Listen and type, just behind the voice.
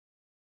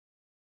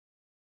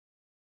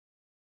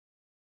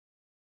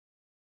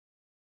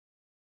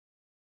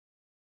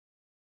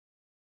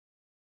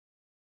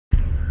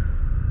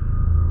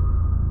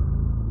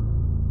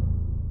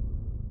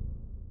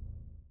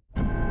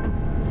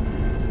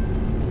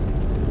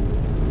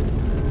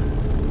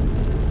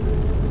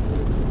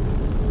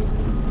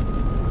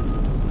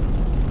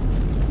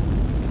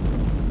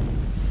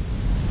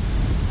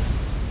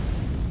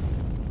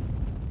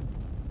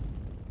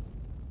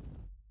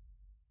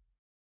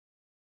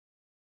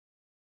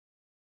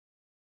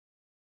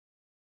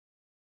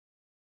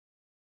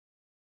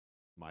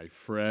My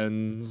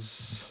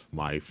friends,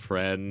 my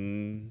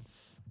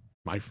friends,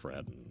 my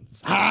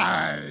friends.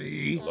 Hi!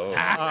 Hello.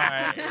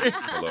 Hi!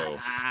 Hello.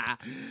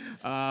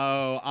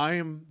 Oh, I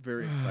am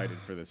very excited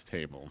for this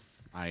table.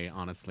 I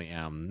honestly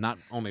am. Not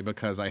only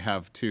because I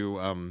have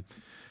to,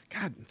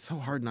 God, it's so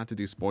hard not to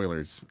do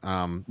spoilers.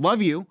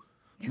 Love you.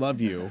 Love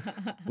you.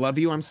 Love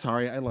you. I'm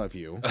sorry. I love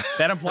you.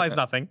 That implies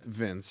nothing.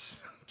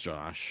 Vince.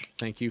 Josh,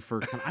 thank you for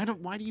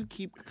coming. Why do you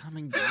keep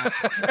coming back?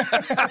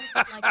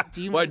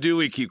 Why do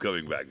we keep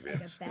coming back,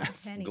 Vince? Like a bad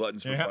penny.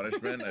 Gluttons for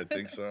punishment? I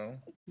think so.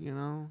 You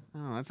know,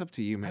 oh, that's up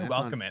to you, man. I That's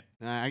welcome it.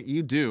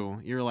 You do.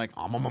 You're like,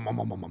 yum,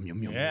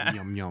 yum, Yeah.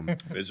 yum, yum.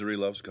 Misery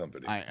loves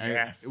company.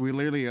 Yes. We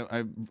literally,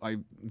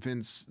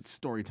 Vince,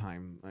 story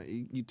time.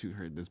 You two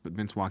heard this, but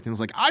Vince walked in and was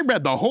like, I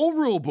read the whole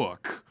rule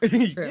book.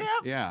 Yeah.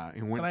 Yeah,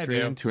 and went what I straight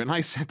do. into it. And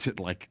I sent it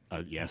like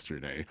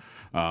yesterday.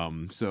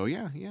 So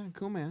yeah,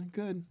 cool, man.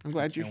 Good. I'm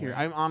glad you're here.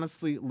 I'm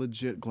honestly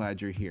legit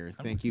glad you're here.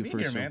 Thank you being for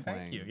here, so man. playing.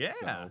 Thank you. Yeah.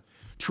 So,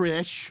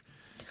 Trish,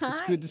 it's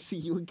Hi. good to see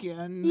you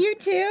again. You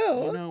too.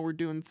 You know, we're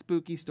doing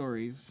spooky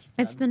stories.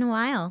 It's been a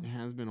while. It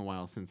has been a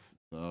while since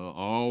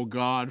oh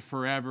God,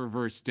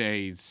 Foreververse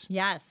days.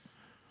 Yes.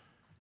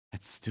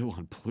 It's still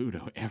on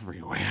Pluto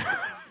everywhere.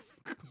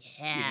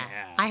 Yeah.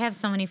 I have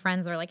so many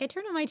friends that are like, I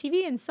turned on my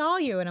TV and saw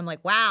you. And I'm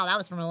like, wow, that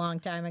was from a long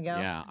time ago.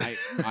 Yeah,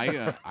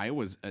 I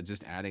was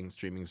just adding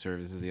streaming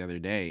services the other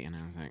day, and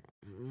I was like,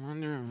 I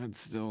wonder if it's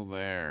still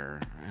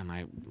there. And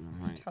I'm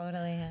like,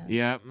 Totally is.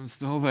 yeah, it's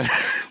still there.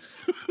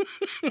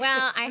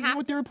 Well, I You know have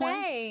what they were to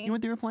playing? say. You know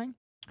what they were playing?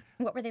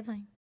 What were they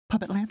playing?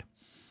 Puppet Land.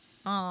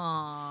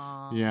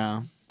 Aww.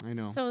 Yeah, I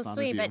know. So Thought of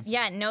sweet. you. But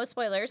yeah, no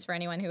spoilers for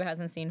anyone who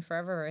hasn't seen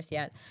Foreververse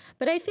yet.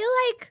 But I feel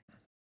like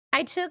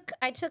I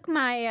took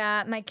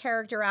my my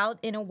character out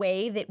in a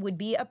way that would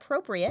be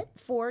appropriate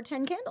for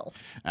 10 Candles.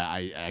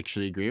 I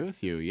actually agree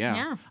with you. Yeah.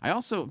 Yeah. I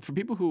also, for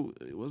people who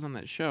was on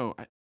that show,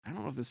 I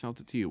don't know if this felt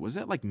it to you. Was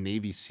that like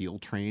Navy SEAL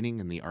training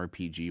in the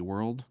RPG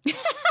world?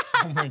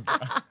 Oh my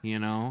god. You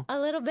know? A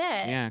little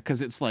bit. Yeah,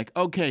 because it's like,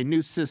 okay,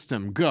 new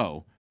system,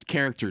 go.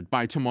 Charactered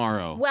by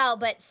tomorrow. Well,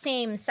 but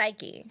same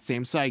psyche.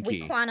 Same psyche.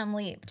 We quantum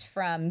leaped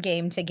from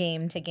game to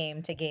game to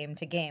game to game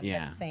to game.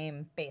 Yeah. But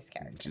same base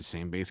character. Just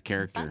same base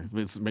character.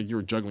 fun. It's like you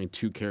were juggling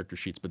 2 character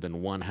sheets, but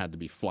then one had to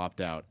be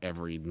flopped out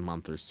every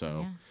month or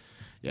so.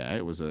 Yeah,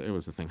 it was a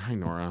thing. Hi,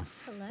 Nora.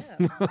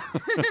 Hello.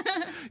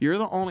 You're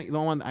the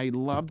one I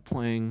loved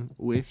playing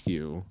with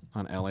you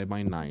on LA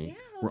by Night. Yeah,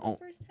 that was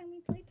the first time we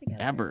played together.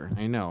 Ever,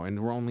 I know, and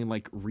we're only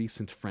like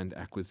recent friend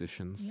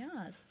acquisitions.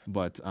 Yes.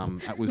 But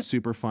that was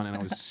super fun, and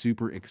I was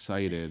super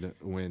excited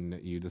when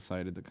you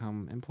decided to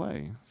come and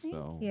play.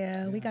 So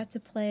Yeah, we got to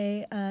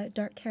play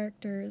dark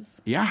characters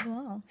Yeah. as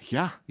well.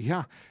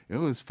 yeah, it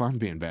was fun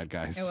being bad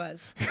guys. It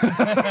was.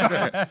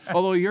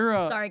 Although you're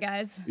Sorry,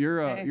 guys.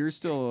 you're Okay. you're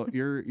still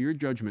your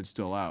judgment's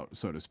still out,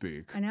 so to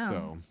speak. I know.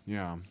 So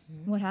yeah,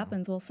 What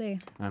happens? We'll see.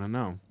 I don't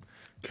know.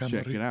 Check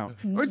it out.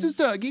 Mm-hmm. Or it's just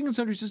Geek and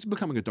Sundry is just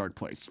becoming a dark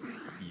place. A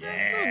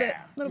little bit.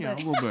 Yeah, a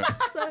little bit.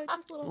 So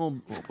just a little.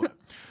 little bit.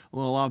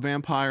 Well, a lot of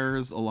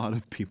vampires, a lot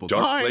of people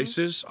Dark dying.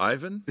 places,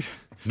 Ivan?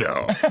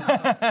 No.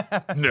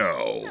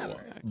 No.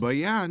 But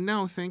yeah,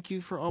 no, thank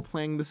you for all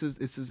playing. This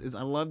is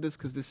I love this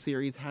because this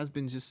series has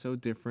been just so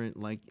different.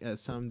 Like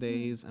some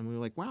days, and we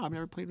were like, wow, I've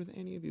never played with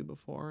any of you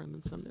before, and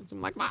then some days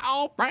I'm like, my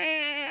old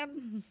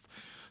friends.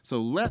 So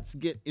let's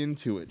get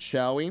into it,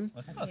 shall we?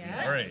 Let's tell a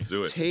story.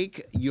 Do it.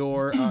 Take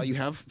your, you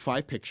have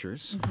 5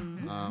 pictures,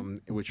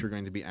 which are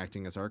going to be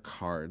acting as our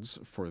cards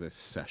for this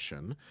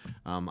session.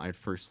 I'd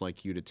first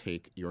like you to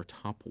take your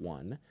top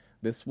one.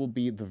 This will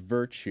be the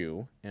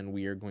virtue, and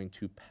we are going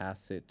to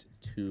pass it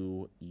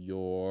to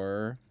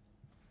your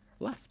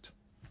left.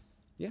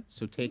 Yeah,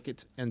 so take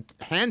it and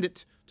hand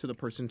it to the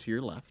person to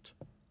your left.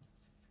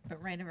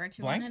 But write a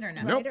virtue Blank? on it or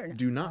no? Nope, Right or-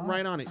 do not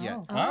write on it yet.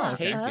 Oh,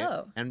 Take okay.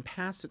 it and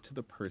pass it to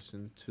the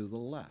person to the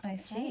left. I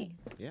see.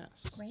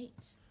 Yes. Great.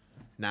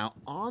 Now,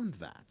 on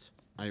that,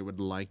 I would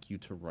like you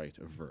to write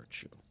a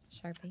virtue.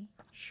 Sharpie.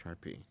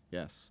 Sharpie,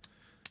 yes.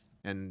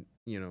 And,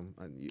 you know,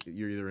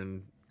 you're either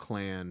in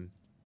clan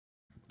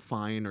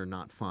fine or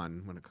not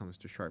fun when it comes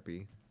to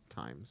Sharpie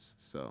times.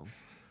 So,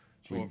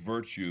 So a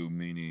virtue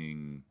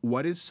meaning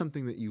what is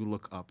something that you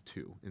look up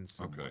to in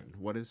someone? Okay.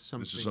 What is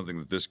something? this is something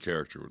that this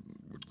character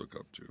would look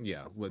up to.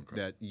 Yeah,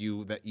 that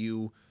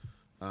you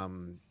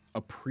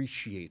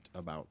appreciate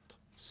about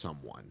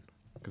someone,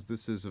 because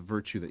this is a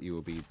virtue that you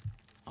will be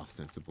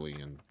ostensibly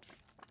and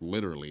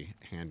literally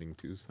handing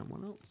to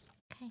someone else.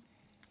 Okay.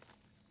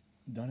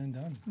 Done and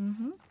done.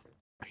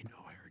 I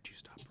know. I heard you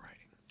stop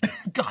writing.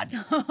 God.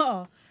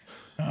 Oh.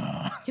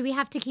 Do we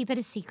have to keep it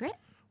a secret?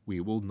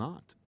 We will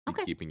not be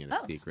Okay. keeping it a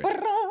secret.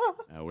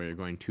 We're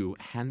going to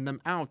hand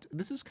them out.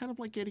 This is kind of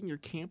like getting your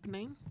camp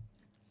name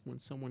when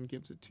someone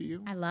gives it to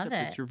you. I love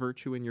except it. It's your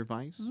virtue and your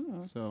vice.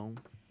 So,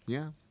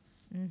 yeah.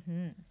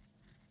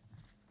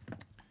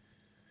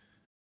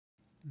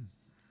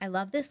 I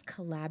love this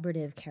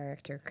collaborative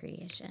character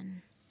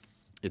creation.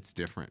 It's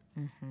different,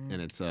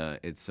 and it's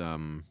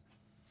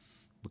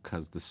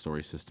because the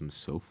story system is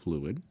so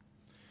fluid.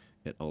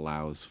 It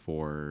allows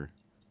for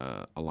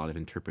a lot of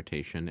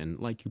interpretation. And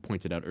like you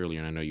pointed out earlier,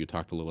 and I know you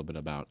talked a little bit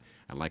about,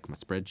 I like my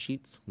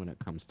spreadsheets when it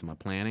comes to my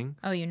planning.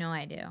 Oh, you know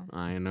I do.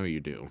 I know you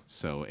do.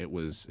 So it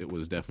was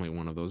definitely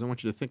one of those. I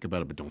want you to think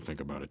about it, but don't think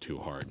about it too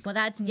hard. Well,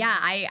 that's, yeah,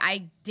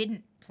 I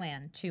didn't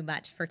plan too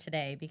much for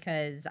today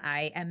because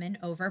I am an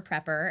over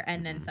prepper,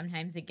 and then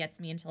sometimes it gets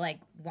me into like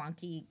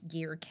wonky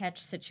gear catch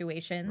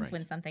situations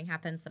when something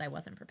happens that I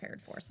wasn't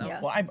prepared for. So,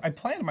 Well, I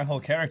planned my whole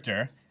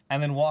character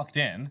and then walked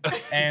in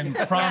and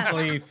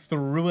promptly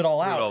threw it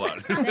all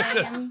out.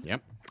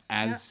 Yep.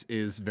 As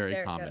is very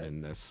There it common goes.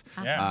 in this.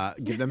 Yeah.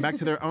 Give them back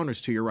to their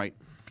owners to your right.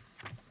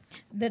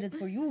 that is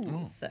for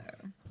you, sir.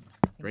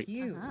 Great.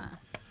 You.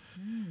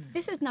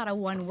 This is not a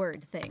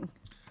one-word thing.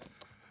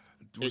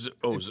 Was it?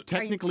 Oh, It's is it?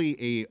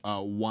 technically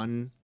a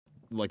one,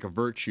 like a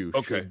virtue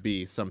Okay. should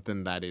be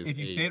something that is. If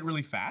you say it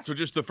really fast, So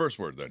just the first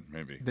word then,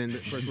 maybe. then the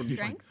first would be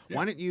fine. Strength?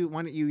 Why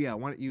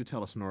don't you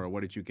tell us, Nora,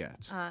 what did you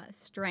get?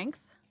 Strength.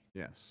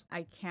 Yes.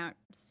 I can't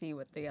see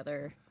what the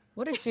other.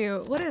 What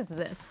is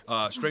this?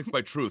 Strength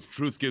by truth.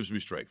 Truth gives me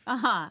strength.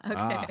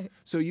 Okay.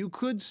 So you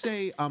could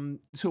say,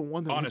 so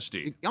one thing.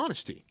 Honesty.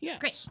 Honesty. Yes.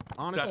 Great.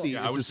 Honesty.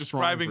 I is was a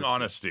strong describing virtue.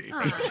 honesty.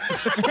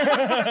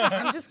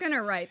 I'm just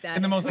gonna write that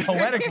in the most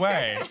poetic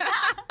way.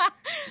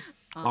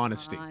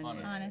 Honesty.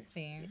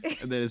 Honesty.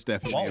 That is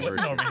definitely Walt a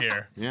Whitman virtue. over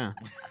here. Yeah.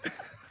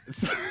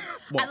 So,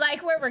 I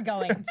like where we're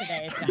going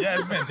today. Yeah,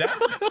 it's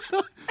fantastic.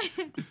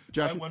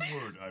 Josh, By one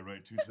word, I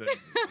write 2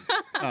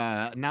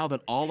 sentences. now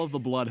that all of the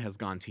blood has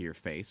gone to your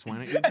face, why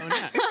don't you go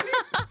next?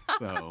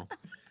 So,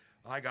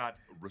 I got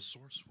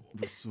resourceful.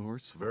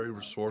 resourceful. Very Yes,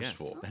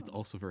 resourceful. that's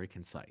also very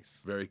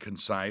concise. Very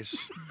concise,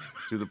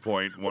 to the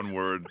point, one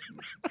word.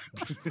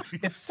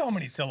 It's so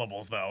many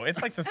syllables, though.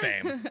 It's like the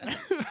same.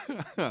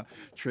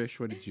 Trish,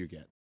 what did you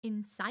get?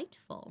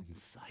 Insightful.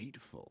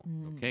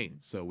 Insightful. Okay,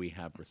 so we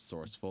have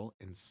resourceful,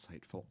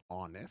 insightful,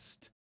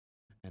 honest.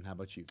 And how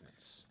about you,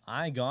 Vince?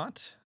 I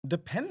got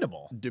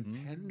dependable.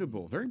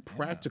 Dependable. Very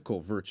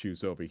practical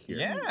virtues over here.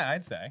 Yeah,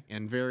 I'd say.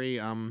 And very,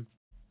 well,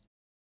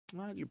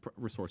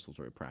 resourceful is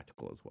very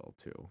practical as well,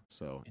 too.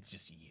 So, It's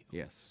just you.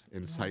 yes,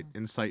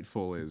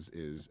 insightful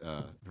is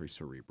very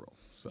cerebral.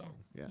 So,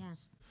 yes. Yes.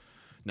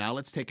 Now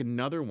let's take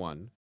another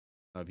one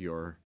of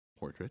your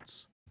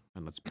portraits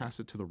and let's pass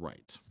it to the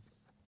right.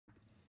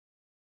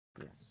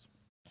 Yes.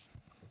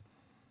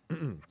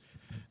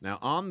 Now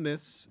on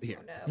this here,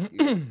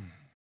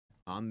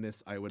 on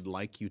this, I would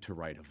like you to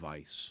write a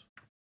vice,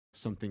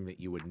 something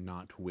that you would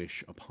not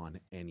wish upon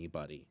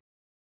anybody,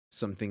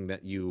 something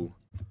that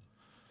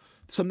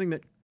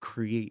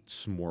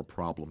creates more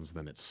problems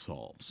than it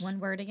solves. One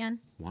word again.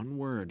 One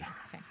word.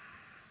 Okay.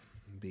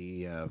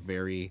 Be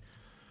very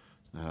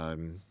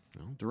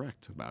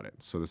direct about it.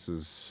 So this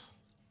is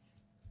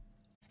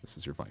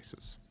your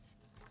vices.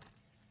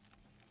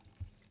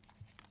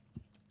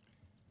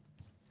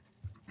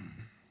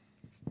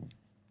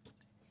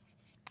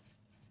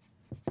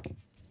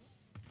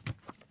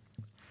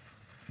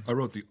 I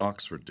wrote the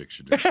Oxford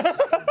Dictionary.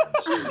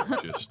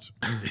 Just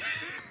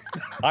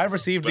I've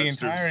received the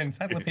Webster's. entire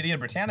Encyclopedia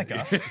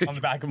Britannica on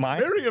the back of mine.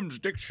 Merriam's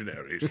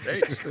Dictionary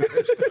states that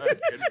this time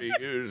can be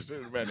used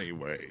in many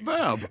ways.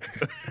 Bob.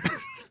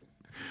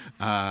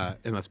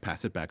 And let's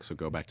pass it back. So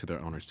go back to their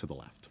owners to the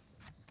left.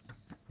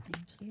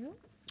 Thank you.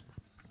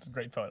 It's a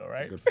great photo,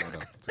 right? Good photo.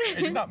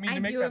 I did not mean I to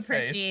make do that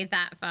face. appreciate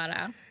that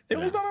photo. It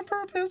was not on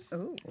purpose.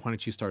 Why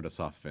don't you start us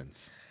off,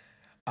 Vince?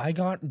 I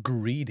got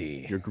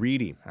greedy. You're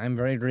greedy. I'm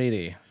very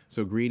greedy.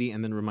 So greedy,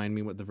 and then remind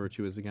me what the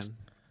virtue is again.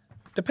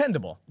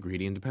 Dependable.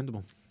 Greedy and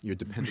dependable. You're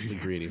dependably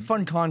greedy.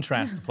 Fun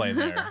contrast to play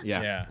there.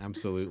 Yeah,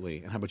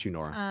 absolutely. And how about you,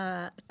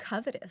 Nora?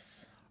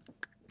 Covetous.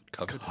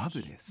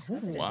 Covetous.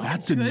 Wow.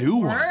 That's a new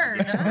one. Word.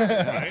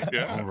 Right?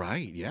 Yeah. All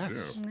right.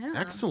 Yes. Yeah.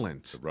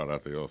 Excellent. Brought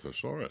out the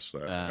Orthosaurus.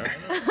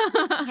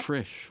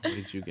 Trish, what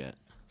did you get?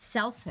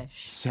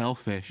 Selfish.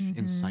 Selfish,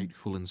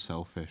 insightful, and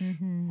selfish.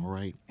 All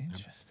right.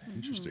 Interesting.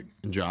 Interesting.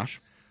 And Josh?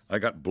 I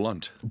got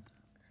blunt.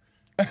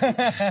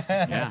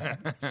 Yeah.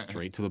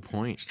 Straight to the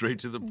point. Straight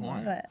to the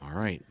point. All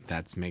right.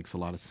 That makes a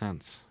lot of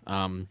sense.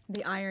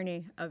 The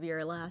irony of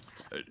your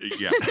last.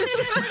 Yeah.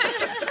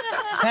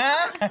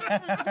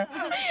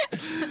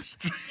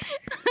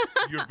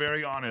 You're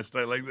very honest.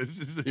 I like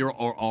this. You're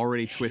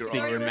already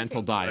twisting your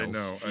mental dials.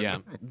 I Yeah,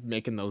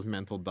 making those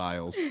mental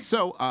dials.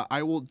 So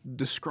I will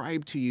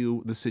describe to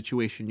you the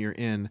situation you're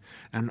in,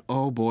 and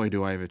oh boy,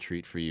 do I have a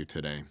treat for you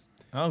today.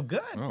 Oh,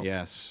 good.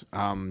 Yes.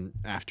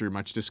 After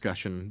much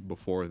discussion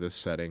before this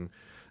setting,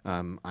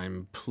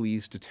 I'm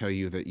pleased to tell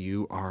you that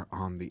you are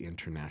on the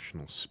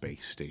International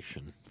Space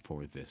Station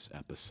for this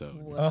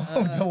episode.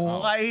 Oh,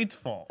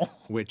 delightful.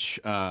 Which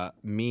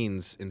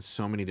means in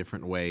so many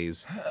different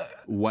ways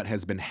what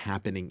has been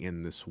happening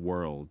in this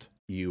world.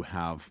 You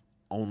have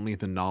only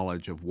the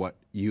knowledge of what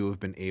you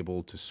have been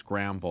able to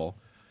scramble,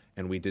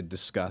 and we did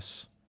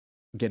discuss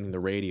getting the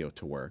radio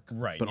to work,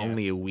 Right, but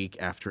only yes. a week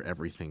after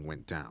everything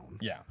went down.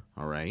 Yeah.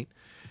 All right?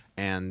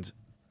 And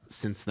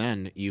since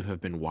then, you have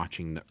been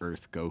watching the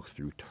Earth go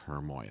through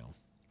turmoil,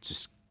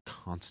 just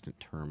constant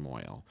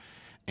turmoil.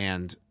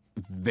 And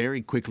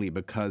very quickly,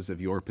 because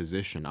of your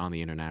position on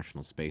the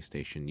International Space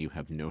Station, you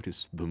have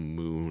noticed the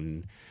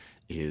moon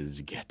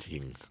is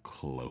getting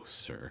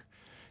closer.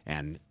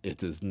 And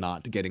it is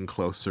not getting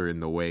closer in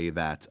the way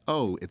that,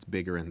 oh, it's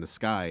bigger in the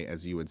sky,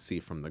 as you would see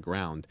from the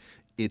ground.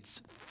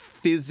 It's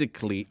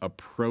physically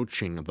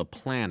approaching the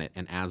planet,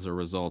 and as a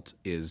result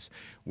is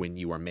when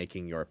you are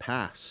making your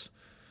pass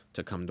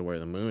to come to where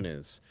the moon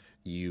is,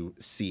 you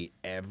see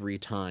every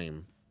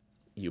time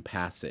you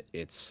pass it,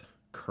 it's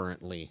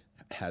currently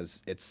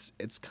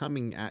it's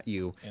coming at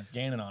you. It's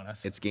gaining on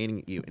us. It's gaining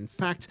at you. In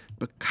fact,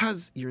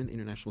 because you're in the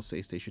International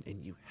Space Station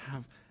and you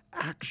have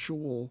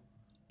actual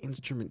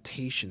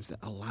instrumentations that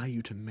allow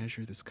you to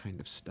measure this kind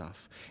of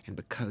stuff, and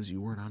because you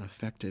were not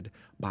affected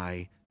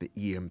by the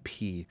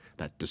EMP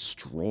that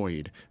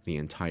destroyed the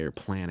entire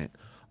planet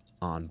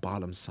on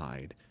bottom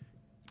side,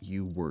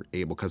 you were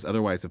able, because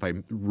otherwise if I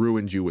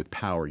ruined you with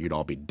power, you'd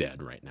all be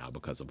dead right now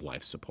because of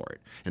life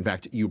support. In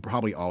fact,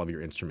 all of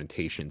your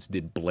instrumentations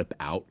did blip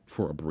out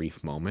for a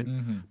brief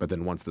moment, but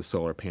then once the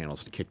solar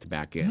panels kicked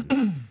back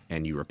in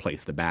and you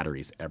replaced the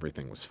batteries,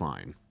 everything was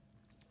fine.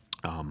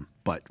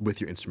 But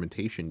with your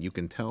instrumentation, you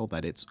can tell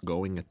that it's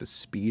going at the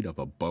speed of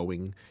a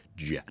Boeing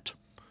jet.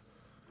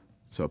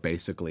 So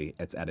basically,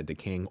 it's at a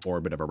decaying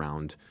orbit of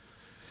around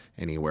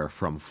anywhere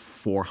from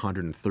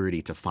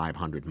 430 to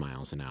 500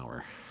 miles an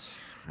hour.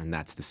 And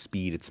that's the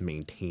speed it's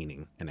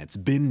maintaining. And it's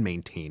been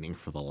maintaining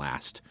for the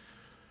last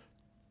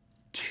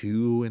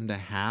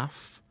 2.5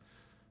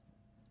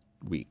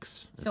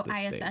 weeks. So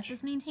ISS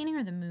is maintaining,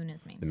 or the moon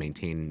is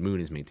maintaining? The moon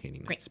is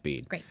maintaining that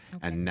speed. Great.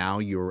 Okay. And now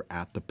you're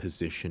at the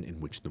position in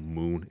which the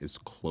moon is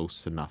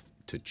close enough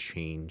to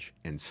change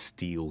and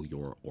steal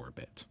your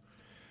orbit.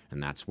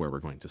 And that's where we're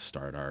going to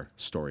start our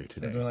story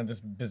today. We're doing like this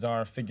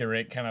bizarre figure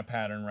 8 kind of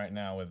pattern right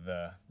now with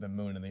the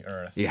moon and the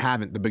Earth. You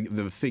haven't.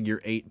 The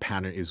figure 8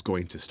 pattern is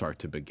going to start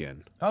to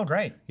begin. Oh,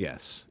 great.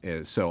 Yes.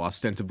 So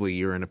ostensibly,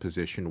 you're in a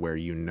position where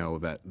you know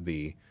that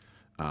the...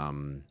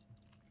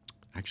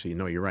 actually,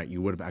 no, you're right.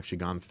 You would have actually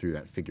gone through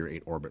that figure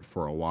 8 orbit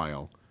for a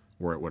while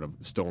where it would have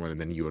stolen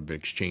and then you would have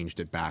exchanged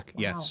it back.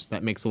 Wow. Yes,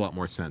 that makes a lot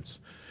more sense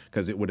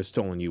because it would have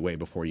stolen you way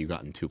before you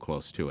gotten too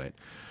close to it.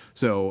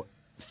 So...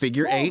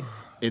 Figure 8,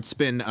 it's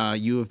been,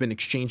 you have been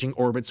exchanging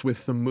orbits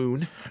with the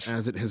moon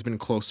as it has been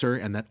closer,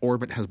 and that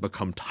orbit has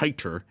become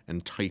tighter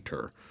and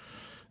tighter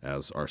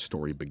as our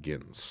story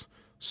begins.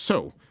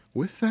 So,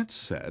 with that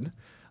said,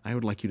 I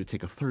would like you to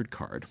take a third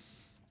card,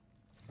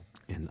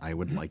 and I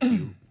would like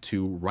you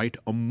to write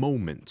a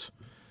moment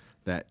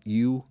that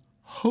you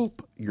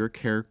hope your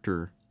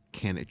character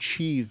can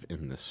achieve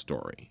in this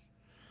story.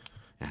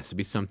 It has to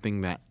be something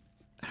that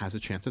has a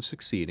chance of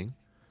succeeding,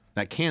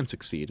 that can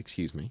succeed,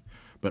 excuse me,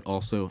 but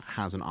also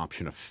has an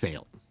option of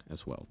failing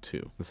as well,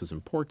 too. This is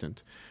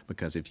important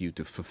because if you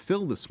to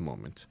fulfill this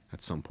moment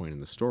at some point in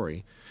the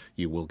story,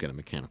 you will get a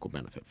mechanical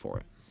benefit for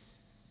it.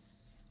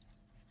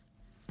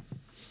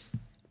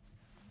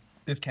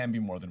 This can be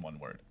more than one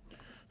word.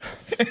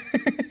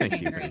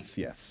 Thank you, Vince.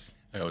 Yes.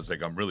 I was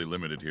like, I'm really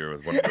limited here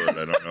with one word.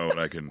 I don't know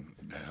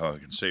how I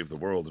can save the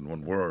world in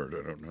one word.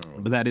 I don't know.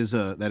 But that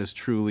is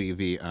truly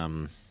the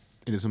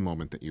it is a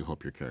moment that you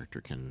hope your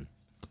character can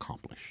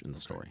accomplish in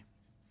the story.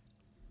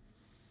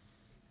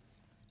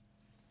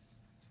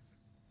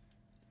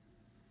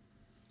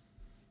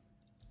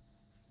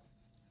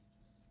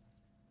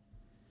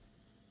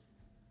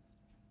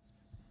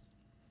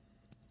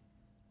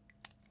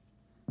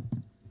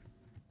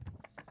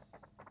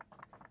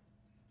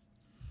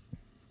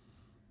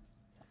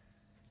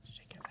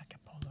 Shake it like a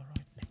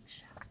Polaroid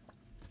picture.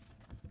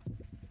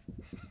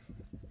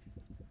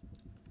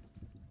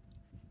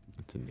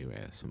 It's a new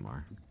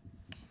ASMR.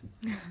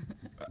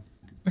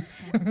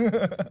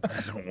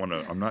 I don't want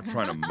to. I'm not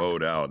trying to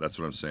mode out. That's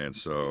what I'm saying.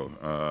 So,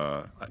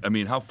 I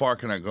mean, how far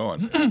can I go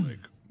on this? Like,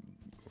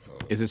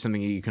 Is this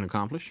something you can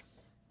accomplish?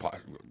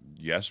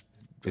 yes.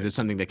 Is it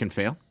something that can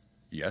fail?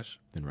 Yes.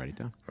 Then write it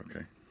down.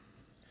 Okay.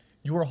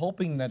 You were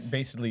hoping that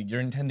basically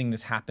you're intending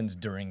this happens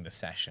during the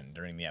session,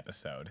 during the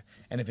episode.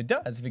 And if it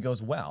does, if it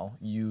goes well,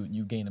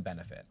 you gain a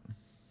benefit.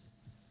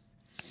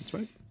 That's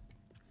right.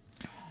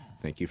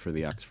 Thank you for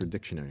the Oxford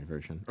Dictionary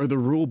version. Or the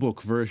rule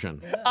book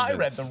version. I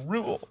read the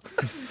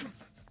rules.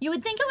 You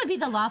would think it would be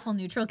the lawful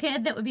neutral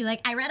kid that would be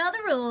like, I read all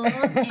the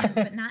rules,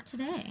 but not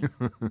today.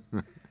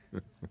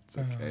 It's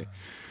okay.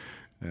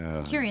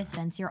 Curious,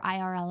 Vince, your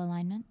IRL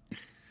alignment?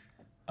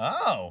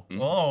 Oh,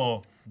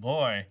 oh,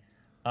 boy.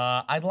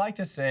 I'd like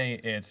to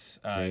say it's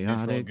neutral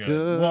Chaotic good.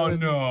 good. Well,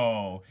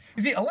 no.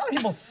 You see, a lot of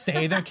people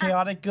say they're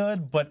chaotic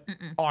good, but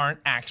aren't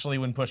actually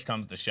when push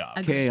comes to shove.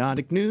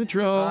 Chaotic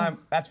neutral.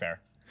 That's fair.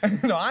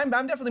 No, I'm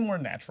definitely more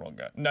natural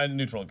good, no,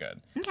 neutral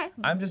good. Okay.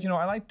 I'm just,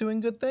 I like doing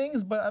good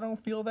things, but I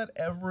don't feel that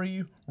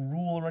every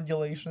rule or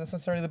regulation is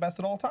necessarily the best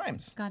at all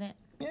times. Got it.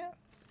 Yeah.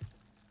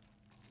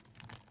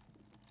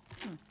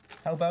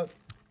 How about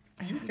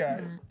you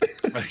guys?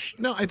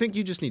 No, I think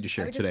you just need to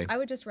share today. I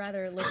would just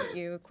rather look at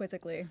you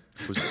quizzically.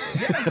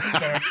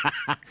 Fair.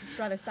 Just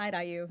rather side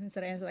eye you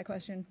instead of answer that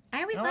question.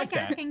 I always I like like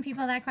that. asking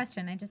people that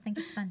question. I just think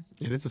it's fun.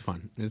 It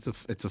is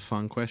it's a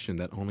fun question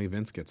that only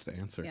Vince gets to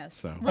answer. Yes.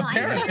 So Well, I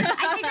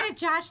figured if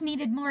Josh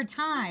needed more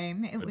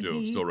time, it I would do. I'm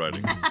be. still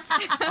writing.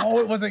 Oh,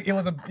 it was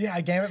a yeah.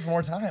 I gave it for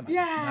more time.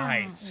 Yeah.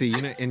 Nice. see,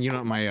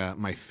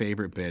 my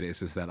favorite bit is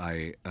that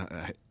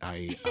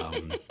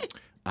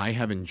I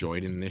have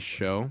enjoyed in this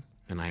show,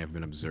 and I have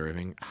been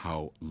observing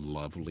how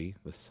lovely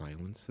the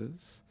silence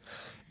is.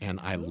 And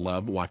I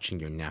love watching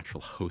your natural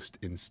host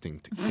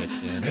instinct kick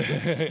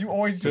in. You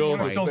always Fill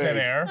do the fill dead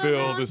space. air.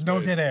 Fill the No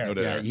space. dead air. No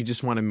dead Yeah, air. you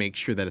just want to make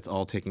sure that it's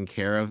all taken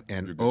care of.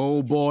 And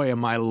oh boy,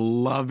 am I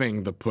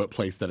loving the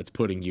place that it's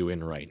putting you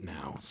in right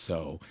now.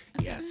 So,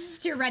 yes.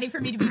 So you're ready for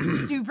me to be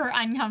super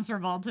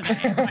uncomfortable today,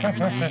 is what you're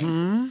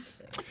saying.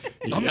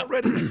 I'm not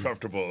ready to be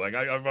comfortable. Like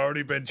I've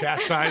already been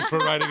chastised for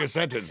writing a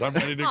sentence. I'm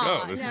ready to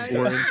go. This is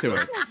We're into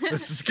it.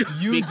 this is good.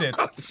 Use it.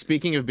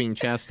 Speaking of being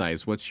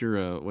chastised, what's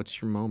your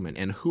moment?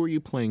 And who are you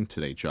playing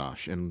today,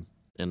 Josh? And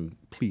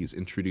please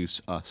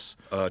introduce us.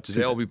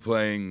 Today I'll be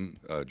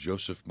playing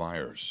Joseph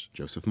Myers.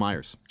 Joseph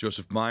Myers.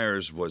 Joseph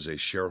Myers was a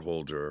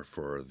shareholder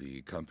for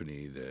the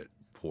company that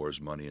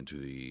pours money into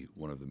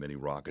one of the many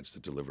rockets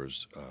that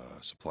delivers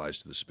supplies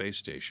to the space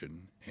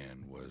station,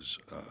 and was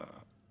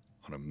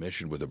on a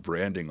mission with a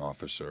branding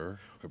officer,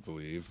 I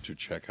believe, to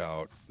check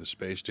out the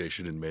space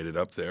station, and made it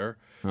up there.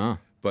 Huh.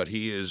 But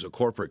he is a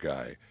corporate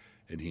guy,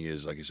 and he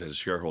is, like I said, a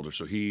shareholder.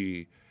 So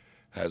he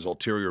has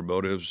ulterior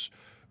motives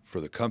for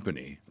the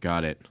company.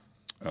 Got it.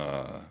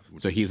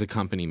 So he's a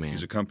company man.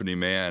 He's a company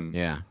man,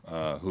 Yeah.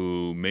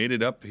 who made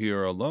it up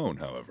here alone,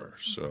 however.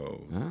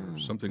 So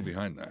something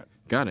behind that.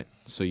 Got it.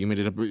 So you made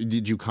it up.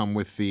 Did you come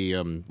with the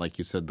like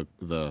you said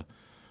the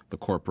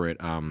corporate?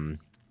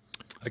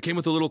 I came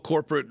with a little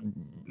corporate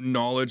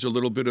knowledge, a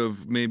little bit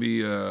of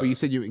maybe. Well, you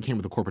said you came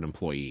with a corporate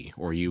employee,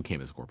 or you came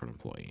as a corporate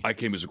employee. I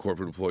came as a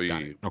corporate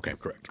employee. Okay,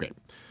 correct. Great.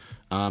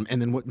 And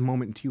then what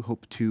moment do you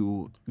hope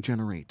to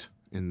generate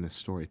in this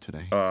story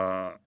today?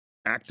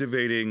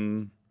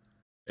 Activating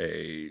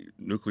a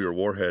nuclear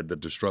warhead that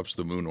disrupts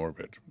the moon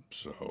orbit.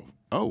 So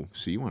Oh,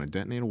 so you want to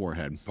detonate a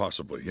warhead?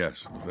 possibly,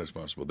 yes, that's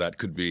possible. That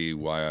could be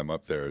why I'm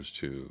up there, is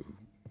to,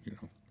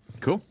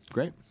 Cool.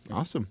 Great.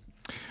 Awesome.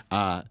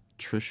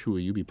 Trish, who will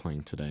you be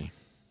playing today?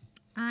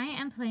 I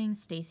am playing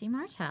Stacy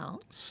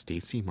Martell.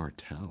 Stacy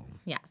Martell.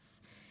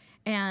 Yes.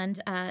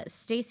 And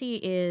Stacy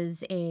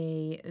is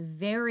a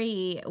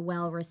very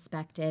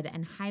well-respected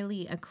and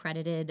highly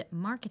accredited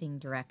marketing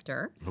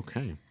director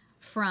Okay.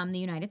 from the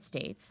United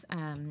States,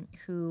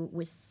 who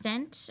was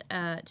sent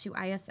to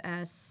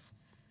ISS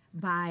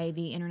by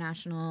the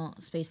International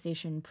Space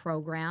Station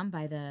Program,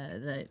 by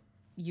the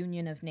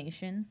Union of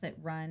Nations that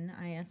run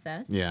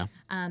ISS, Yeah.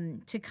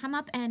 to come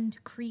up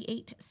and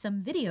create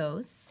some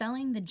videos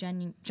selling the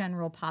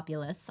general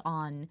populace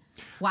on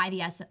why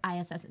the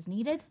ISS is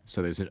needed.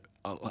 So there's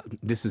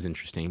this is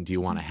interesting. Do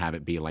you want to have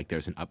it be like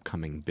there's an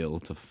upcoming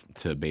bill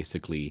to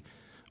basically,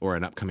 or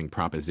an upcoming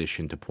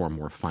proposition to pour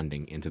more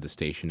funding into the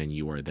station, and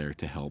you are there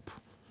to help?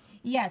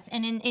 Yes,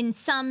 and in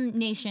some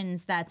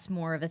nations that's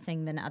more of a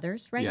thing than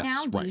others right Yes,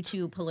 now due right.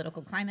 to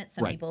political climate.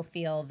 Some Right. people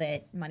feel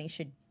that money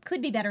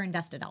could be better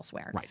invested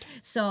elsewhere. Right.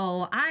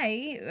 So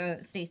I,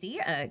 Stacy,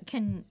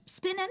 can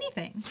spin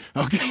anything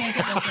Okay. to make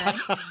it look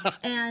good.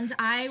 And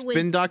I was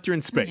Spin doctor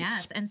in space.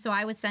 Yes, and so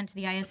I was sent to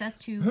the ISS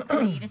to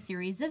create a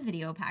series of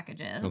video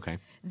packages Okay.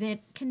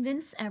 that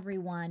convince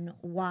everyone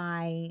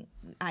why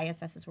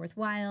ISS is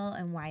worthwhile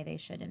and why they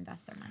should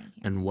invest their money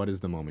here. And what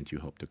is the moment you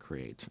hope to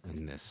create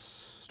in this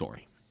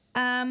story?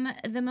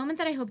 The moment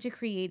that I hope to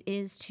create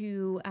is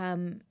to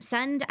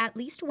send at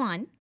least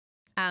one,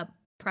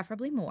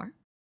 preferably more,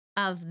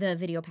 of the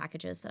video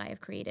packages that I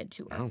have created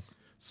to Oh, Earth.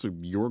 so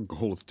your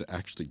goal is to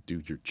actually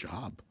do your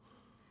job.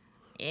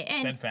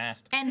 Spin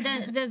fast. And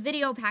the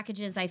video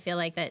packages I feel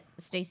like that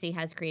Stacy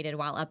has created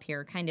while up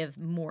here kind of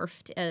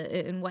morphed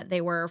in what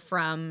they were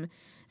from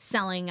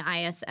selling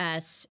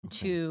ISS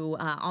to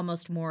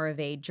almost more of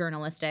a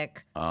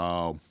journalistic,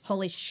 Oh,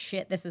 holy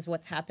shit, this is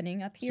what's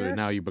happening up here. so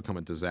now you become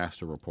a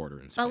disaster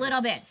reporter in space. A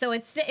little bit. So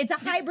it's a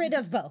hybrid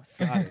of both.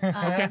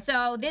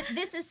 So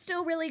this is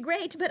still really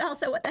great, but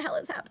also what the hell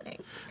is happening?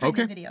 Kind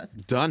Okay. of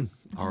videos. Done.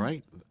 All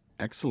right.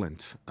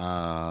 Excellent.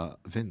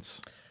 Vince,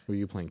 who are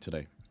you playing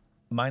today?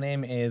 My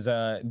name is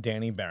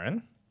Danny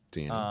Barron.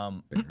 Danny.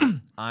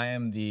 I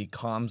am the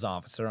comms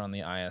officer on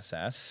the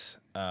ISS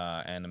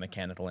and a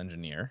mechanical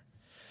engineer.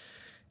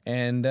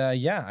 And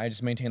yeah, I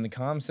just maintain the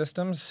comm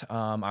systems.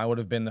 I would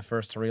have been the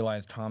first to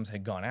realize comms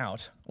had gone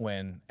out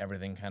when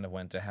everything kind of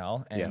went to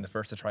hell, and Yeah. the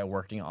first to try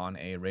working on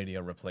a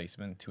radio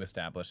replacement to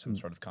establish some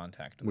sort of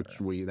contact. with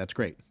Earth. That's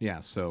great.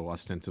 Yeah. So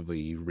ostensibly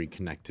you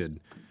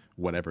reconnected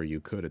whatever you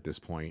could at this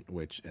point,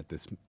 which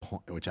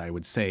I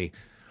would say,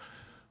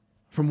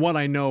 from what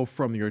I know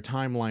from your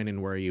timeline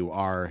and where you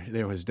are,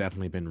 there has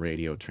definitely been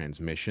radio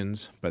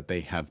transmissions, but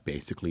they have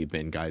basically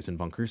been guys in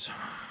bunkers.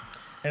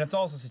 And it's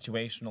also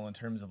situational in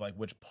terms of like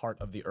which part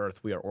of the Earth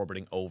we are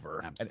orbiting over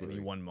at Absolutely.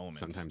 any one moment.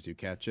 Sometimes you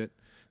catch it,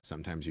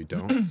 Sometimes you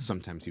don't.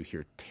 Sometimes you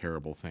hear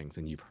terrible things,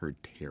 and you've heard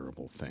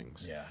terrible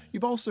things. Yeah.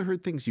 You've also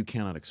heard things you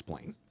cannot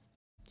explain.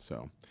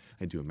 So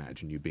I do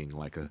imagine you being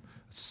like a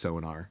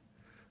sonar,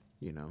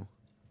 you know,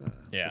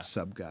 Yeah. the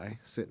sub guy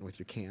sitting with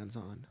your cans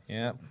on.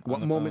 Yeah. What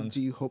on the moment phones.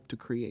 do you hope to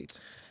create?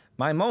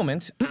 My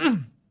moment,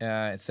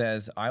 it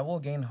says, I will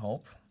gain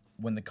hope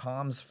when the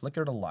comms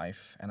flicker to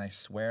life, and I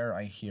swear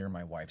I hear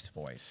my wife's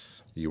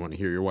voice. You want to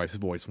hear your wife's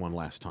voice one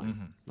last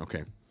time.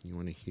 Okay. You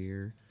want to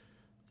hear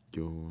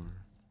your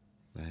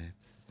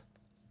wife's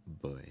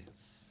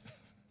voice.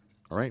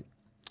 All right.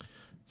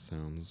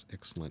 Sounds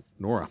excellent.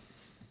 Nora.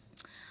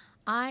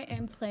 I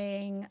am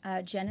playing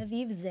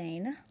Genevieve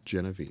Zane,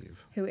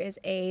 Genevieve. who is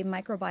a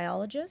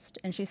microbiologist,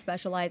 and she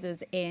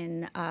specializes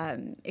in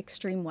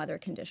extreme weather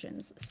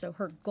conditions. So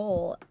her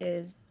goal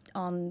is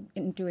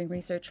in doing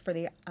research for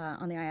the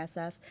on the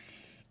ISS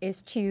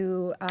is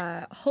to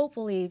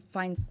hopefully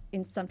find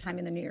in sometime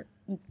in the near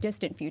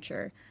distant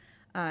future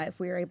if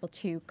we are able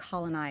to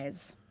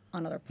colonize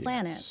on other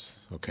planets. Yes.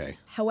 Okay.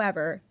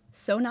 However,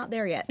 so not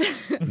there yet.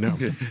 No.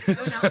 So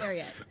not there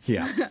yet.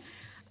 Yeah.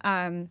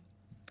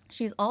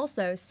 She's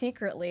also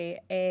secretly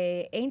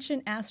a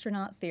ancient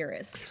astronaut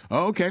theorist,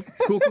 Oh, okay.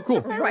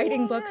 Cool.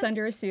 writing books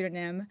under a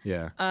pseudonym.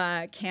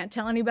 Yeah. Can't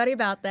tell anybody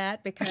about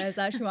that because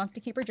she wants to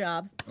keep her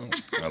job. Oh,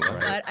 I love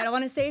it. But I don't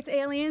want to say it's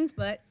aliens,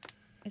 but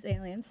it's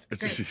aliens.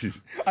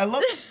 I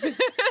love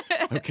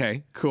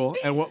Okay, cool.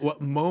 And what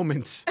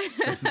moment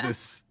does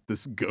this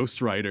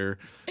ghostwriter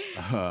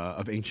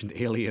of ancient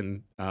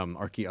alien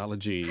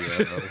archaeology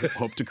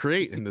hope to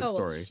create in this Oh, well,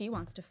 story? she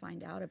wants to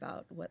find out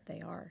about what they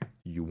are.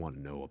 You want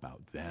to know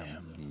about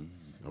them.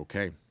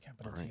 Okay.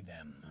 Capital T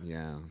them.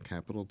 Yeah,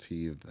 capital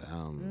T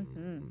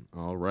them.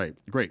 All right,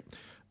 great.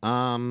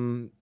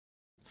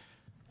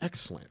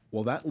 Excellent.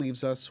 Well, that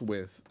leaves us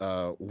with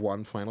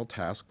one final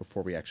task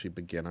before we actually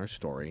begin our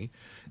story.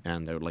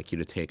 And I would like you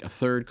to take a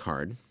third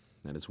card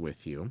that is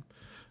with you,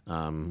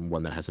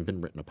 one that hasn't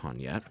been written upon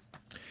yet.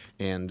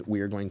 And we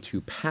are going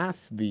to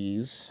pass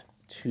these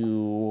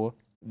to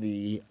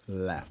the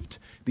left.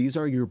 These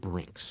are your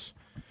brinks.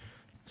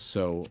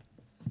 So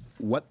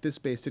what this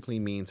basically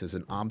means is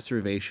an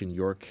observation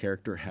your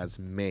character has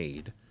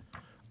made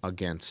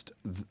against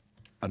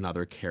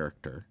another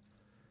character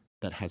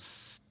that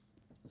has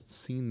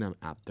seen them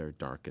at their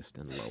darkest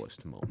and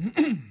lowest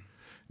moment.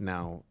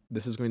 Now,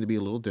 this is going to be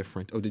a little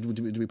different. Oh,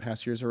 did we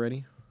pass yours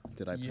already?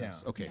 Did I pass? Yeah.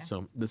 Okay,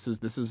 so this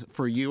is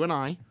for you and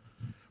I.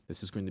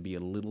 This is going to be a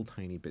little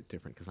tiny bit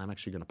different because I'm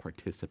actually going to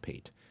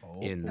participate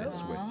in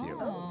this with you.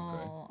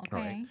 Oh, okay. All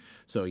right.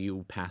 So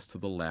you pass to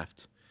the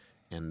left,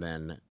 and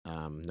then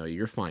no,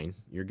 you're fine.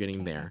 You're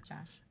getting there. Josh.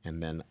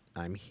 And then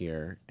I'm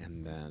here,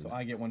 and then So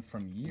I get one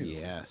from you.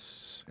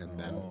 yes, and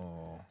then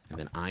Oh.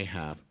 I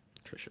have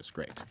Trisha's.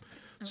 Great.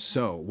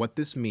 So what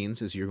this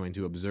means is you're going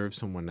to observe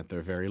someone at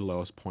their very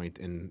lowest point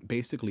and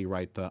basically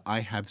write the "I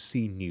have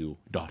seen you ...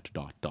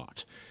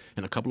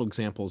 And a couple of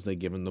examples they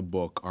give in the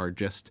book are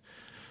just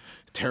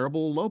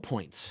terrible low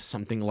points.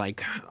 Something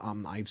like,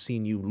 I've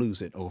seen you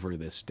lose it over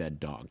this dead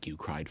dog. You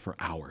cried for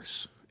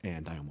hours,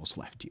 and I almost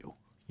left you.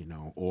 You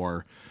know,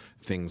 or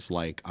things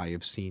like, I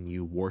have seen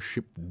you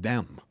worship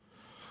them.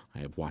 I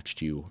have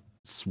watched you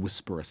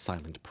whisper a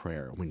silent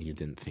prayer when you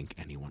didn't think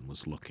anyone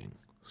was looking.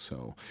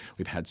 So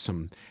we've had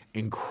some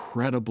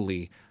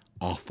incredibly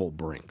awful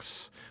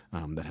brinks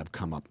that have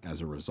come up as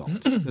a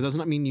result. That does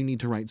not mean you need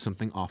to write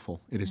something awful.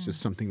 It is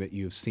just something that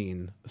you've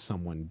seen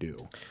someone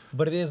do.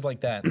 But it is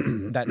like that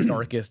that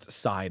darkest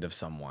side of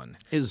someone.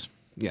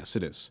 Yes,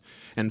 it is.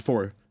 And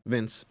for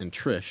Vince and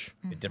Trish,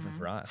 It's different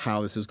for us.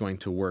 how this is going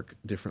to work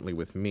differently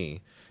with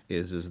me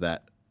is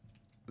that,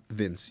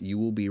 Vince, you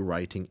will be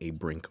writing a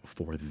brink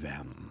for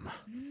them.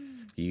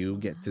 You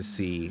get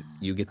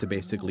to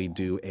basically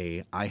do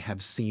a I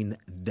have seen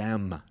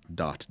them ...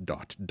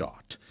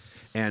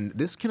 And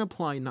this can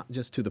apply not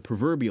just to the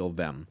proverbial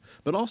them,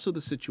 but also the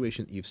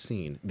situation that you've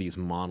seen. These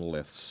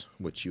monoliths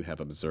which you have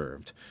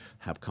observed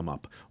have come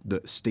up.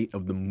 The state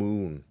of the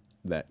moon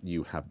that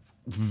you have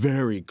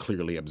very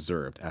clearly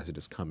observed as it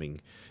is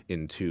coming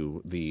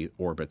into the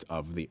orbit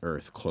of the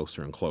Earth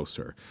closer and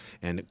closer.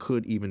 And it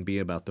could even be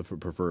about the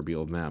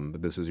proverbial them,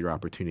 but this is your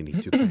opportunity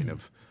to kind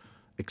of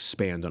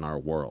expand on our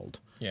world.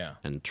 Yeah.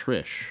 And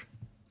Trish,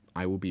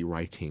 I will be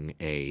writing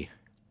a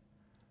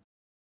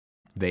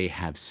they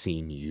have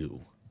seen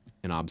you,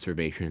 an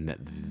observation that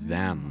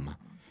them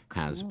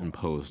has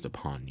imposed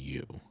upon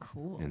you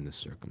in this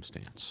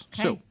circumstance.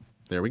 Okay. So,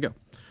 there we go.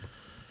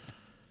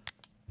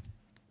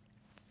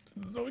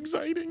 So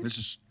exciting. This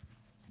is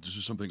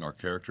something our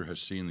character has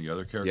seen the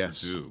other character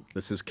Yes. do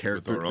This is with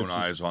character. our own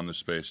eyes on the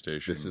space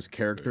station. This is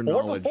character Or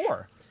knowledge.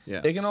 before.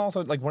 Yes. It can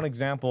also, like, one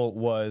example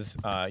was,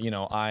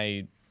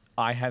 I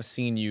have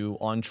seen you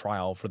on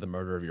trial for the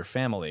murder of your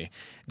family.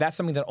 That's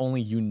something that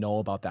only you know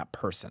about that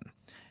person.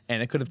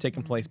 And it could have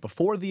taken place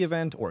before the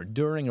event or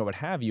during or what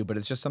have you, but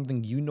it's just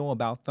something you know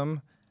about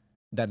them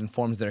that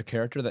informs their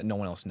character that no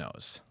one else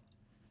knows.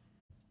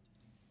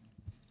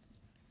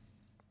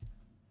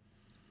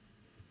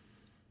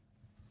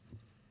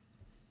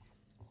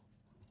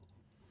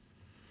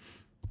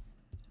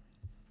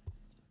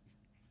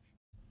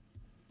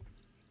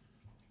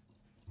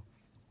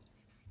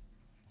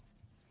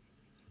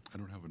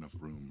 enough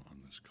room on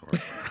this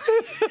card.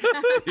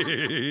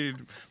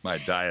 My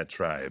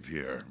diatribe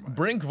here.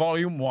 Brink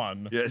Volume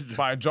 1 Yes.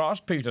 by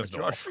Josh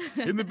Petersdorf.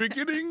 In the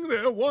beginning,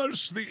 there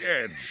was the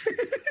edge.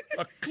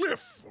 A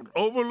cliff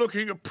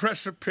overlooking a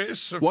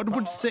precipice. Of One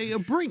would say a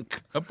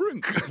brink. a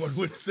brink. One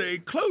would say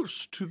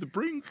close to the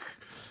brink,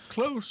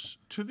 close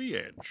to the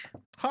edge.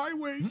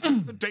 Highway to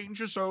the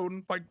Danger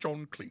Zone by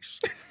John Cleese.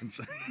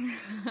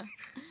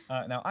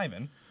 Now,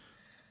 Ivan.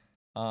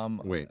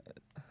 Wait.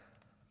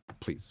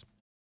 Please.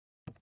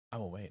 I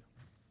will wait.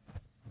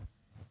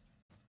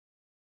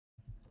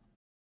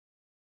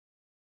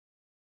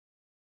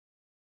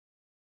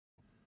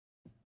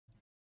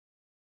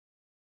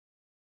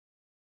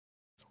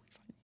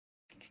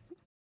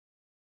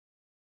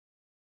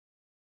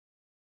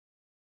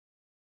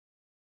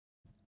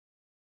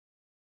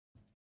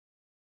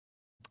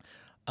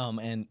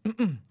 And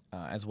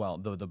as well,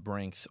 the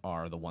brinks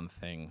are the one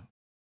thing,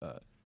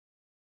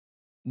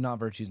 not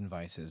virtues and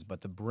vices,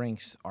 but the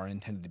brinks are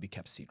intended to be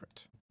kept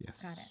secret.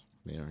 Yes. Got it.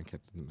 They are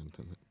kept meant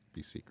to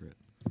be secret.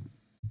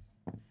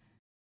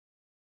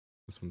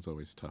 This one's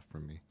always tough for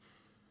me.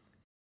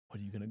 What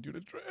are you gonna do to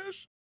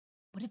Trish?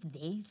 What if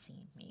they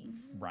seen me?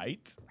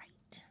 Right?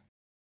 Right.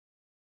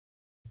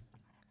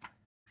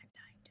 I'm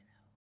dying to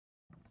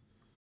know.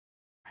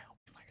 I hope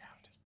you find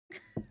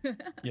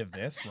out. Yeah,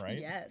 this, right?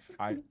 Yes.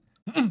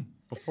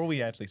 Before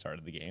we actually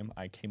started the game,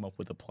 I came up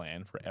with a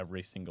plan for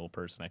every single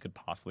person I could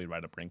possibly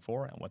write a brink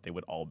for and what they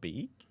would all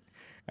be.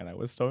 And I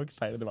was so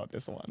excited about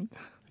this one.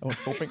 I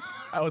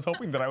was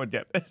hoping that I would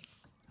get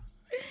this.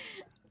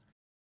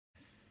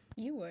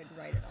 You would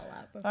write it all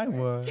out before. I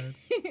would.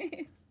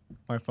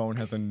 My phone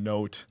has a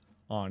note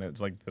on it.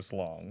 It's like this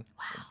long.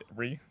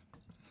 Wow.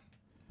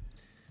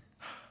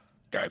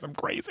 Guys, I'm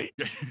crazy.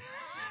 It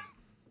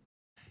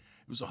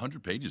was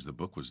 100 pages. The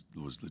book was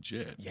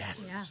legit.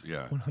 Yes.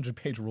 Yeah. Yeah.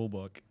 100-page rule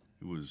book.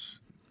 It was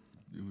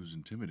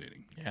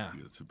intimidating. Yeah.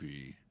 To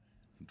be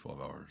in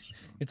 12 hours.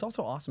 It's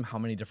also awesome how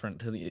many different,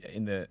 because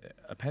in the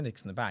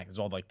appendix in the back, there's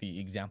all like the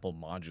example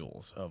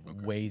modules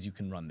of ways you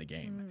can run the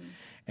game.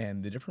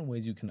 And the different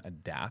ways you can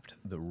adapt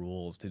the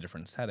rules to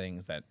different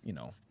settings that,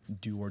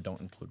 do or don't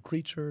include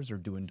creatures or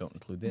do and don't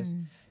include this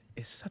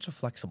is such a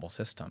flexible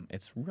system.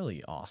 It's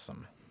really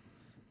awesome.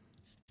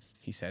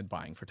 He said,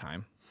 buying for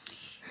time.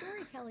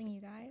 Storytelling,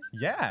 you guys.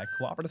 Yeah,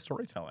 cooperative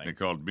storytelling. They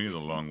called me the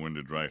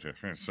long-winded writer.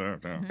 So,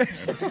 no.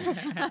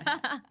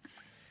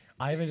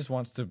 Ivan just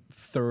wants to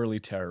thoroughly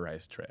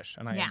terrorize Trish,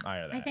 and I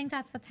admire that. I think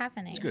that's what's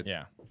happening. Good.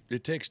 Yeah.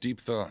 It takes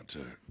deep thought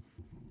to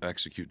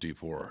execute deep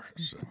horror.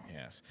 So.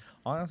 Yes.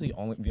 Honestly,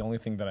 the only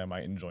thing that I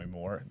might enjoy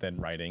more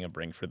than writing a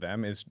brink for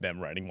them is them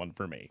writing one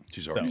for me.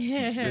 She's already.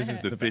 This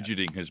is The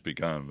fidgeting has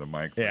begun. The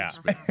mic. Yeah.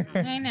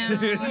 I know.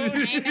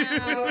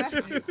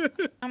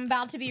 I'm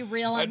about to be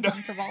real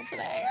uncomfortable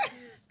today.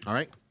 All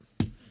right.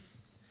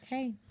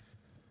 Okay.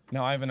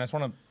 Now, Ivan, I just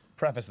want to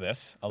preface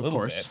this a little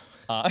course.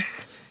 bit.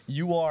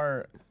 You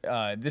are,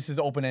 this is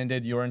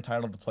open-ended. You're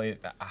entitled to play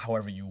it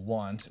however you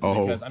want.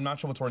 Oh. Because I'm not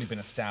sure what's already been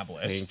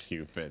established. Thank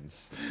you,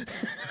 Vince.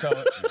 So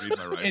Read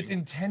my writing. it's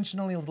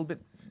intentionally a little bit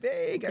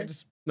vague. I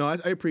just, No, I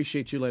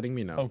appreciate you letting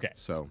me know. Okay.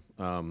 So,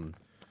 yeah, I'm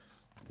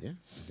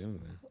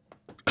doing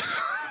that.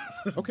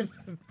 Okay.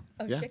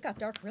 Oh, Yeah. shit got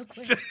dark real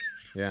quick.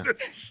 Yeah.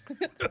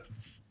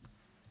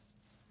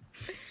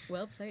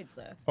 Well played,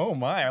 sir. oh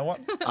my, I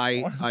want.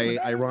 I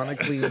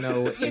ironically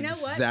know You know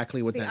what?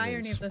 exactly what the that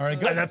irony means. of the All right,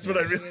 photo good. That's what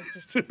I is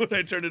realized just- when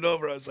I turned it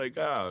over. I was like,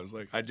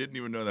 I didn't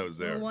even know that was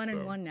there. We're one so.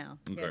 and one now.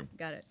 Okay. Yeah,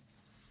 got it.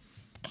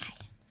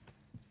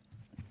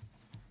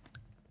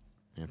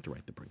 I have to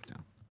write the brink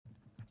down.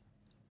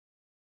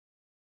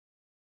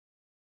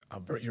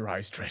 Avert your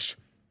eyes, Trish.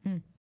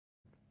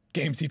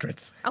 Game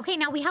secrets. Okay,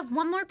 now we have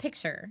one more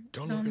picture.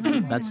 Don't So look I'm at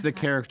gonna- the That's the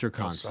character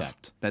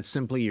concept. That's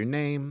simply your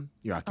name,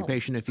 your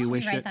occupation, if you let me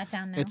wish write it. that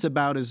down now. It's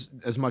about as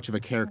much of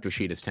a character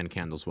sheet as 10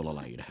 candles will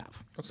allow you to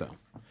have. So,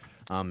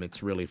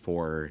 it's really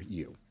for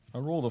you. I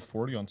rolled a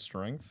 40 on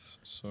strength,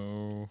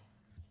 so.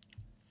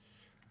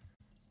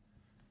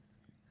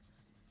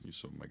 You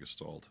so mega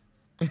stalled.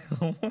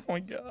 Oh my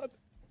god.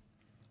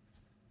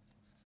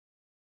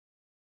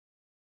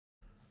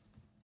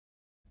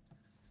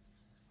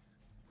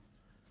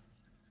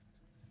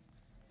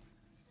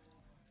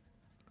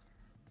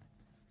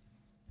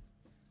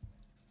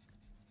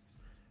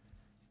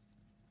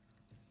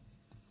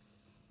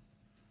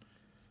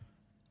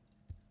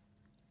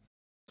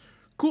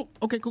 Cool.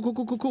 Okay, cool.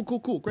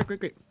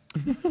 Great.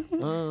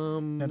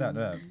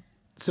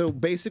 So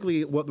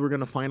basically, what we're going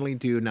to finally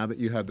do now that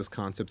you have this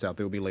concepts out,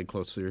 they will be laid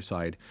close to your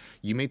side.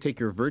 You may take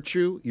your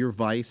virtue, your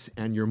vice,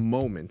 and your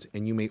moment,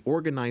 and you may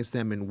organize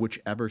them in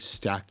whichever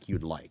stack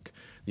you'd like.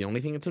 The only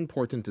thing that's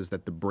important is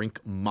that the brink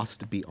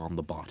must be on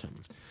the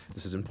bottom.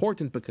 This is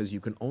important because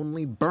you can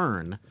only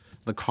burn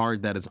the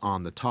card that is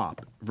on the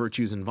top.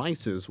 Virtues and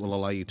vices will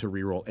allow you to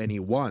reroll any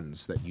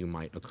ones that you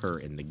might occur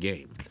in the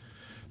game.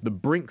 The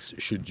brinks,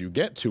 should you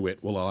get to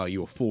it, will allow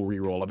you a full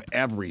reroll of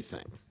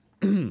everything.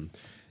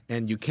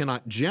 And you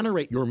cannot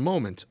generate your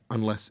moment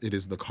unless it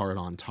is the card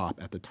on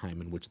top at the time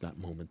in which that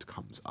moment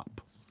comes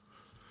up.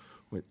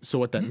 So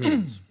what that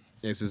means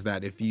is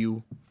that if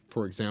you,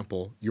 for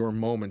example, your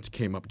moment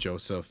came up,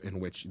 Joseph, in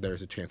which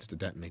there's a chance to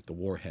detonate the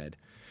warhead.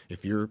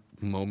 If your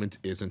moment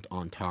isn't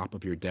on top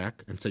of your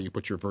deck, and say you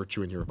put your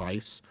virtue and your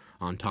vice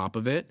on top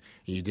of it,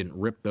 and you didn't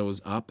rip those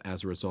up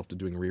as a result of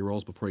doing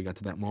rerolls before you got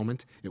to that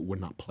moment, it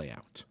would not play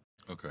out.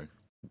 Okay.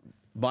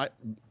 But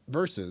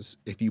versus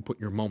if you put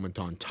your moment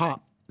on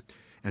top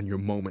and your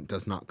moment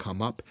does not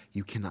come up,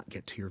 you cannot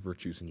get to your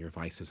virtues and your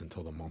vices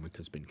until the moment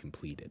has been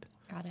completed.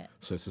 Got it.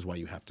 So this is why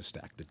you have to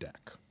stack the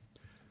deck.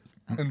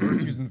 And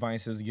virtues and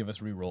vices give us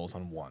rerolls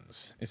on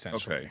ones,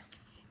 essentially. Okay.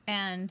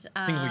 And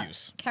Single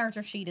use.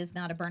 character sheet is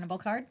not a burnable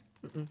card.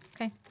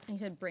 Okay. And you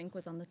said Brink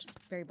was on the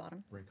very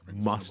bottom.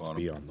 Must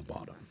be on the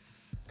bottom.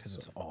 Because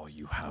it's all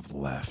you have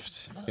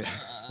left.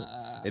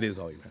 It is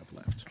all you have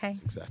left. Okay.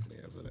 It's exactly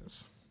as it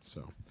is.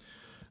 So,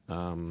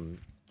 and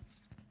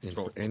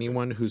for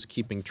anyone who's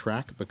keeping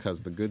track,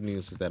 because the good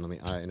news is that on the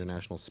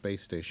International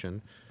Space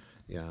Station,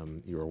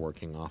 you are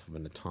working off of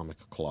an atomic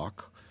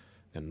clock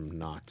and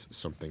not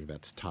something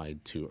that's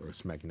tied to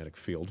Earth's magnetic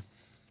field.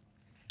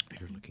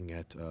 You're looking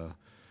at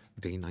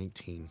day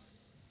 19.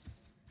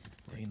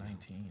 Day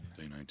 19.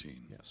 Day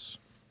 19. Yes.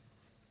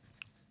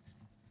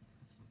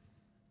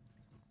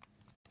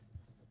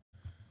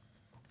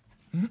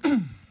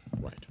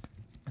 Right.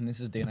 And this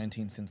is day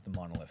 19 since the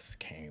monoliths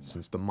came.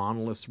 Since the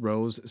monoliths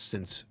rose,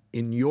 since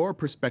in your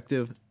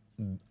perspective,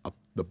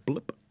 the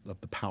blip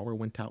of the power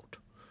went out.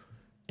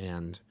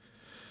 And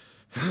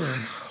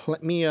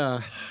let me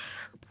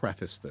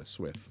preface this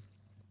with,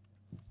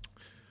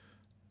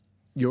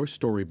 your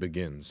story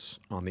begins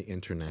on the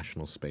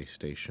International Space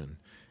Station,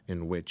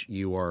 in which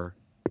you are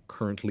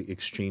currently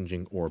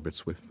exchanging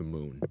orbits with the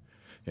moon.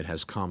 It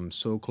has come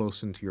so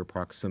close into your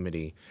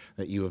proximity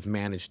that you have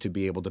managed to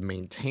be able to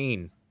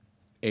maintain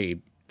a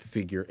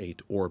figure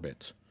 8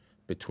 orbit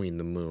between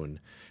the moon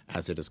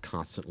as it is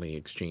constantly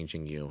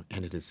exchanging you,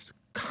 and it is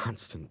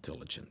constant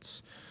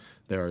diligence.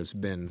 There has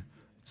been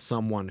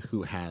someone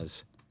who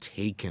has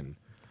taken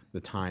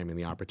the time and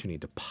the opportunity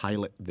to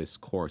pilot this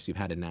course. You've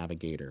had a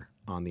navigator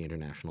on the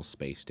International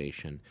Space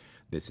Station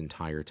this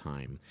entire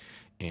time,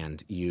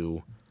 and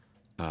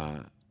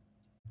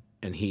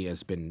and he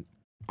has been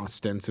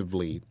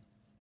ostensibly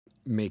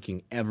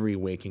making every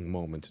waking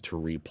moment to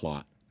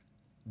replot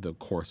the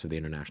course of the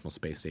International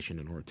Space Station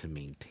in order to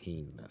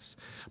maintain this.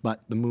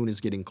 But the moon is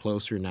getting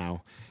closer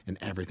now, and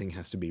everything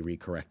has to be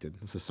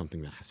recorrected. This is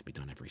something that has to be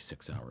done every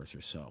 6 hours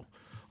or so.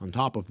 On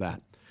top of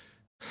that,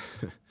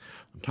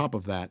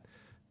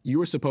 you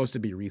were supposed to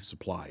be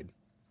resupplied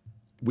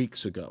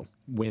weeks ago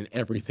when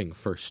everything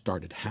first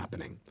started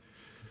happening.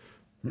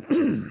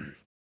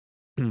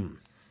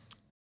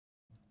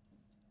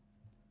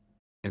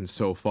 And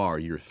so far,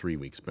 you're 3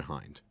 weeks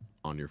behind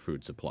on your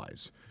food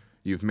supplies.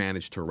 You've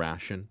managed to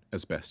ration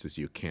as best as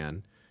you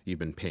can. You've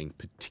been paying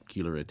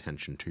particular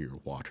attention to your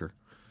water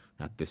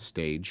at this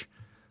stage,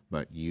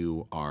 but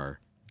you are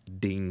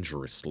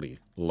dangerously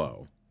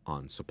low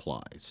on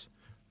supplies.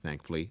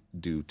 Thankfully,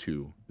 due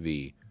to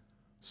the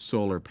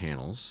solar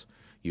panels,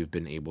 you've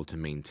been able to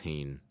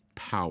maintain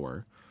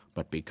power,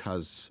 but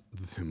because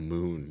the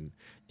moon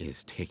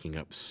is taking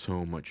up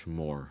so much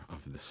more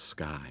of the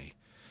sky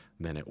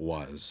than it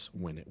was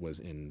when it was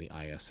in the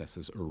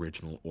ISS's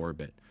original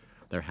orbit,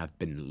 there have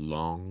been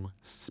long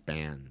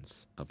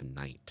spans of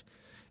night,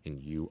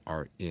 and you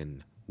are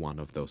in one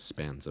of those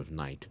spans of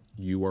night.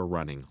 You are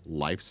running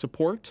life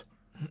support,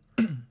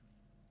 and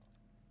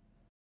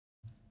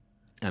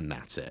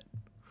that's it.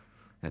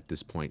 At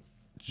this point,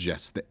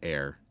 just the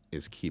air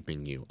is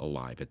keeping you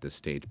alive at this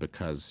stage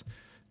because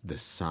the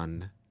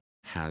sun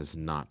has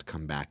not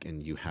come back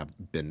and you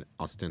have been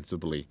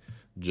ostensibly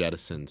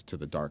jettisoned to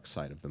the dark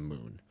side of the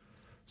moon.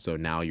 So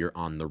now you're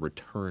on the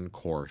return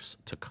course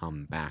to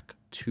come back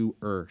to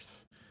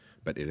Earth,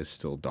 but it is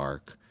still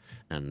dark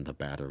and the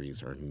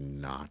batteries are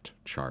not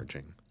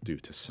charging due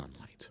to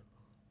sunlight.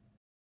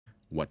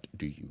 What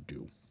do you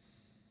do?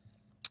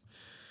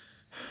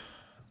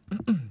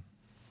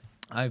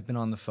 I've been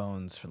on the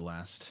phones for the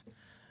last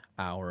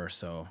hour or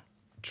so,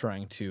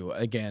 trying to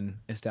again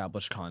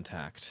establish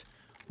contact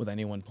with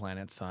anyone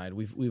planet side.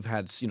 We've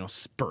had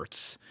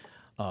spurts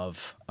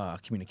of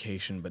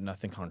communication, but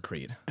nothing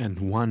concrete. And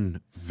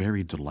one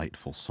very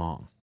delightful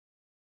song.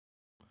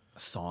 A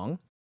song?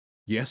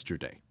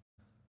 Yesterday,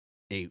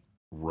 a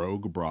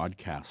rogue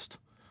broadcast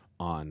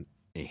on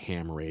a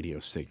ham radio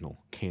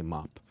signal came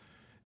up,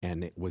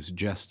 and it was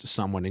just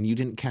someone, and you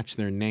didn't catch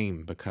their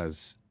name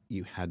because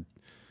you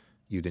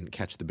didn't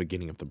catch the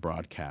beginning of the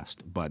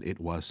broadcast, but it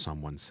was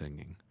someone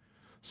singing.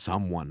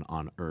 Someone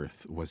on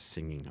Earth was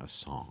singing a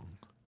song.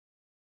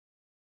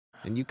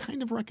 And you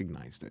kind of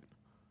recognized it.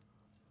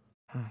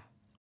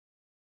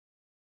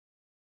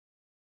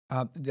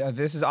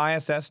 This is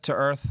ISS to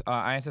Earth,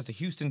 ISS to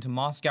Houston to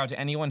Moscow, to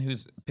anyone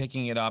who's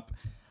picking it up.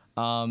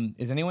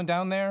 Is anyone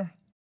down there?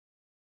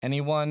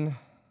 Anyone?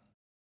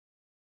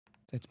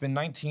 It's been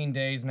 19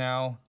 days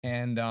now,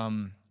 and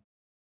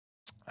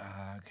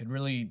could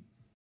really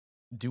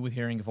do with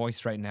hearing a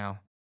voice right now.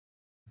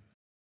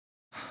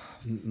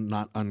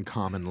 Not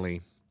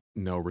uncommonly,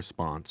 no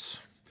response.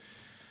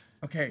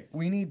 Okay,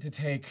 we need to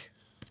take,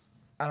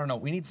 I don't know,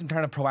 we need some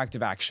kind of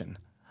proactive action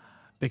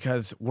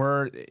because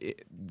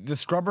the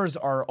scrubbers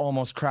are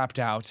almost crapped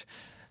out.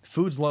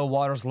 Food's low,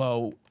 water's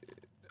low,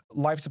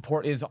 life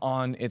support is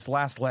on its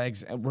last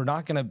legs, and we're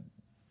not gonna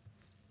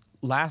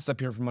last up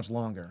here for much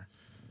longer.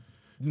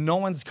 No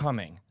one's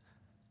coming.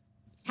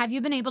 Have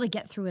you been able to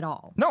get through it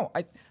all? No,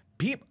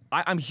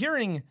 I'm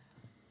hearing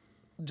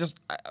just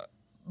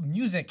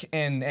music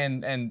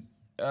and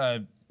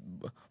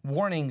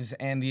warnings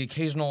and the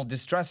occasional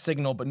distress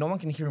signal, but no one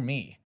can hear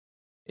me.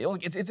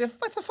 It's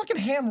a fucking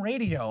ham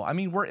radio. I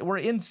mean, we're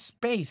in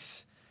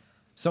space,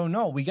 so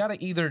no, we gotta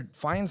either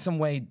find some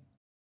way,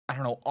 I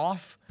don't know,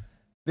 off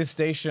this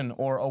station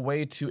or a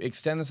way to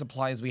extend the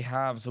supplies we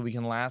have so we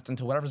can last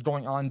until whatever's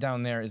going on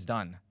down there is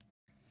done.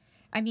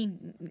 I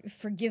mean,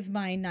 forgive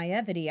my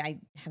naivety. I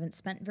haven't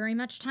spent very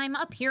much time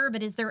up here,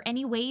 but is there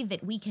any way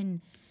that we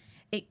can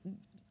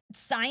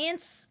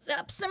science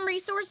up some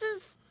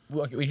resources?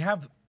 Look, we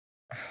have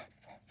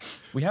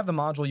the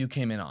module you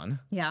came in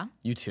on. Yeah.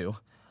 You two.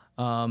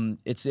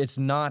 It's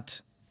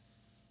not,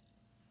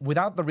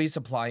 without the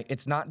resupply,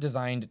 it's not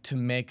designed to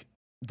make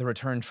the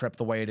return trip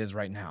the way it is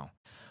right now.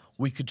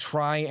 We could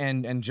try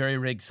and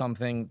jerry-rig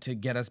something to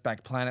get us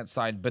back planet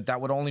side, but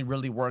that would only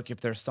really work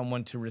if there's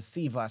someone to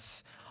receive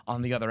us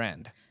on the other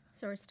end.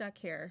 So we're stuck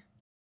here.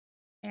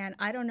 And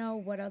I don't know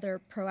what other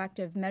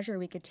proactive measure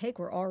we could take.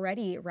 We're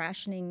already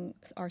rationing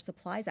our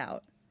supplies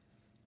out.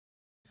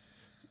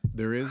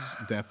 There is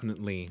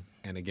definitely,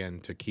 and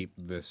again, to keep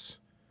this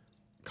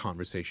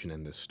conversation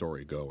and this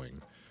story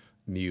going,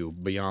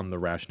 beyond the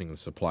rationing of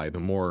the supply, the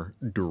more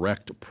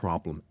direct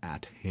problem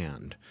at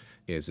hand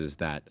is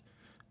that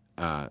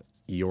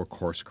your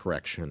course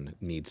correction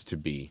needs to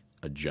be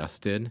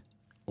adjusted,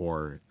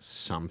 or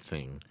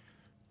something,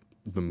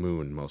 the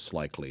moon most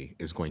likely,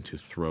 is going to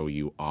throw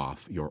you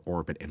off your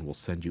orbit and will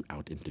send you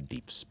out into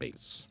deep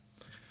space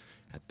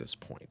at this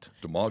point.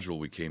 The module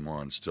we came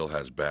on still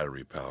has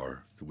battery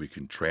power that we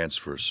can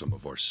transfer some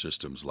of our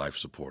system's life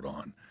support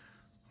on.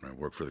 When I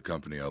worked for the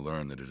company, I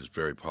learned that it is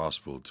very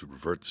possible to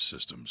revert the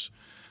systems.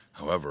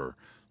 However,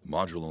 the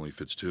module only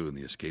fits 2 and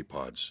the escape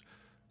pods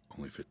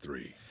only fit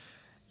 3.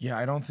 Yeah,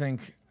 I don't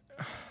think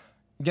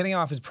getting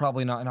off is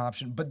probably not an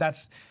option, but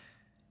that's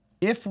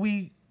if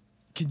we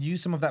could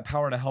use some of that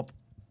power to help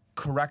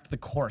correct the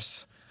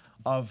course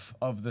of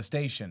the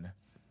station.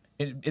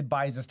 It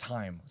buys us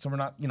time, so we're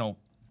not,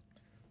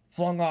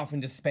 flung off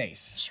into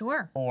space.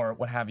 Sure. Or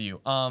what have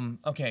you.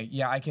 Okay,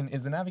 yeah, I can.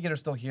 Is the navigator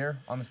still here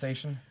on the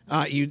station?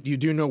 You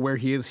do know where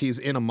he is. He's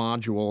in a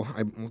module.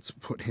 Let's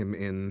put him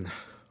in.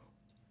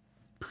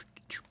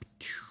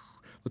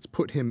 Let's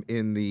put him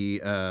in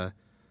the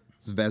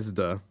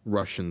Zvezda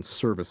Russian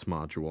service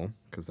module,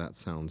 because that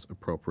sounds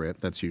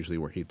appropriate. That's usually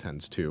where he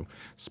tends to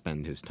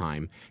spend his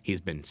time.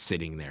 He's been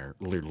sitting there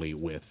literally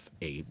with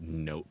a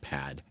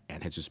notepad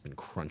and has just been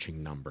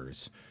crunching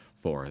numbers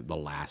for the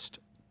last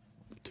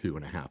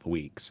 2.5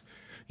 weeks,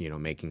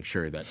 making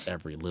sure that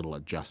every little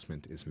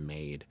adjustment is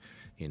made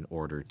in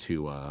order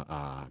to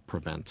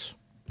prevent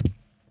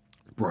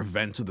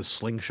the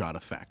slingshot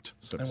effect,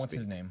 so to And what's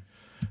speak. his name?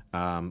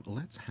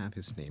 Let's have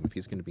his name. If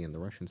he's going to be in the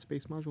Russian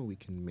space module, we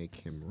can make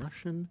him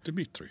Russian.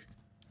 Dmitri.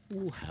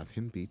 We'll have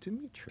him be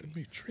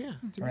Dmitri. Yeah.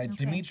 All right,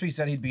 Dmitri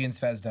said he'd be in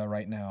Zvezda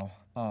right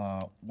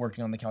now,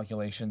 working on the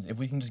calculations. If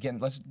we can just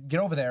let's get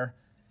over there,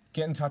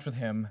 get in touch with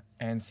him,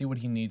 and see what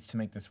he needs to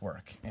make this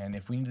work. And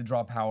if we need to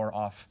draw power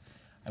off,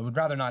 I would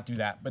rather not do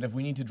that, but if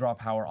we need to draw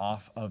power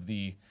off of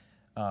the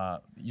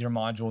your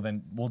module,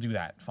 then we'll do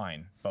that,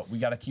 fine. But we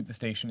got to keep the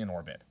station in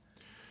orbit.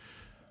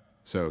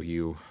 So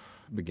you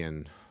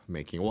begin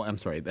making, well, I'm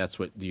sorry, that's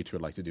what you two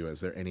would like to do. Is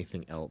there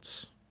anything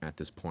else at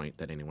this point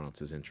that anyone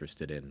else is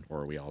interested in, or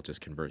are we all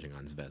just converging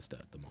on Zvezda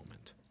at the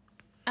moment?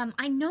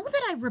 I know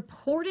that I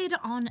reported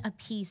on a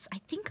piece,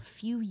 I think a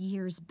few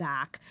years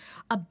back,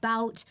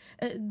 about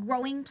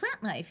growing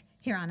plant life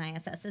here on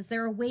ISS. Is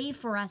there a way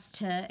for us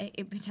to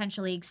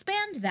potentially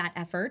expand that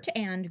effort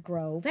and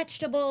grow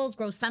vegetables,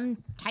 grow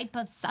some type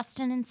of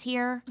sustenance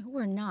here?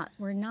 We're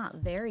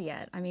not there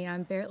yet. I mean,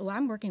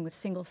 I'm working with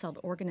single-celled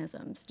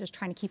organisms, just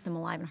trying to keep them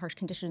alive in harsh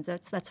conditions.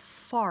 That's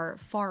far,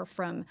 far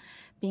from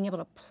being able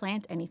to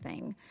plant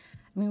anything.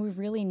 I mean, we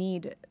really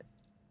need.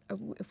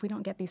 If we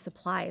don't get these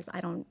supplies,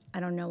 I don't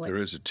know what. There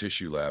is a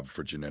tissue lab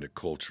for genetic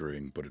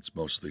culturing, but it's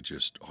mostly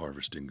just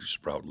harvesting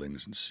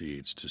sproutlings and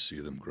seeds to see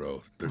them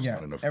grow. There's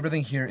not enough.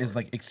 Everything here is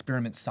like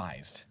experiment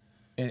sized.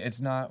 It's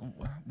not.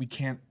 We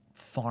can't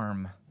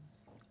farm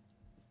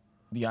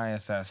the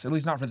ISS, at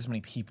least not for this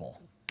many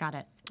people. Got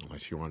it.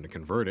 Unless you wanted to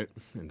convert it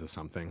into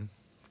something,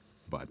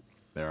 but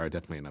there are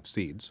definitely enough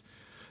seeds.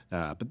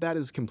 But that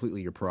is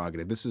completely your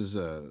prerogative. This is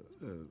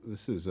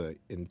a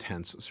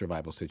intense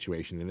survival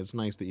situation, and it's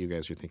nice that you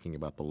guys are thinking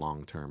about the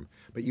long term.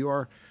 But you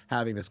are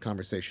having this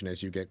conversation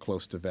as you get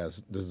close to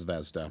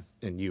Zvezda,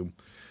 and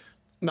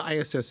the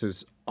ISS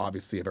is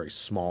obviously a very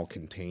small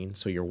contain,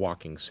 so you're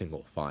walking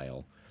single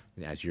file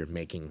as you're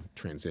making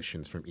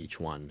transitions from each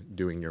one,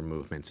 doing your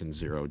movements in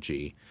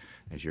 0G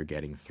as you're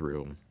getting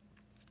through.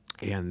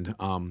 And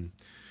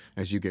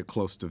As you get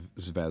close to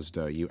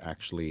Zvezda, you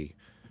actually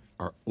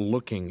are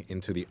looking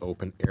into the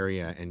open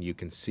area, and you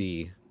can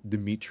see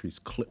Dimitri's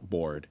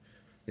clipboard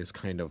is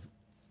kind of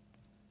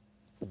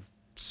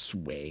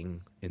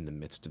swaying in the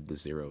midst of the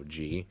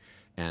 0G,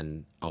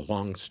 and a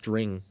long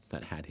string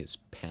that had his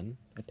pen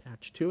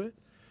attached to it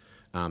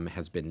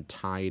has been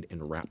tied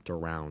and wrapped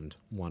around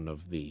one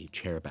of the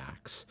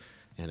chairbacks,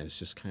 and is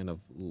just kind of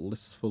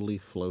blissfully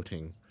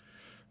floating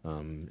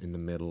in the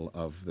middle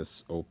of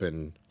this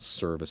open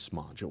service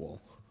module.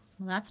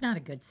 Well, that's not a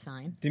good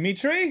sign.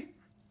 Dimitri?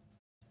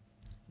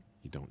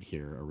 You don't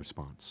hear a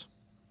response.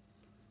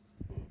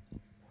 Where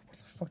the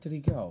fuck did he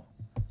go?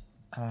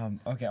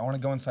 Okay, I want to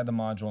go inside the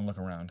module and look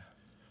around.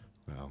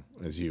 Well,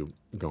 as you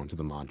go into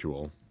the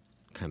module,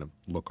 kind of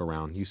look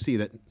around, you see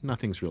that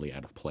nothing's really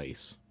out of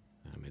place.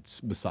 It's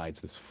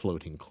besides this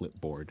floating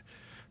clipboard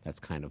that's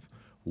kind of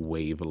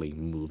wavily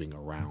moving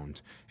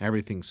around.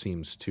 Everything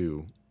seems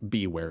to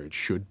be where it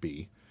should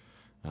be.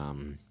 I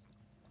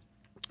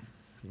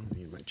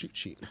need my cheat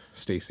sheet.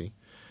 Stacy,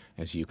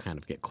 as you kind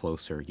of get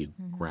closer, you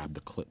grab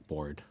the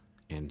clipboard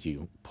and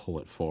you pull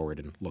it forward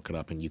and look it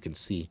up, and you can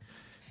see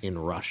in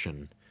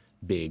Russian,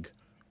 big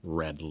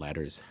red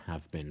letters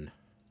have been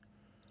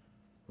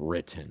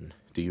written.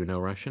 Do you know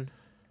Russian?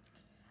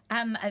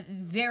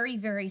 Very,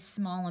 very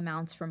small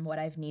amounts from what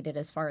I've needed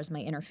as far as my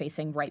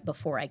interfacing right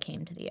before I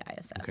came to the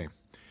ISS. Okay.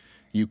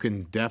 You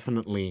can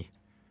definitely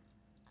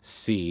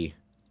see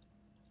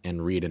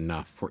and read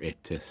enough for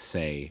it to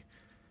say,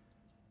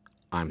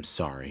 I'm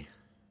sorry.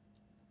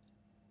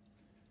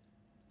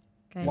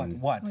 Guys,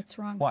 What? What's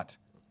wrong? What?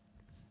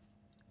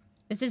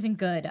 this isn't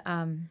good.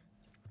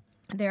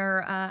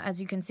 There, as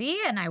you can see,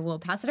 and I will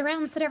pass it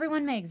around so that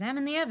everyone may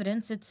examine the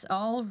evidence. It's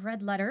all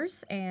red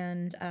letters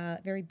and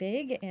very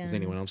big. And Does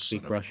anyone else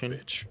speak Russian?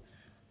 Bitch.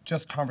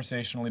 Just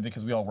conversationally,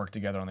 because we all work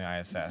together on the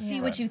ISS.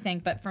 see what you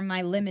think, but from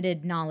my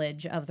limited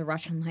knowledge of the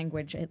Russian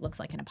language, it looks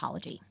like an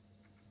apology.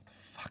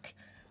 Fuck.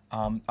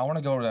 I want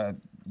to go to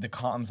the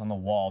comms on the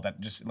wall that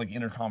just like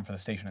intercom for the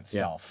station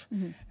itself,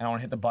 and I want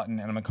to hit the button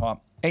and I'm gonna call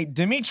up, "Hey,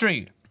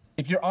 Dimitri,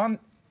 if you're on,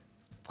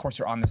 of course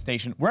you're on the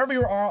station. Wherever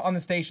you are on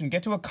the station,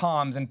 get to a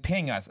comms and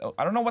ping us.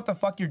 I don't know what the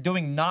fuck you're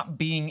doing, not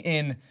being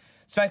in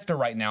Svetska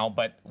right now,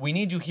 but we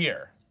need you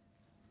here."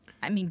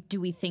 I mean, do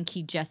we think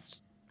he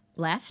just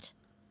left?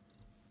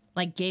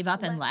 Like gave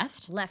up and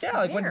left? Left. Yeah,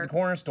 like went to the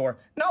corner store.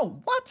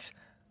 No, what?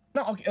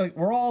 No, okay, like,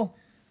 we're all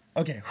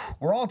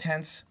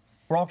tense.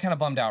 We're all kind of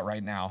bummed out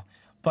right now.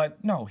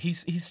 But no,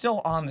 he's still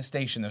on the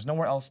station. There's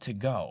nowhere else to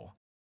go,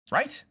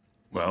 right?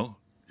 Well,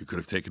 you could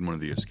have taken one of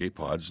the escape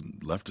pods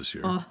and left us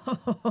here.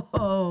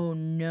 Oh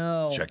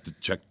no!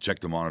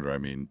 Check the monitor. I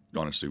mean,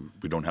 honestly,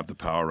 we don't have the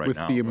power right With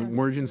now. the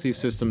emergency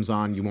systems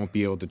on, you won't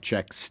be able to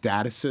check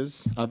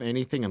statuses of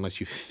anything unless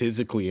you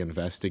physically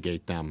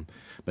investigate them,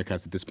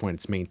 because at this point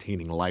it's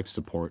maintaining life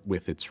support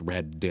with its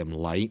red dim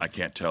light. I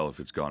can't tell if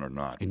it's gone or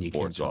not. and you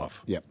Board's can't tell.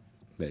 off. Yep,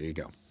 there you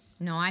go.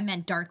 No, I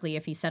meant darkly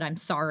if he said I'm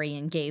sorry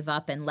and gave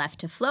up and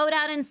left to float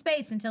out in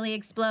space until he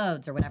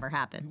explodes or whatever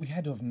happens. We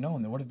had to have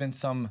known. There would have been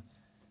some.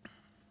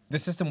 The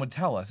system would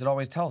tell us. It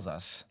always tells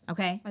us.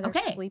 Okay. Are there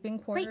Okay. sleeping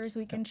quarters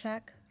we can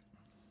check?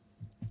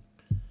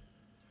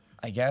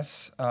 I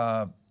guess.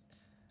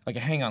 Okay,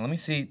 hang on. Let me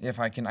see if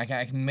I can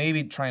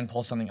maybe try and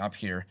pull something up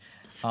here.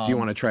 Do you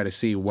want to try to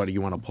see what do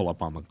you want to pull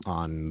up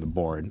on the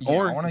board? Yeah,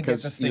 I wanna get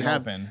because this thing you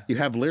have, open. You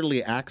have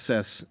literally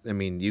access. I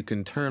mean, you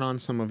can turn on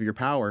some of your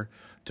power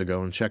to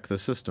go and check the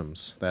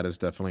systems. That is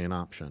definitely an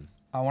option.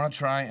 I want to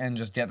try and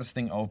just get this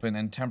thing open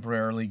and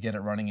temporarily get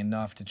it running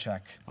enough to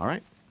check. All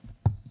right.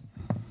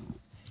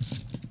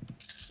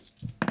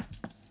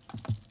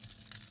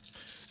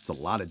 It's a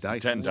lot of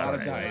dice. 10 lot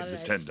of die. dice. Right?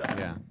 The 10 die.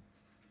 Yeah.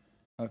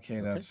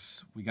 Okay,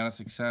 we got a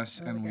success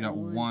and we got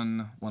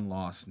one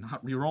loss.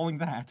 Not re-rolling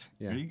that.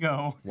 Yeah. There you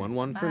go.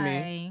 1-1 for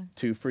me, Bye.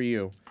 2 for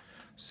you.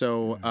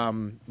 So,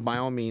 by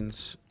all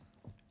means,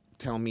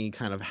 tell me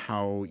kind of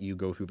how you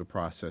go through the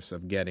process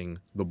of getting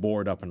the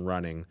board up and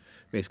running,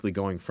 basically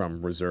going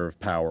from reserve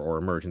power or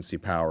emergency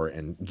power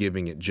and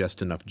giving it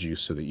just enough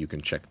juice so that you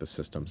can check the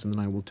systems, and then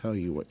I will tell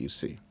you what you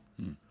see.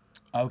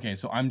 Okay,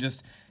 so I'm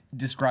just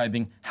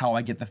describing how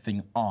I get the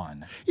thing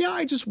on. Yeah,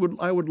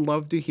 I would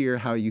love to hear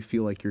how you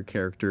feel like your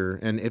character,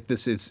 and if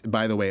this is,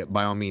 by the way,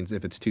 by all means,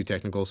 if it's too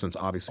technical, since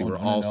obviously we're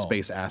all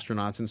space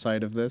astronauts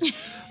inside of this,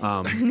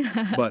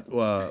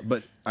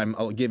 but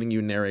I'm giving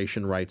you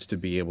narration rights to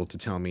be able to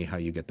tell me how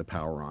you get the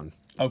power on.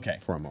 Okay.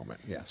 For a moment,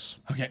 yes.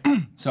 Okay,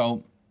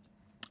 so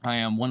I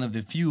am one of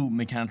the few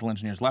mechanical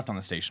engineers left on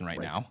the station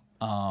right now.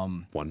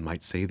 One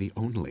might say the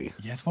only.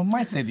 Yes, one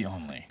might say the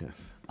only.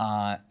 Yes.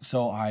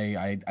 So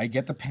I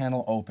get the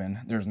panel open.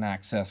 There's an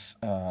access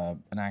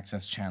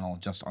channel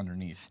just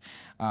underneath.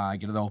 I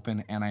get it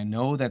open, and I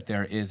know that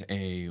there's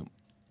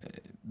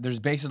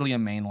basically a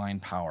mainline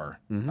power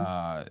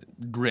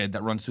grid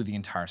that runs through the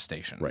entire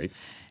station. Right.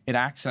 It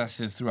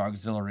accesses through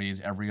auxiliaries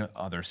every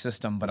other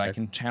system, but I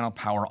can channel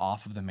power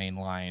off of the main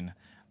line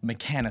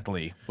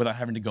mechanically without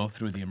having to go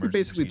through the emergency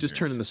Basically, just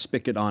procedures. turning the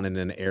spigot on in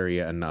an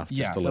area enough.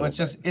 Yeah, just a so little it's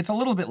just it's a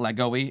little bit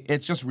Lego-y.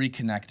 It's just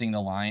reconnecting the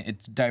line.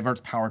 It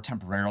diverts power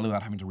temporarily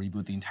without having to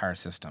reboot the entire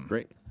system.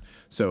 Great.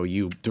 So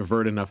you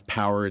divert enough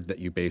power that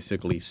you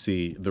basically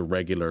see the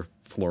regular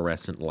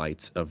fluorescent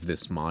lights of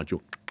this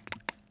module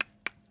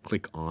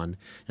click on.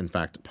 In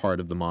fact, part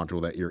of the module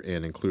that you're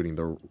in,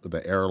 including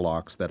the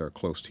airlocks that are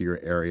close to your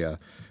area,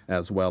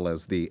 as well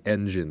as the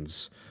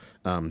engines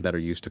that are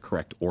used to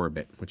correct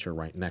orbit, which are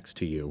right next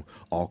to you,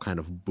 all kind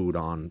of boot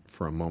on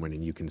for a moment,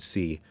 and you can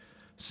see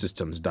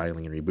systems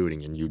dialing and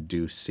rebooting, and you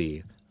do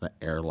see the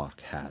airlock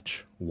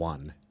hatch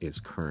 1 is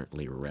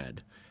currently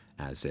red,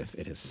 as if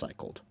it has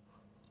cycled.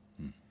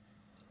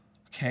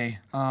 Okay.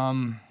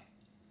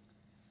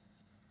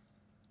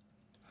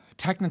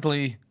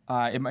 Technically,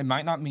 it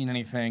might not mean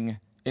anything.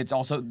 It's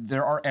also,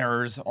 there are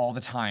errors all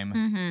the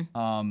time.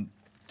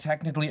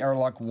 Technically,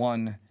 airlock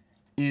 1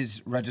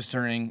 is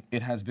registering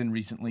it has been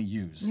recently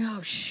used.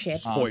 Oh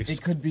shit.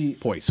 It could be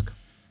Poisk.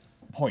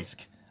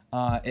 Poisk.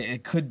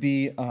 It could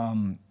be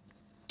from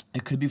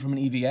an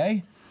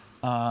EVA.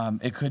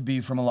 It could be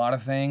from a lot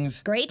of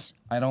things. Great.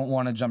 I don't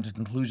want to jump to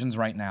conclusions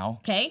right now.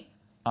 Okay.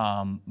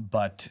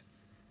 But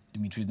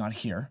Dimitri's not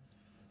here,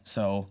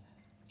 so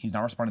he's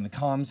not responding to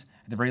comms.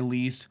 At the very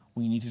least,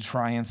 we need to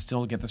try and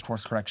still get this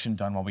course correction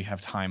done while we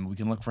have time. We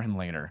can look for him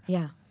later.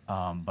 Yeah.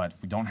 But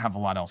we don't have a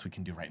lot else we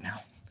can do right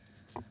now.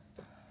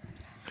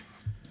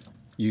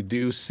 You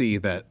do see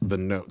that the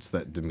notes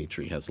that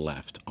Dimitri has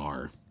left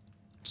are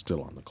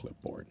still on the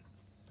clipboard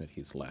that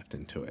he's left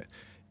into it.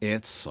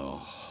 It's a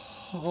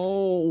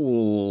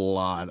whole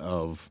lot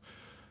of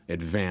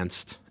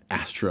advanced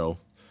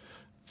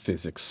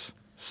astrophysics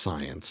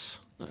science.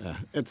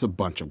 It's a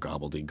bunch of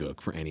gobbledygook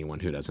for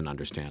anyone who doesn't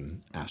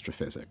understand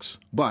astrophysics.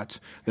 But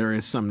there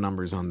is some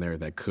numbers on there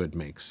that could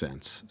make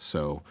sense.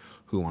 So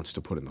who wants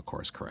to put in the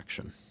course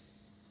correction?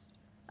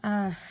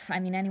 I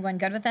mean, anyone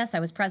good with this? I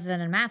was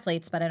president of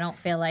Mathletes, but I don't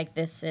feel like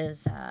this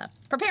is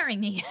preparing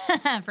me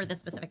for this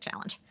specific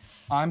challenge.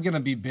 I'm going to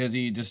be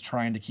busy just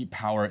trying to keep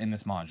power in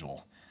this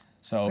module.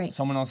 So Great.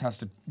 someone else has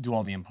to do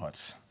all the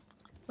inputs.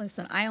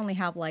 Listen, I only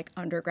have like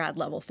undergrad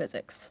level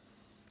physics.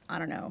 I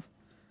don't know.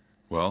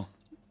 Well,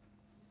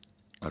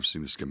 I've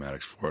seen the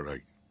schematics for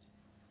it.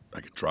 I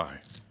could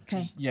try.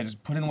 Okay. Yeah,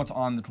 just put in what's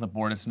on the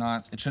clipboard.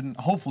 It shouldn't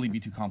hopefully be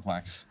too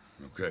complex.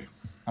 Okay.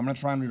 I'm going to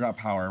try and reroute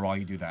power while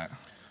you do that.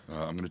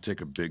 I'm going to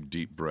take a big,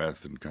 deep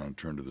breath and kind of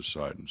turn to the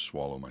side and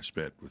swallow my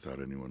spit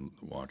without anyone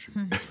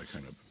watching. As I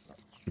kind of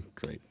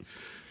Great.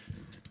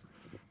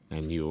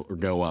 And you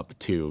go up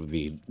to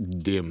the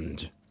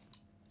dimmed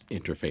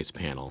interface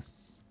panel,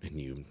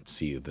 and you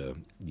see the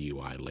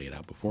UI laid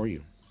out before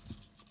you.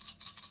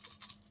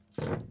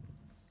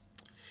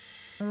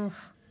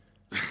 Oof.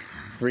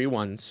 3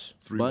 ones.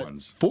 Three but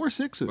ones. 4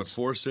 sixes. But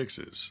 4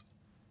 6s.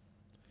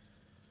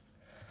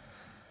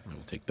 I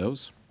will take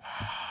those.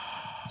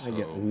 I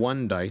get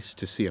 1 dice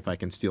to see if I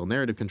can steal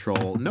narrative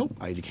control. Nope,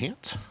 I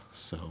can't.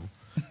 So,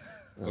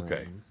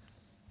 Okay.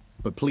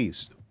 but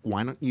please,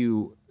 why don't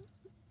you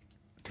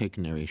take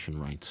narration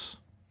rights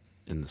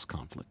in this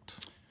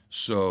conflict?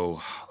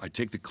 So I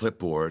take the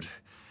clipboard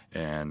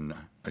and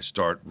I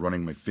start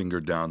running my finger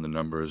down the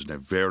numbers, and I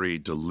very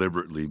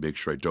deliberately make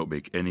sure I don't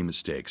make any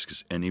mistakes,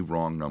 because any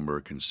wrong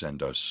number can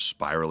send us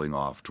spiraling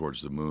off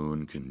towards the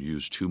moon, can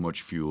use too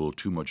much fuel,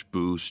 too much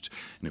boost,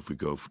 and if we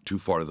go too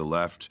far to the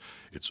left,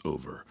 it's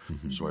over.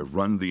 So I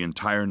run the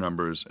entire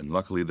numbers, and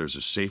luckily there's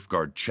a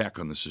safeguard check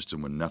on the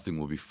system when nothing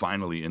will be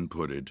finally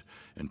inputted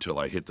until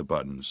I hit the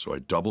button. So I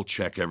double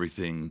check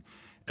everything.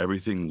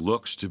 Everything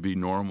looks to be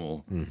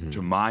normal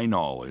to my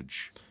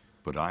knowledge,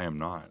 but I am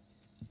not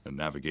a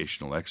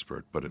navigational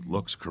expert, but it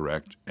looks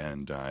correct,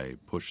 and I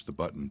push the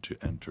button to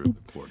enter the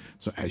coordinates.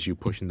 So as you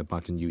push in the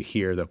button, you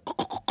hear the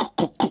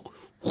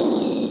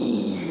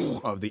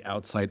of the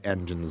outside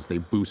engines. They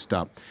boost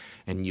up,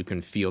 and you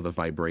can feel the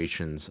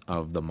vibrations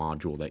of the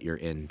module that you're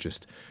in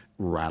just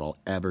rattle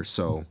ever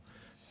so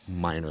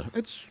minor.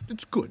 It's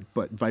good,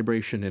 but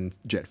vibration in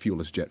jet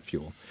fuel is jet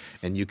fuel.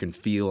 And you can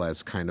feel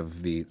as kind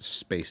of the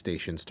space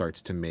station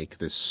starts to make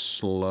this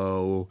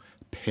slow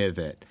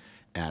pivot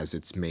as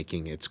it's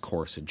making its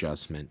course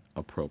adjustment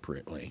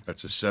appropriately.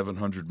 That's a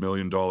 $700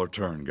 million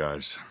turn,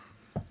 guys.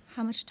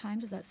 How much time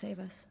does that save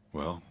us?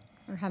 Well,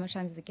 Or how much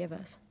time does it give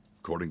us?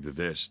 according to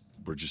this,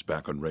 we're just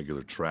back on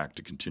regular track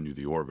to continue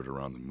the orbit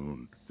around the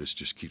moon. This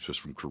just keeps us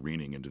from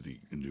careening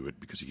into it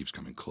because he keeps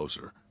coming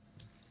closer.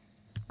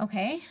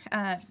 Okay.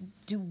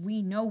 Do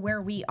we know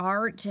where we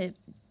are to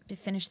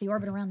finish the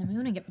orbit around the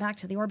moon and get back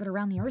to the orbit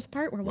around the Earth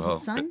part where we'll Well,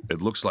 have sun?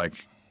 it looks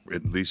like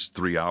at least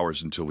 3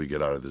 hours until we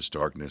get out of this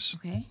darkness.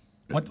 Okay.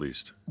 At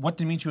least. What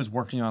Dimitri was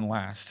working on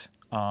last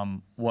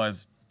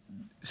was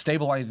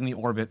stabilizing the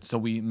orbit so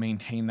we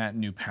maintain that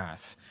new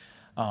path.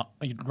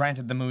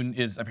 Granted, the moon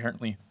is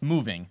apparently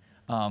moving,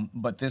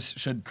 but this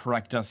should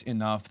correct us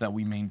enough that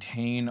we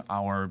maintain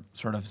our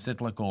sort of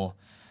cyclical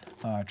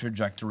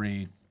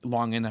trajectory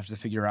long enough to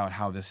figure out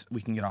how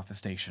we can get off the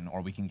station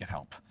or we can get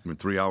help. When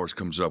 3 hours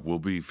comes up, we'll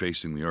be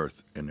facing the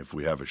Earth, and if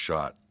we have a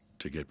shot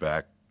to get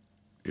back,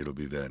 it'll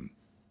be then.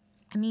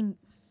 I mean,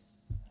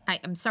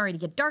 I'm sorry to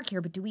get dark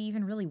here, but do we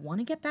even really want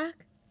to get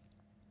back?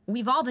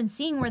 We've all been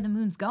seeing where the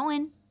moon's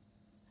going.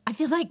 I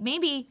feel like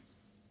maybe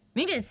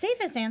the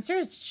safest answer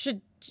is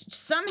should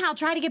somehow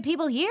try to get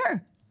people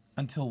here.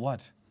 Until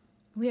what?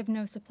 We have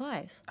no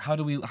supplies. How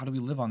do we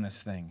live on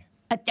this thing?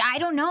 I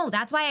don't know.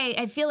 That's why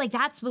I feel like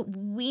that's what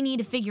we need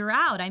to figure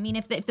out. I mean,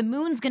 if the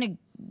moon's gonna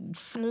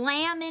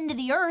slam into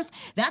the Earth,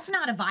 that's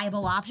not a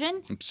viable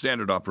option.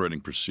 Standard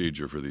operating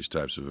procedure for these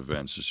types of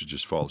events is to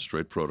just follow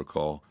straight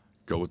protocol,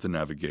 go with the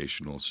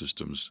navigational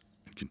systems,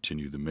 and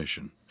continue the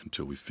mission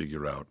until we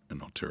figure out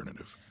an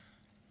alternative.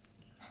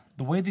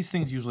 The way these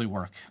things usually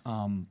work,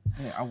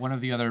 one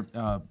of the other,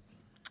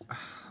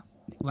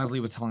 Leslie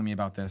was telling me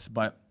about this,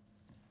 but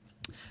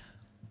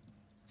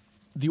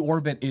the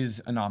orbit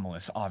is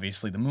anomalous,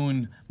 obviously. The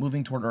moon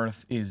moving toward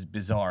Earth is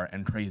bizarre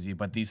and crazy,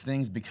 but these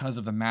things, because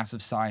of the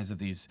massive size of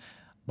these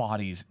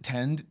bodies,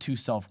 tend to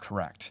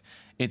self-correct.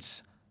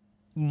 It's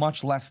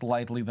much less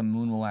likely the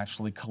moon will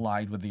actually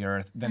collide with the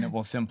Earth than it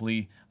will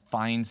simply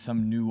find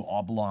some new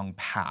oblong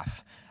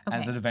path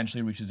as it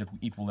eventually reaches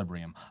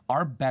equilibrium.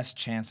 Our best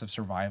chance of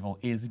survival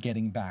is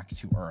getting back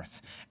to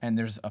Earth, and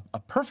there's a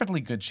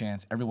perfectly good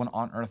chance everyone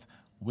on Earth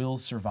will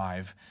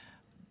survive,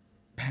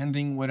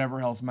 pending whatever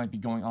else might be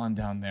going on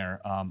down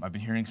there. I've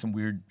been hearing some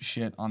weird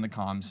shit on the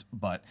comms,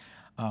 but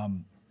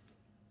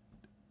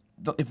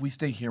if we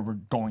stay here, we're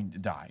going to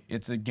die.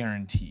 It's a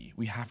guarantee.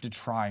 We have to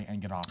try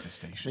and get off the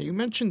station. Now, you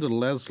mentioned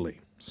Leslie.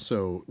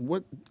 So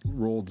what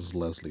role does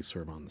Leslie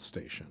serve on the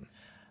station?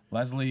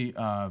 Leslie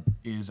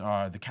is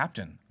the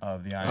captain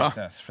of the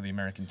ISS for the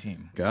American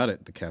team. Got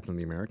it. The captain of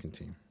the American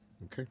team.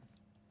 Okay.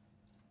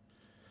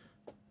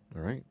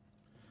 All right.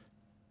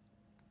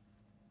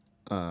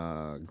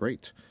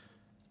 Great.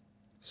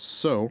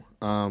 So,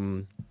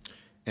 and,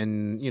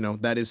 you know,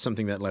 that is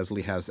something that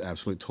Leslie has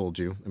absolutely told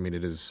you. I mean,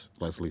 it is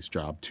Leslie's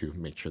job to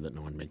make sure that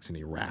no one makes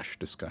any rash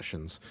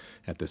discussions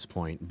at this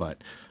point.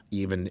 But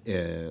even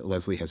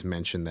Leslie has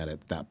mentioned that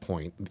at that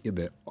point,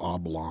 the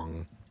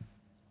oblong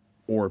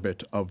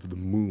orbit of the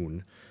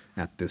moon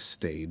at this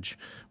stage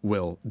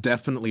will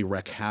definitely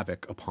wreak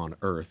havoc upon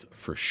Earth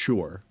for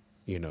sure.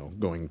 You know,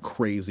 going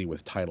crazy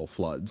with tidal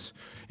floods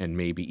and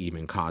maybe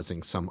even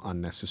causing some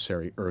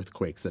unnecessary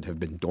earthquakes that have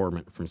been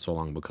dormant for so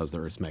long because the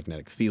Earth's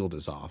magnetic field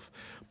is off.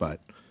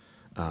 But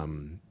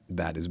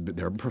that is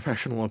their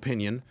professional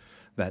opinion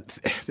that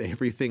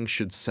everything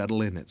should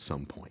settle in at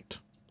some point.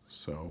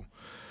 So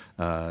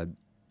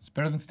it's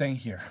better than staying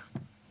here.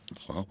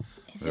 Well,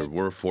 there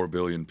were 4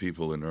 billion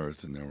people in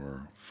Earth and there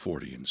were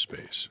 40 in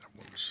space.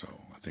 So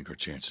I think our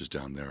chances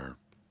down there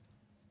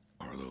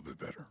are a little bit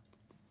better.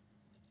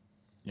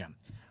 Yeah.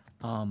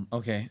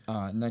 Okay.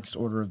 Next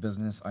order of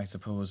business, I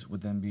suppose,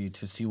 would then be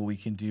to see what we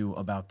can do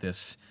about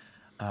this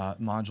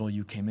module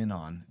you came in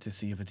on, to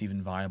see if it's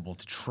even viable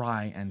to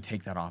try and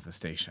take that off the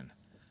station.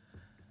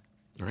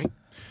 All right.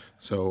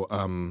 So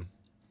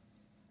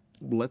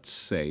let's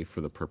say,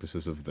 for the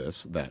purposes of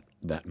this, that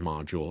that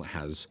module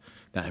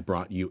that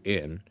brought you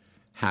in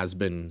has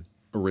been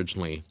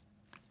originally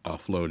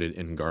offloaded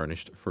and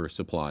garnished for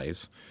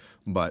supplies,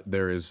 but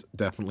there is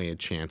definitely a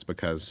chance,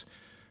 because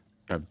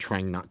of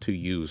trying not to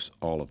use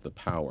all of the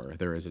power,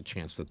 there is a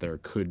chance that there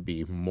could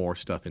be more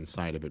stuff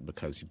inside of it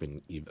because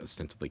you've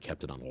ostensibly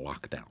kept it on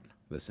lockdown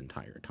this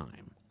entire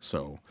time.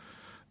 So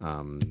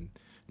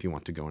if you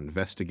want to go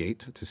investigate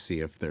to see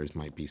if there's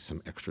might be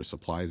some extra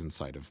supplies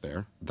inside of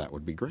there, that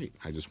would be great.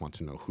 I just want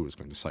to know who is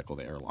going to cycle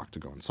the airlock to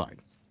go inside.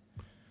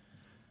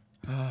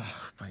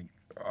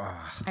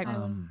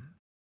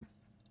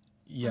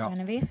 Yeah.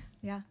 Genevieve?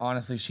 Yeah.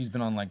 Honestly, she's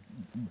been on like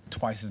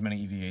twice as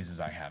many EVAs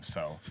as I have,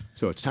 so.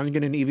 So it's time to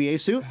get an EVA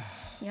suit.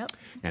 Yep.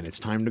 And it's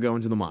time to go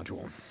into the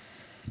module.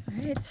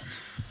 Right.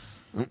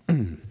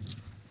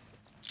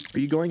 Are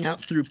you going out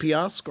through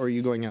Piosk, or are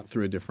you going out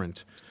through a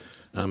different?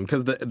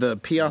 Because the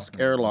Piosk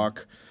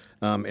airlock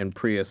and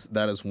Prius,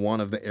 that is one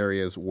of the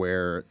areas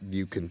where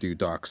you can do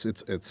docks.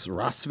 It's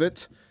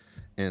Rasvit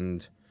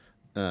and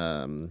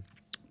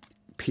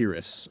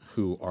Pyrrhus,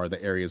 who are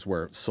the areas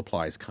where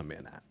supplies come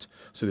in at.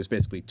 So there's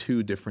basically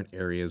 2 different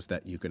areas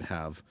that you could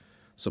have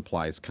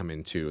supplies come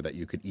into that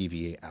you could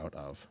EVA out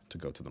of to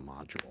go to the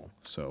module.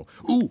 So,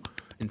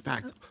 in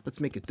fact, let's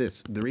make it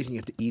this. The reason you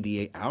have to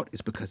EVA out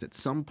is because at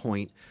some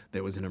point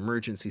there was an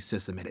emergency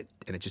system and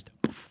it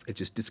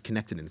just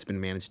disconnected, and it's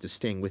been managed to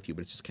staying with you,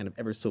 but it's just kind of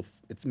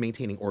it's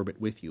maintaining orbit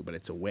with you, but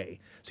it's away.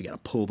 So you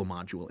got to pull the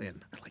module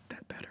in. I like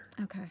that better.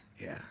 Okay.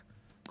 Yeah.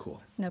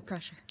 Cool. No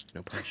pressure.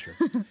 No pressure.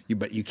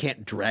 But you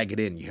can't drag it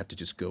in. You have to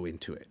just go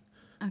into it.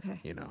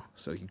 Okay. You know,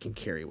 so you can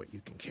carry what you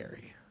can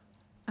carry.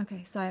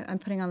 Okay, so I'm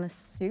putting on the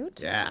suit.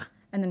 Yeah.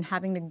 And then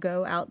having to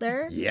go out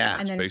there. Yeah.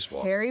 And then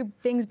Spacewalk. carry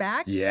things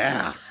back.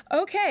 Yeah.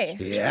 Okay.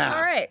 Yeah.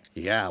 All right.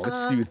 Yeah,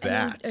 let's do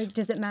that.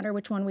 Does it matter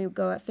which one we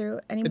go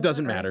through anymore? It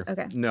doesn't matter.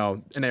 Okay.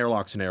 No, an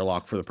airlock's an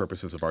airlock for the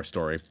purposes of our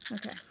story.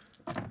 Okay.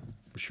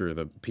 I'm sure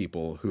the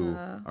people who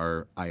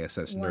are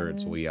ISS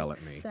nerds will yell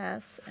at me.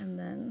 Success, and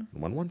then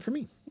 1-1 for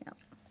me. yeah.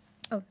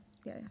 Oh,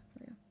 yeah. There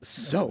we go.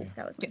 So,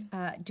 That was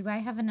Do I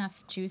have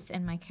enough juice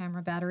in my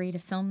camera battery to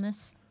film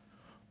this?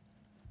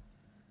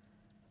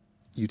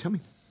 you tell me.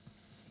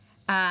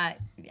 I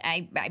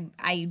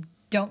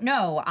don't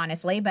know,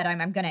 honestly, but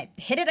I'm gonna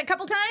hit it a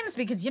couple times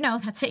because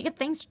that's how you get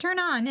things to turn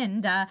on.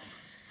 And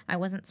I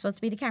wasn't supposed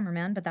to be the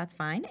cameraman, but that's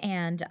fine.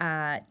 And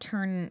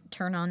turn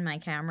on my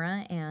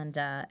camera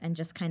and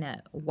just kind of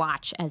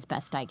watch as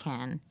best I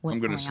can what's I'm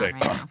going going to say, on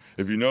right now.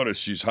 if you notice,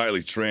 she's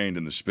highly trained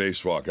in the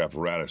spacewalk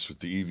apparatus with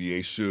the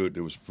EVA suit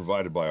that was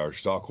provided by our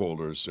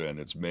stockholders, and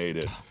it's made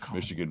at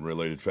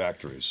Michigan-related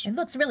factories. It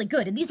looks really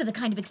good, and these are the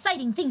kind of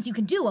exciting things you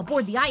can do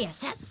aboard the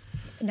ISS.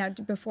 Now,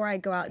 before I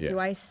go out,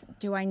 Yeah.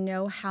 do I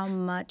know how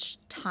much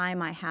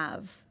time I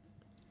have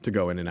To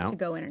go in and out? to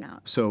go in and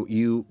out? So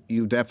you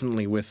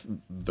definitely, with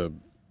the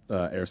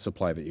air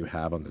supply that you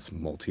have on this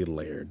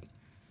multi-layered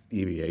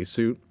EVA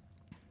suit,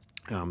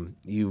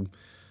 you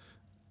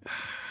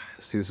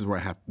see, this is where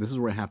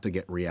I have to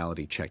get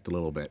reality checked a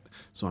little bit.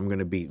 So I'm going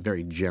to be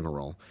very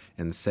general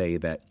and say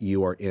that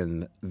you are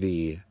in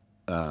the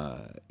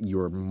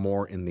you're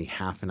more in the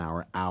half an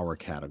hour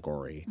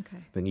category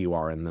than you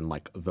are in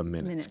like the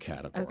minutes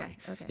category.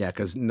 Okay. Yeah,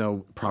 because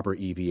no proper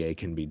EVA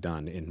can be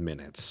done in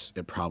minutes.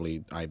 I've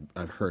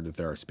heard that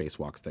there are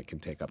spacewalks that can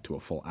take up to a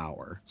full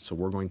hour. So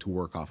we're going to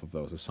work off of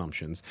those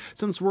assumptions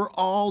since we're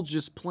all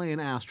just playing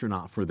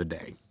astronaut for the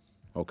day.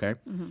 Okay?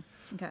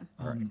 Okay.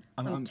 I'm-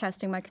 I'm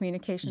testing my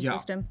communication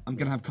system. I'm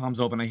gonna have comms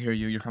open. I hear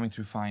you. You're coming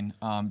through fine.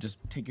 Just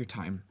take your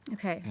time.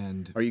 Okay.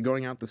 And Are you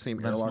going out the same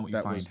Let us know airlock what you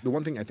that was find. the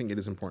one thing I think it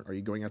is important? Are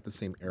you going out the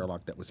same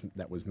airlock that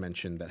was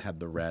mentioned that had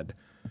the red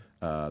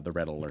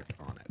alert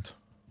on it,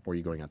 or are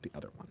you going out the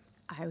other one?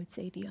 I would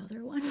say the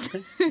other one.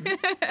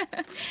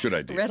 Good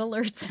idea. Red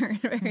alerts are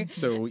very.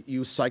 So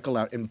you cycle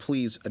out, and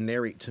please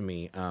narrate to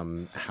me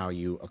how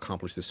you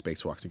accomplish this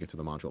spacewalk to get to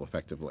the module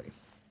effectively.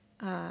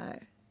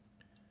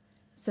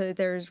 So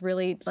there's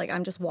really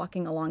I'm just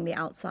walking along the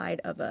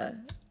outside of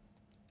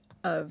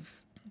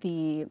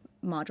the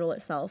module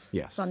itself.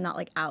 Yes. So I'm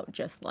not out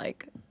just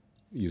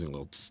Using a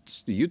little.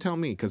 You tell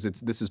me, because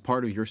this is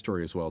part of your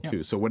story as well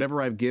too. So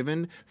whatever I've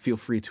given, feel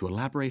free to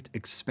elaborate,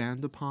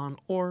 expand upon,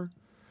 or,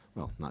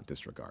 well, not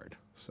disregard.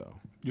 So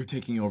you're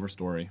taking over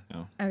story.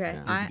 No. Okay.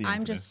 The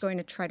I'm impetus. just going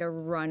to try to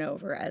run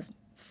over as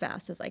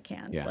fast as I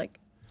can. Yeah.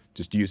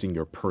 Just using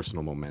your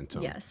personal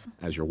momentum. Yes.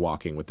 As you're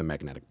walking with the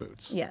magnetic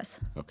boots. Yes.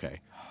 Okay.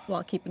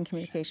 While keeping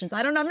communications.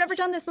 I don't know. I've never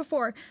done this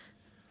before.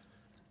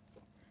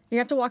 You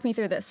have to walk me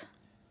through this.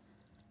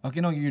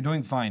 Okay, no, you're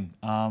doing fine.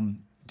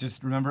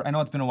 Just remember, I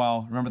know it's been a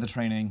while. Remember the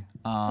training.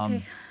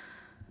 Okay.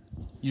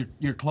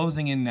 You're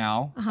closing in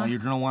now. You're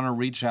gonna want to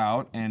reach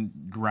out and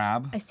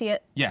grab. I see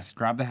it. Yes,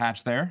 grab the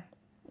hatch there.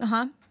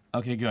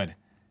 Okay, good.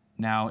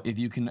 Now, if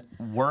you can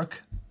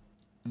work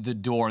the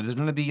door, there's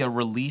gonna be a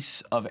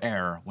release of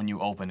air when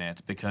you open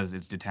it because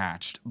it's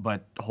detached.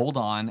 But hold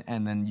on,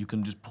 and then you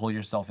can just pull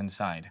yourself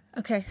inside.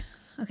 Okay.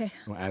 Okay.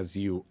 Well, as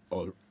you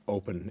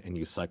open and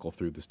you cycle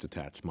through this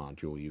detached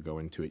module, you go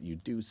into it, you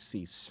do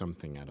see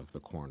something out of the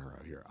corner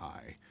of your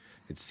eye.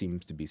 It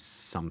seems to be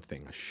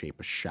something, a shape,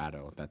 a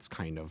shadow that's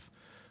kind of,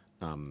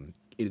 it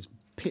is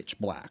pitch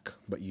black,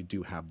 but you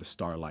do have the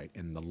starlight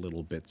and the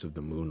little bits of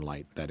the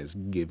moonlight that is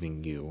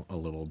giving you a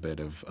little bit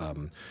of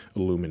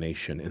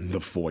illumination in the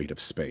void of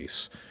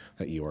space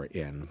that you are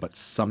in. But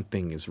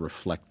something is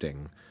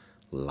reflecting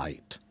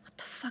light. What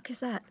the fuck is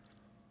that?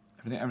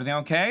 Everything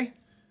okay?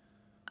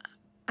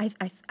 I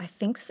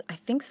think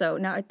so.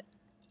 Now, I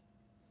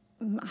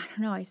don't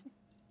know. It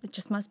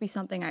just must be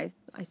something I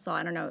saw.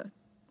 I don't know.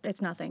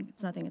 It's nothing.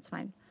 It's nothing. It's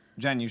fine.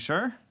 Jen, you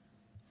sure?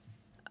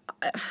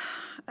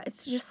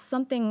 It's just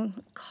something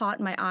caught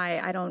my eye.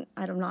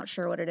 I'm not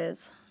sure what it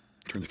is.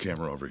 Turn the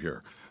camera over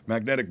here.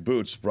 Magnetic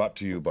boots brought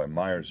to you by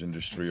Myers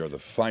Industry are the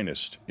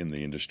finest in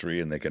the industry,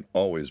 and they can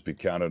always be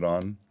counted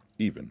on,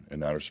 even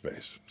in outer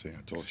space. See, I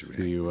told you.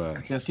 So you,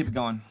 Okay, let's keep it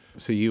going.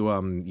 So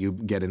you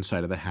get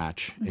inside of the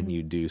hatch and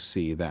you do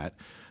see that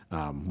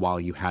while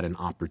you had an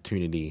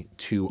opportunity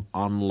to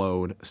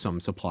unload some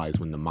supplies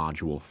when the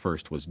module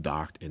first was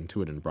docked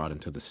into it and brought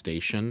into the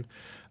station,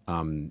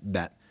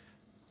 that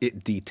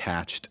it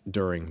detached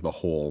during the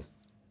whole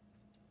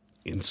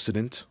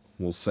incident,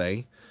 we'll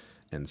say.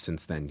 And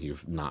since then,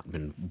 you've not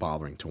been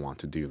bothering to want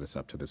to do this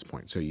up to this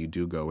point. So you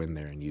do go in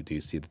there and you do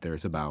see that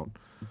there's about,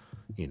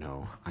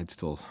 I'd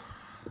still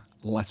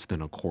less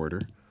than a quarter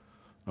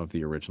of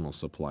the original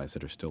supplies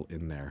that are still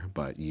in there,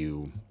 but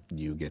you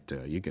get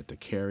to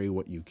carry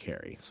what you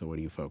carry. So what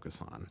do you focus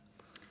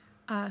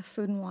on?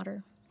 Food and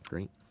water.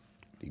 Great.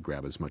 You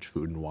grab as much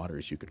food and water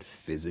as you could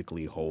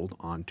physically hold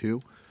onto,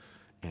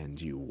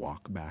 and you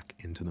walk back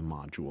into the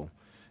module.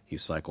 You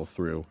cycle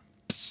through,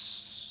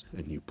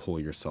 and you pull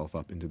yourself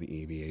up into the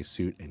EVA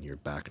suit, and you're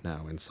back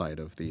now inside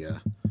of the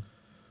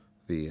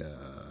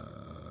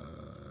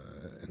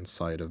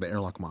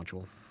airlock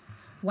module.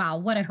 Wow,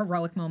 what a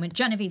heroic moment.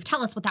 Genevieve,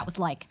 tell us what that was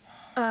like.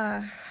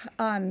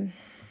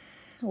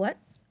 What?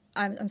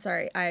 I'm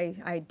sorry.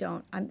 I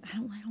don't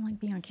like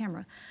being on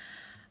camera.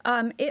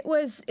 It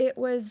was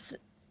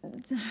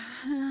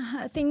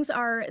things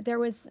are. There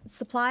was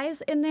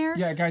supplies in there.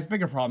 Yeah, guys,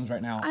 bigger problems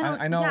right now.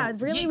 I know. Yeah,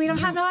 really, we don't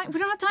have time for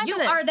You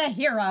this. are the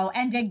hero,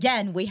 and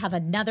again, we have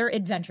another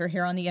adventure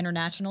here on the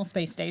International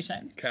Space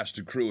Station. Cast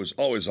and crew is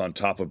always on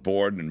top of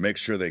board and make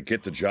sure they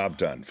get the job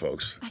done,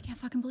 folks. I can't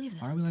fucking believe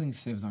this. Why are we letting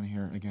civs on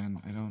here again?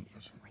 I don't.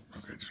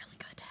 Okay. Really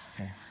good.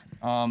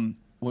 Okay.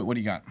 What do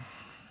you got?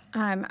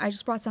 I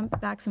just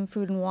brought back some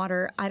food and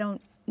water. I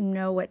don't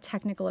know what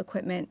technical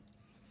equipment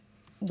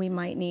we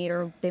might need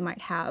or they might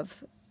have.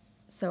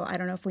 So I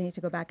don't know if we need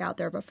to go back out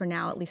there, but for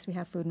now, at least we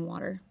have food and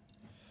water.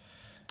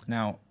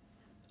 Now,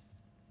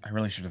 I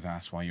really should have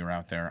asked while you were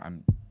out there.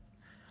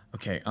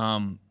 Okay.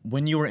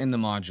 When you were in the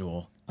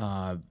module,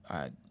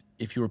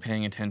 if you were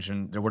paying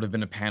attention, there would have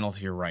been a panel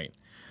to your right.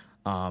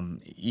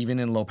 Even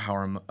in low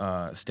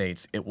power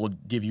states, it will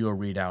give you a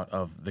readout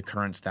of the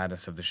current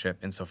status of the ship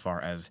insofar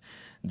as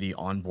the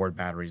onboard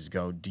batteries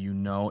go. Do you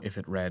know if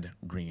it read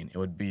green? It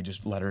would be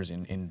just letters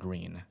in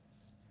green.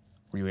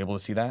 Were you able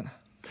to see that?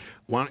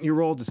 Why don't you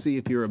roll to see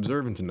if you're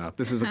observant enough?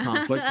 This is a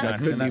conflict that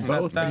could be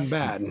both and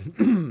bad.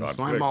 So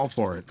I'm all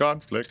for it.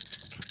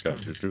 Conflict. Got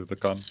to do the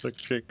conflict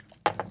shake.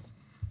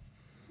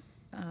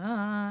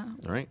 All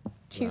right.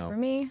 2 Well, for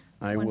me.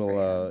 I 1 for you.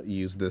 will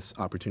use this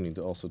opportunity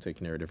to also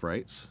take narrative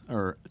rights,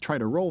 or try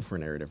to roll for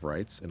narrative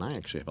rights. And I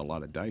actually have a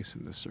lot of dice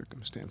in this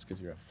circumstance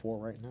because you're at 4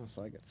 right now,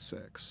 so I get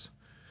 6.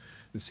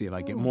 Let's see if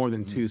I get more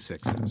than 2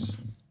 6s,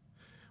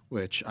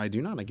 which I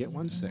do not. I get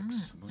 1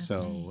 6.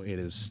 So it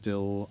is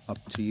still up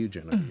to you,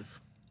 Genevieve.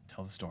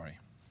 Tell the story.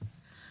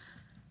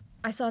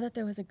 I saw that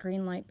there was a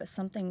green light, but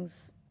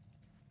something's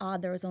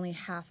odd. There was only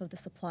half of the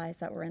supplies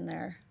that were in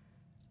there.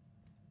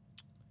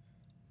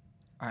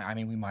 I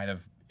mean, we might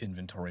have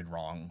inventoried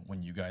wrong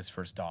when you guys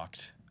first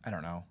docked. I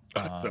don't know.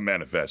 The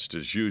manifest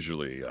is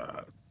usually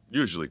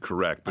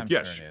correct, but I'm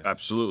yes, sure it is.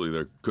 absolutely,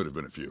 there could have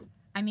been a few.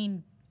 I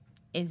mean,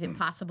 is it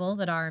possible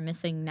that our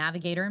missing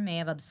navigator may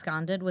have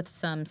absconded with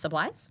some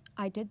supplies?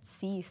 I did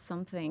see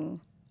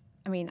something.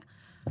 I mean,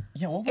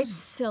 Yeah, what it's was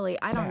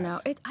silly. I don't know.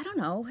 that? I don't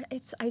know.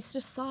 I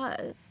just saw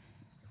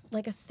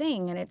like a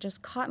thing, and it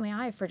just caught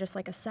my eye for just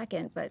like a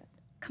second. But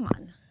come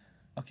on.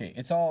 Okay,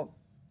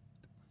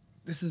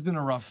 this has been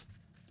a rough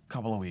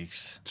couple of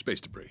weeks.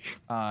 Space debris.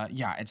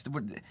 Yeah, it's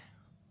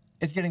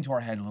getting to our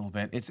head a little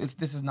bit. This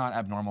is not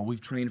abnormal.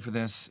 We've trained for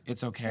this.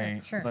 It's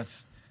okay. Sure.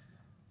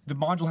 The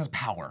module has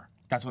power.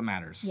 That's what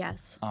matters.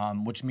 Yes.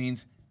 Which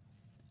means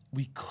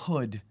we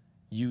could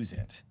use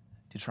it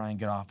to try and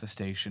get off the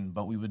station,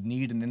 but we would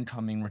need an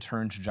incoming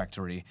return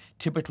trajectory,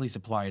 typically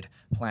supplied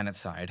planet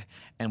side,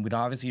 and we'd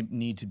obviously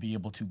need to be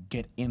able to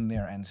get in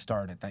there and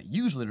start it. That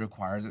usually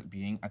requires it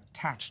being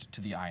attached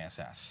to the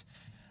ISS.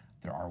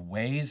 There are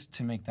ways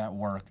to make that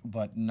work,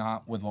 but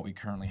not with what we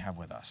currently have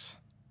with us.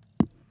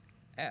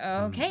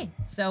 Okay,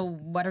 so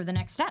what are the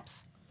next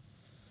steps?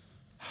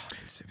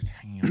 It's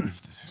hanging on.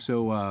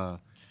 So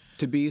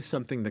to be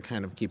something to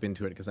kind of keep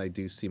into it, because I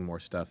do see more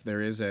stuff,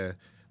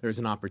 there's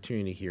an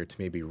opportunity here to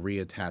maybe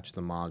reattach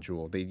the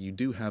module. You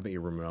do have a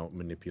remote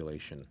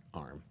manipulation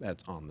arm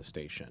that's on the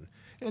station,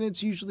 and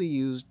it's usually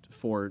used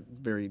for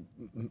very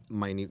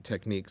minute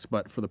techniques,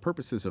 but for the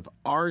purposes of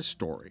our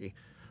story,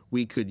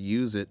 we could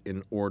use it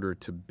in order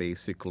to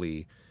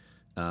basically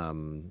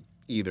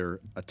either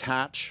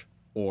attach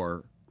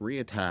or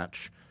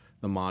reattach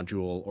the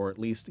module, or at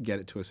least get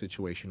it to a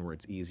situation where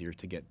it's easier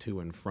to get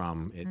to and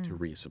from it to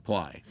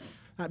resupply.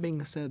 That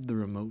being said, the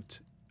remote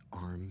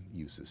arm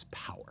uses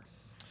power.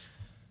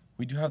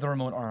 We do have the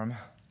remote arm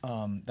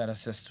that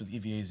assists with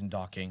EVAs and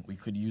docking. We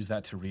could use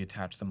that to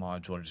reattach the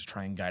module or just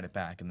try and guide it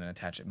back and then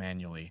attach it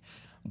manually.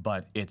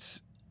 But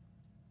it's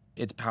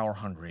power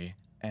hungry,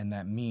 and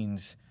that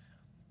means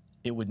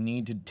it would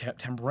need to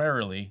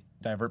temporarily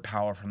divert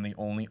power from the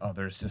only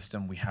other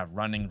system we have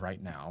running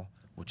right now,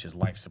 which is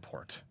life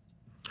support.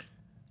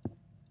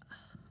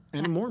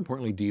 And more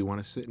importantly, do you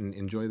want to sit and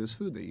enjoy this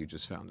food that you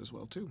just found as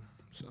well, too?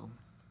 So,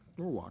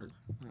 or water,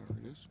 whatever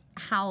it is.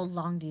 How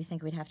long do you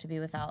think we'd have to be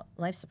without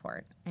life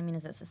support? I mean,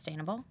 is it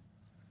sustainable?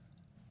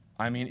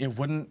 I mean, it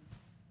wouldn't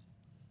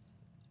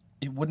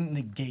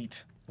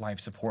negate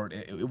life support.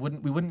 We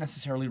wouldn't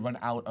necessarily run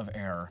out of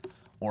air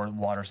or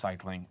water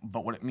cycling,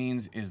 but what it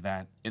means is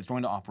that it's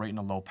going to operate in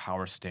a low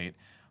power state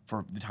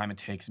for the time it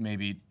takes,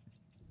 maybe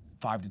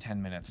 5 to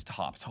 10 minutes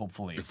tops,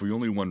 hopefully. If we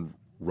only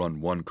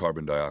run one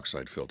carbon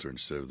dioxide filter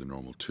instead of the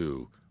normal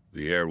 2,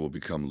 the air will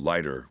become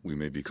lighter. We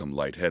may become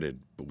lightheaded,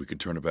 but we can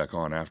turn it back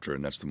on after,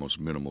 and that's the most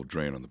minimal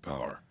drain on the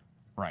power.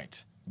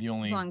 Right. As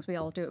long as we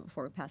all do it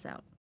before we pass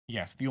out.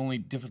 Yes, the only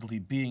difficulty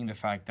being the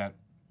fact that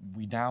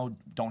we now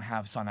don't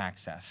have sun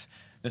access.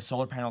 The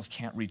solar panels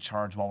can't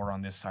recharge while we're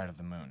on this side of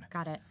the moon.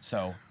 Got it.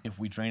 So if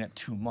we drain it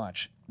too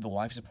much, the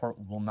life support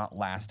will not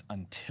last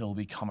until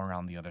we come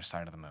around the other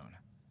side of the moon.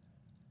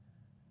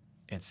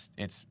 It's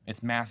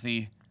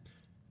mathy.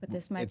 But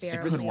this might be It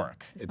our could only,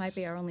 work. This might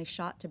be our only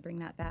shot to bring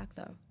that back,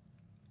 though.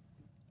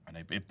 And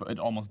it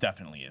almost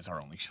definitely is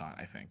our only shot,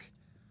 I think.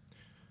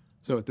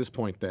 So at this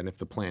point, then, if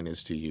the plan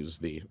is to use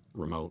the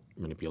remote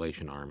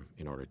manipulation arm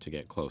in order to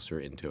get closer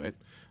into it,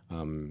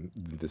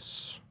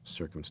 this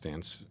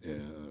circumstance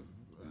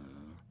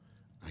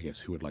I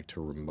guess who would like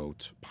to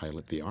remote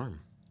pilot the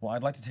arm? Well,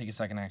 I'd like to take a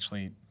second,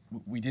 actually.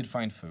 We did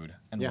find food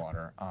and Yeah.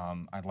 water.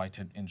 I'd like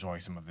to enjoy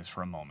some of this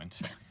for a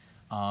moment.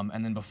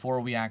 And then before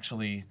we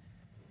actually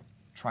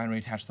try and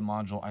reattach the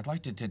module, I'd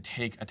like to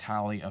take a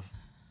tally of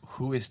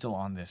who is still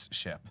on this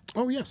ship.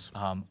 Oh, yes.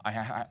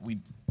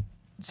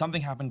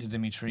 Something happened to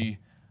Dimitri,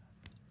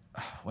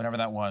 whatever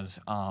that was,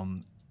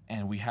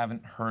 and we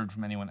haven't heard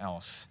from anyone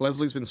else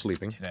Leslie's been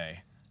sleeping.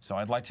 today. So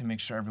I'd like to make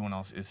sure everyone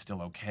else is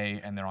still okay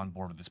and they're on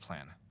board with this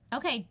plan.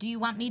 Okay, do you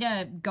want me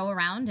to go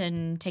around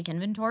and take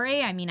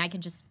inventory? I mean, I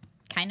could just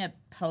kind of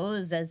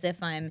pose as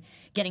if I'm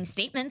getting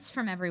statements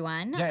from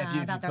everyone Yeah, if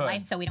you about their could.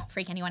 life so we don't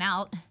freak anyone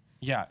out.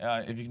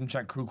 Yeah, if you can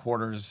check crew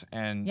quarters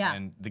and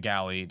the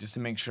galley, just to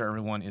make sure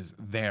everyone is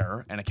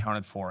there and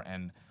accounted for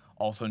and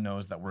also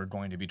knows that we're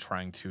going to be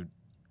trying to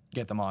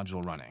get the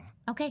module running.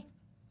 Okay,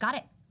 got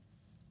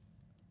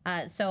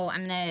it. So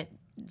I'm going to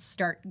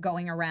start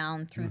going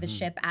around through the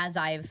ship as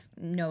I've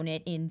known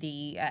it in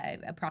the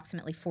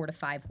approximately 4 to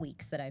 5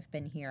 weeks that I've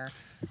been here.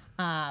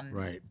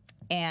 Right.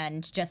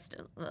 And just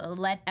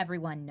let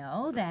everyone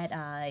know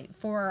that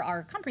for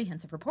our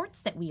comprehensive reports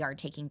that we are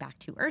taking back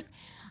to Earth,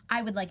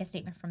 I would like a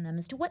statement from them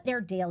as to what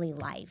their daily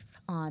life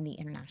on the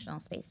International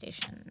Space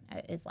Station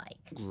is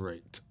like.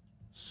 Great.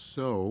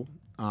 So,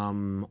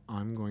 I'm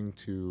going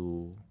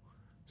to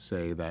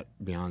say that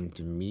beyond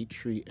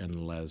Dimitri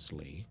and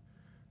Leslie,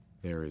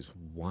 there is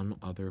one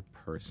other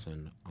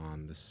person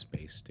on the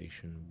space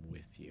station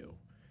with you,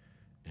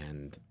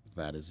 and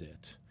that is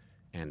it.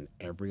 And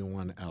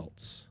everyone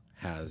else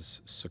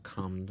has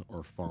succumbed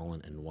or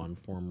fallen in one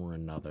form or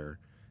another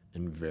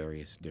in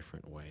various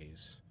different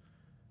ways.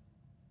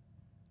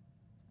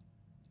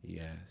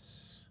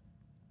 Yes.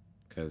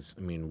 Because,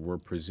 I mean, we're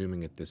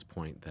presuming at this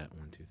point that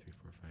 1, 2, 3,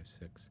 4, 5,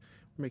 6.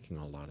 We're making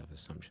a lot of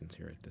assumptions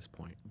here at this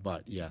point.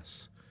 But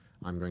yes,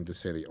 I'm going to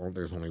say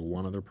there's only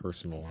one other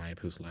person alive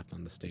who's left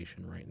on the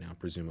station right now,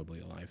 presumably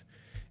alive.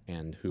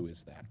 And who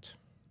is that?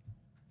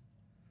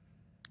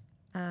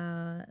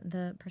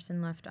 The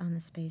person left on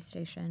the space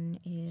station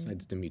is,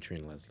 Besides Dimitri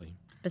and Leslie.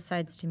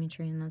 besides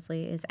Dimitri and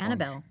Leslie, is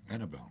Annabelle.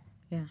 Annabelle.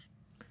 Yeah.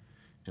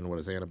 And what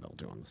does Annabelle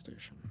do on the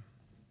station?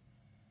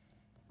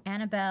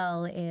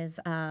 Annabelle is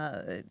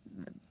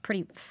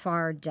pretty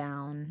far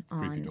down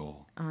Creepy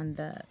doll. on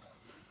the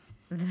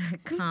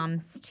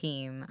comms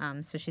team.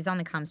 So she's on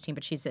the comms team,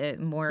 but she's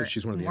So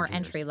she's one of the more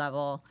engineers. entry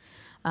level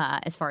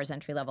as far as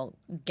entry level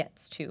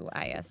gets to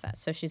ISS.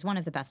 So she's one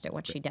of the best at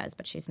what she does,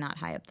 but she's not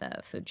high up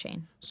the food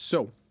chain.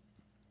 So,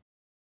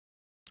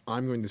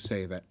 I'm going to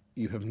say that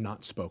you have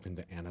not spoken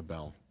to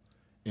Annabelle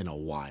in a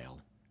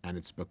while, and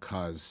it's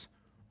because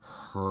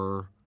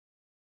her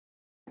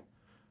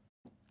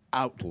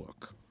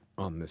outlook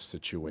on this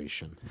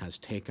situation has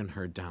taken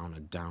her down a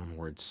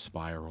downward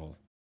spiral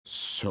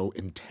so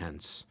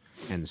intense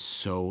and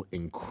so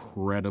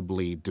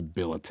incredibly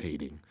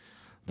debilitating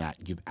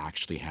that you've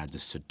actually had to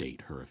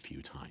sedate her a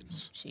few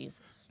times.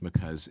 Jesus.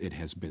 Because it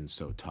has been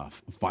so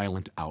tough.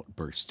 Violent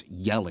outbursts,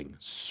 yelling,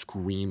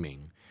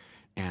 screaming,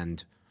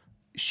 and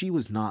she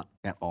was not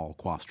at all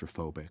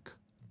claustrophobic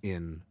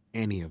in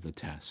any of the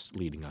tests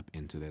leading up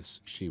into this.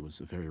 She was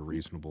a very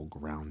reasonable,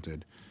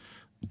 grounded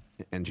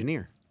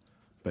engineer.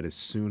 But as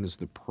soon as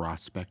the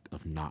prospect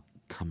of not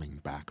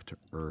coming back to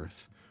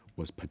Earth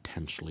was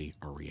potentially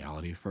a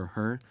reality for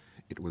her,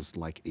 it was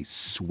like a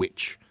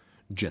switch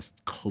just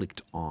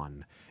clicked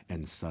on,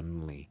 and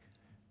suddenly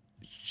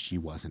she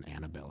wasn't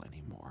Annabelle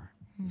anymore.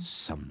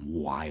 Some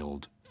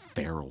wild,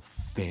 feral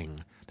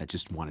thing that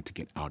just wanted to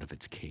get out of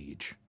its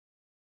cage.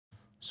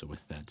 So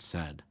with that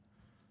said,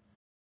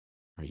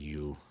 are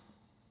you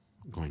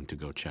going to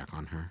go check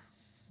on her?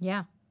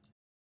 Yeah.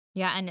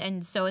 Yeah,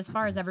 and so as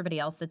far as everybody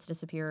else that's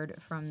disappeared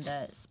from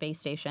the space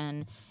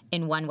station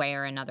in one way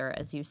or another,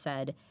 as you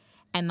said,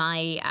 am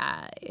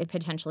I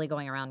potentially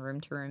going around room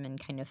to room and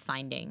kind of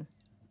finding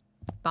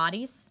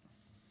bodies?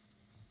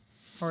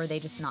 Or are they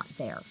just not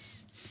there?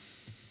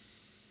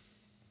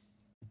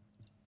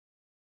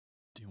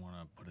 Do you want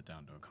to put it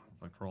down to a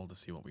conflict roll to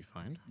see what we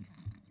find?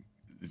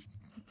 It's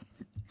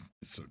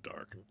so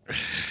dark.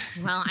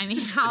 Well, I mean,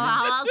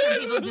 how else are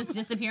people just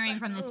disappearing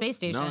from the space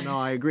station? No,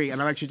 I agree.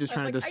 And I'm actually just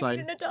trying to I decide.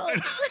 need an adult.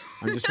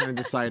 I'm just trying to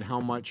decide how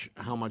much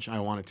I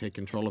want to take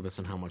control of this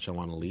and how much I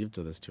want to leave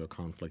to this to a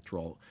conflict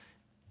roll.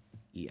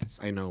 Yes,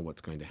 I know what's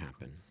going to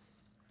happen,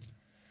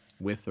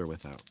 with or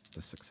without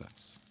the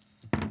success.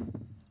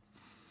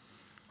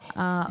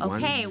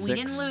 Okay, we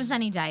didn't 1-6. lose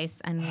any dice,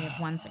 and we have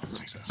 1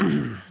 success.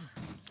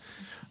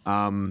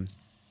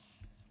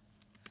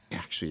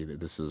 Actually,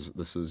 this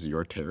is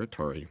your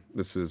territory.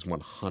 This is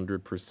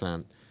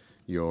 100%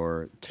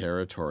 your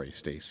territory,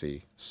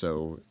 Stacy.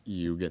 So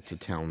you get to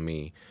tell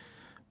me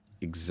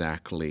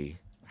exactly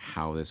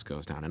how this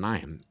goes down, and I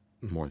am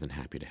more than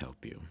happy to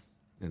help you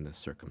in this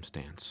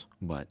circumstance.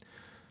 But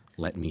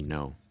let me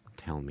know.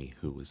 Tell me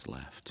who is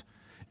left,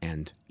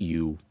 and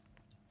you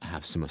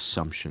have some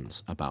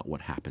assumptions about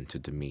what happened to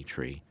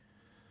Dimitri.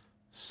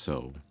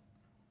 So,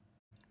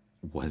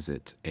 was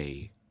it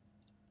a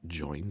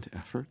joined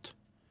effort?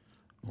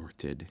 Or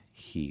did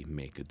he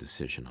make a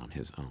decision on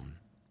his own?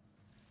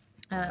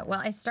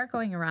 Well, I start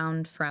going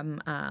around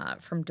from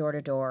door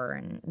to door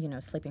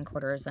and, sleeping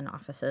quarters and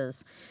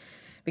offices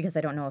because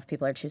I don't know if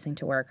people are choosing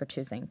to work or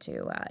choosing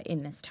to,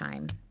 in this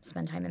time,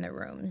 spend time in their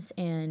rooms.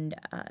 And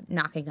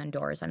knocking on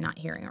doors, I'm not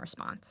hearing a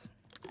response.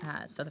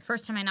 So the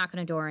first time I knock on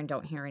a door and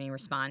don't hear any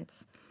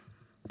response,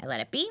 I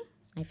let it be.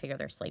 I figure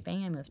they're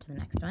sleeping. I move to the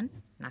next one.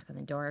 Knock on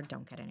the door,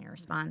 don't get any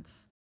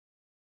response.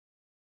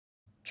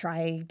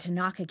 Try to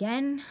knock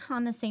again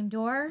on the same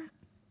door.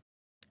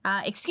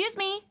 Excuse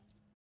me.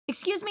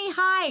 Excuse me,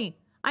 hi.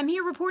 I'm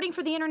here reporting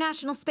for the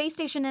International Space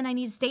Station and I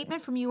need a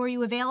statement from you. Are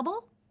you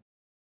available?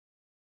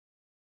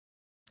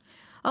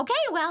 Okay,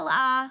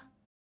 well,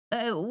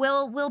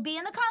 we'll be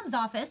in the comms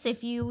office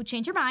if you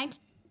change your mind.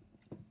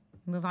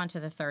 Move on to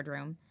the third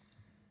room.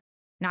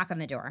 Knock on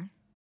the door.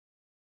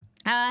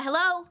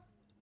 Hello?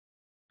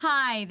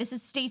 Hi, this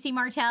is Stacy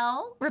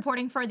Martell,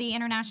 reporting for the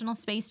International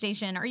Space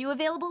Station. Are you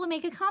available to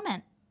make a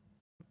comment?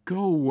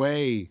 Go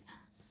away.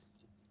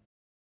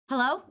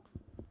 Hello?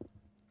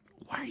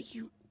 Why are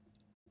you...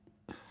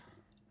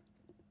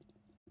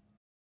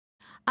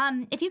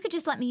 If you could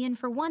just let me in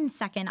for 1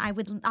 second,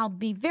 I'll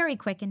be very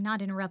quick and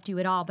not interrupt you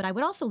at all, but I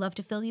would also love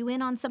to fill you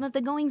in on some of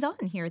the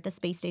goings-on here at the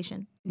space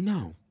station.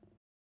 No.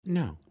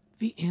 No.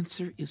 The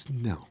answer is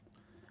no.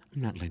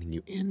 I'm not letting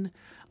you in.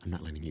 I'm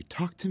not letting you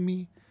talk to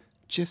me.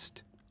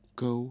 Just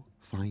go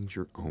find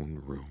your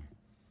own room.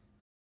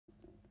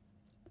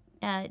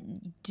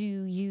 Do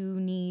you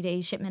need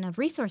a shipment of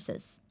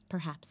resources,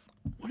 perhaps?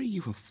 What are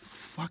you, a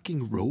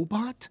fucking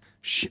robot?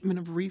 Shipment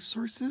of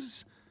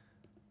resources?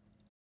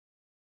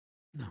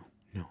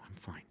 No, I'm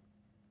fine.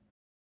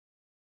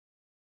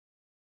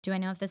 Do I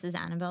know if this is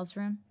Annabelle's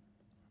room?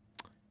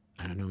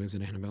 I don't know, is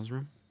it Annabelle's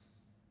room?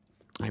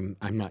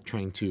 I'm not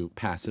trying to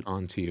pass it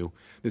on to you.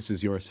 This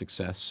is your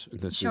success.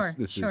 This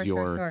is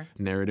your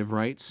narrative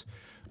rights.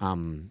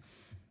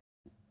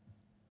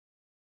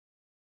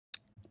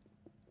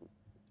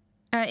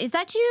 Is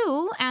that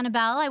you,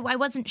 Annabelle? I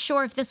wasn't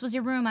sure if this was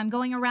your room. I'm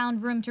going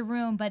around room to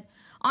room, but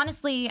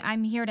honestly,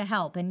 I'm here to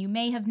help. And you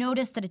may have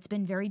noticed that it's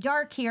been very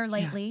dark here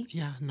lately.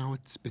 Yeah, no,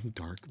 it's been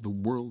dark. The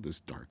world is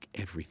dark.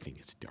 Everything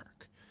is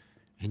dark.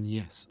 And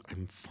yes,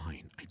 I'm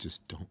fine. I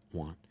just don't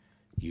want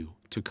you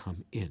to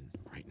come in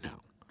right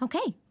now.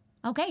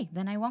 Okay,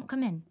 then I won't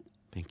come in.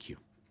 Thank you.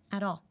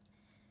 At all.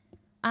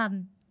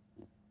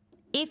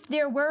 If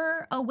there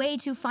were a way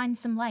to find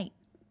some light,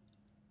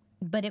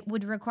 but it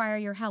would require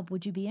your help,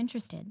 would you be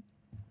interested?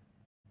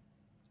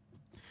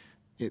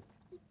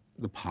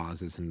 The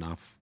pause is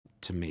enough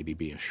to maybe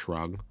be a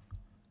shrug.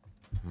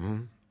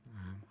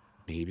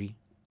 Maybe.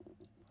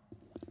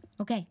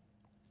 Okay.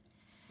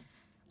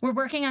 We're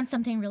working on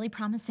something really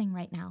promising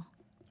right now.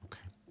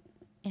 Okay.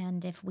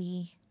 And if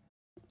we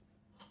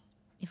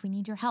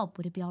need your help,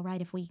 would it be all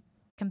right if we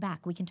come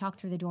back? We can talk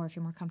through the door if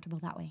you're more comfortable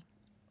that way.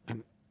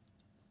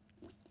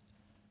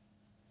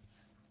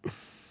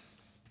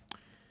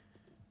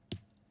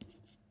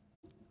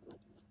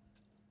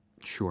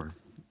 Sure.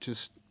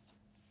 Just,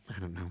 I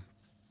don't know.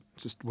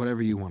 Just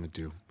whatever you want to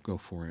do. Go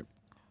for it.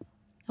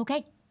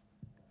 Okay.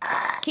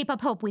 Keep up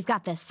hope. We've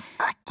got this.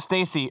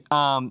 Stacy,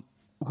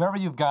 whoever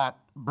you've got,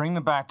 bring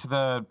them back to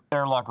the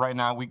airlock right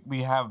now.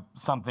 We have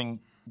something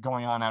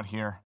going on out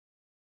here.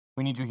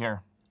 We need you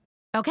here.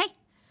 Okay.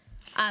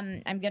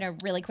 I'm gonna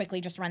really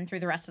quickly just run through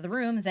the rest of the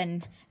rooms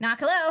and knock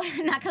hello,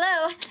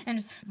 and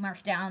just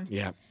mark down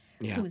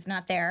who's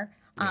not there.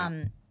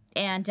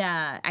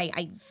 Yeah.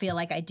 I feel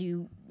like I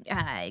do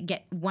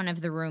get one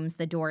of the rooms.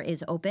 The door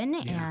is open,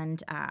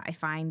 and I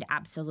find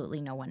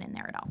absolutely no one in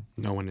there at all.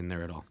 No one in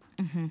there at all.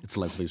 Mm-hmm. It's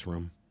Leslie's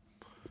room.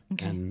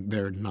 Okay. And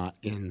they're not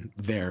in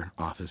their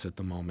office at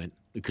the moment.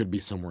 It could be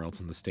somewhere else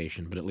in the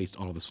station, but at least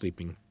all the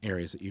sleeping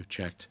areas that you've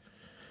checked.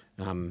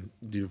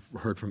 You've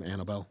heard from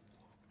Annabelle.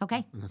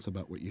 Okay. And that's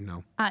about what you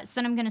know. So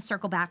then I'm going to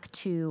circle back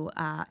to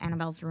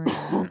Annabelle's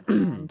room,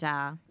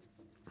 and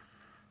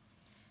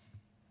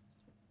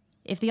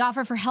if the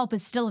offer for help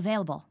is still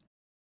available,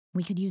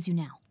 we could use you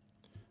now.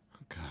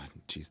 Oh, God,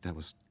 jeez, that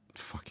was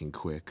fucking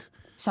quick.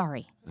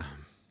 Sorry.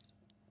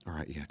 All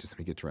right, yeah, just let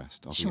me get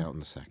dressed. I'll Sure. be out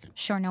in a second.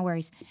 Sure, no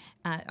worries.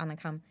 On the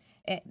comm.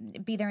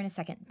 Be there in a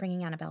second,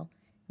 bringing Annabelle.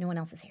 No one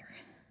else is here.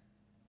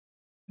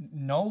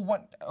 No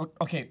one?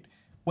 Okay,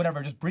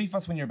 whatever. Just brief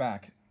us when you're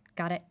back.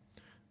 Got it?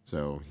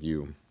 So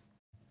you,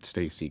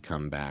 Stacy,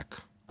 come back,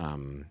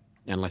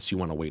 unless you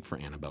want to wait for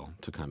Annabelle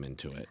to come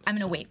into it. I'm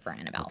going to wait for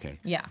Annabelle. Okay.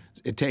 Yeah.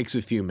 It takes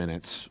a few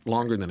minutes,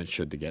 longer than it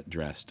should to get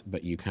dressed,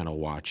 but you kind of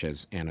watch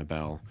as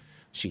Annabelle,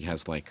 she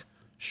has like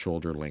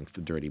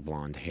shoulder-length dirty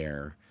blonde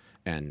hair,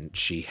 and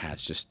she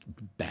has just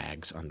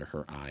bags under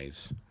her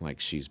eyes, like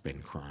she's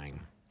been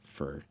crying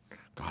for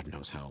God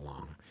knows how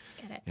long.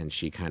 Get it. And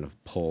she kind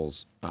of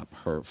pulls up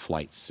her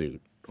flight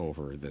suit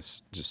over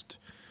this just,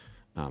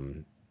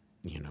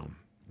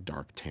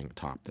 dark tank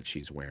top that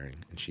she's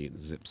wearing, and she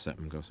zips up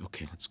and goes,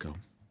 "Okay, let's go."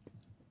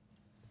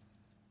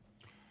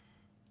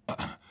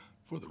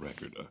 For the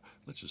record,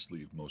 let's just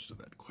leave most of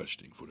that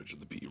questioning footage in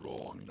the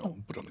B-roll,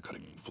 put on the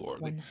cutting floor.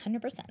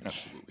 100%.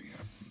 Absolutely,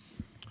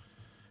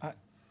 yeah.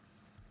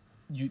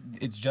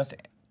 It's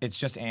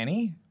just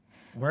Annie?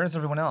 Where is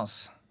everyone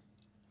else?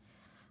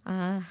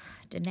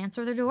 Didn't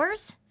answer their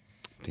doors.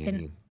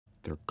 Danny,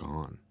 they're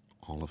gone.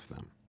 All of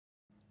them.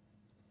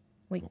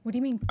 Wait, what do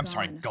you mean? I'm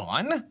sorry,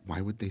 gone?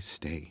 Why would they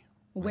stay?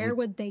 Where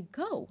would they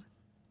go?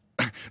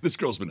 This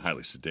girl's been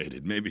highly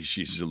sedated. Maybe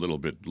she's a little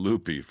bit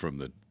loopy from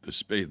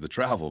the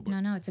travel.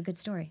 But No, it's a good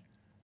story.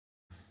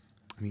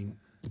 I mean,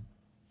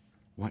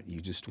 what,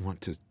 you just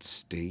want to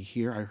stay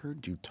here? I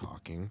heard you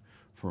talking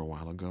for a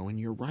while ago, and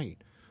you're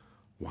right.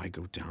 Why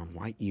go down?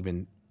 Why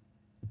even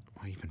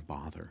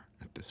bother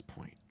at this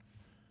point?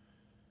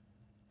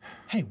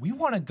 Hey, we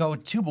want to go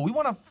too, but we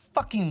want to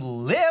fucking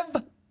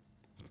live.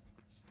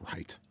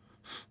 Right.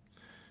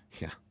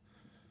 Yeah.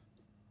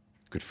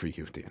 Good for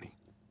you, Danny.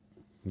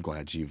 I'm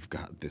glad you've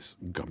got this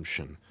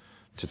gumption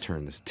to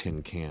turn this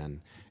tin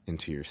can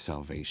into your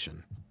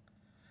salvation.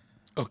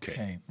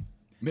 Okay.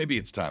 Maybe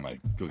it's time I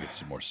go get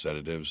some more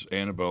sedatives.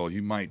 Annabelle,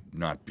 you might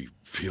not be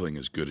feeling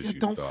as good as you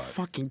Don't thought.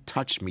 fucking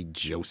touch me,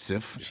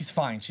 Joseph. She's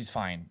fine.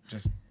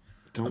 Just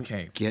Don't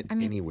get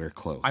anywhere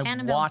close.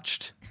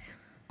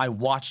 I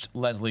watched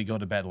Leslie go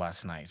to bed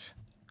last night.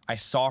 I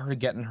saw her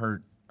get in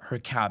her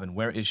cabin.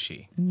 Where is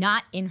she?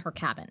 Not in her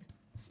cabin.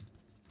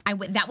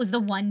 That was the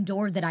one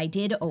door that I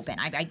did open.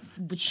 I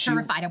was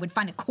terrified I would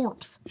find a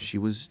corpse. She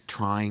was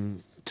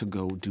trying to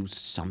go do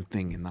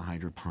something in the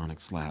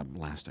hydroponics lab,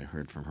 last I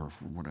heard from her,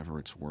 for whatever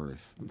it's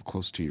worth.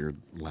 Close to your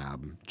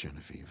lab,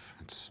 Genevieve.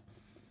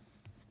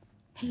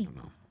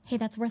 Hey,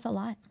 that's worth a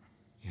lot.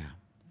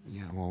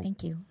 Yeah, well...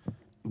 Thank you.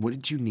 What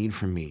did you need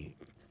from me?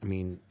 I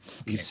mean,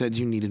 you said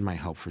you needed my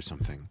help for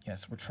something.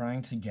 Yes, we're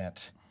trying to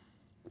get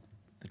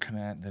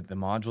the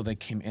module they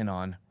came in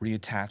on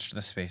reattached to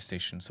the space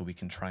station so we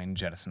can try and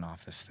jettison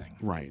off this thing.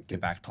 Right. Get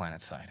back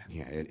planet side.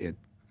 Yeah, it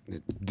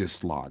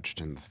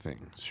dislodged in the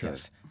thing. Sure.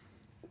 Yes.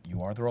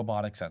 You are the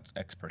robotics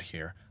expert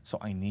here, so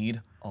I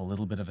need a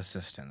little bit of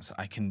assistance.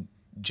 I can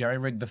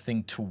jerry-rig the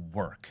thing to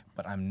work,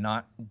 but I'm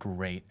not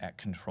great at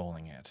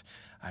controlling it.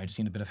 I just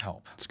need a bit of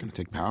help. It's gonna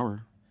take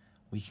power.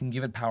 We can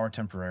give it power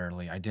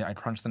temporarily. I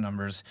crunched the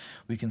numbers.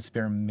 We can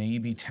spare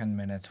maybe 10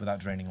 minutes without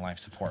draining life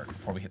support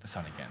before we hit the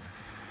sun again.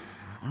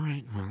 All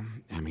right, well,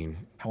 I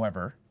mean...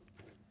 However,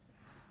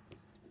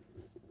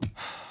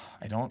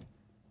 I know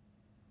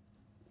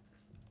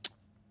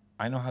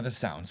how this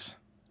sounds.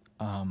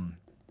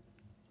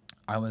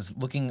 I was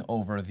looking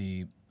over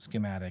the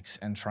schematics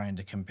and trying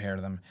to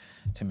compare them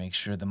to make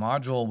sure the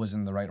module was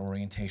in the right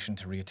orientation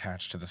to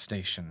reattach to the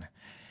station.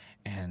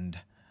 And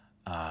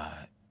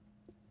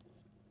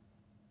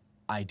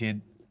I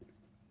did,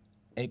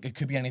 it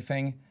could be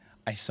anything.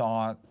 I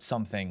saw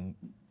something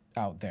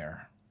out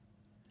there.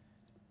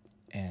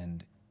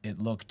 And it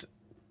looked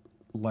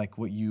like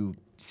what you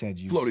said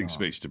you Floating saw.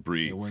 space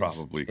debris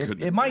probably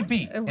could. It might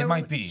be. It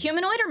might be.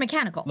 Humanoid or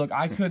mechanical? Look,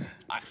 I'm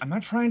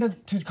not trying to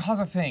cause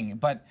a thing,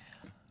 but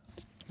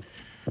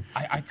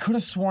I could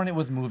have sworn it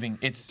was moving.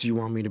 Do you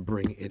want me to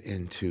bring it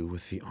in too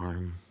with the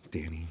arm,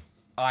 Danny?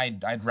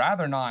 I'd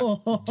rather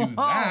not do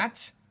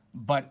that,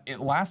 but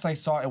last I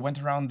saw, it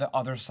went around the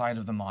other side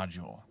of the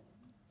module.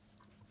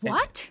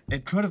 What?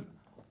 It could have.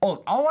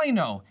 Oh, all I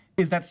know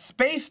is that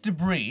space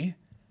debris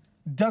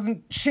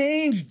doesn't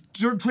change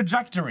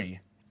trajectory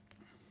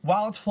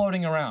while it's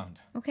floating around.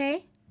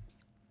 Okay.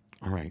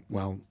 All right,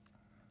 well,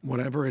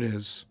 whatever it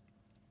is,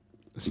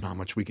 there's not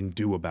much we can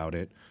do about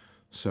it.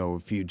 So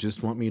if you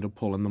just want me to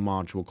pull in the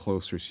module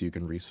closer so you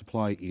can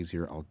resupply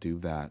easier, I'll do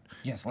that.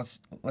 Yes, let's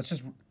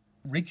just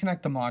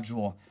reconnect the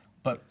module,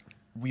 but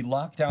we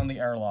lock down the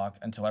airlock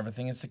until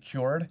everything is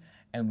secured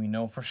and we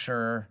know for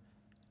sure.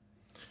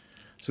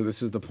 So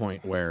this is the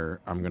point where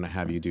I'm going to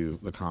have you do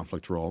the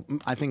conflict roll.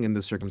 I think in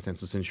this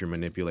circumstances, since you're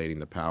manipulating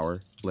the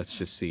power, let's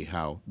just see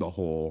how the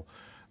whole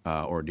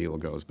ordeal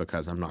goes,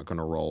 because I'm not going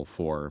to roll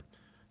for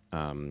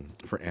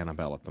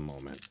Annabelle at the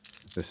moment.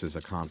 This is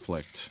a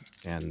conflict,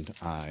 and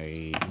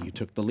you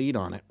took the lead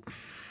on it.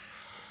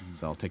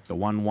 So I'll take the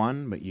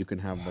 1-1, but you can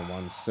have the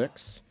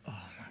 1-6.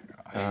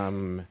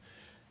 Oh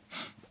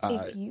my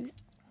God.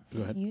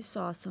 If you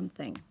saw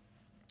something,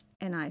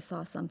 and I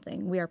saw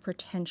something, we are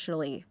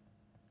potentially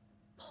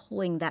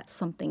pulling that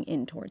something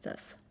in towards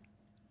us.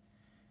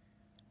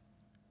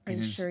 Are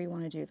you sure you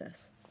want to do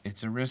this?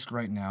 It's a risk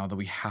right now that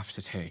we have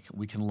to take.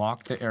 We can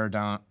lock the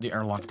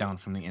airlock down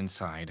from the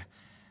inside,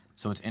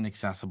 so it's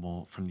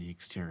inaccessible from the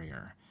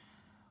exterior.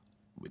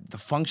 The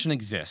function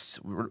exists.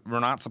 We're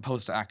not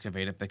supposed to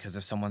activate it because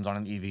if someone's on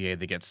an EVA,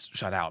 they get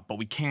shut out, but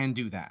we can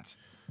do that.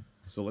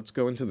 So let's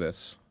go into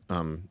this,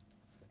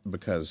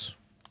 because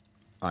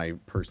I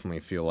personally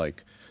feel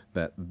like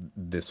that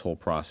this whole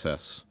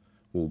process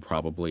will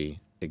probably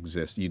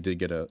exist. You did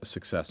get a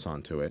success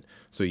onto it.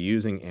 So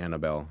using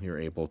Annabelle, you're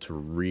able to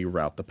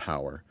reroute the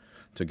power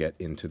to get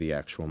into the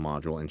actual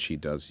module, and she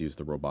does use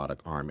the robotic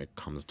arm. It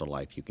comes to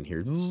life. You can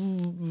hear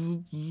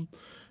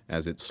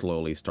as it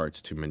slowly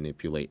starts to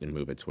manipulate and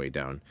move its way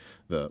down.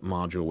 The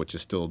module, which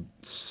is still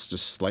just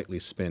slightly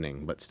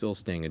spinning, but still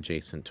staying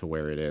adjacent to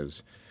where it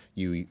is,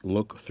 you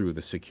look through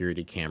the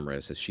security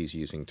cameras as she's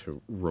using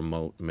to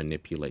remote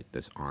manipulate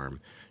this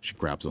arm. She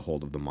grabs a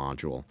hold of the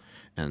module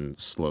and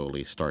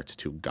slowly starts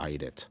to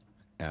guide it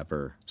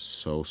ever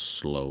so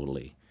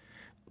slowly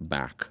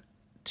back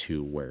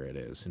to where it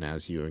is. And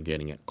as you are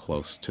getting it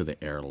close to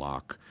the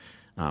airlock,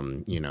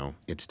 you know,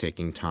 it's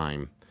taking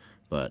time,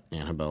 but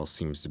Annabelle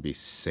seems to be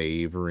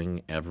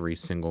savoring every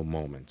single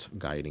moment,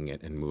 guiding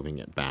it and moving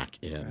it back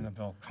in.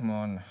 Annabelle, come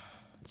on.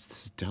 This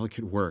is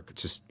delicate work.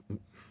 Just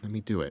let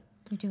me do it.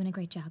 You're doing a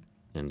great job.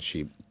 And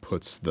she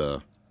puts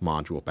the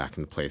module back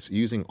into place,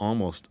 using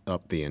almost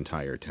up the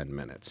entire 10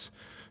 minutes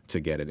to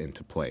get it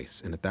into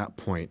place. And at that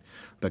point,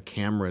 the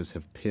cameras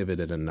have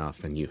pivoted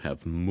enough and you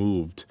have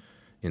moved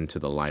into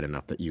the light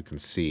enough that you can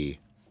see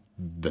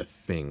the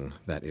thing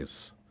that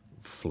is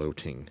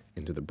floating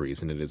into the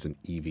breeze, and it is an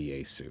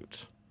EVA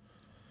suit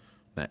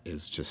that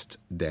is just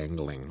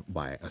dangling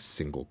by a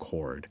single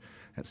cord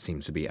that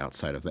seems to be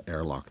outside of the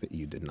airlock that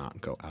you did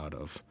not go out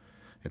of.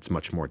 It's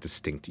much more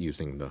distinct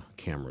using the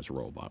camera's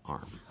robot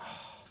arm.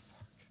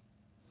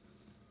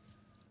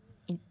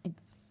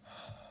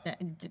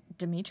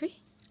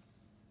 Dimitri?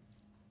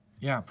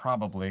 Yeah,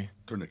 probably.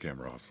 Turn the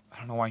camera off. I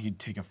don't know why he'd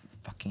take a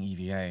fucking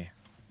EVA.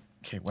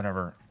 Okay,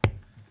 whatever.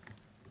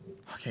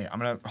 Okay, I'm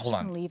gonna, hold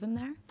on. Leave him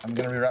there? I'm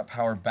gonna reroute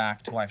power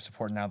back to life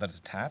support now that it's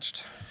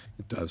attached.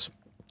 It does.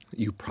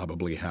 You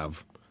probably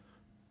have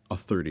a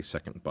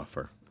 30-second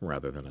buffer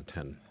rather than a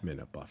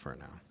 10-minute buffer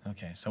now.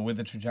 Okay, so with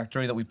the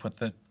trajectory that we put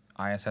the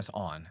ISS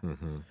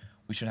on,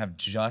 we should have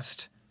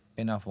just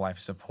enough life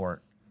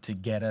support to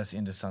get us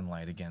into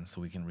sunlight again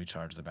so we can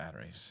recharge the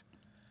batteries.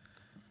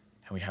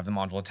 And we have the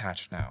module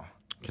attached now.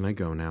 Can I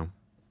go now?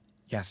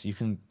 Yes, you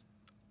can.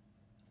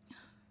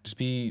 Just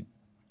be.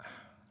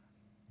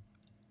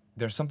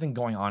 There's something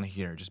going on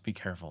here. Just be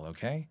careful,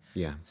 okay?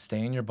 Yeah.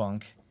 Stay in your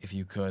bunk if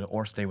you could,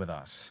 or stay with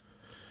us.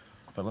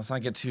 But let's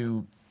not get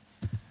too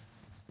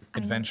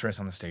adventurous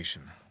on the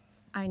station.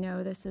 I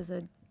know this is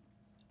a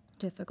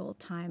difficult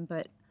time,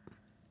 but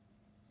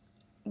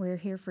we're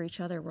here for each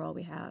other. We're all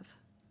we have.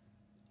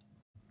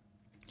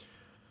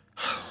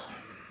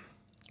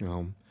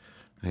 Well,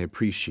 I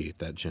appreciate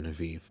that,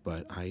 Genevieve,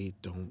 but I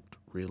don't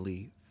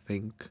really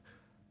think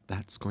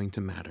that's going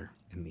to matter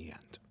in the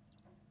end.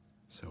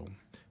 So,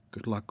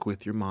 good luck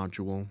with your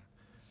module.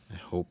 I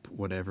hope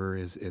whatever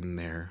is in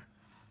there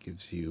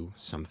gives you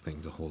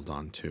something to hold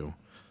on to.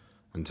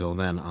 Until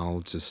then,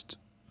 I'll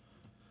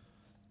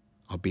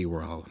be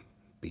where I'll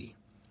be.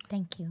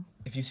 Thank you.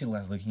 If you see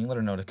Leslie, can you let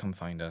her know to come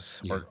find us?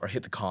 Yeah. Or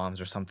hit the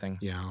comms or something?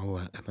 Yeah,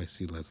 if I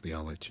see Leslie,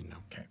 I'll let you know.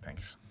 Okay,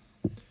 thanks.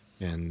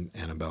 And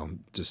Annabelle,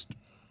 just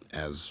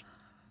as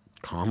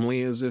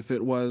calmly as if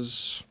it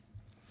was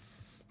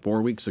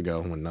 4 weeks ago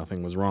when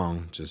nothing was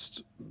wrong,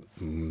 just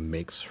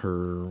makes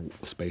her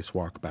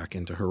spacewalk back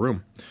into her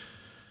room.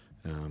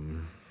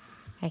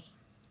 Hey,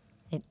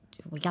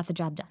 we got the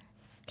job done,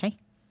 okay?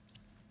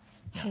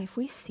 Hey, if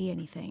we see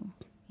anything,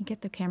 you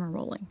get the camera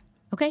rolling.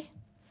 Okay?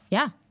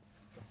 Yeah.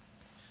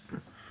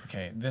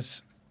 Okay,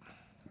 this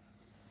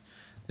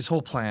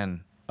whole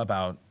plan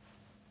about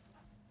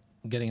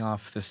getting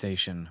off the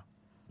station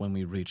when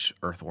we reach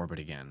Earth orbit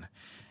again,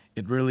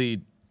 it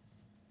really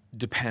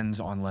depends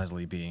on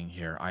Leslie being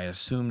here. I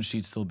assumed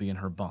she'd still be in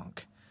her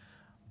bunk,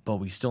 but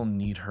we still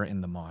need her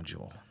in the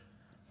module.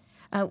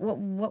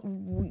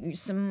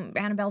 Some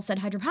Annabelle said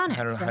hydroponics,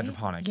 right?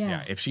 Hydroponics,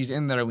 yeah. If she's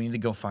in there, we need to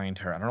go find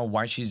her. I don't know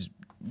why she's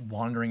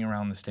wandering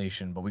around the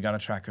station, but we gotta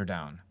track her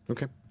down.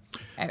 Okay.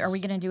 Are we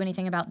gonna do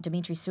anything about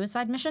Dimitri's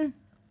suicide mission?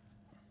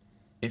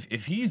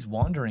 If he's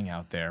wandering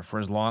out there for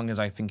as long as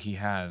I think he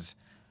has,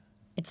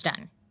 It's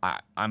done.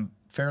 I'm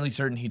fairly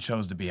certain he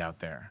chose to be out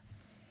there.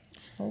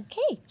 Okay.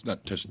 It's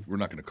not just, we're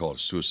not going to call it a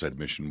suicide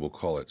mission. We'll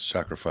call it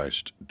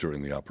sacrificed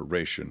during the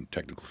operation,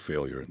 technical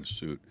failure in the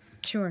suit.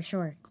 Sure.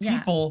 Yeah.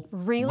 People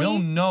will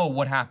know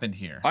what happened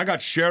here. I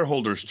got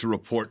shareholders to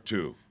report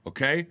to,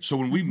 okay? So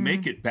when we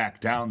make it back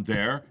down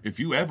there, if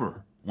you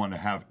ever want to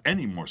have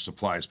any more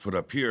supplies put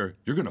up here,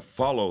 you're going to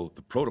follow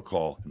the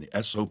protocol and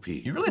the SOP.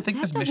 You really think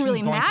That this doesn't mission really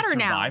is going to matter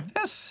now. survive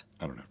this?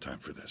 I don't have time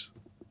for this.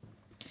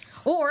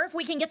 Or if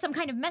we can get some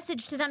kind of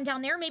message to them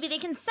down there, maybe they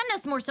can send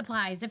us more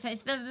supplies if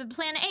the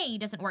plan A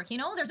doesn't work, you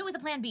know? There's always a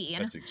plan B.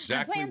 And That's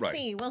exactly plan right.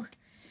 C, well,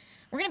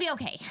 we're going to be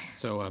okay.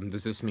 So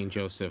does this mean,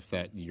 Joseph,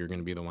 that you're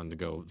going to be the one to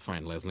go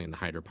find Leslie in the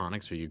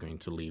hydroponics, or are you going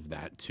to leave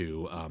that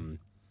to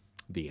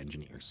the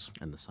engineers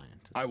and the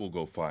scientists? I will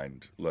go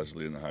find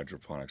Leslie in the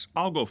hydroponics.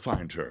 I'll go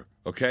find her,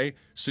 okay?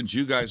 Since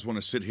you guys want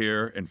to sit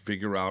here and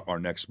figure out our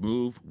next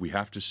move, we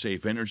have to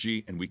save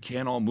energy, and we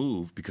can't all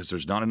move because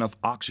there's not enough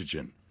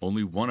oxygen.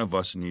 Only one of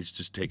us needs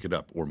to take it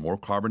up, or more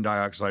carbon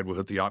dioxide will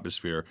hit the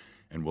atmosphere,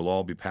 and we'll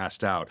all be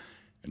passed out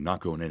and not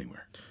going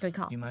anywhere. Good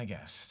call. Be my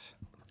guest.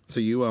 So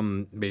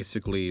you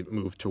basically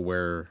moved to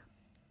where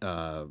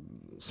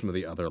some of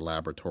the other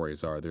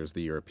laboratories are. There's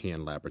the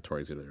European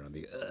laboratories that are on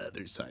the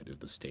other side of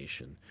the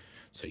station.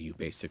 So you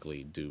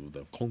basically do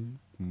the clunk,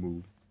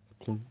 move,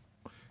 clunk,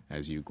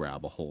 as you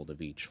grab a hold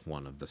of each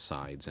one of the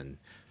sides and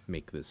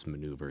make this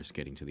maneuvers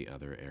getting to the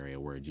other area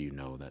where you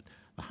know that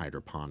the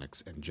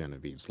hydroponics and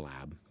Genevieve's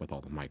lab with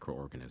all the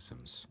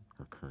microorganisms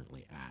are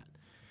currently at.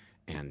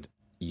 And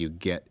you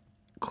get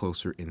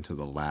closer into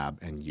the lab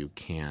and you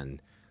can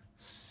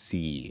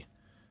see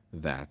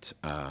that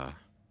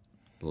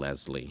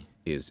Leslie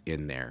is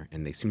in there,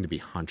 and they seem to be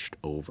hunched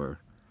over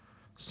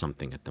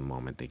something at the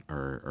moment. They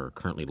are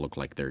currently look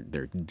like they're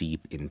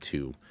deep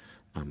into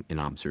an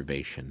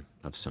observation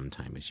of some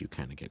time as you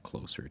kind of get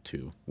closer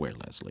to where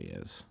Leslie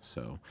is.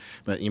 So,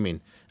 but you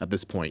mean at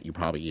this point you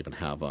probably even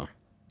have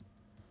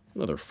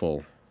another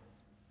full,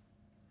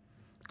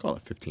 call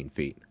it 15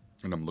 feet.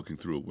 And I'm looking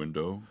through a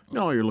window?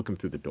 No, you're looking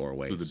through the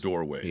doorways. Through the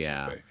doorway.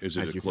 Yeah. Okay. Is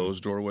it a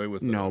closed doorway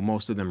with No,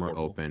 most of them are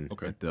open.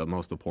 Okay.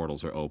 Most of the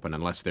portals are open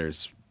unless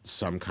there's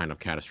some kind of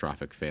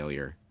catastrophic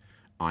failure.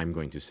 I'm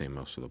going to say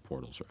most of the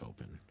portals are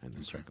open in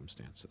the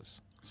circumstances.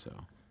 So,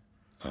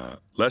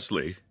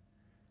 Leslie,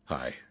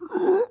 hi.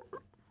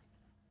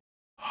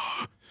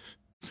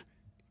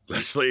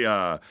 Leslie,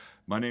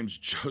 my name's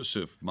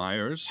Joseph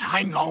Myers.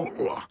 I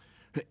know.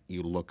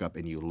 You look up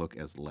and you look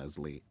as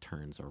Leslie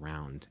turns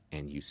around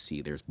and you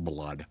see there's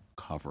blood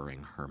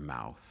covering her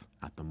mouth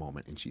at the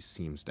moment, and she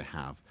seems to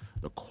have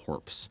the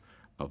corpse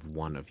of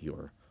one of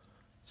your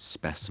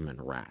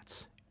specimen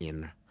rats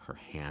in her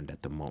hand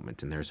at the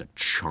moment, and there's a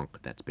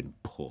chunk that's been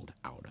pulled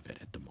out of it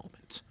at the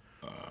moment.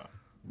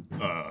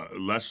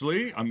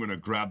 Leslie, I'm going to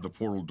grab the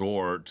portal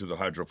door to the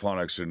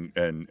hydroponics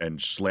and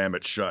slam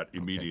it shut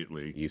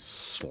immediately. You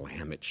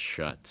slam it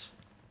shut.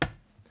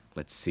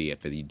 Let's see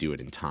if you do it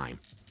in time.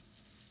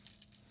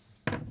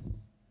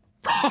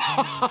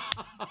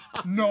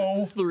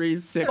 No 3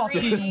 6.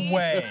 fucking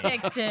way.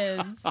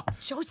 Sixes.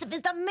 Joseph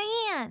is the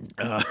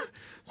man.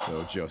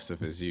 So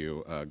Joseph, as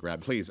you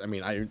grab, please. I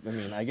mean,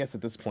 I guess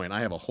at this point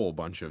I have a whole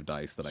bunch of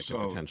dice that I could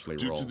potentially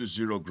due roll. to the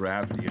zero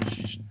gravity, and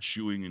she's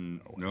chewing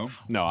and no.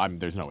 No,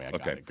 there's no way I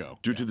gotta go.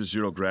 Due to the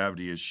zero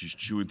gravity, as she's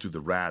chewing through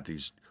the rat,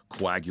 these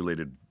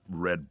coagulated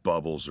red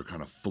bubbles are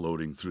kind of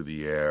floating through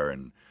the air,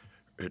 and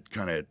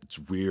it's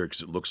weird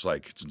because it looks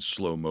like it's in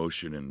slow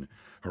motion, and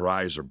her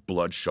eyes are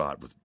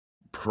bloodshot with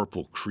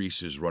purple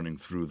creases running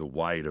through the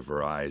white of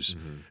her eyes.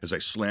 As I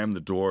slam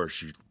the door,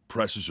 she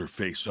presses her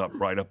face up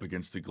right up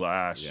against the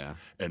glass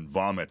and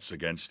vomits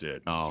against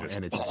it. Oh,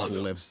 and it just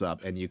lifts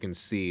up, and you can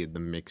see the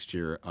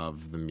mixture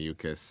of the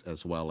mucus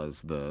as well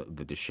as the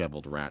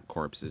disheveled rat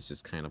corpses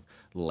just kind of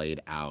laid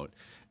out.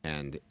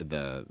 And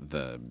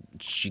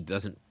she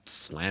doesn't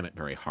slam it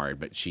very hard,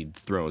 but she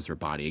throws her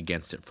body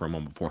against it for a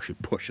moment before she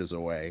pushes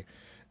away,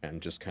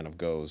 and just kind of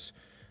goes,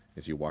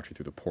 as you watch her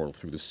through the portal,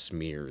 through the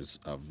smears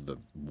of the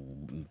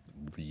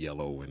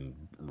yellow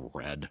and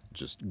red,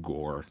 just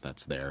gore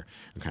that's there,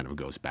 and kind of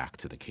goes back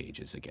to the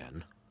cages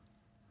again.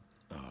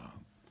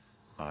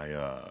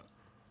 I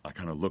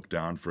kind of look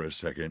down for a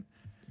second,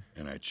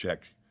 and I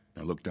check.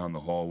 I look down the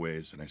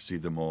hallways, and I see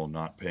them all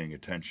not paying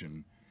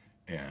attention,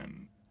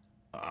 and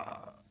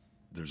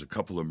there's a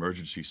couple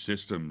emergency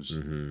systems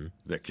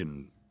that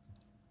can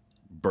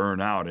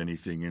burn out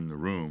anything in the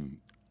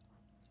room.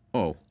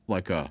 Oh,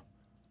 like a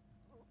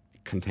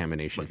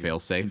contamination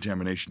failsafe?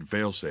 Contamination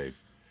failsafe.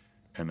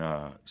 And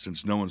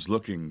since no one's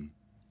looking,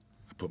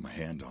 I put my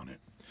hand on it.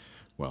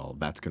 Well,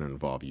 that's going to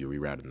involve you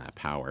rerouting that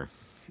power.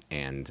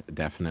 And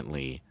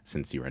definitely,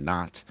 since you are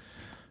not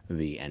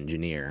the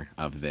engineer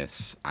of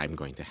this, I'm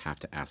going to have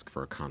to ask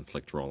for a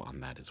conflict roll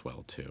on that as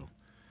well, too.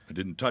 I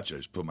didn't touch it. I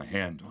just put my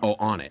hand on it. Oh,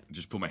 on it. I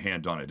just put my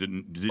hand on it.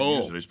 Didn't use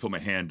it. I just put my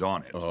hand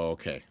on it. Oh,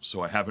 okay.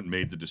 So I haven't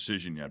made the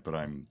decision yet, but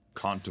I'm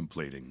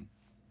contemplating.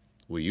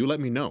 Will you let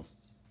me know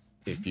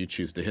if you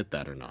choose to hit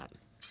that or not?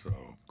 So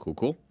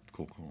Cool?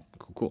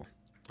 Cool.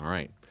 All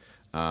right.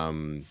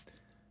 I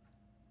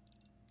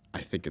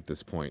think at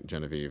this point,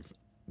 Genevieve,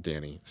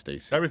 Danny,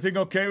 Stacy. everything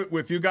okay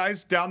with you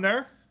guys down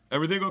there?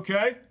 Everything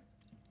okay?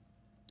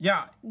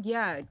 Yeah.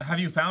 Yeah. Have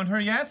you found her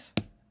yet?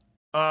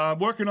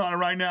 Working on it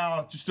right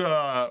now. Just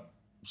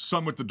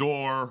some with the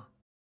door.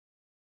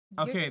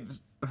 Okay,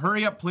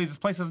 hurry up, please. This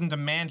place isn't a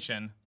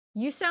mansion.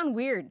 You sound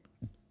weird.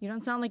 You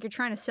don't sound like you're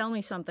trying to sell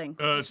me something.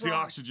 It's the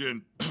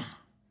oxygen. I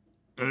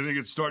think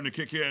it's starting to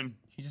kick in.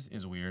 He just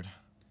is weird.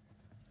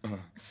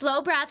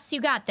 Slow breaths.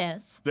 You got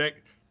this.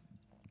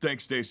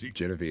 Thanks, Stacy.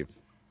 Genevieve,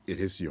 it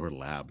is your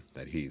lab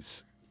that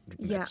he's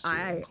next to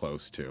and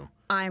close to.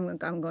 I'm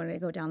going to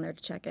go down there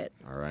to check it.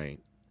 All right.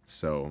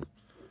 So,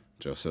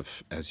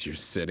 Joseph, as you're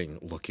sitting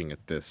looking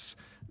at this,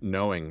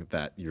 knowing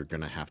that you're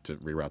going to have to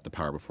reroute the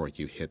power before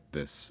you hit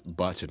this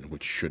button,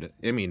 which should,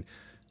 I mean,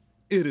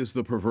 it is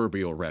the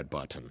proverbial red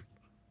button.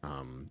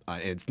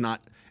 It's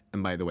not,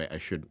 and by the way, I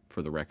should,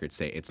 for the record,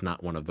 say it's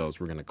not one of those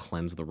we're going to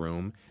cleanse the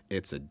room.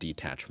 It's a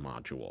detach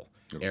module.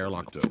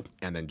 Airlock,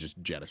 and then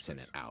just jettison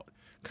it out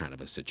kind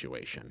of a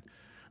situation.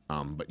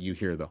 But you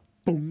hear the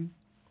boom,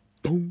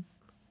 boom,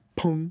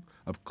 boom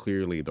of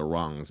clearly the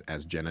rungs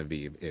as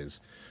Genevieve is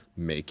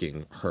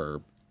making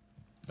her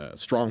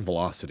strong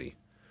velocity.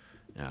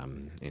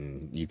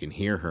 And you can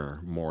hear her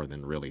more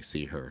than really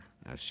see her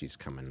as she's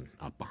coming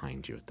up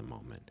behind you at the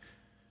moment.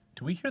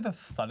 Do we hear the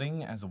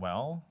thudding as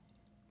well?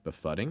 The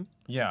thudding?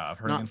 Yeah, of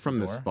her Not against from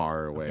the this door?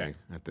 far away Okay.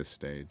 at this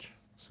stage.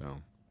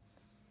 So,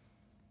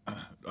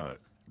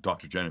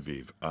 Dr.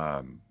 Genevieve,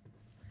 yeah,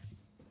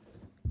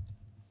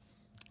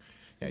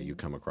 you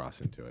come across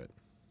into it.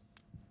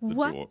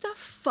 What the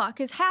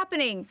fuck is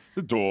happening?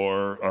 The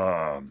door.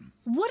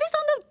 What is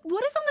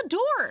on the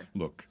door?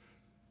 Look,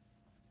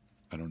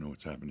 I don't know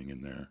what's happening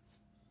in there,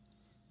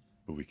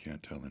 but we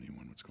can't tell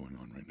anyone what's going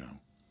on right now.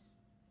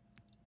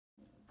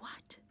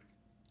 What?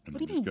 And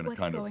What I'm do you just mean, gonna what's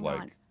kind of going like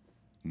on?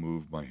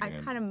 move my I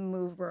hand. kind of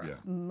move out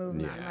of my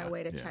Yeah,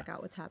 way to yeah. check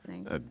out what's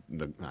happening.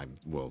 I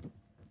will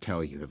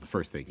tell you that the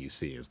first thing you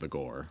see is the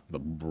gore, the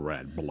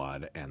red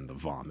blood, and the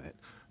vomit.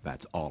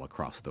 That's all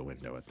across the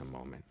window at the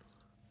moment.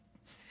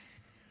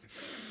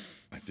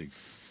 I think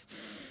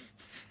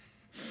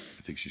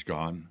she's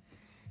gone.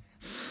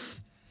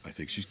 I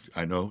think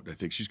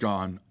she's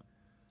gone.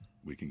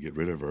 We can get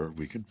rid of her.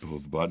 We can pull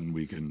the button.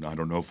 I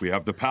don't know if we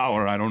have the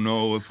power. I don't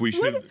know if we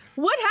should.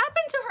 What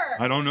happened to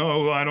her? I don't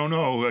know.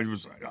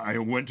 I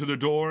went to the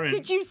door and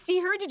Did you see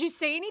her? Did you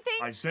say anything?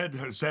 I said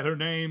her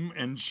name,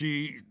 and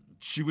she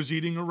was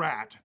eating a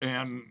rat,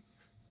 and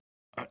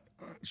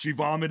she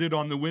vomited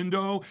on the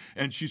window,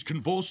 and she's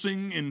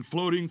convulsing and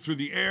floating through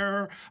the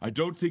air. I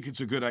don't think it's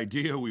a good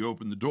idea we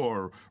open the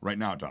door right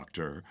now,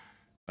 Doctor.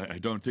 I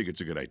don't think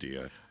it's a good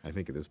idea. I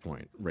think at this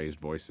point, raised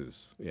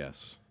voices,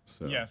 yes.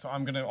 So. Yeah, so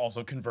I'm gonna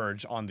also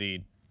converge on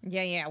the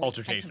Yeah. We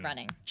Altercation. kept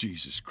running.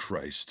 Jesus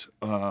Christ.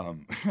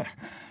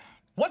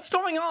 What's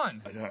going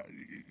on?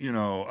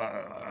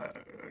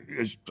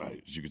 As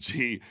you can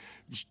see,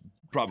 it's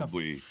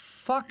probably.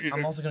 Fuck.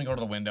 I'm also gonna go to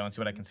the window and see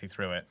what I can see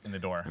through it in the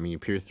door. I mean, you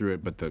peer through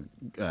it, but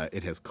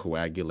it has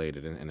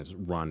coagulated and it's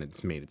run.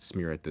 It's made its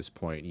smear at this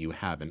point. You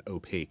have an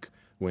opaque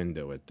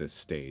window at this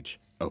stage,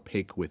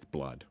 opaque with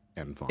blood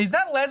and vomit. Is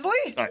that Leslie?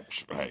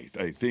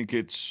 I think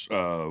it's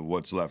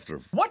what's left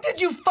of. What did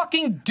you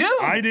fucking do?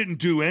 I didn't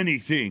do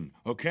anything,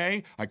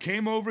 okay? I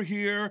came over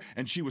here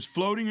and she was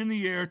floating in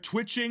the air,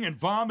 twitching and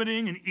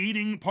vomiting and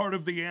eating part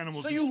of the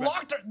animals. So you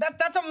locked her?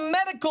 That's a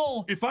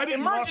medical If I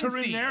didn't emergency. lock her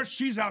in there,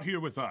 she's out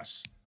here with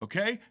us,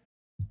 okay?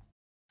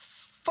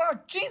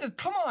 Fuck, Jesus,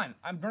 come on.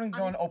 I'm gonna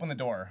go and open the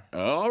door.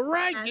 All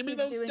right, As give me he's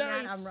those doing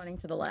dice. that, I'm running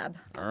to the lab.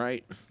 All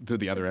right, to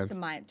the other end.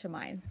 To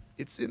mine.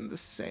 It's in the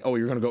same. Oh,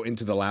 you're gonna go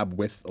into the lab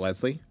with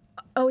Leslie?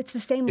 Oh, it's the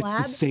same It's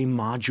lab? the same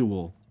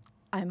module.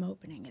 I'm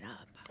opening it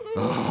up.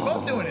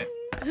 Both doing it.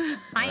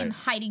 I am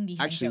hiding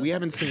behind. Actually, we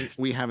haven't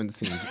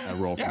seen a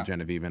roll from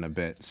Genevieve in a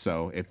bit.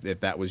 So if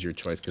that was your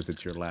choice because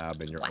it's your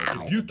lab and you're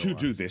opening You the two door.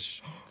 do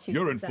this. Two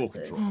You're in full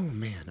successes. control. Oh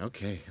man,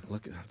 okay.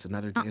 Look, that's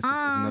another day.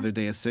 Another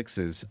day of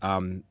sixes.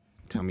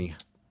 Tell me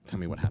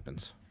what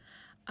happens.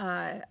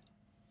 I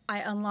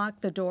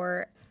unlock the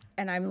door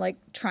and I'm like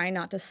trying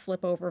not to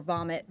slip over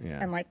vomit Yeah.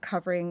 and like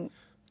covering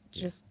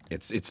just.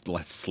 It's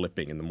less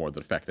slipping and the more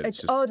the fact that it's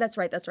just Oh, that's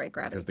right,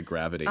 gravity. because the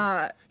gravity.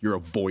 You're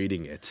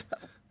avoiding it,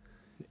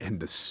 and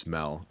the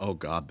smell. Oh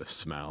God, the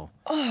smell.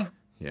 Oh.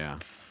 Yeah.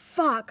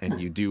 Fuck. And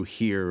you do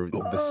hear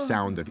the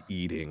sound of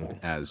eating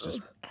as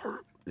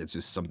it's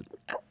just something.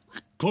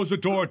 Close the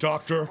door,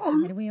 Doctor.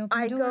 Why do we open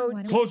I the door? go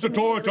Why do we- Close the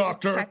door,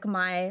 Doctor. check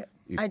my.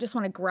 I just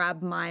want to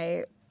grab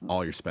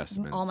All your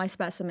specimens. all my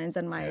specimens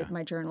and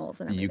my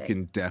journals and You everything.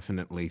 can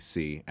definitely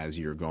see as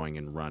you're going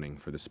and running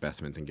for the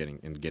specimens and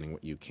getting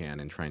what you can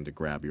and trying to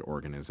grab your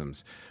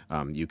organisms.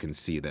 You can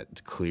see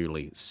that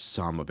clearly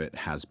some of it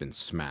has been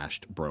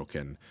smashed,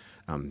 broken.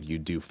 You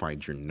do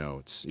find your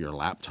notes, your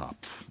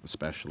laptop,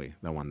 especially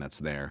the one that's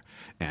there.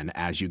 And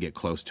as you get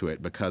close to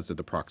it, because of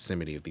the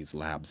proximity of these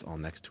labs all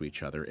next to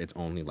each other, it's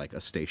only like a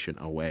station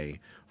away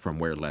from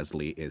where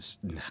Leslie is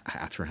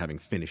after having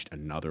finished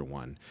another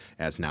one,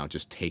 as now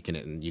just taken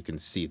it, and you can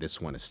see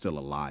this one is still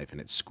alive and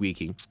it's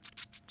squeaking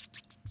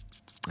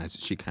as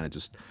she kind of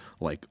just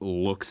like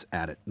looks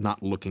at it,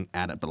 not looking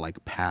at it, but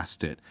like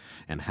past it,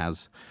 and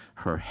has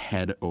her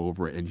head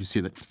over it, and you see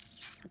that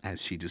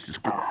as she just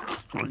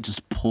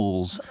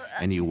pulls,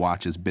 and you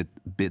watch as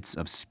bits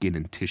of skin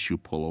and tissue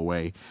pull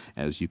away,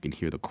 as you can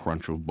hear the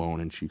crunch of bone,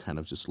 and she kind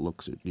of just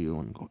looks at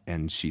you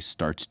and she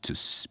starts to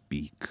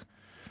speak,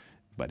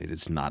 but it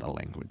is not a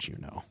language you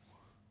know,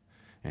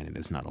 and it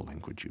is not a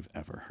language you've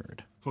ever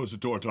heard. Close the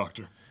door,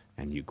 Doctor.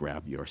 And you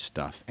grab your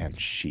stuff, and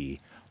she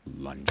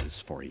lunges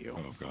for you.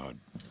 Oh, God.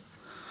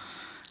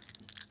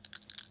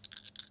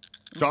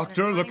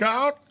 Doctor, look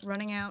out!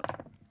 Running out.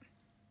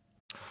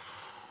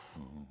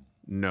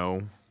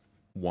 No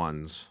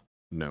ones,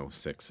 no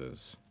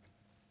sixes.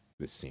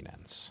 This scene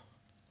ends.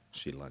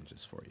 She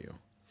lunges for you,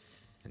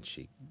 and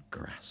she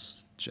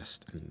grasps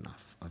just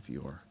enough of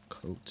your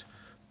coat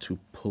to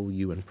pull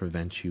you and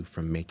prevent you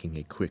from making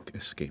a quick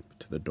escape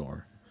to the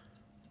door.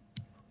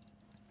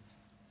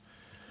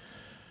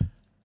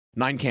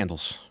 9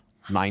 candles,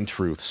 9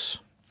 truths.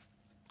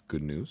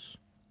 Good news,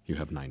 you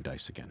have 9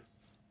 dice again.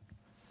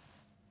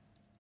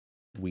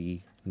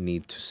 We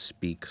need to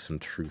speak some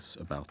truths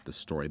about the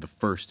story. The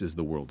first is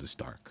the world is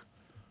dark.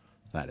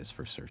 That is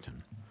for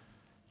certain.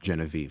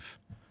 Genevieve,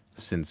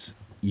 since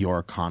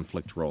your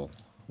conflict roll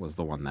was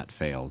the one that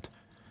failed,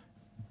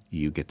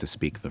 you get to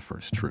speak the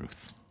first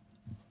truth.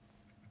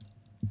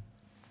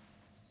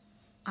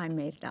 I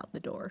made it out the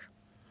door.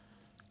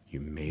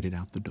 You made it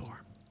out the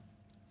door.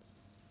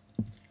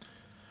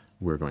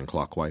 We're going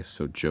clockwise,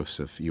 so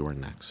Joseph, you are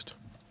next.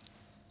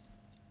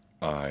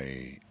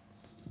 I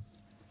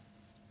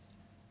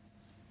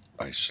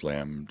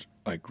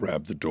I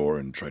grabbed the door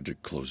and tried to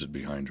close it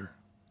behind her.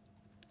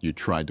 You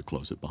tried to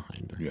close it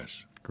behind her.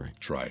 Yes. Great.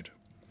 Tried.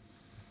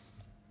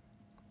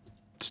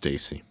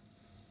 Stacy.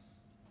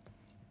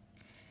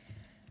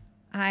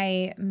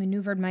 I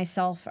maneuvered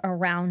myself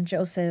around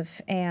Joseph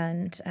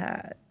and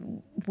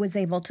was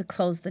able to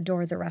close the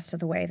door the rest of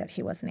the way that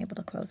he wasn't able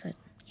to close it.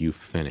 You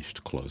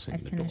finished closing I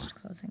the door. finished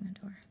closing the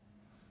door.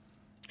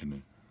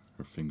 And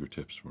her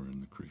fingertips were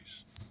in the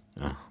crease.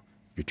 Oh,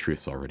 your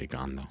truth's already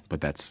gone, though.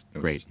 But that's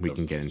great. We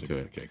can get into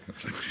it.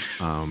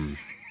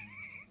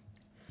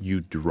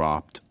 You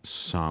dropped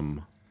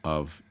some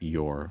of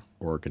your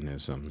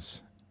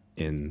organisms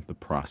in the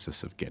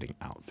process of getting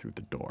out through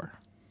the door.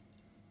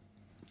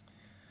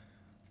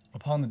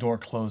 Upon the door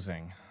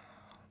closing,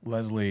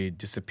 Leslie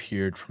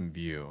disappeared from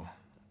view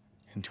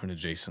into an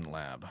adjacent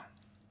lab.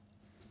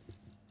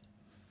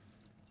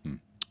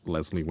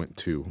 Leslie went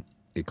to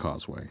a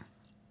causeway.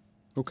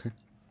 Okay.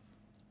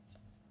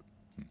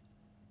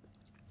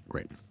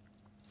 Great.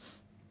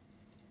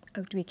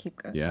 Oh, do we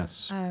keep going?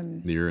 Yes.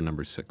 You're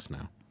number 6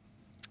 now.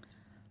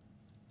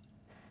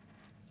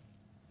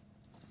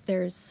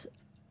 There's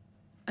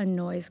a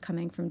noise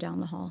coming from down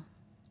the hall.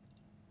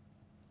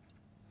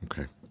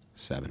 Okay.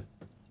 7.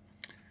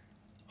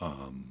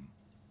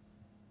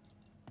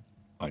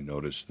 I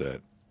noticed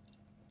that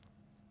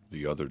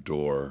the other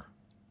door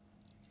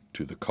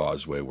to the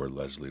causeway where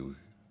Leslie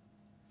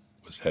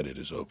was headed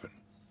is open.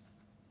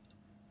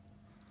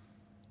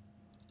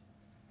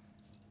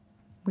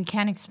 We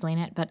can't explain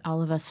it, but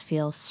all of us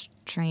feel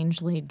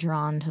strangely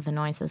drawn to the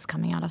noises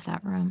coming out of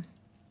that room.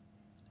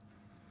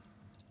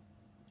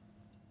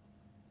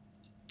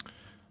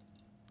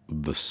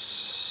 The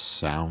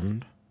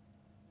sound.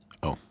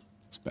 Oh,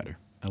 it's better.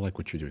 I like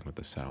what you're doing with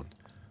the sound.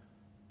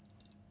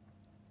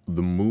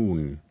 The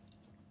moon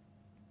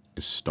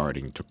is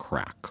starting to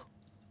crack.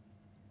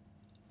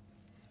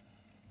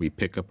 We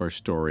pick up our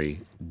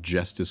story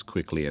just as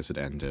quickly as it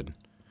ended,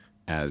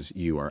 as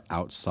you are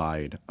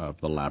outside of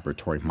the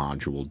laboratory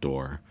module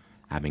door,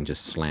 having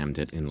just slammed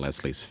it in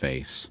Leslie's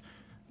face.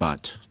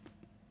 But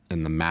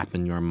in the map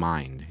in your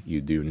mind,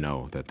 you do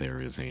know that there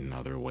is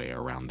another way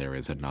around. There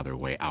is another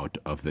way out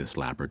of this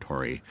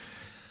laboratory.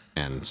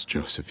 And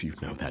Joseph, you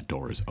know that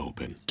door is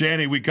open.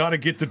 Danny, we got to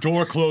get the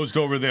door closed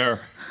over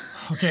there.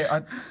 Okay,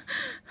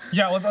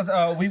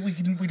 yeah, we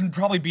can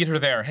probably beat her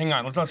there. Hang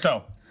on, let's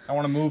go. I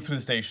want to move through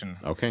the station.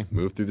 Okay,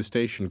 move through the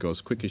station. Go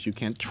as quick as you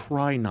can.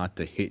 Try not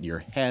to hit your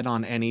head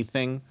on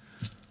anything.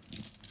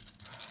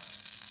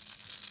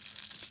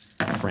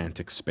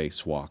 Frantic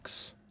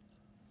spacewalks.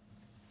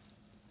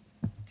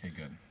 Okay,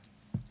 good.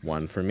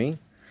 1 for me,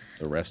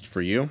 the rest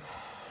for you.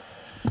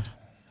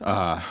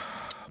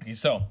 Okay,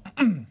 so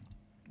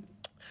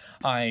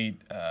I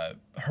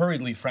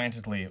hurriedly,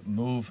 frantically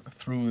move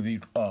through the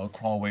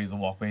crawlways, the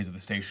walkways of the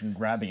station,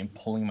 grabbing and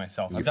pulling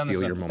myself. I've done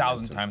this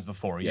 1,000 times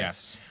before,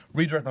 yes.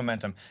 Redirect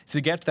momentum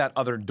to get to that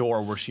other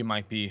door where she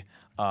might be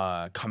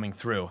coming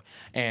through.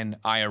 And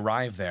I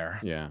arrive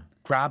there,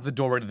 grab the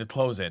door ready to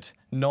close it,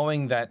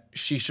 knowing that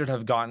she should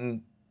have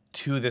gotten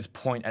to this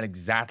point at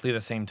exactly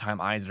the same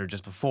time I did her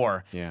just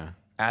before. Yeah.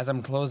 As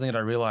I'm closing it, I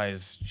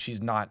realize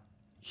she's not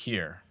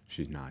here.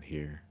 She's not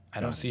here.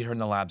 I don't see her in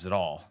the labs at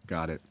all.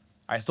 Got it.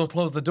 I still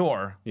close the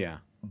door. Yeah.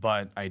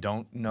 But I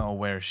don't know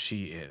where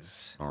she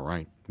is. All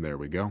right. There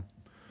we go.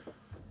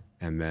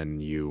 And then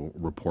you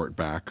report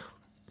back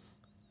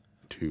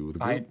to the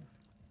group.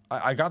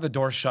 I got the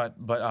door shut,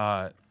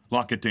 but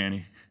Lock it,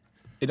 Danny.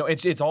 you know,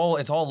 it's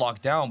all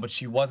locked down. But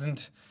she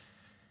wasn't.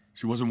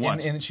 She wasn't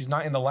what? She's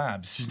not in the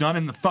labs. She's not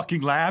in the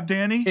fucking lab,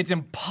 Danny? It's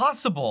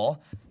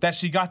impossible that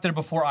she got there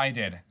before I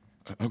did.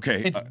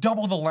 Okay. It's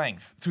double the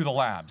length through the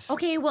labs.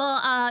 Okay,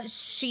 well,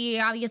 she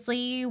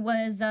obviously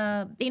was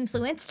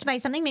influenced by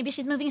something. Maybe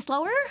she's moving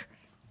slower?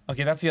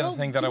 Okay, that's the other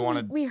thing that I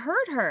wanted. We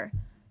heard her.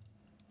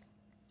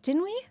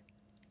 Didn't we?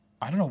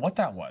 I don't know what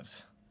that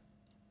was.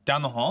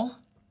 Down the hall?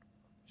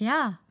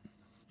 Yeah.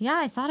 Yeah,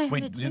 I thought I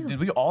heard it too. Did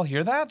we all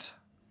hear that?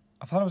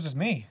 I thought it was just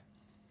me.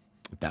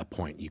 At that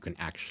point, you can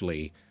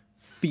actually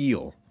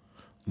feel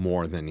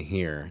more than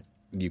hear.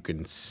 You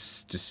can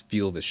just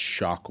feel this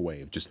shock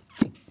wave, just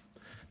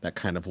that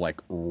kind of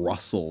like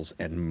rustles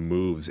and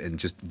moves and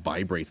just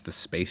vibrates the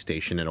space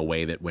station in a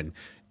way that when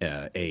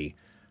an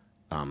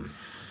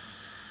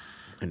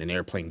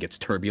airplane gets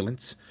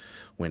turbulence,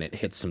 when it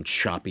hits some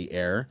choppy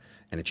air,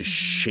 and it just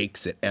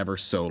shakes it ever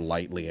so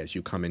lightly as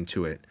you come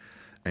into it,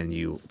 and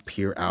you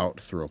peer out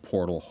through a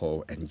portal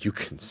hole, and you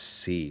can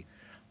see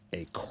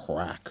a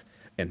crack,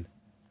 an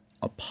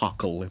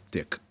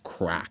apocalyptic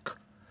crack,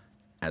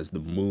 as the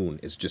moon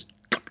is just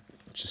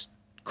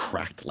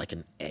cracked like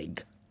an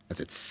egg as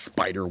it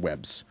spider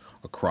webs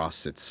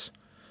across its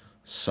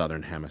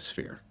southern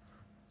hemisphere.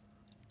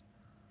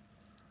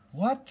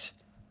 What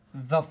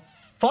the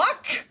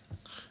fuck?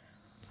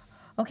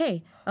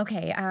 Okay,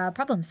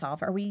 problem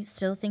solved. Are we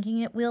still thinking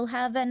it will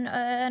have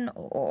an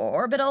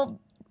orbital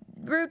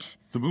route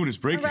The moon is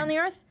breaking. around the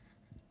Earth?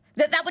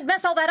 That would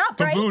mess all that up,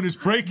 The right? moon is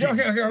breaking.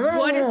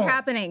 What is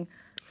happening?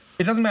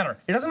 It doesn't matter.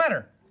 It doesn't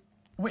matter.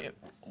 We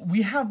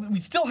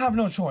still have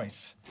no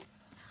choice.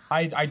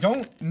 I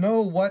don't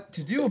know what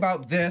to do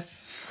about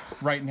this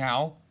right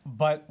now,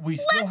 but we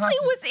still have Leslie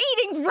to... was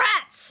eating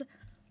rats!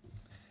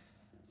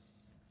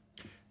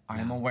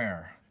 I'm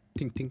aware.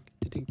 Ting ting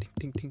ting ting ting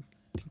ting ting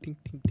ting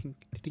ting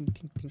ting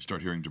ting ting.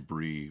 Start hearing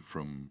debris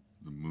from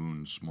the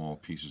moon, small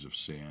pieces of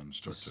sand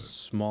start to...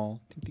 Small,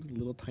 ting, ting,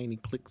 little tiny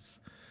clicks,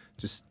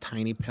 just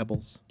tiny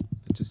pebbles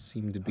that just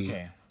seem to be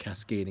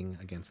cascading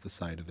against the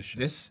side of the ship.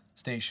 This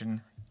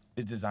station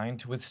is designed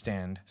to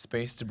withstand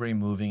space debris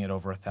moving at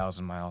over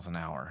 1,000 miles an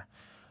hour.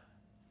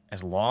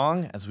 As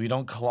long as we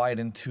don't collide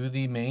into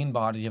the main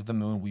body of the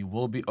moon, we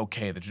will be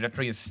okay. The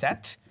trajectory is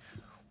set.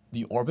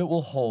 The orbit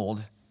will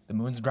hold. The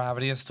moon's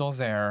gravity is still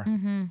there.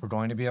 We're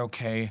going to be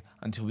okay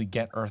until we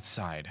get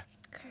Earthside.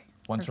 Okay.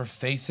 Once we're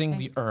facing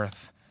the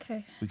Earth,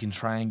 Okay. we can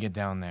try and get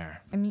down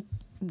there. I mean,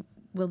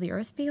 will the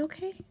Earth be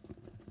okay?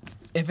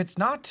 If it's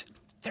not,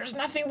 there's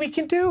nothing we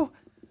can do.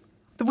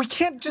 We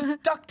can't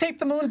just duct tape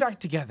the moon back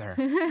together.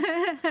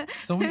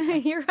 So we...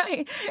 You're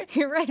right.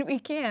 You're right. We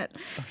can't.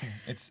 Okay,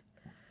 it's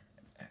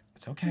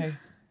okay.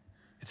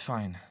 It's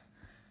fine.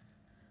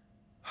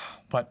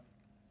 But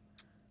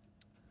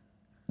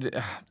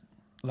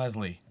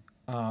Leslie,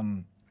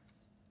 I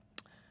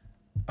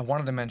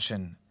wanted to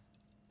mention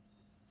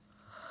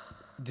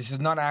this is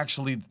not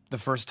actually the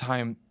first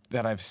time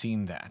that I've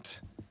seen that.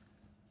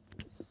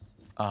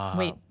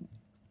 Wait,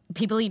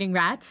 people eating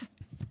rats?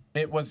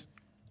 It was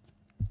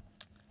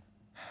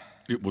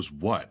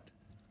what?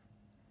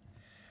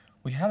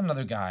 we had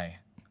another guy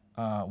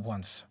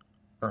once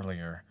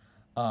earlier.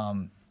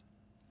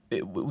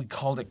 We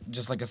called it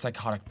just like a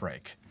psychotic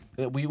break.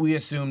 We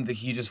assumed that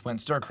he just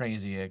went stir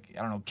crazy, I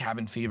don't know,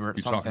 cabin fever or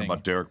You're something. talking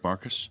about Derek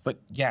Marcus? But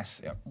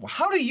yes,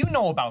 how do you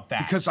know about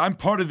that? Because I'm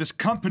part of this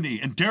company,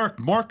 and Derek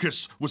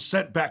Marcus was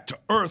sent back to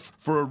Earth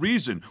for a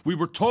reason. We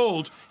were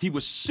told he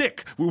was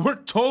sick. We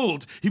weren't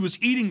told he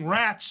was eating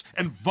rats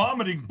and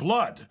vomiting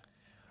blood.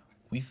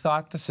 We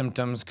thought the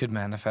symptoms could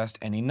manifest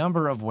any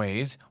number of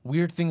ways.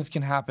 Weird things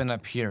can happen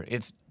up here.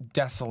 It's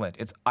desolate.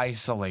 It's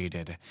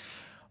isolated.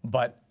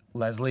 But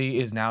Leslie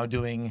is now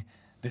doing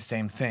the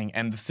same thing.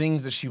 And the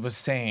things that she was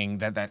saying,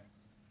 that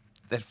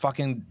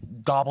fucking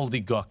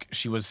gobbledygook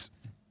she was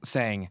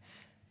saying,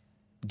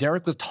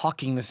 Derek was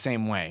talking the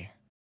same way.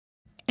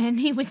 And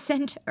he was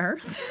sent to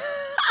Earth?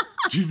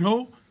 Do you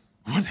know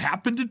what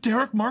happened to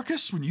Derek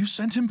Marcus when you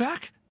sent him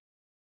back?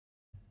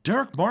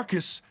 Derek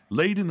Marcus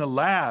laid in a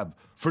lab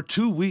for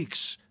 2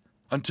 weeks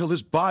until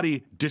his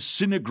body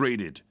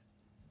disintegrated.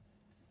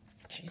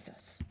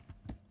 Jesus.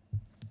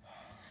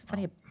 How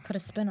do you put a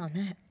spin on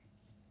that?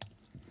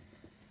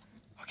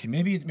 Okay,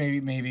 maybe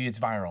it's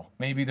viral.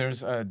 Maybe there's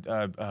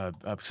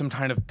some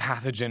kind of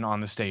pathogen on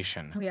the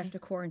station. We have to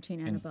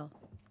quarantine Annabelle.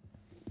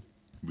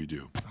 We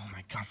do. Oh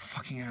my God,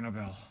 fucking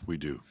Annabelle. We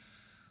do.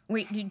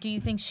 Wait, do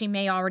you think she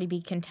may already be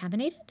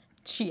contaminated?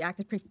 She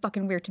acted pretty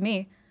fucking weird to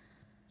me.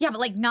 Yeah, but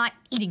like not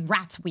eating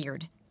rats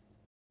weird.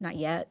 Not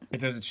yet.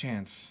 If there's a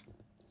chance.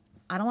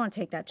 I don't want to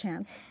take that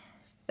chance.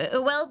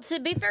 Well, to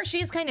be fair,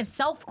 she is kind of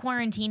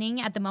self-quarantining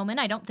at the moment.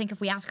 I don't think if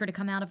we ask her to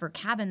come out of her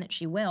cabin that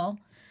she will.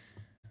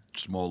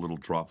 Small little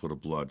droplet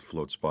of blood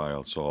floats by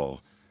us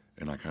all,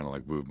 and I kind of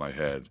like move my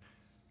head.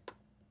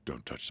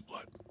 Don't touch the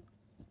blood.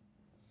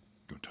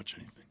 Don't touch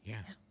anything.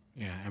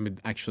 Yeah. I mean,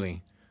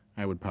 actually,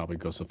 I would probably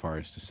go so far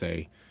as to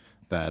say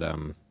that,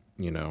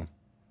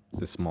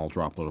 this small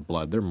droplet of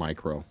blood, they're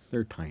micro.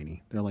 They're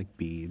tiny. They're like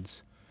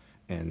beads.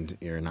 And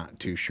you're not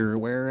too sure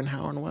where and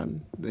how and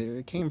when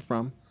they came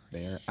from.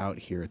 They're out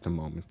here at the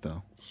moment,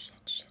 though.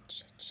 Shit.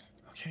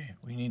 Okay,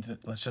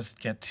 let's just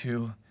get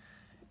to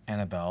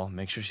Annabelle,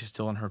 make sure she's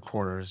still in her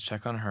quarters,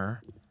 check on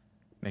her,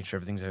 make sure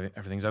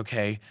everything's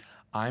okay.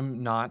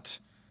 I'm not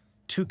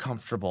too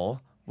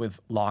comfortable with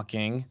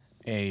locking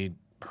a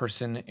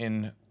person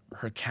in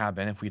her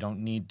cabin if we don't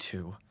need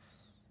to.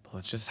 But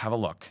let's just have a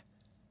look,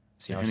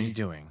 see how she's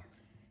doing.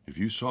 If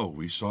you saw what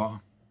we saw,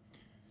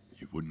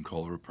 you wouldn't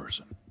call her a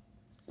person.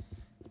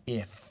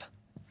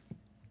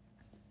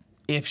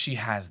 If she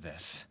has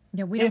this.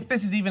 Yeah, if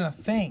this is even a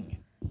thing.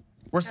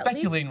 We're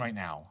speculating right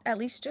now. At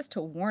least just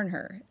to warn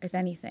her, if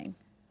anything.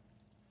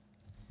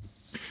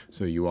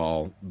 So you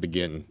all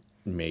begin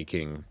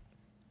making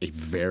a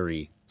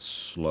very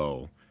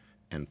slow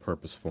and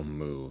purposeful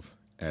move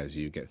as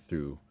you get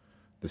through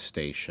the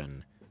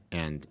station,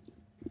 and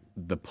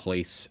the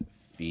place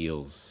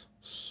feels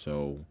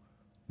so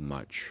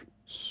much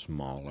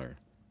smaller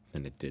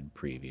than it did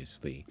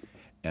previously.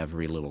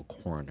 Every little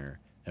corner,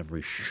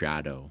 every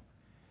shadow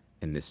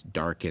in this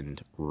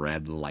darkened,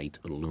 red light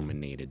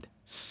illuminated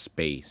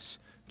space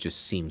just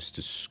seems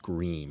to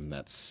scream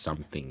that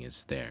something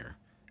is there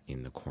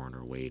in the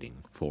corner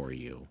waiting for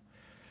you.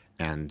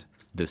 And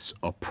this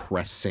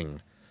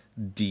oppressing,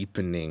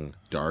 deepening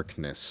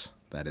darkness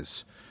that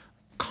is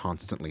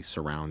constantly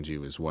surround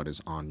you is what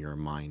is on your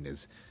mind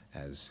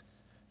as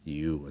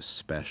you,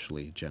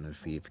 especially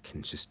Genevieve,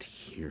 can just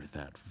hear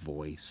that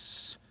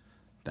voice,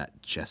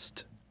 that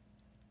just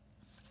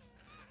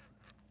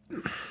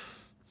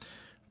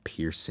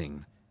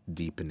piercing,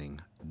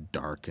 deepening,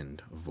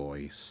 darkened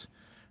voice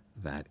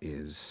that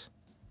is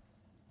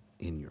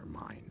in your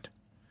mind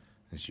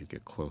as you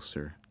get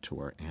closer to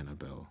where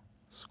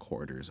Annabelle's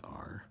quarters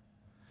are.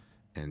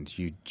 And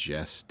you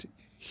just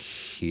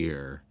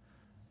hear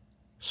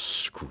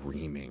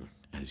screaming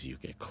as you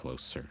get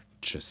closer.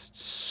 Just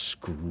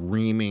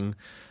screaming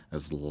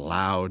as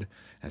loud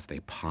as they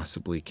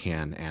possibly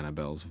can,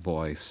 Annabelle's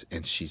voice.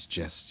 And she's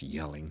just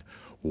yelling,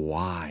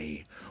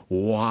 why?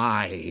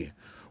 Why?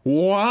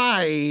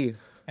 Why?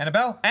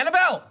 Annabelle!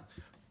 Annabelle!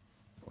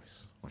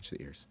 Voice. Watch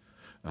the ears.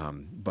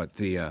 But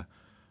the,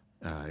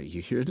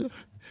 you hear the...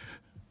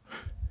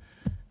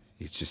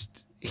 You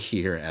just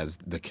hear as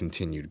the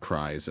continued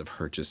cries of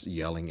her just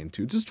yelling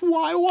into, just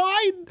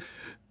why?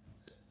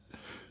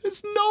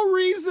 There's no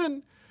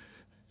reason.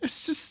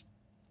 It's just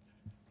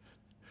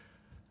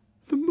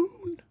the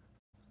moon.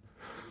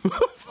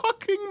 The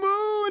fucking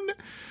moon.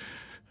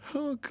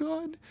 Oh,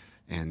 God.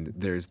 And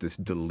there's this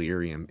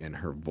delirium in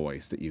her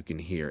voice that you can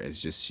hear as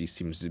just she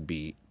seems to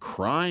be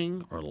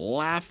crying or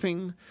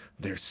laughing.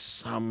 There's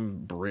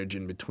some bridge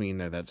in between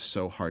there that's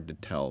so hard to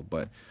tell,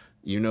 but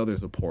you know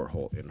there's a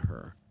porthole in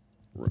her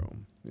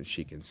room that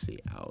she can see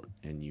out,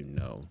 and you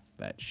know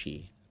that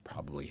she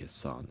probably has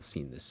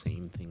seen the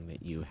same thing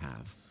that you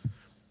have.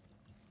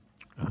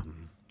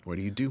 What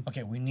do you do?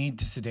 Okay, we need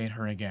to sedate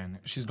her again.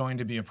 She's going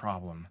to be a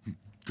problem.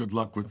 Good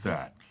luck with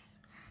that.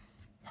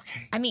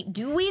 Okay. I mean,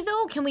 do we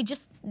though? Can we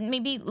just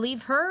maybe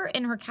leave her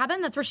in her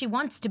cabin? That's where she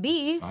wants to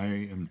be. I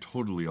am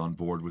totally on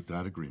board with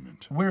that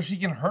agreement. Where she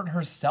can hurt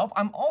herself?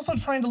 I'm also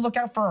trying to look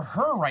out for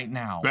her right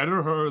now.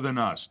 Better her than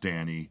us,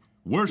 Danny.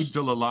 We're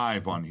still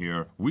alive on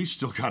here. We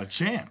still got a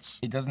chance.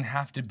 It doesn't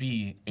have to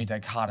be a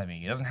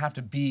dichotomy. It doesn't have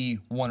to be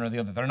one or the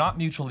other. They're not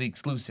mutually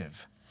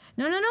exclusive.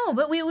 No,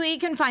 but we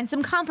can find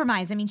some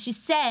compromise. I mean, she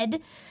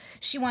said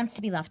she wants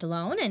to be left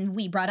alone, and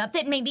we brought up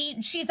that maybe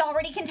she's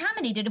already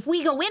contaminated. If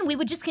we go in, we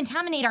would just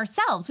contaminate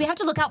ourselves. We have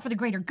to look out for the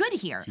greater good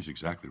here. She's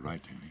exactly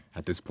right, Danny.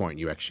 At this point,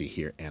 you actually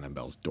hear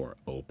Annabelle's door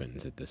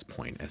opens at this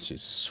point as she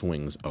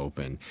swings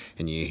open,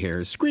 and you hear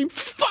her scream,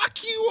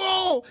 "Fuck you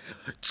all!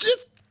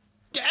 Just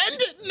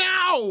end it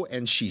now!"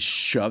 And she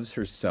shoves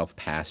herself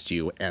past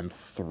you and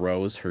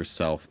throws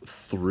herself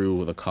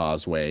through the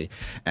causeway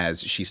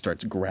as she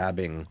starts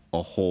grabbing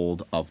a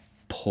hold of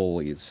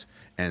pulleys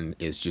and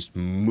is just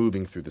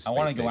moving through the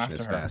space station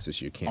as fast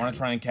as you can. I want to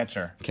try and catch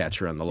her. Catch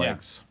her on the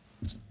legs.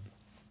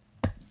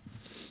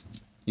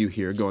 You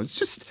hear going, it's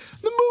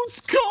just, the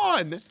moon's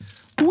gone!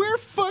 We're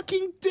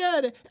fucking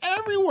dead!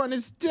 Everyone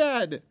is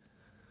dead!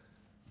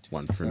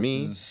 One for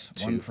me,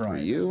 two for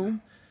you.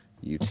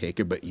 You take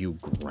it, but you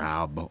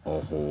grab a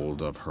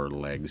hold of her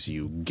legs.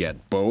 You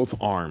get both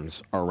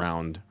arms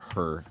around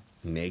her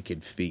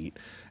naked feet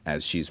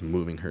as she's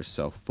moving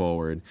herself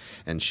forward,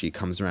 and she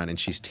comes around and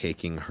she's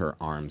taking her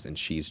arms and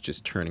she's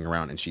just turning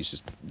around and she's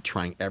just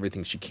trying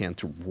everything she can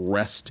to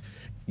wrest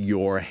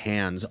your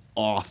hands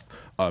off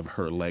of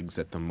her legs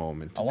at the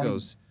moment. I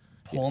want to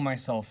pull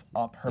myself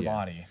up her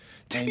body.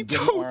 Daddy, and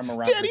get an arm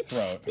around her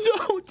throat.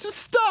 No, just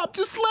stop.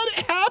 Just let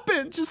it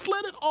happen. Just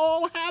let it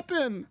all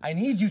happen. I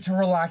need you to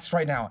relax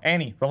right now.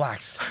 Annie,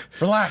 relax.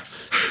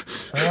 Relax.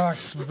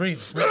 Relax.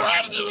 Breathe.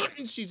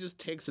 And she just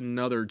takes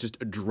another just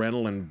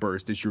adrenaline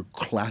burst as you're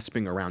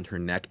clasping around her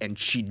neck, and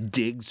she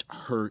digs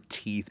her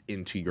teeth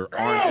into your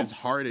arm as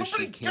hard as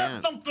she can.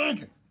 Get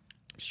something.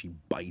 She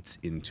bites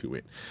into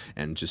it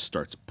and just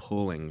starts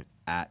pulling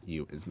at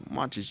you as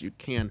much as you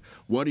can.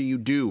 What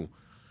do?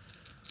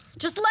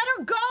 Just let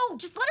her go!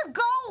 Just let her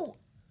go!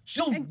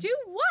 And do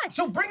what?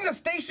 She'll bring the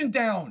station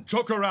down.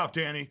 Choke her out,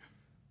 Danny.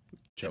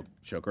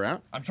 Choke her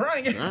out? I'm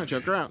trying it. All right,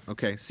 choke her out.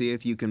 Okay, see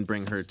if you can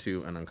bring her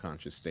to an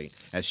unconscious state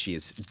as she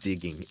is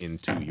digging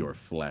into your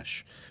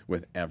flesh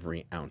with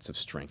every ounce of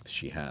strength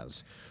she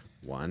has.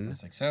 One.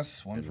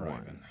 Success, one for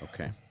one. Ivan.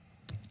 Okay.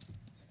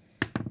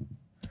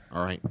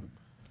 All right.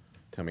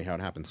 Tell me how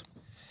it happens.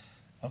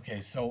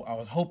 Okay, so I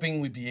was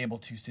hoping we'd be able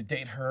to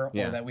sedate her,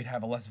 Yeah. or that we'd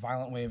have a less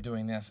violent way of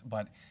doing this,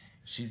 but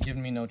she's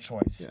given me no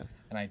choice. Yeah.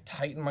 And I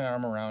tighten my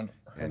arm around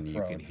her And you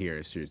throat. can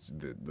hear she's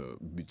the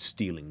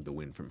stealing the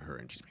wind from her,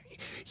 and she's like,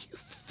 "You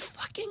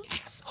fucking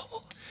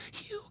asshole!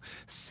 You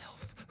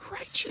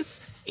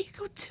self-righteous,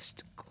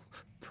 egotistical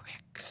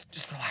prick!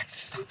 Just relax.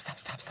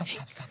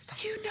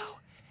 Stop. You know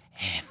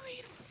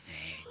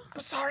everything."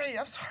 I'm sorry.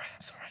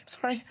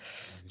 And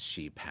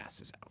she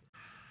passes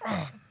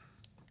out.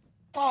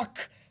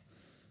 Fuck.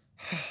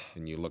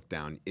 And you look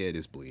down. It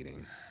is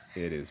bleeding.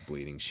 It is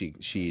bleeding.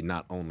 She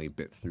not only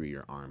bit through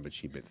your arm, but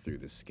she bit through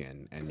the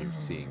skin, and you're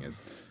seeing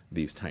as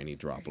these tiny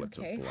droplets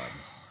of blood.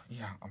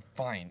 Yeah, I'm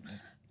fine.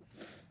 Just,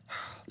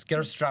 let's get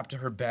her strapped to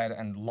her bed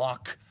and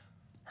lock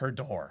her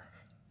door.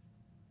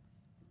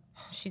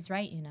 She's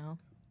right, you know.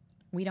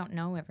 We don't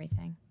know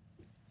everything.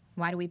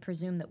 Why do we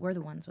presume that we're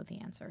the ones with the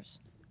answers?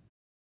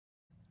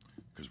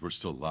 Because we're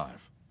still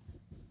alive.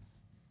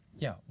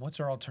 Yeah, what's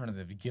our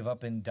alternative? To give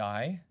up and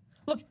die?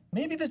 Look,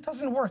 maybe this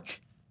doesn't work.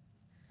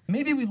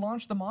 Maybe we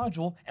launch the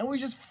module and we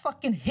just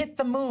fucking hit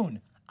the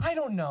moon. I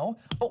don't know,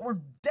 but we're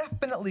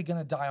definitely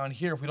gonna die on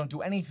here if we don't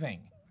do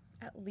anything.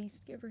 At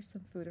least give her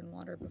some food and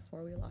water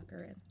before we lock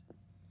her in.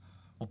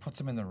 We'll put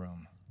some in the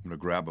room. I'm going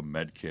to grab a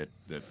med kit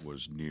that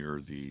was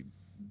near the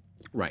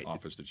Right.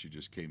 office that she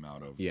just came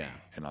out of. Yeah.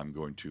 And I'm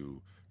going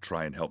to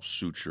try and help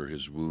suture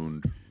his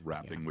wound,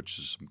 wrapping, which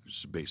is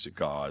some basic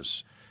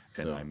gauze.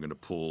 And So- I'm going to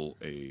pull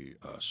a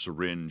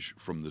syringe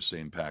from the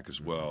same pack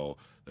as well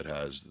that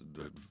has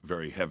the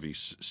very heavy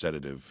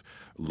sedative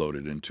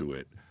loaded into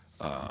it.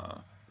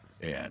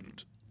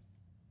 And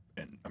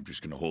I'm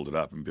just going to hold it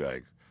up and be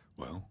like,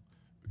 well,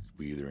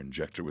 we either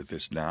inject her with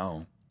this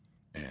now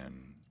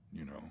and,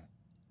 you know.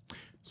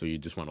 So you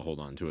just want to hold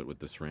on to it with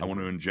the syringe? I want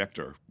to inject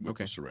her with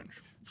Okay. the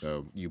syringe.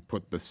 So you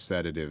put the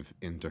sedative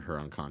into her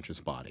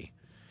unconscious body,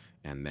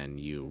 and then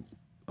you,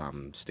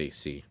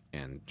 Stacy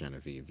and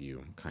Genevieve,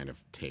 you kind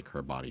of take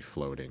her body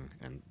floating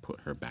and put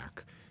her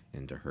back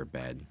into her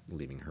bed,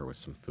 leaving her with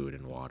some food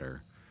and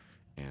water,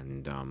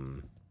 and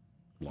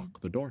lock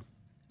the door.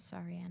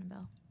 Sorry,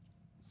 Annabelle.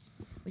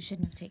 We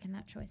shouldn't have taken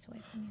that choice away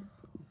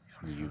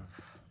from you.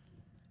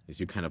 As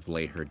you kind of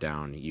lay her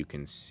down, you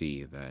can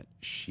see that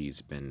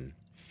she's been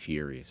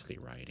furiously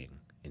writing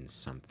in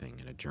something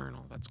in a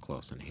journal that's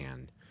close in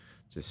hand,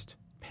 just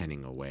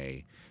penning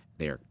away.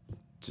 They're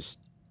just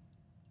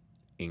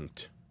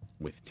inked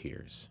with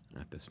tears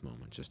at this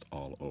moment, just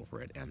all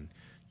over it. And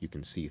you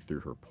can see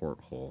through her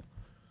porthole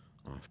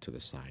off to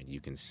the side, you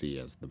can see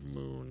as the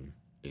moon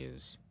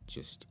is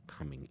just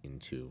coming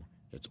into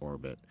its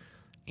orbit,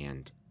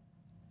 and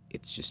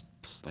it's just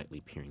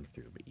slightly peering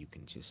through, but you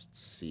can just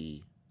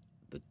see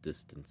the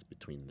distance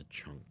between the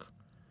chunk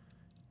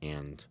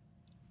and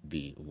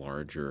the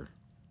larger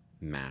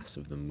mass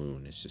of the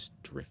moon is just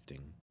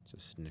drifting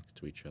just next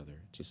to each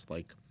other, just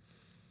like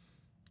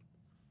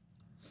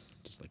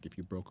if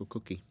you broke a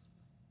cookie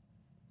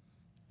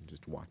and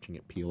just watching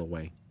it peel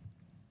away.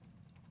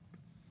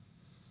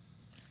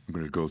 I'm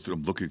going to go through,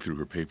 I'm looking through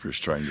her papers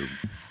trying to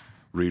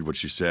read what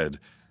she said,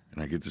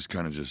 and I get this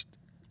kind of just,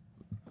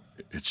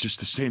 it's just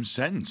the same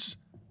sentence.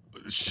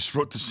 She just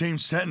wrote the same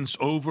sentence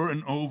over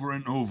and over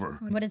and over.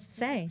 What does it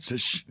say? It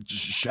says,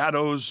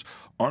 shadows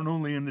aren't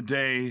only in the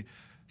day,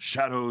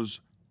 shadows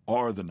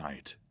are the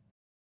night.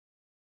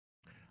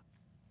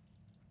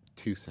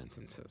 2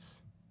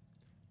 sentences.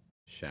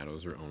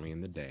 Shadows are only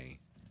in the day,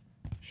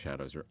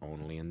 shadows are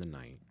only in the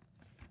night,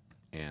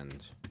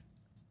 and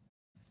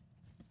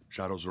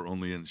Shadows are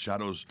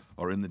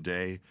in the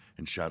day,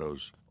 and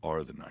shadows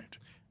are the night.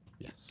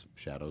 yes,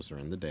 shadows are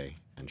in the day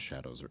and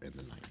shadows are in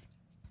the night.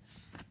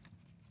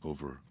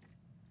 Over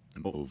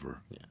and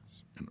over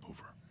Yes. and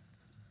over.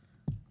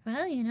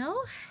 Well, you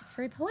know, it's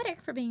very poetic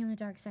for being on the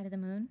dark side of the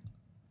moon.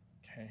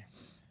 Okay.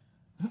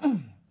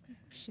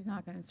 She's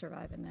not going to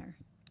survive in there.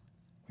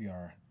 We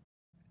are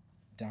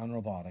down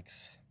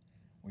robotics,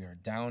 we are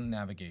down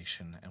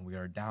navigation, and we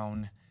are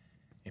down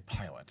a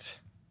pilot.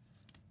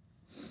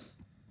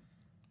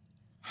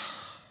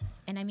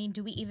 And I mean,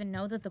 do we even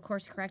know that the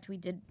course correct we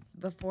did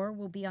before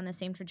will be on the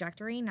same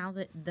trajectory now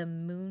that the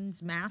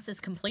moon's mass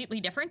is completely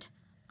different?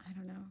 I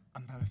don't know.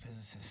 I'm not a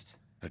physicist.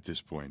 At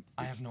this point,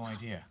 I have no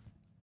idea.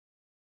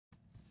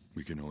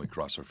 we can only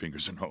cross our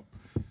fingers and hope.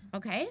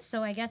 Okay,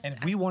 so I guess... And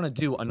if we want to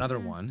do another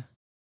one,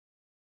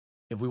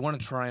 if we want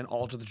to try and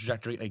alter the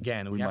trajectory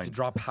again, we have to might.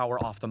 draw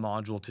power off the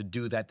module to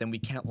do that, then we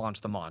can't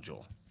launch the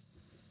module.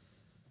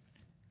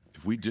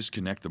 If we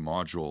disconnect the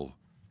module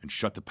and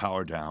shut the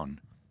power down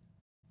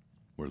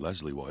where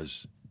Leslie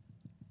was,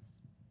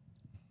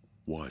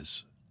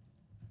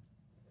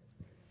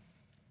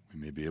 we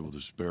may be able to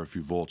spare a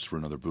few volts for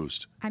another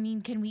boost. I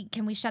mean, can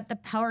we shut the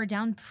power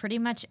down pretty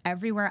much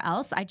everywhere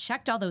else? I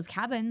checked all those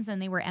cabins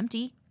and they were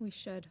empty. We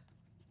should.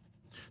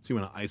 So you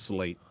want to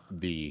isolate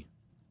the...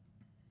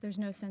 There's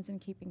no sense in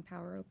keeping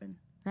power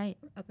Right.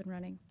 up and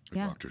running. The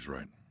Yeah. doctor's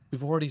right.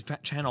 We've already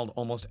channeled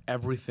almost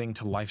everything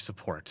to life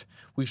support.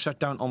 We've shut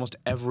down almost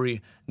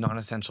every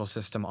non-essential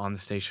system on the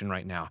station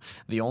right now.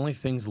 The only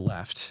things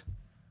left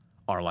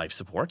are life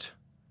support,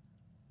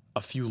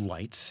 a few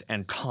lights,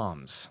 and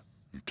comms.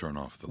 And turn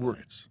off the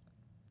lights.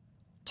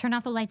 Turn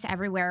off the lights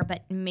everywhere,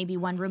 but maybe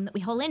one room that we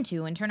hole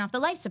into, and turn off the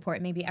life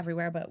support maybe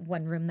everywhere, but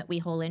one room that we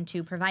hole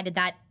into, provided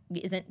that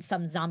isn't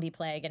some zombie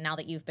plague, and now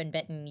that you've been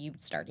bitten, you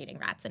start eating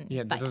rats and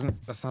Yeah, bite us.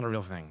 that's not a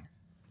real thing.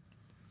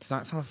 It's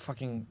not a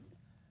fucking...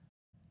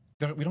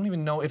 We don't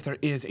even know if there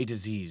is a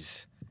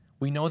disease.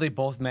 We know they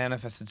both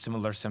manifested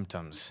similar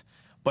symptoms,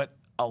 but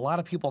a lot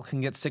of people can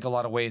get sick a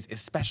lot of ways,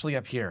 especially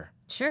up here.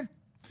 Sure.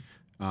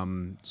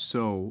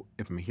 So,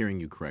 if I'm hearing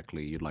you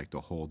correctly, you'd like to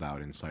hold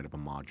out inside of a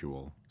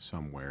module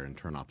somewhere and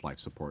turn off life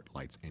support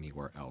lights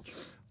anywhere else.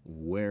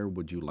 Where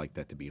would you like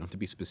that to be? You don't have to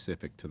be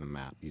specific to the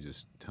map. You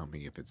just tell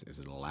me if is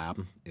it a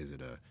lab? Is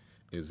it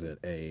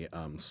a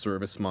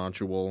service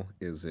module?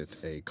 Is it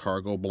a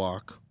cargo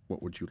block?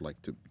 What would you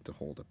like to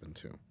hold up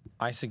into?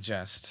 I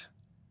suggest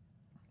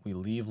we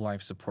leave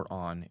life support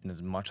on in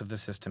as much of the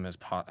system as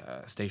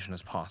station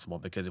as possible,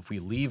 because if we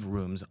leave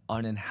rooms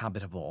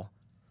uninhabitable,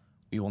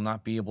 we will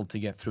not be able to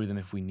get through them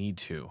if we need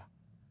to.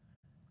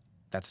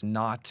 That's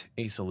not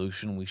a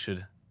solution we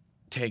should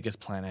take as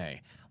plan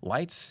A.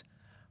 Lights,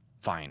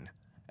 fine.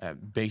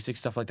 Basic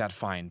stuff like that,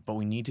 fine. But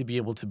we need to be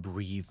able to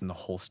breathe in the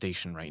whole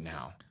station right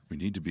now. We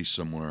need to be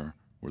somewhere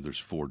where there's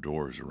 4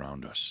 doors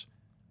around us.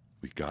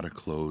 We gotta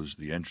close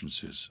the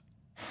entrances.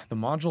 The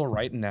module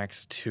right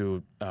next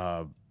to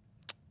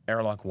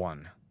airlock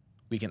 1.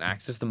 We can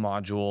access the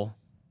module,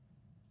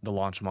 the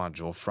launch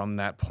module, from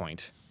that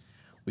point.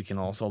 We can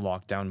also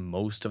lock down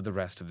most of the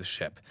rest of the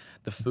ship.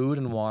 The food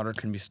and water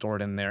can be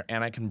stored in there,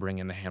 and I can bring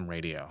in the ham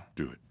radio.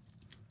 Do it.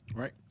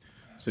 Right.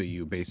 So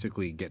you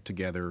basically get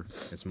together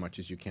as much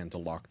as you can to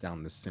lock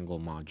down this single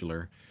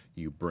modular.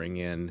 You bring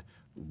in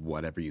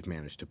whatever you've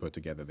managed to put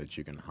together that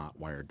you can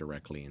hotwire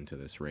directly into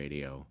this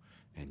radio,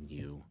 and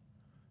you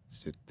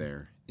sit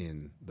there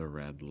in the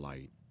red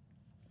light,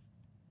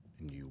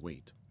 and you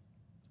wait.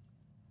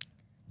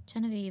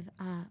 Genevieve,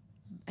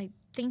 I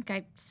think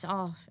I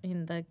saw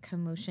in the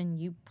commotion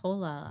you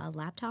pull a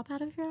laptop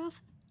out of your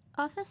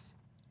office.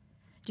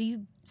 Do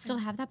you still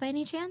have that by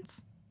any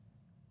chance?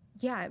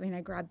 Yeah, I mean,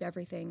 I grabbed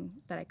everything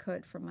that I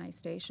could from my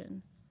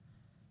station.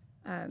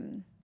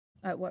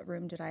 What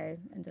room did I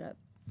ended up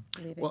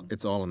leaving? Well,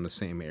 it's all in the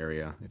same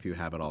area if you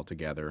have it all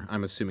together.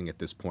 I'm assuming at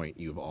this point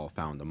you've all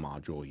found a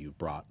module. You've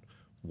brought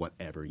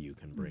whatever you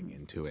can bring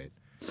into it,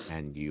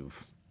 and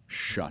you've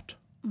shut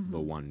the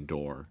one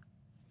door,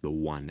 the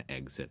one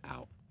exit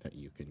out that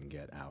you can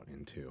get out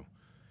into.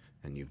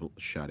 And you've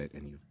shut it,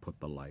 and you've put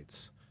the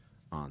lights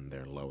on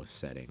their lowest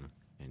setting,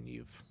 and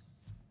you've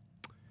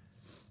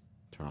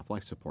turned off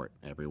life support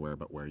everywhere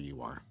but where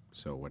you are.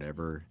 So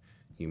whatever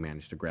you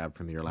managed to grab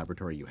from your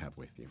laboratory, you have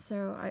with you.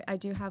 So I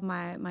do have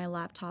my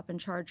laptop and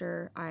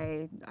charger.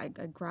 I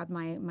grabbed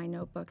my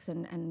notebooks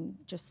and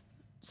just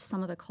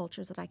some of the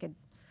cultures that I could...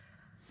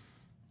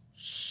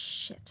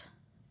 Shit.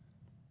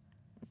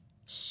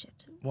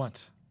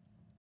 What?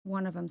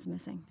 One of them's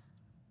missing.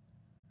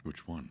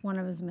 Which one? One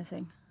of them's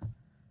missing.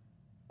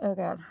 Oh,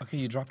 God. Okay,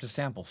 you dropped a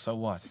sample, so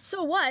what?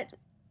 So what?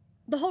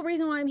 The whole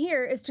reason why I'm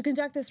here is to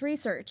conduct this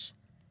research.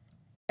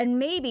 And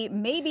maybe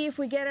if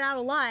we get it out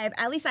alive,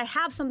 at least I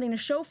have something to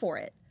show for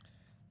it.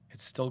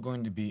 It's still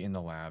going to be in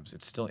the labs.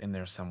 It's still in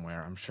there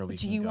somewhere. I'm sure we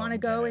can Do you want to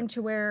and go get it.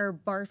 into where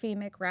Barfy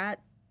McRat,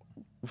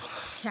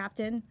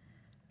 Captain?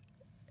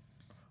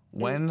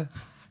 When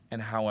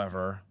and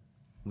however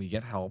we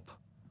get help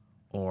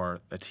or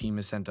a team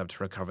is sent up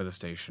to recover the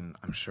station,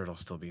 I'm sure it'll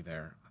still be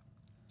there.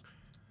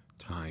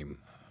 Time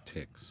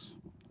ticks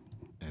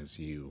as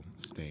you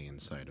stay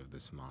inside of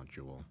this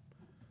module,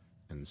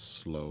 and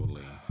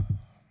slowly,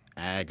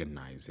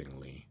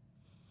 agonizingly,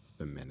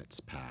 the minutes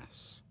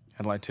pass.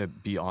 I'd like to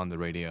be on the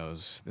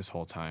radios this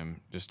whole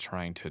time, just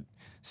trying to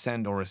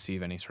send or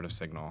receive any sort of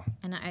signal.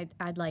 And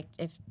I'd like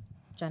if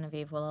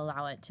Genevieve will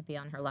allow it to be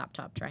on her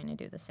laptop trying to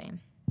do the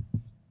same.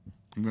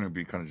 I'm going to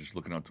be kind of just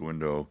looking out the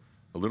window,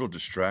 a little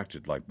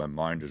distracted, like my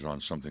mind is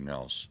on something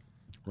else.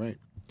 Right.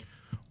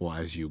 Well,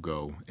 as you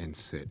go and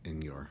sit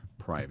in your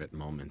private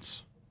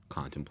moments,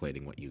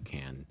 contemplating what you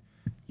can,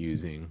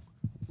 using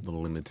the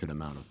limited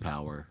amount of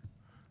power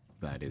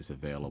that is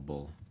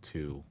available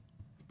to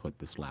put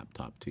this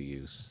laptop to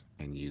use,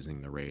 and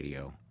using the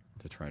radio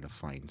to try to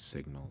find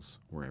signals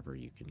wherever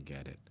you can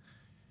get it,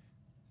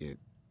 it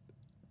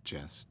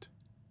just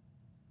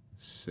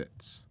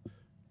sits.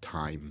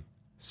 Time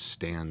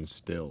stands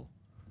still,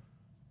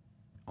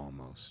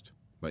 almost,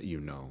 but you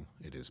know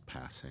it is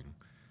passing,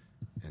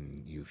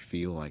 and you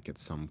feel like at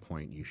some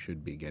point you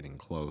should be getting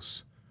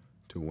close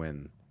to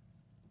when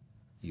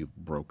you've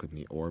broken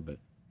the orbit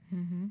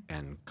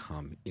and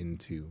come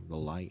into the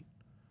light,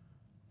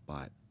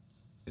 but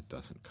it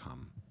doesn't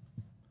come.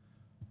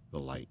 The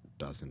light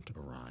doesn't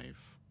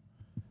arrive,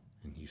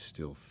 and you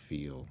still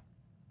feel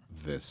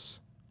this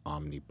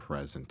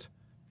omnipresent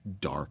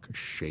dark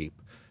shape,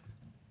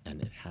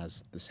 and it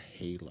has this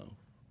halo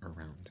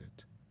around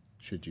it,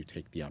 should you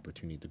take the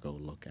opportunity to go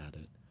look at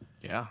it.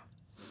 Yeah.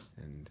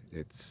 And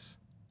it's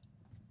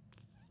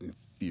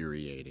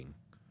infuriating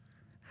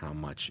how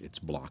much it's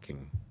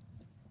blocking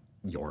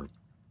your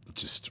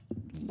just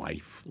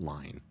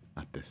lifeline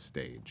at this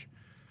stage.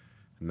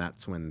 And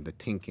that's when the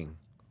tinking,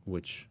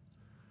 which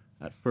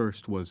at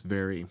first was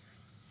very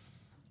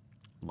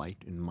light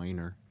and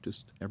minor,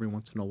 just every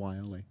once in a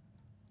while, like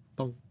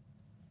dong,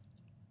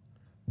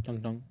 dong,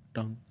 dong,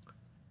 dong.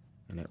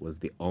 And it was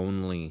the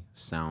only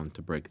sound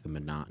to break the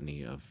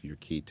monotony of your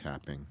key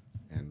tapping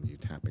and you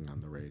tapping on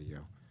the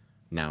radio,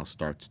 now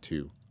starts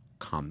to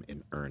come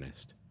in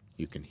earnest.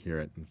 You can hear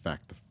it. In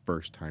fact, the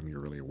first time you're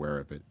really aware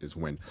of it is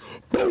when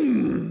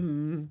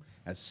boom,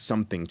 as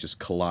something just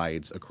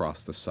collides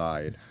across the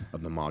side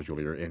of the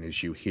modulator, and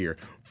as you hear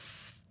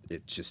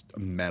it, just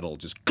metal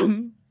just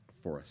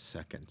for a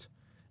second,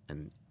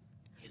 and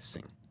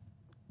hissing.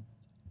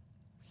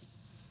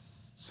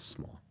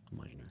 Small,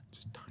 minor,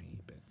 just tiny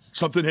bits.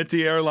 Something hit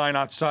the airline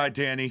outside,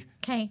 Danny.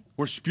 Okay.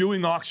 We're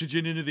spewing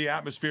oxygen into the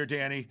atmosphere,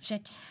 Danny.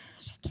 Shit.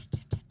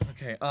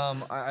 Okay,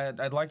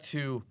 I'd like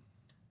to...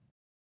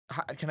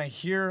 Can I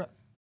hear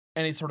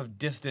any sort of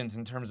distance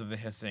in terms of the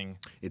hissing?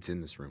 It's in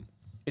this room.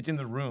 It's in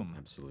the room.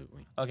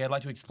 Absolutely. Okay, I'd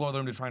like to explore the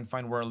room to try and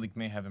find where a leak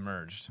may have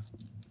emerged.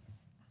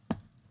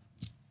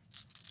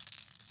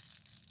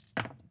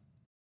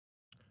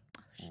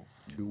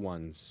 Two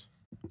ones.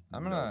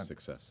 I'm no gonna...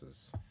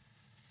 successes.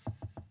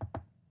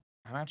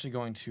 I'm actually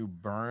going to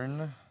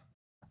burn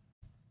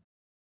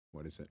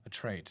What is it? a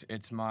trait.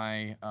 It's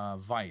my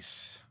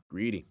vice.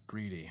 Greedy.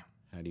 Greedy.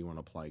 How do you want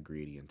to apply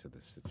greedy into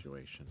this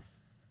situation?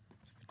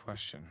 That's a good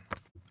question.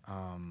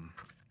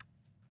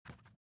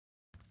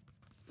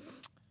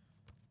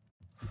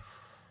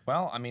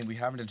 Well, I mean, we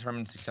haven't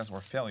determined success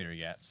or failure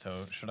yet,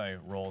 so should I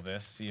roll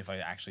this, see if I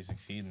actually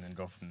succeed, and then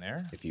go from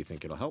there? If you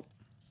think it'll help.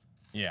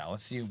 Yeah,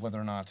 let's see whether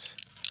or not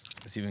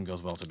this even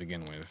goes well to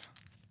begin with.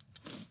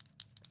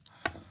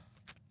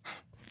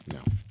 No.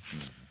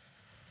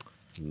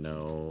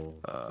 No.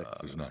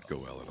 Does not go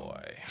well at all.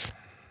 Boy.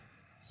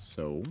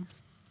 So,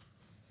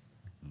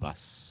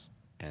 thus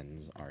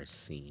ends our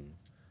scene.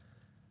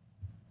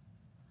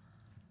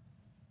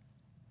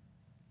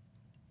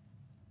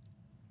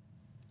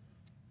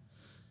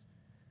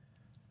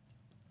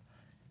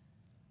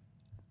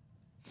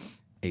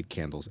 Eight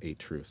candles, eight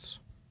truths.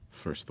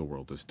 First, the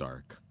world is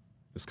dark.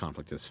 This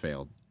conflict has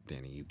failed.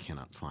 Danny, you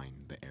cannot find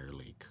the air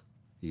leak.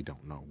 You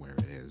don't know where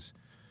it is.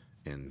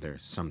 And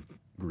there's some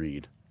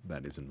greed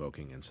that is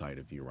invoking inside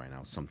of you right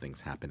now.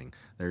 Something's happening.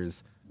 There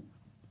is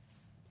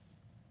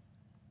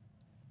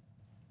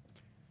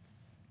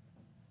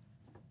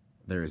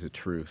a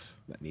truth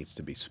that needs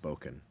to be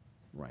spoken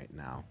right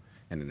now.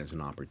 And it is an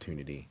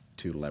opportunity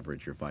to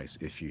leverage your vice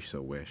if you so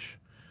wish.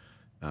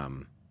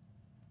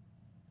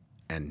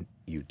 And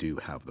you do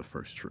have the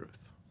first truth.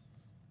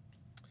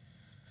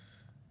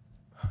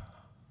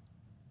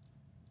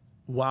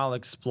 While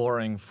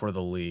exploring for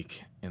the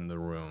leak in the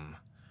room,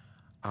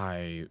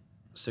 I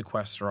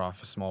sequester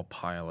off a small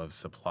pile of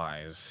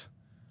supplies,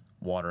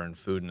 water and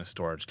food in a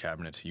storage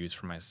cabinet to use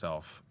for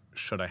myself,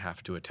 should I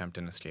have to attempt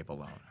an escape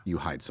alone. You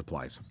hide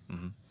supplies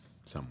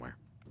somewhere.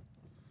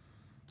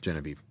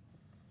 Genevieve.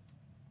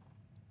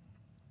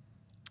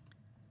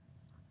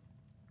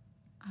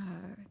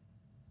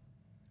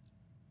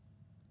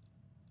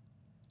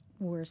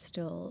 We're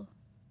still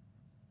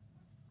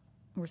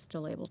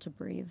able to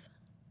breathe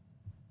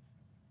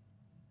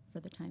for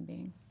the time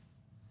being.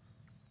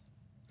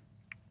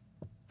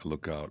 I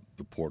look out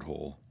the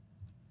porthole,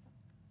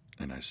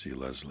 and I see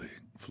Leslie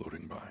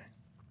floating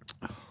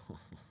by.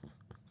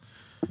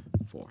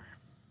 4,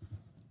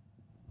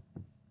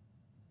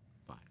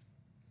 5.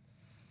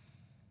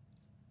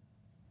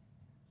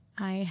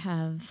 I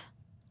have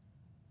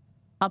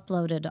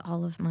uploaded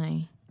all of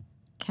my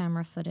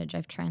camera footage.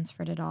 I've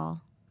transferred it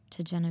all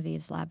to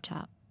Genevieve's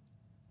laptop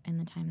in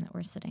the time that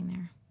we're sitting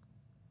there,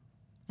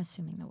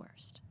 assuming the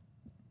worst.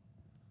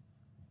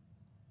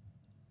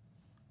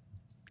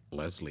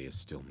 Leslie is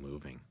still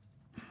moving.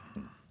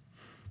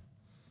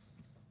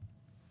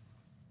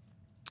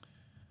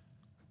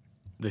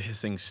 The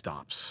hissing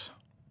stops.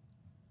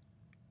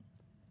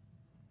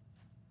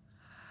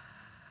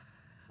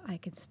 I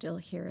can still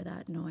hear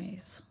that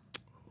noise.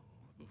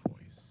 The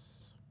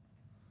voice.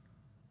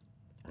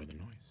 Or the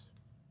noise.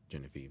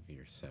 Genevieve,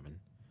 you're 7,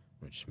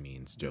 which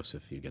means,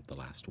 Joseph, you get the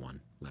last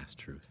one. Last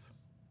truth.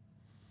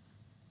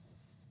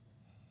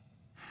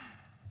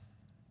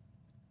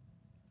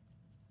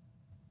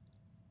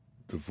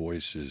 The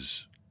voice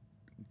is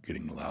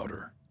getting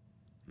louder,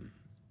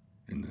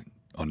 and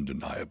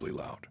undeniably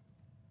loud.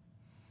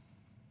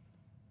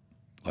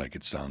 Like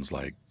it sounds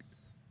like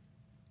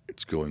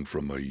it's going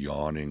from a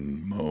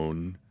yawning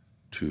moan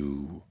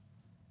to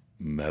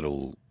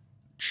metal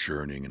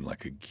churning and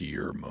like a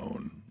gear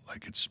moan,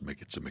 like it's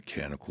a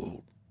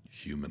mechanical,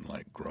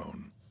 human-like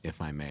groan. If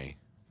I may,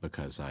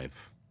 because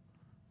I've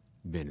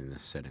been in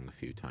this setting a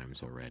few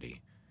times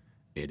already,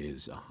 it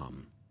is a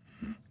hum.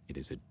 It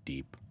is a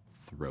deep,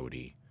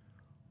 throaty,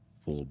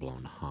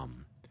 full-blown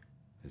hum,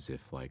 as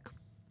if like...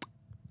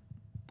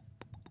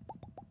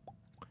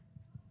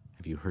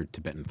 Have you heard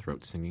Tibetan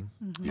throat singing?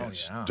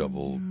 Yes, Oh, yeah.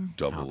 double.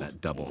 How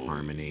that double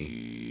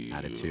harmony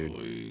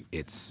attitude.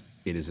 It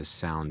is a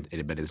sound,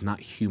 but it's not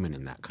human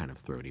in that kind of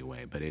throaty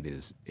way. But it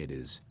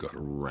is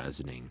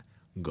resonating,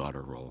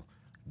 guttural,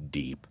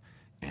 deep,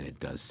 and it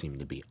does seem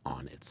to be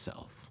on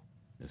itself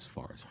as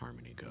far as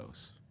harmony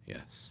goes.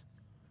 Yes.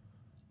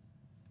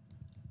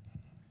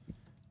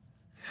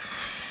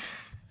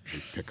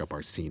 We pick up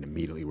our scene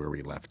immediately where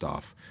we left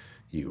off.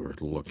 You are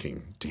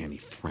looking, Danny,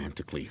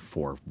 frantically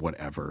for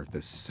whatever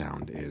this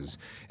sound is,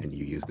 and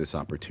you use this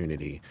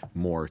opportunity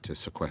more to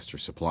sequester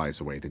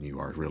supplies away than you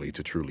are really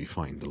to truly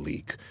find the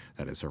leak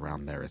that is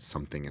around there. It's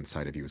something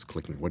inside of you is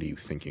clicking. What are you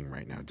thinking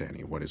right now,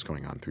 Danny? What is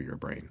going on through your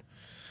brain?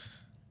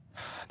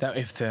 That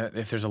if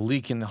there's a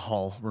leak in the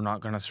hull, we're not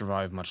going to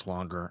survive much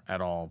longer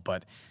at all.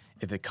 But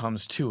if it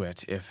comes to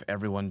it, if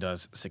everyone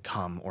does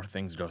succumb or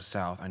things go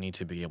south, I need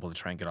to be able to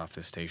try and get off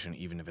this station,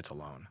 even if it's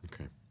alone.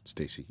 Okay.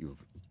 Stacy, you have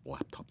a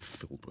laptop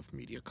filled with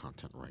media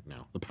content right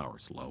now. The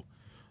power's low.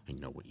 I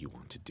know what you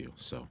want to do,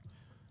 so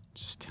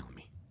just tell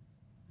me.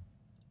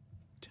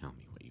 Tell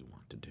me what you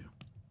want to do.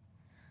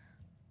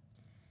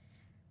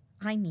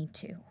 I need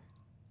to.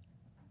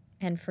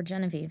 And for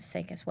Genevieve's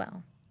sake as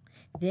well.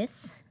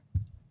 This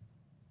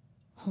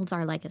holds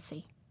our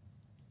legacy.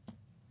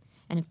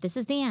 And if this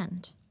is the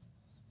end,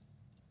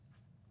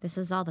 this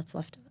is all that's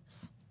left of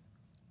us.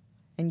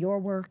 And your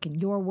work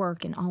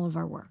and all of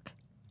our work.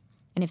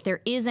 And if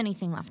there is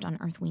anything left on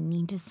Earth, we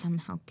need to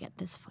somehow get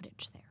this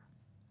footage there.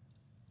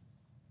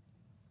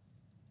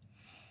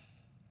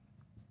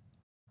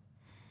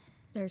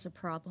 There's a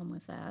problem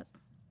with that.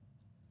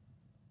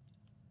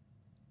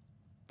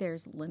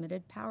 There's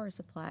limited power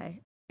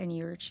supply, and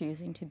you're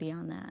choosing to be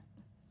on that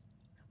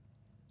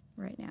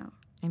right now.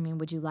 I mean,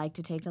 would you like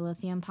to take the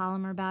lithium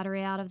polymer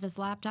battery out of this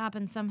laptop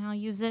and somehow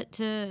use it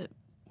to...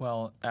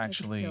 Well,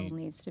 actually, It still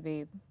needs to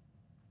be...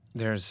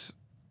 there's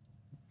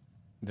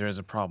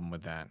a problem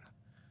with that.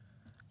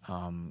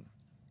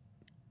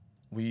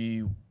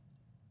 We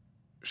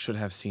should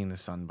have seen the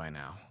sun by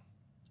now.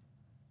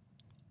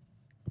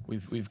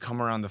 We've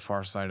come around the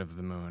far side of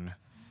the moon.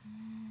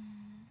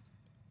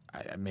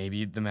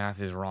 Maybe the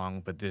math is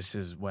wrong, but this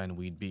is when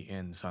we'd be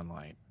in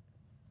sunlight.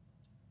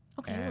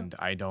 Okay. And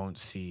I don't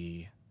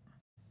see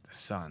the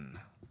sun.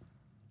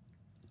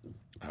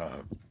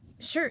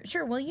 Sure.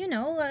 Well, you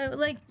know,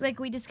 like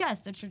we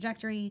discussed, the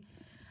trajectory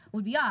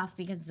would be off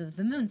because of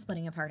the moon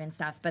splitting apart and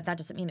stuff, but that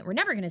doesn't mean that we're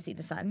never going to see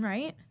the sun,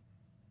 right?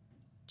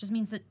 Just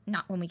means that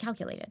not when we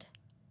calculated.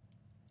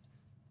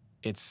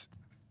 It's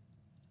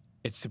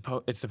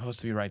supposed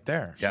to be right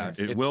there. Yeah, It's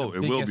it will the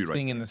be biggest right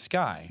thing in there. the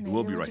sky. Maybe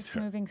will be we're right just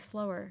there. moving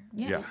slower.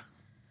 Yeah.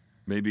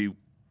 Maybe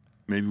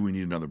we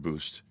need another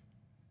boost.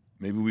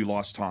 Maybe we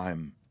lost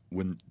time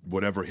when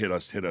whatever hit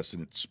us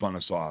and it spun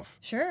us off.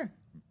 Sure.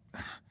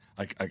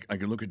 I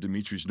can look at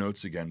Dimitri's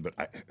notes again, but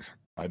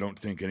I don't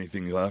think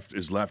anything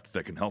is left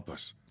that can help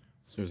us.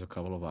 So there's a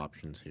couple of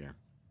options here,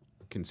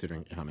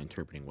 considering if I'm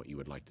interpreting what you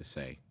would like to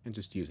say, and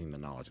just using the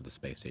knowledge of the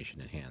space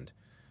station at hand.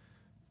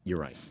 You're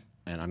right.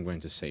 And I'm going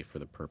to say for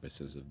the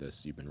purposes of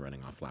this, you've been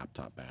running off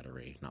laptop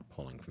battery, not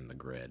pulling from the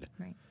grid.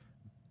 Right.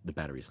 The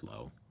battery's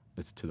low.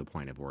 It's to the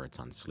point of where it's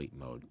on sleep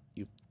mode.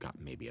 You've got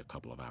maybe a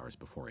couple of hours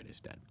before it is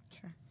dead.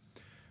 Sure.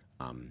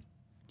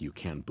 You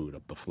can boot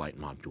up the flight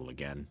module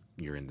again.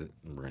 We're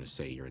going to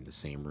say you're in the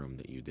same room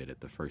that you did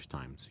it the first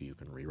time, so you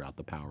can reroute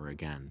the power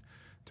again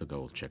to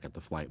go check out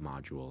the flight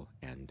module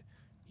and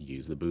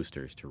use the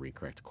boosters to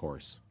recorrect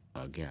course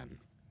again.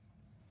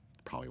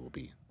 Probably will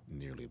be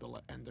nearly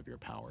the end of your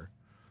power.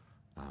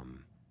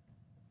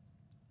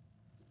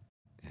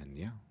 And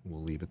yeah,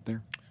 we'll leave it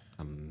there.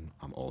 I'm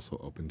also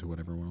open to what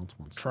everyone else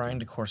wants. Trying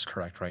to course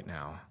correct right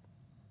now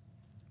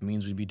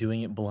means we'd be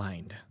doing it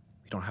blind.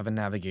 We don't have a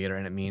navigator,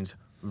 and it means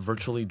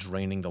virtually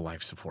draining the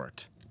life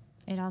support.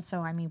 It also,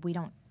 I mean, we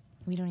don't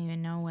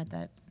even know what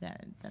the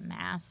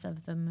mass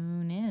of the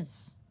moon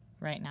is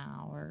right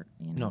now, or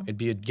you know. No, it'd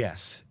be a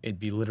guess. It'd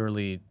be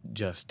literally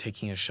just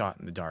taking a shot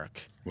in the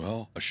dark.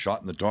 Well, a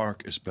shot in the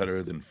dark is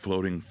better than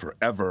floating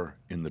forever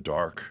in the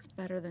dark. It's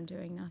better than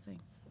doing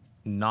nothing.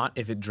 Not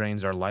if it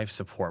drains our life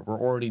support. We're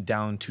already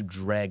down to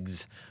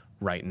dregs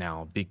right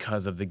now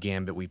because of the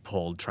gambit we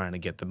pulled trying to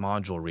get the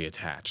module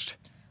reattached.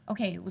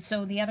 Okay,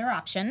 so the other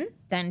option,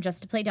 then,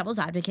 just to play devil's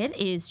advocate,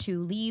 is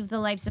to leave the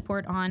life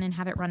support on and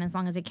have it run as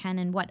long as it can,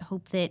 and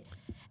hope that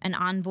an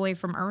envoy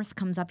from Earth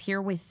comes up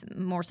here with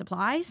more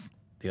supplies?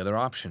 The other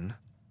option,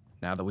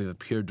 now that we've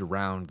appeared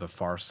around the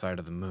far side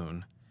of the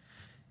moon,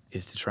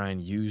 is to try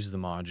and use the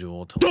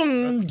module to...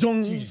 Dung,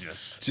 dung.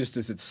 Jesus. Just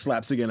as it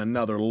slaps again,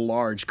 another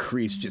large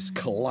crease just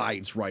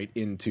collides right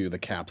into the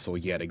capsule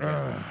yet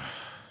again.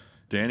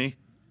 Danny?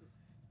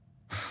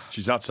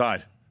 She's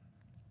outside.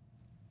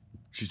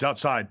 She's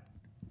outside.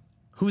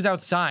 Who's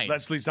outside?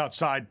 Leslie's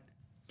outside.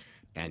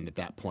 And at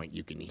that point,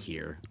 you can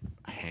hear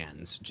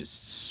hands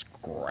just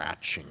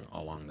scratching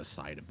along the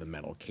side of the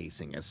metal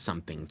casing as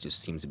something just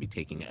seems to be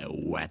taking a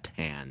wet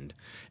hand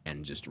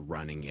and just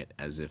running it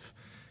as if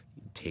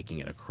taking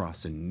it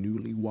across a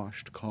newly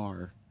washed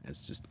car. As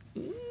just...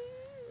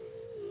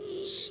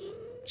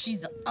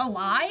 She's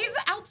alive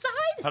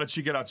outside? How did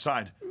she get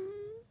outside?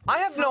 I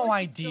have no How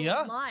is she still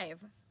idea. alive?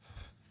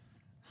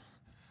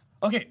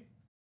 Okay,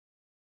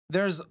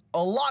 there's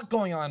a lot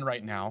going on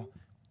right now.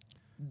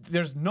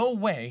 There's no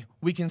way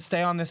we can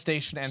stay on this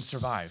station and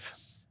survive.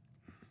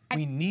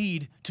 We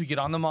need to get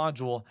on the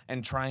module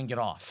and try and get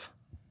off.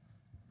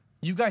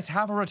 You guys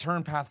have a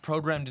return path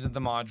programmed into the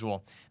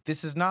module.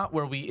 This is not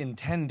where we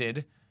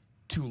intended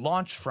to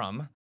launch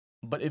from,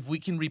 but if we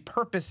can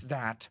repurpose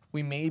that,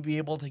 we may be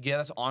able to get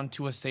us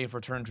onto a safe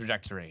return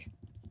trajectory.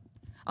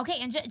 Okay,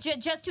 and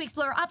just to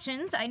explore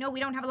options, I know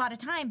we don't have a lot of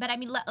time, but I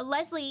mean,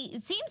 Leslie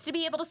seems to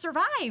be able to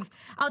survive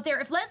out there.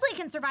 If Leslie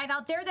can survive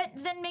out there,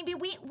 then maybe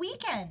we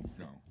can.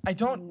 No. I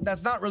don't,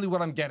 that's not really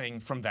what I'm getting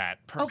from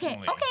that,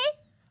 personally.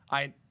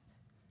 Okay.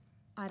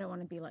 I don't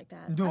want to be like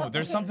that. No,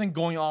 there's okay. something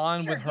going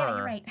on Sure, with her. yeah,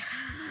 you're right.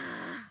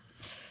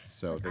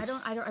 So this,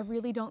 I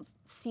really don't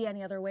see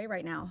any other way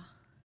right now.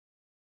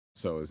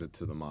 So is it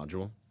to the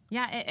module?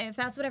 Yeah, if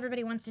that's what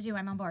everybody wants to do,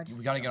 I'm on board.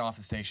 We gotta get off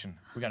the station.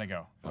 We gotta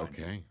go.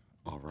 Okay.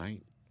 All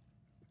right.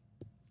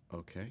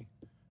 Okay.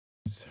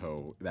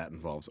 So that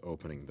involves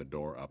opening the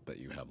door up that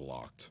you have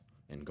locked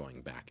and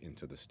going back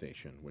into the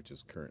station, which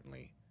is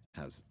currently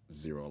has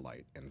 0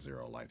 light and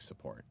 0 life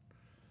support.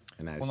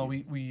 And as Well, no,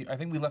 I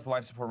think we left the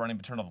life support running,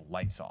 but turned all the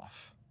lights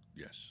off.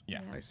 Yes.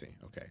 Yeah. I see.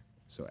 Okay.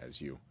 So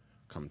as you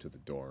come to the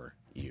door,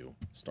 you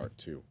start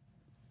to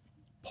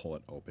pull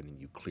it open and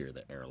you clear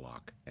the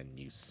airlock and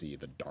you see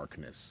the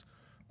darkness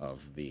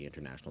of the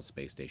International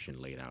Space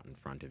Station laid out in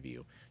front of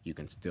you. You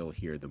can still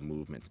hear the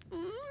movements.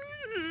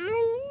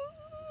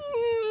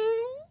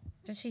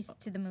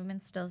 Do the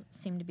movements still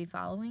seem to be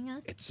following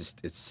us? It's just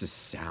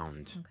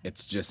sound. Okay.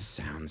 It's just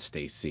sound,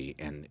 Stacy.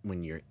 And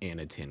when you're in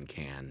a tin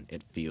can,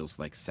 it feels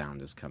like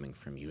sound is coming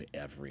from you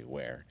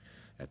everywhere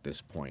at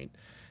this point.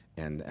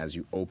 And as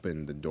you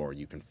open the door,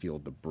 you can feel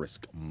the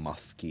brisk,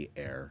 musky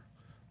air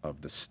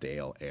of the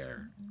stale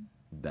air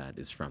that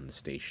is from the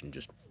station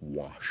just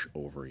wash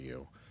over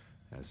you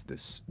as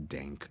this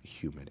dank,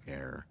 humid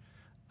air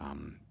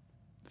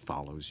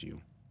follows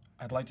you.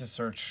 I'd like to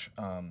search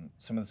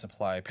some of the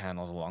supply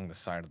panels along the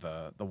side of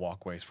the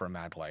walkways for a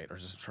mag light or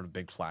just sort of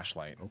big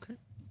flashlight. Okay,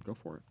 go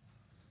for it.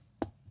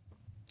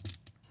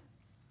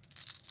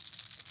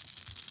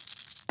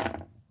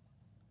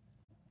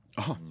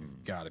 Oh,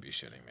 You've got to be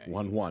shitting me.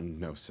 1-1,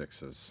 no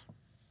sixes.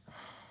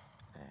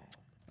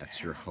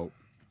 That's your hope.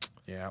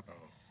 Yeah.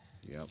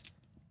 Yep.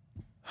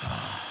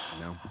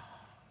 No.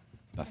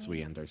 Thus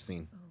we end our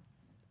scene.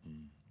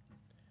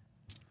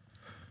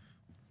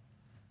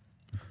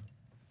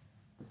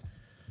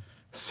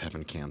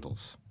 7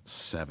 candles,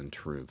 7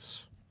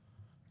 truths.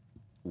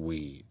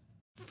 We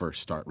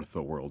first start with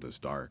the world is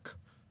dark.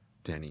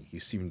 Danny, you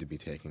seem to be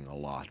taking a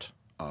lot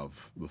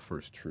of the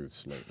first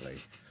truths lately,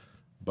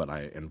 but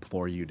I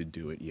implore you to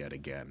do it yet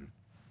again.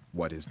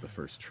 What is the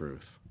first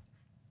truth?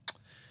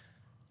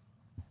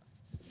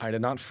 I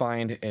did not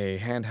find a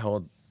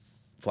handheld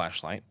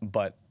flashlight,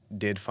 but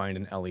did find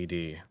an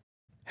LED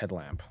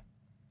headlamp.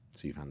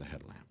 So you found the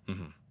headlamp.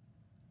 Mm-hmm.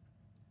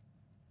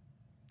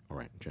 All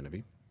right,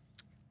 Genevieve.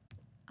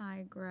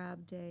 I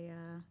grabbed a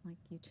like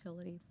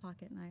utility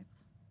pocket knife.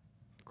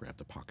 Grab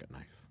the pocket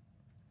knife.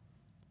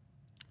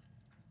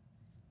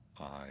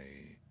 I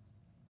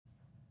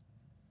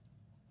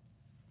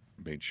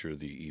made sure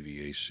the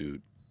EVA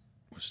suit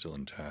was still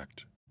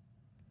intact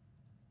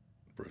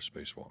for a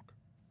spacewalk.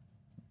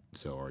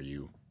 So are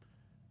you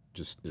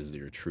just, is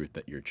there a truth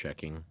that you're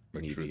checking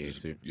an Make sure EVA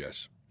there's- suit?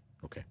 Yes.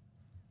 Okay.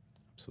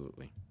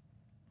 Absolutely.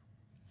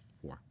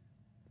 4.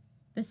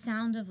 The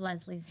sound of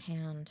Leslie's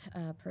hand,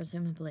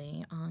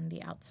 presumably on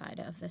the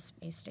outside of the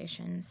space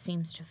station,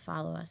 seems to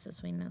follow us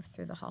as we move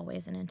through the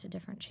hallways and into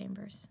different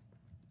chambers.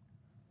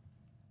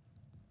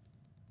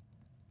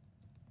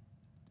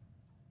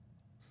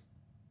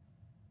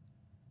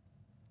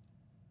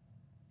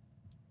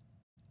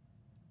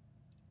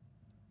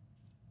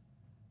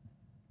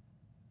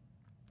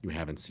 You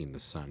haven't seen the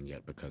sun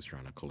yet because you're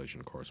on a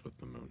collision course with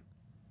the moon.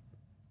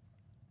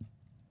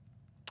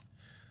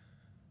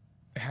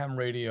 Ham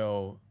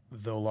radio,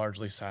 though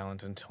largely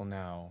silent until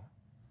now,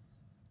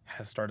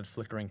 has started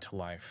flickering to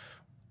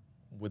life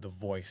with a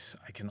voice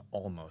I can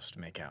almost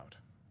make out.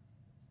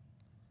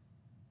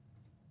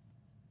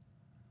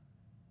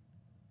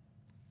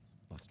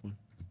 Last one.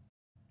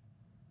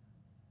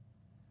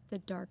 The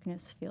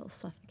darkness feels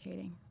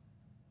suffocating.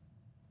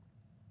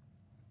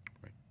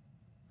 Right.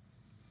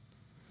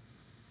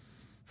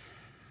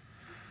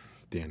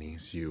 Danny,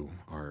 as you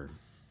are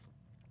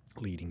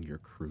leading your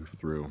crew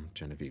through,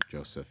 Genevieve,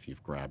 Joseph,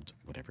 you've grabbed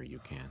whatever you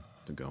can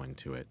to go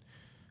into it.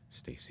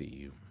 Stacy,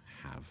 you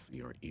have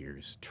your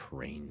ears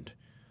trained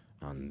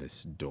on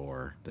this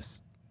door,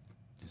 this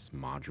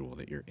module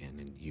that you're in,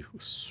 and you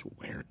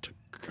swear to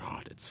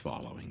God it's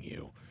following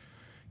you.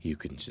 You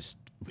can just,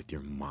 with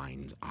your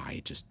mind's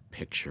eye, just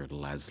picture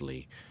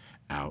Leslie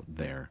out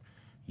there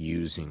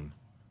using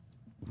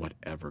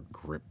whatever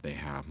grip they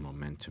have,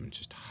 momentum,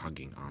 just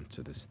hugging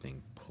onto this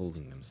thing,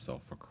 pulling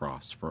themselves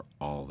across for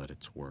all that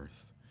it's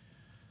worth.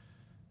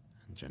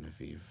 And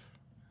Genevieve,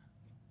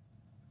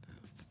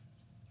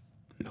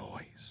 the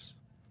noise,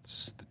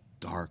 it's the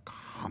dark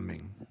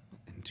humming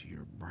into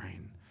your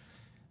brain.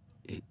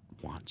 It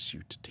wants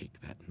you to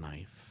take that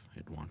knife.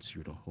 It wants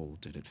you to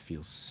hold it. It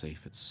feels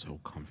safe. It's so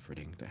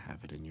comforting to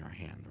have it in your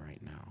hand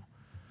right now.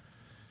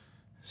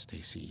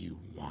 Stacy, you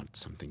want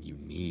something. You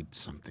need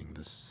something.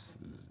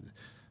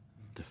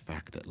 The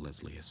fact that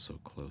Leslie is so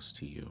close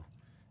to you,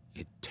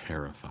 it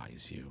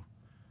terrifies you.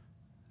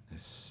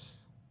 There's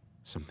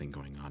something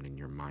going on in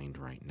your mind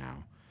right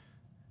now.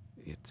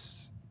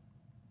 It's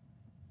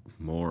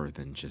more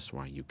than just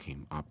why you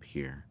came up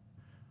here.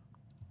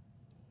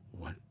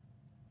 What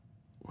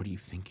are you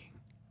thinking?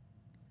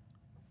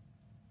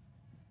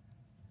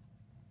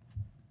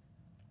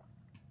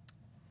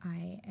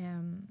 I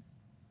am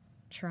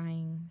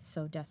trying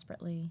so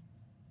desperately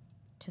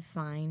to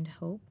find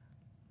hope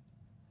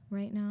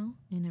right now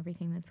in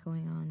everything that's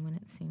going on when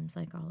it seems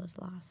like all is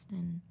lost.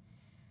 And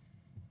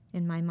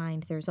in my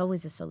mind, there's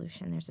always a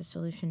solution. There's a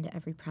solution to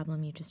every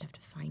problem. You just have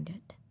to find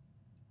it.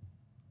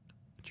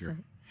 But you're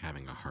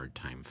having a hard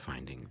time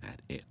finding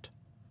that it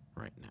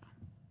right now.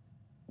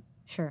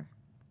 Sure.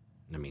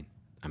 I mean,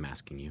 I'm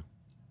asking you.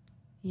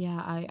 Yeah,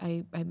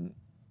 I'm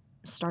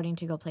starting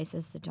to go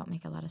places that don't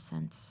make a lot of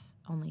sense,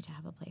 only to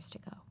have a place to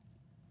go.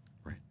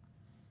 Right.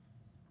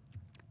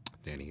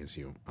 Danny, as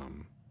you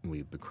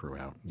lead the crew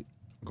out,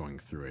 going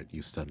through it,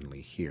 you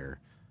suddenly hear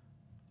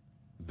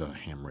the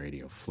ham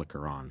radio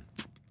flicker on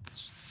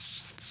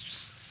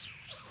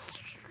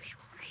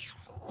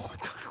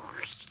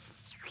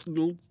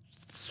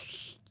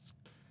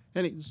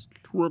And it's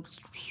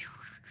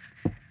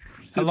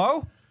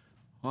Hello?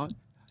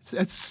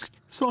 it's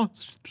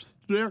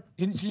there.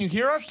 Can you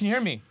hear us? Can you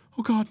hear me?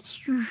 Oh God.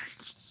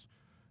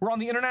 We're on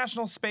the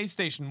International Space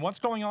Station. What's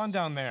going on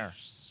down there?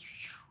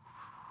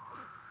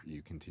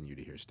 You continue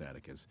to hear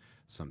static as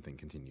something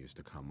continues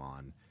to come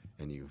on,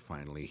 and you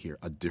finally hear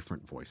a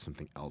different voice,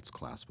 something else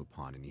clasp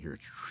upon, and you hear,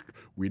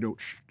 we know,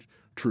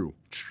 true,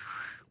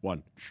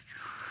 one,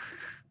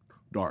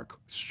 dark,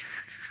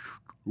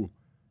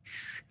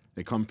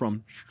 they come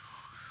from,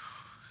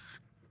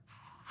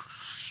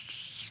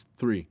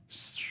 three,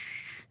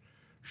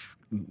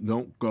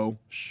 don't go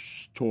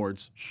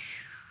towards,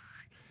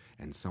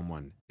 and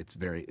someone,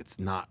 it's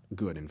not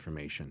good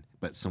information,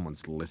 but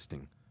someone's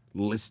listing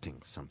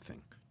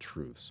something,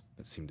 truths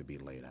that seem to be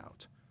laid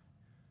out.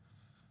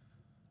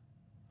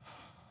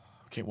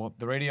 Okay, well,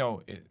 the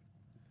radio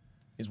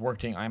is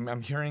working.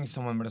 I'm hearing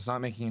someone, but it's not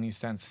making any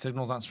sense. The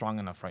signal's not strong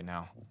enough right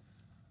now.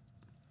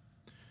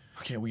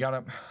 Okay, we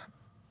gotta...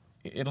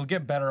 It'll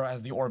get better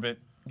as the orbit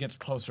gets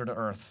closer to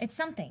Earth. It's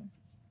something.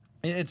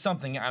 It's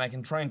something, and I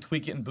can try and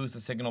tweak it and boost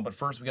the signal, but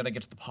first we gotta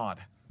get to the pod.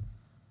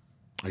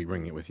 Are you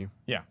bringing it with you?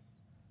 Yeah.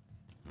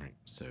 All right,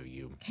 so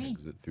you Okay.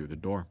 exit through the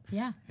door.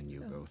 Yeah. And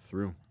you go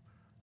through.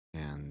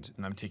 And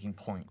And I'm taking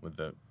point with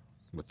the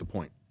with the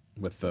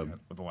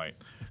light.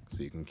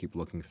 so you can keep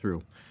looking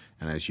through.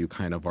 And as you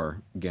kind of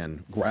are,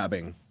 again,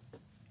 grabbing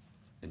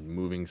and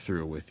moving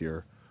through with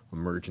your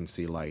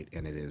emergency light,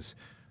 and it is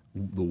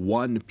the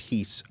one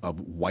piece of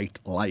white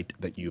light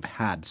that you've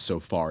had so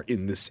far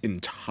in this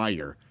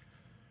entire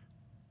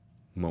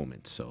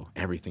moment. So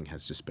everything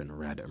has just been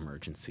red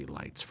emergency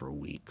lights for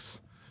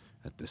weeks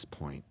at this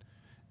point.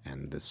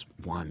 And this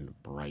one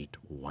bright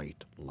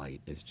white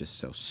light is just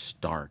so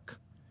stark.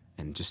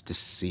 And just to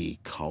see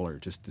color,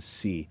 just to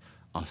see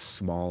a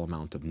small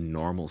amount of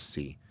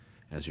normalcy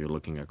as you're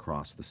looking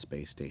across the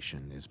space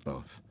station is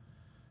both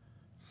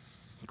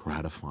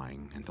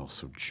gratifying and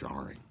also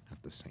jarring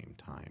at the same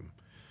time,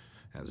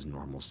 as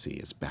normalcy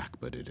is back,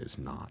 but it is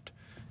not.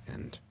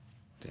 And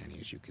Danny,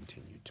 as you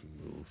continue to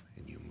move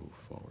and you move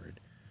forward,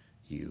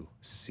 you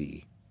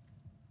see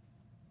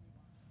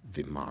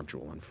the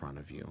module in front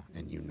of you,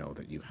 and you know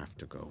that you have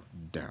to go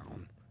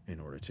down in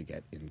order to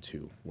get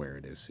into where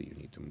it is. So you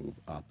need to move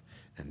up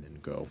and then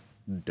go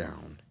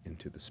down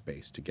into the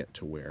space to get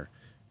to where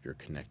you're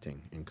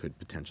connecting and could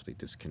potentially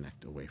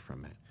disconnect away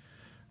from it.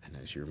 And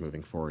as you're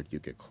moving forward, you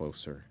get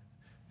closer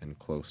and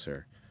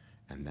closer.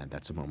 And then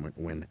that's a moment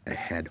when a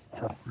head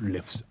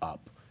lifts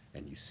up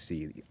and you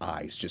see the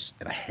eyes just,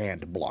 and a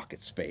hand block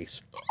its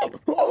face.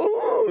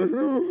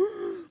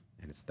 And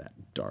it's that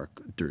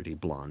dark, dirty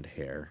blonde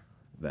hair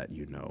that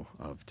you know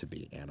of to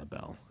be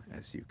Annabelle,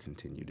 as you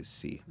continue to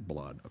see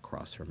blood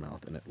across her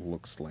mouth, and it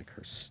looks like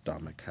her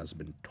stomach has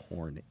been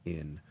torn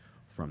in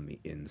from the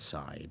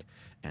inside,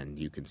 and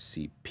you can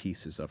see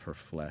pieces of her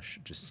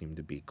flesh just seem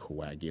to be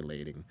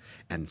coagulating,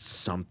 and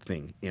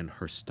something in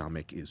her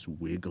stomach is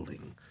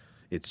wiggling.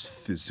 It's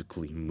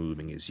physically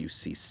moving as you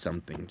see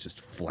something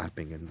just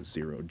flapping in the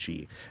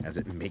zero-G as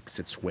it makes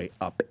its way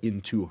up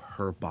into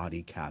her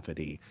body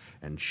cavity,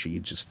 and she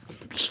just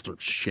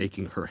starts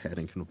shaking her head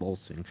and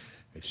convulsing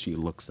as she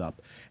looks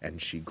up, and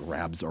she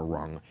grabs a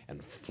rung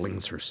and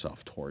flings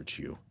herself towards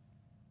you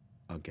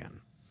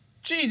again.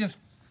 Jesus,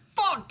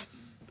 fuck!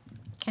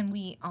 Can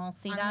we all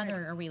see that,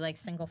 or are we like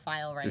single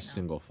file right Just now?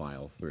 single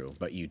file through,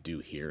 but you do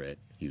hear it.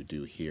 You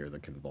do hear the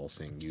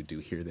convulsing. You do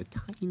hear the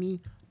tiny,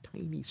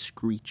 tiny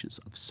screeches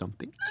of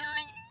something.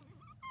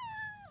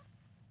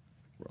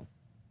 Roll.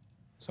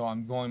 So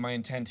I'm going, my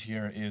intent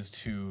here is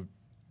to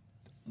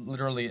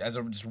literally, as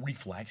a just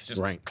reflex, just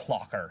Right.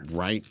 clock her.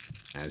 Right,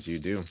 as you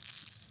do.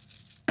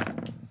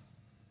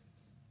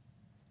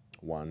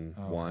 One,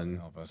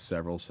 help us.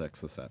 several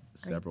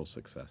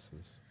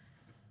successes.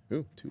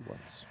 Ooh, 2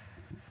 ones.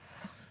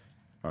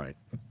 All right,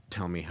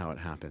 tell me how it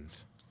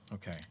happens.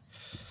 Okay.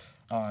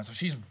 So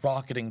she's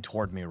rocketing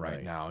toward me right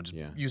Right, now, just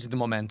yeah. using the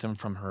momentum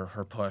from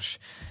her push.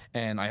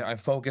 And I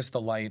focus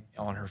the light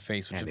on her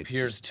face, which And it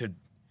appears just- to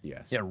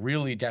Yes.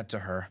 really get to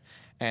her.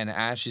 And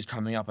as she's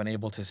coming up,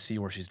 unable to see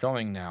where she's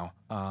going now,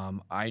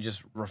 I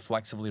just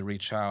reflexively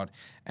reach out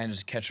and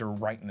just catch her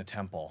right in the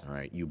temple. All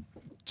right, you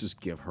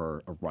just give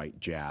her a right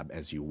jab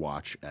as you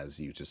watch, as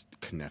you just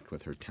connect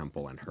with her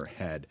temple, and her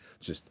head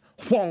just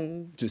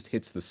whong, just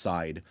hits the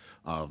side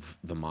of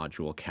the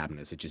module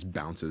cabinet as it just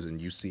bounces,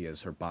 and you see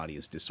as her body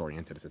is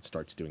disoriented as it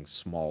starts doing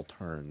small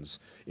turns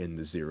in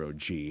the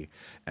zero-G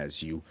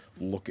as you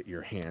look at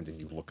your hand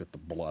and you look at the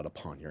blood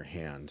upon your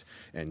hand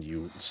and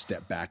you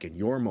step back, and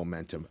your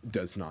momentum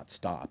does not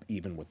stop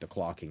even with the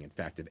clocking. In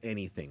fact, if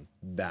anything,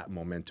 that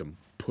momentum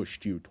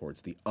pushed you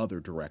towards the other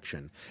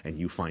direction, and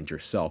you find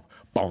yourself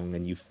bong,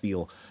 and you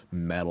feel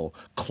metal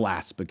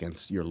clasp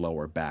against your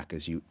lower back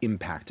as you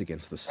impact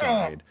against the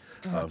side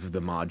of the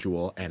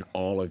module, and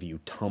all of you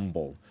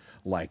tumble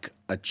like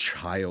a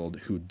child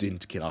who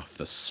didn't get off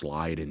the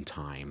slide in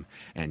time,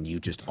 and you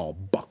just all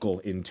buckle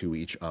into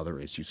each other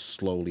as you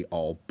slowly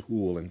all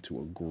pool into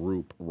a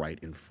group right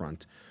in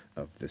front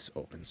of this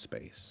open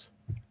space.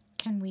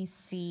 Can we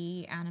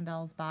see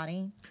Annabelle's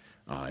body?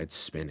 It's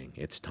spinning,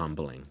 it's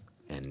tumbling,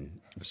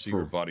 and I see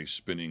her body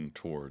spinning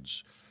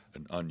towards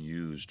an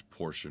unused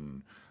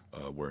portion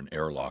where an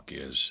airlock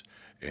is,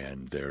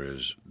 and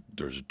there's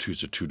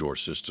a two-door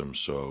system,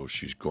 so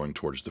she's going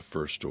towards the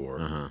first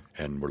door,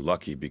 and we're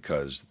lucky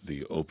because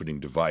the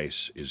opening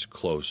device is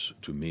close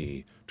to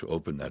me to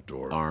open that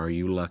door. Are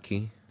you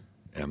lucky?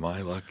 Am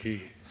I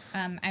lucky?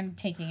 I'm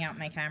taking out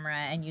my camera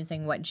and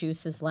using what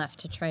juice is left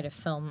to try to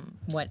film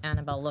what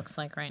Annabelle looks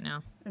like right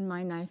now. And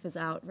my knife is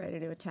out, ready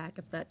to attack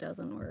if that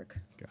doesn't work.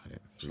 Got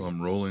it. So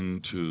I'm rolling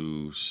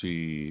to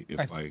see if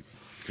I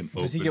can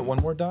open. Does he get one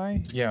more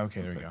die? Yeah,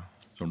 okay, there we go.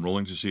 So I'm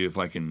rolling to see if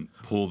I can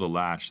pull the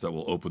latch that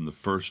will open the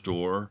first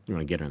door You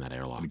want to get her in that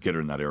airlock? and get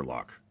her in that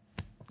airlock.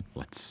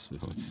 Let's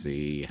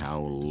see how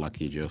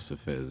lucky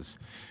Joseph is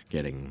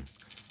getting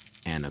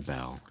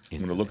Annabelle I'm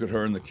in. gonna look at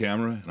her in the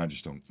camera, and I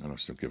don't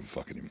still give a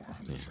fuck anymore.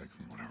 I'm just like,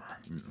 whatever.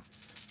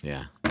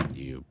 Yeah,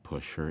 you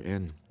push her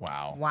in.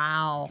 Wow.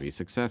 Wow. 3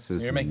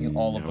 successes. So you're making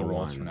all of the no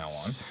rolls from now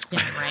ones. on.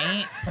 Yeah,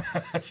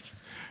 right?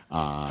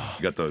 I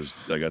got those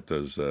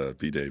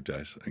B-Dave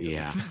dice.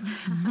 Yeah.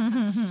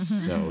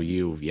 So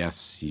you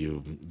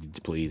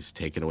please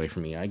take it away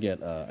from me. I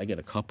get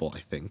a couple, I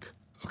think.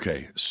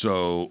 Okay,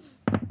 so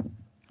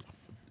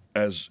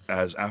as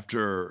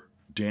after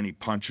Danny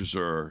punches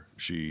her,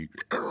 she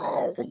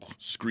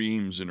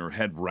screams and her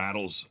head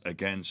rattles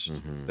against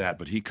that,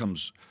 but he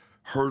comes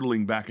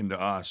hurtling back into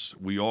us.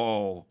 We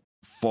all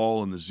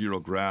fall in the zero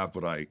grav,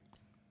 but I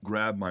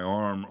grab my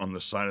arm on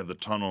the side of the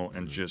tunnel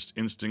and just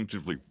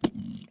instinctively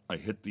I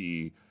hit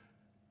the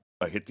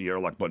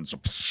airlock button. So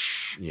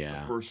Yeah.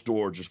 the first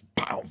door just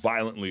pow,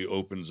 violently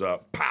opens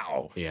up,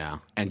 pow, Yeah,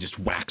 and just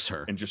whacks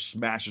her. and just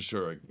smashes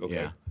her. Okay,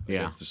 Yeah, yeah.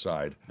 against the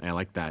side. I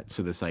like that.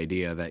 So this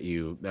idea that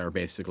you are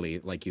basically,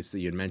 like you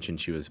had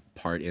mentioned, she was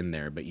part in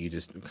there, but you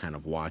just kind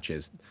of watch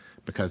as,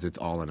 because it's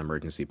all an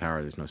emergency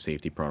power, there's no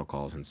safety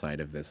protocols inside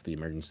of this, the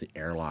emergency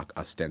airlock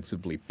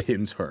ostensibly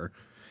pins her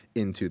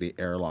into the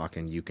airlock,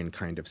 and you can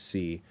kind of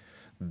see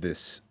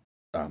this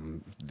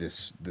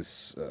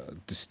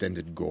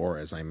distended gore,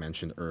 as I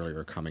mentioned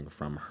earlier, coming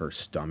from her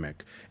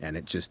stomach, and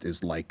it just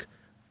is like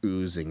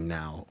oozing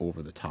now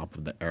over the top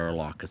of the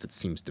airlock as it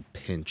seems to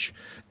pinch,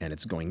 and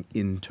it's going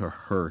into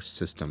her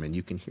system, and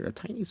you can hear a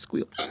tiny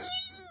squeal.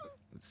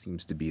 It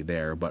seems to be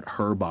there, but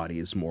her body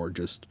is more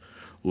just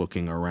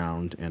looking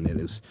around, and it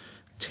is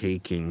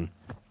taking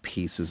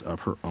pieces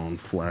of her own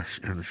flesh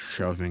and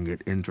shoving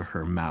it into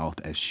her mouth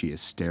as she is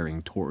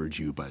staring towards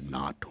you, but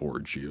not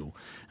towards you,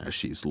 as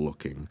she's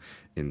looking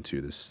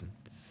into this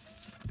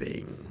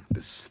thing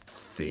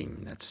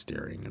that's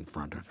staring in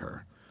front of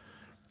her.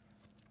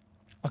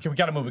 Okay, we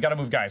gotta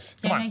move, guys.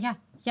 Come on.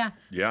 Yeah.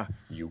 Yeah.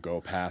 You go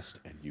past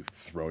and you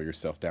throw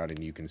yourself down, and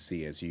you can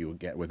see as you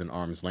get within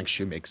arm's length,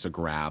 she makes a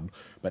grab,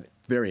 but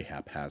very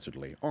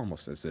haphazardly,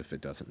 almost as if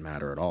it doesn't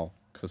matter at all,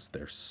 because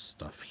there's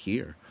stuff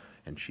here.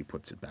 And she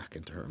puts it back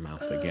into her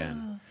mouth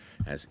again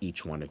as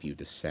each one of you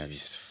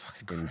descends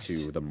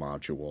into the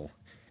module,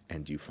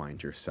 and you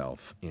find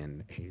yourself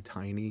in a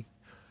tiny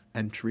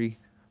entry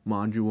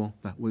module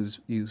that was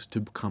used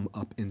to come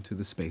up into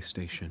the space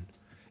station.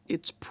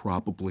 It's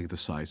probably the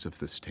size of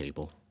this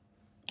table.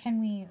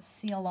 Can we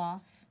seal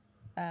off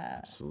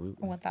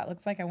Absolutely. what that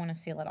looks like? I want to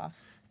seal it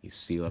off. You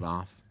seal it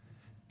off,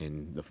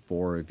 and the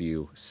 4 of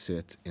you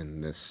sit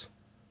in this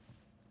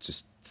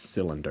just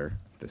cylinder,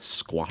 this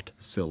squat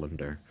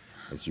cylinder.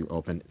 As you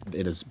open,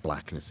 it is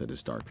blackness, it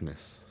is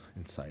darkness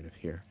inside of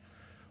here.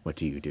 What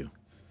do you do?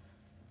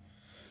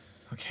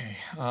 Okay.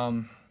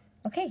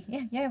 Okay,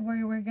 yeah,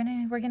 we're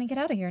gonna get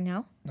out of here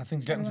now.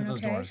 Nothing's getting through those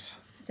okay? doors.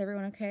 Is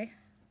everyone okay?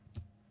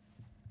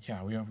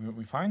 Yeah, we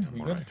fine?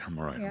 We I'm good? all right. I'm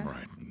all right. Yeah. I'm all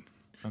right.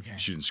 Okay.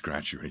 She didn't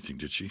scratch you or anything,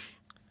 did she?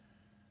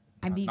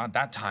 I mean, Not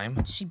that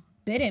time. she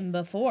bit him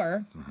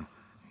before.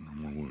 No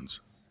more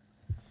wounds.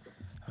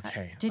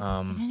 Okay. Did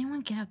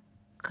anyone get a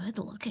good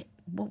look at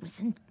what was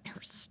in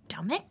her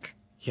stomach?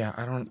 Yeah,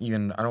 I don't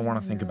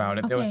want to think about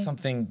it. There was Okay.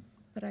 something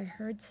But I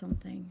heard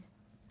something.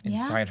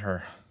 inside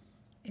her.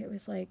 It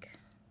was like,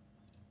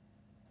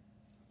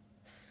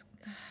 it's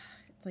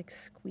like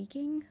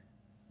squeaking,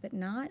 but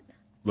not.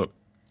 Look,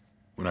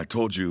 when I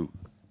told you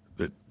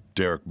that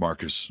Derek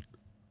Marcus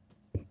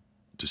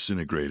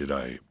disintegrated,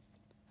 I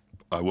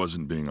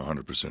wasn't being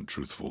 100%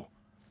 truthful.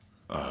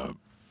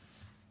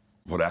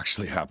 What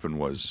actually happened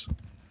was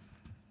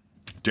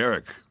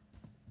Derek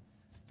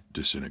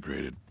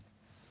disintegrated,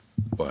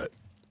 but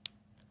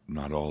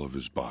not all of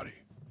his body.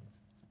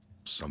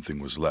 Something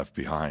was left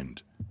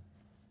behind.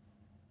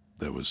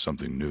 There was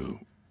something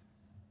new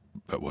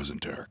that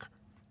wasn't Derek.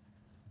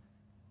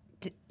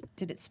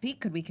 Did it speak?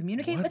 Could we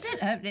communicate with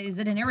it? Is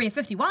it in Area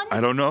 51?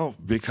 I don't know,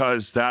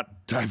 because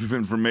that type of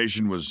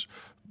information was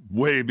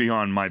way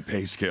beyond my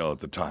pay scale at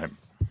the time.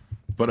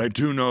 But I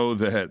do know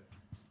that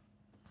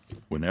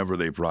whenever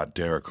they brought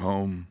Derek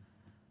home,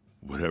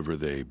 whatever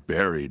they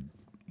buried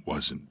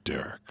wasn't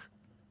Derek.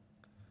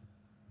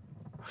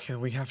 Okay,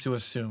 we have to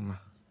assume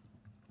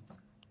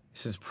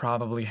this is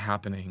probably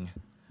happening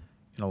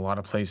in a lot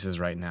of places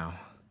right now.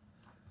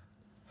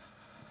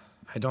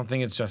 I don't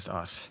think it's just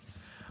us,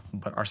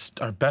 but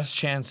our best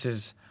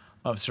chances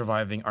of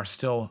surviving are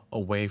still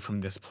away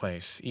from this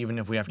place, even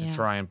if we have to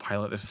try and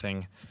pilot this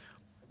thing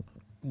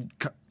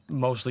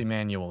mostly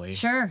manually.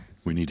 Sure.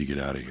 We need to get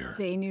out of here.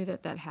 They knew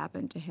that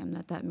happened to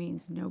him, that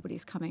means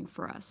nobody's coming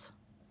for us.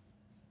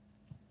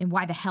 And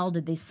why the hell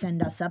did they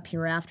send us up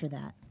here after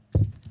that?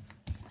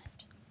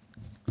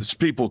 There's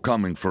people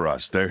coming for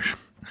us. There's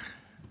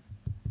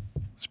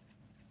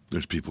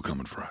people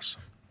coming for us.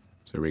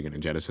 So are we going to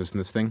jettison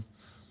this thing?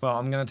 Well,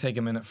 I'm going to take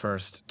a minute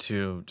first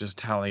to just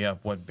tally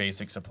up what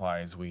basic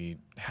supplies we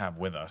have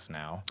with us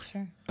now.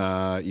 Sure.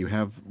 You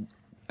have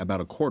about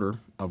a quarter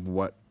of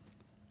what,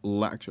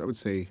 actually, I would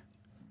say,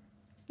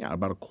 yeah,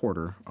 about a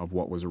quarter of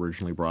what was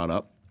originally brought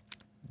up,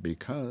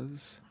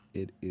 because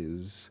it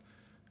is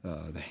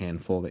the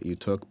handful that you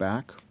took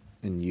back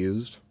and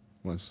used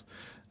was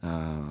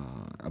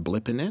a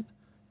blip in it.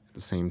 At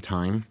the same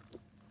time,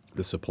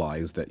 the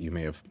supplies that you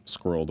may have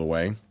squirreled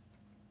away,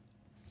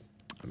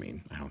 I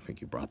mean, I don't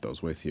think you brought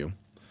those with you.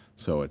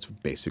 So it's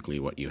basically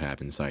what you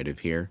have inside of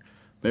here.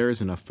 There is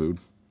enough food.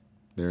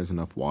 There is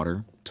enough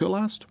water to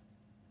last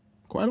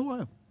quite a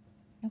while.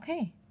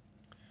 Okay.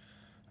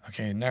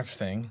 Okay, next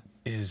thing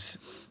is,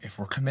 if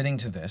we're committing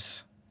to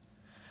this,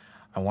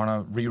 I want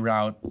to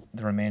reroute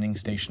the remaining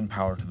station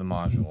power to the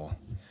module.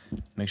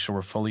 Make sure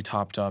we're fully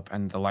topped up,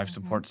 and the life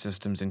support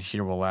systems in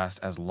here will last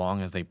as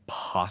long as they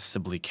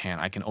possibly can.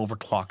 I can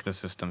overclock the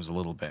systems a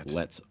little bit.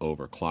 Let's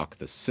overclock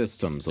the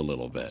systems a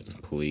little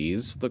bit,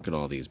 please. Look at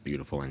all these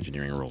beautiful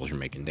engineering rolls you're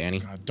making, Danny.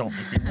 God, don't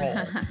make me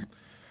roll.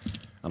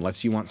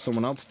 Unless you want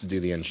someone else to do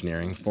the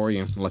engineering for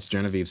you. Unless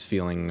Genevieve's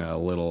feeling a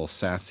little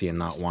sassy and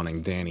not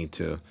wanting Danny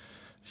to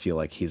feel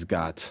like he's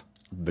got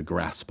the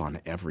grasp on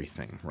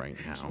everything right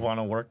now. Want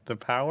to work the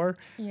power?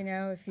 You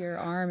know, if your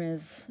arm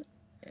is,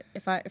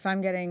 if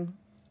I'm getting,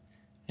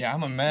 Yeah,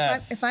 I'm a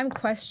mess. if I'm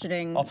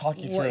questioning I'll talk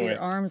you what through your it.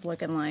 arm's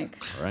looking like.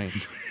 All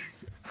right.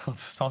 I'll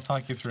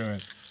talk you through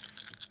it.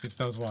 It's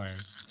those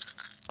wires.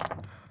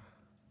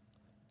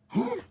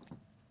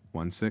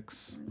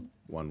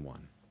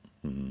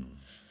 1611.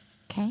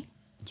 Okay.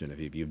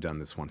 Genevieve, you've done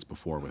this once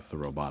before with the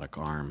robotic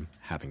arm,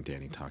 having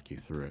Danny talk you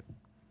through it.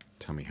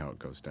 Tell me how it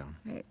goes down.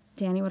 Right.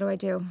 Danny, what do I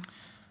do?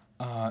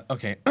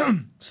 Okay,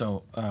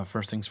 so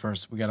first things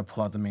first, we got to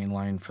pull out the main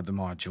line for the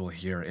module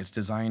here. It's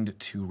designed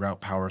to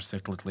route power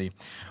cyclically,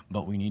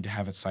 but we need to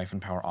have it siphon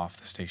power off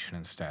the station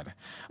instead.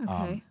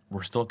 Okay.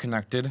 We're still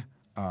connected.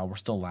 We're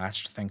still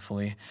latched,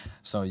 thankfully.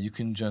 So you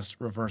can just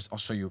reverse. I'll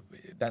show you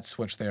that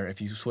switch there. If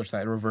you switch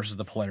that, it reverses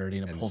the polarity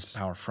and it pulls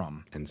power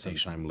from And the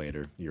station. sometime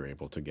later, you're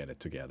able to get it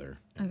together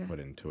and put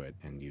into it,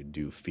 and you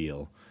do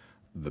feel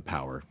the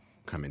power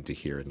come into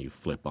here, and you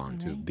flip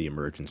onto the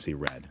emergency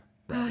red.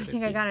 Oh, I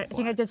think I got it. I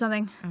think I did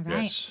something. All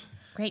right. Yes.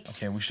 Great.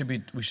 Okay, we should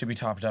be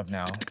topped up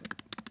now.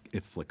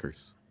 It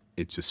flickers.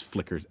 It just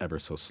flickers ever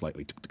so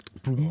slightly.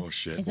 Oh,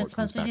 shit. Is it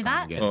supposed to do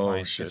back on that? again. Oh,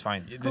 Fine, shit. It's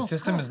fine. The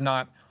system is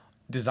not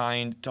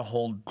designed to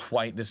hold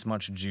quite this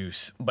much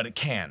juice, but it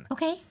can.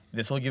 Okay.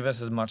 This will give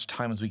us as much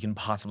time as we can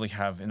possibly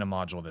have in a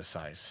module this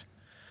size.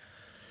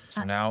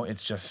 So now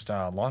it's just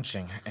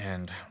launching,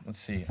 and let's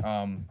see.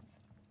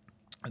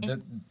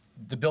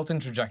 The built-in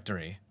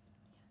trajectory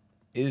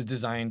is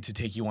designed to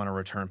take you on a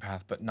return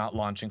path, but not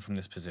launching from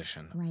this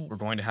position. Right. We're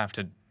going to have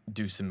to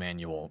do some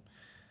manual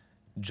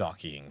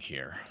jockeying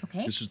here.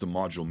 Okay. This is the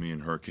module me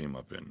and her came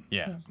up in.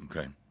 Yeah.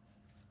 Okay.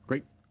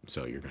 Great.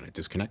 So you're going to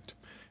disconnect,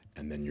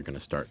 and then you're going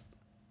to start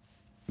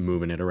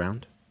moving it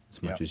around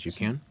as much Yep. as you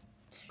can.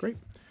 Great.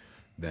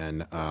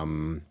 Then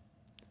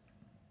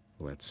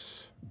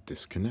let's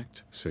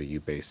disconnect. So you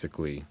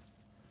basically,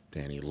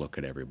 Danny, look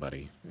at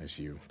everybody as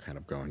you kind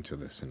of go into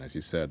this. And as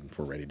you said, if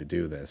we're ready to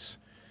do this,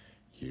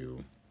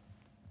 you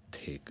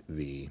take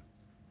the,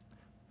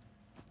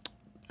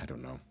 I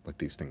don't know what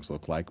these things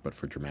look like, but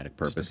for dramatic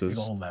purposes, Just a big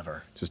old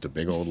lever. just a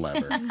big old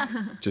lever.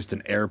 Just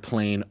an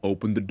airplane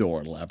open the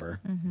door lever.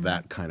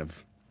 That kind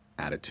of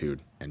attitude.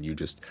 And you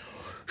just,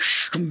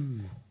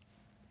 and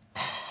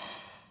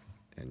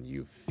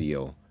you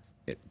feel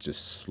it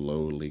just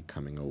slowly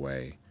coming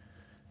away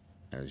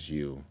as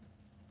you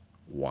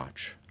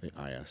watch the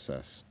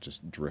ISS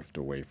just drift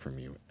away from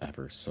you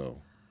ever so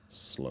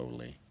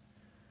slowly.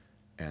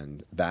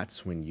 And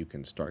that's when you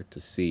can start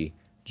to see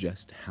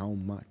just how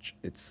much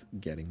it's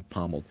getting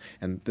pummeled.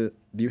 And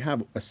you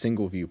have a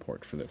single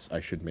viewport for this. I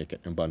should make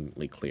it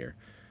abundantly clear.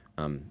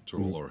 So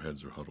all our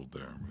heads are huddled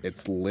there.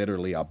 It's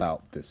literally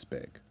about this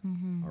big,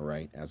 all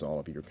right, as all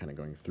of you are kind of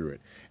going through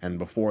it. And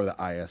before the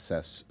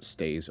ISS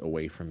stays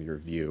away from your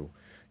view,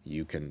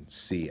 you can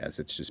see as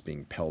it's just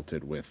being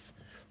pelted with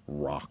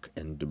rock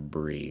and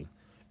debris.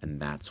 And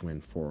that's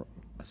when, for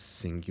a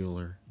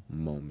singular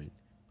moment,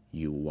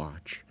 you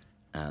watch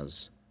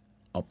as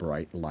a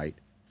bright light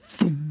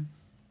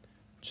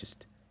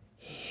just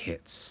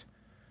hits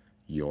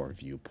your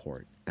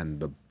viewport. And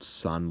the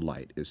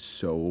sunlight is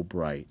so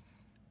bright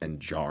and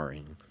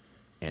jarring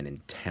and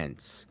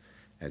intense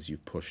as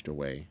you've pushed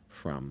away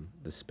from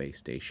the space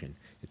station.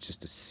 It's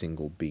just a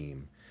single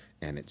beam,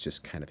 and it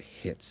just kind of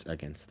hits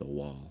against the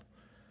wall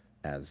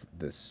as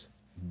this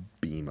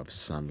beam of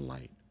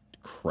sunlight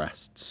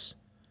crests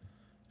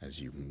as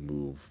you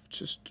move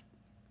just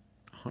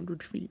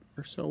 100 feet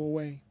or so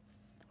away.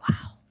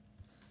 Wow.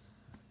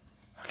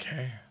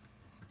 Okay.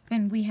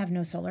 And we have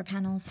no solar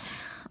panels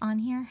on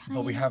here.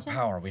 But we have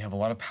power. We have a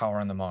lot of power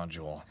in the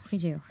module. We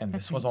do. And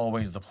this was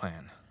always the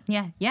plan.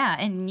 Yeah, yeah.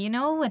 And you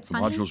know what's The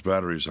funny? module's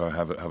batteries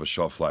have a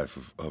shelf life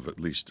of at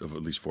least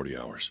 40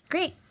 hours.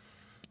 Great.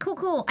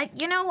 Cool. I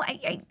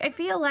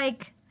feel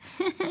like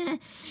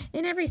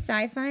in every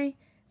sci-fi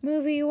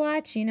movie you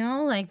watch,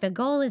 like the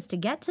goal is to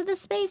get to the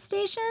space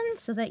station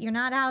so that you're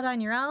not out on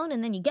your own,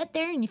 and then you get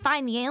there and you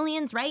find the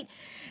aliens, right?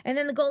 And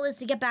then the goal is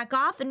to get back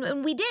off,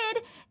 and we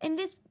did, and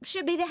this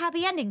should be the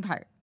happy ending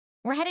part.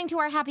 We're heading to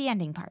our happy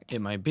ending part. It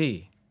might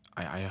be.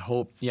 I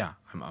hope, yeah,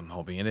 I'm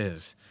hoping it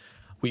is.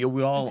 We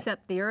all...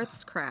 Except the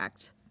Earth's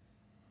cracked.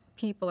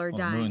 People are well,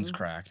 dying. the moon's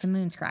cracked. The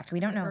moon's cracked. We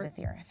don't know that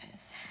the Earth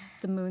is.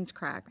 The moon's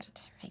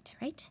cracked.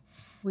 Right.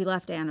 We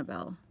left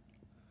Annabelle.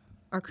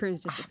 Our crew's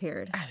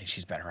disappeared. I think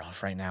she's better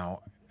off right now.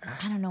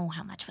 I don't know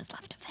how much was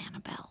left of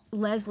Annabelle.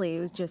 Leslie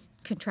was just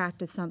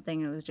contracted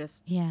something and it was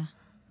just Yeah.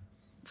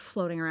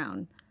 floating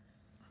around.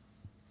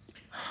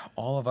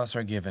 All of us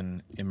are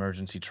given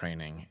emergency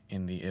training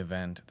in the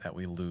event that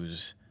we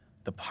lose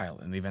the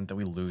pilot, in the event that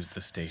we lose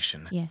the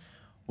station. Yes.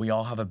 We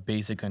all have a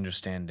basic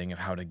understanding of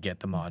how to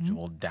get the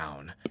module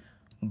down,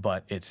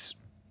 but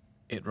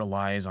it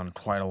relies on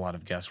quite a lot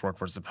of guesswork.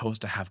 We're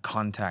supposed to have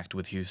contact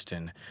with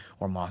Houston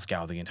or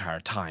Moscow the entire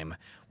time,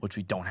 which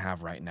we don't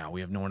have right now.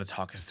 We have no one to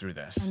talk us through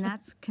this. And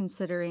that's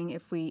considering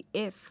if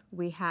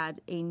we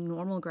had a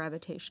normal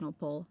gravitational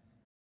pull,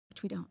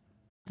 which we don't.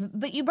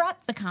 But you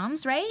brought the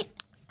comms, right?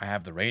 I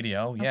have the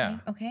radio, yeah.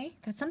 Okay.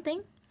 That's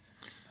something.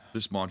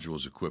 This module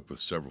is equipped with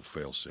several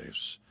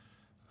fail-safes.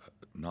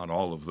 Not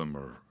all of them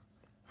are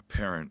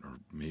apparent or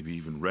maybe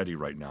even ready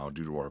right now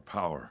due to our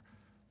power,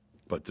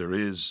 but there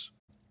is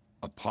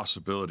a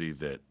possibility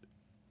that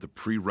the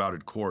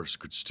pre-routed course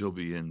could still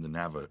be in the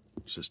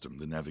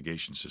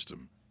navigation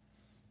system.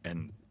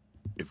 And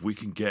if we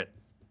can get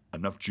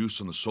enough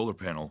juice on the solar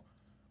panel,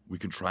 we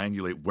can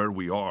triangulate where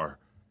we are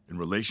in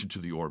relation to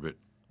the orbit,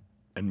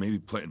 and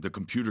maybe the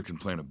computer can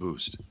plan a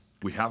boost.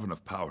 We have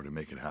enough power to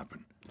make it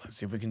happen. Let's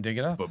see if we can dig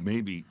it up. But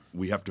maybe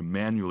we have to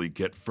manually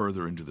get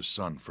further into the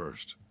sun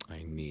first.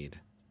 I need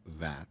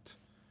that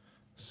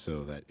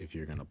so that if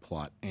you're going to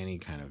plot any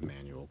kind of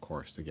manual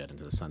course to get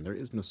into the sun, there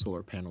is no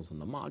solar panels in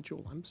the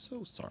module. I'm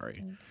so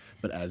sorry.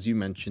 But as you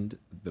mentioned,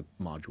 the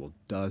module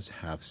does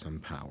have some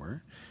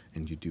power,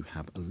 and you do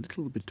have a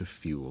little bit of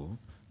fuel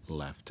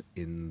left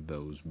in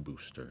those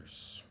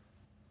boosters.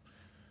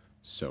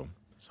 So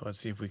let's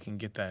see if we can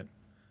get that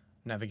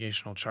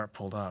navigational chart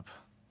pulled up.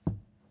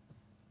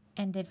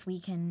 And if we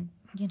can,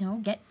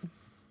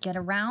 get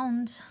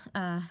around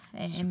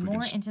and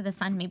more into the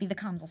sun, maybe the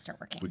comms will start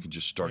working. We can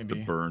just start Maybe.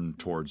 the burn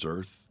towards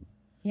Earth.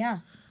 Yeah.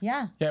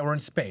 Yeah, we're in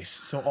space,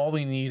 so all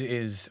we need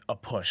is a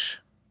push,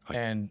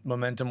 and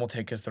momentum will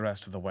take us the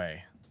rest of the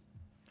way.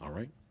 all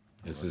right.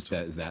 Is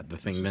that the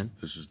thing then?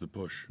 This is the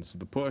push This is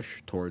the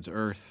push towards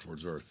Earth.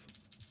 towards Earth.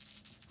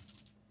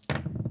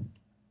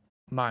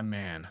 My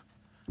man.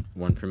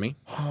 One for me.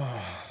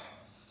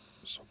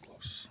 So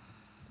close.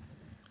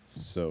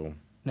 So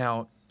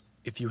Now,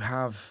 if you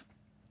have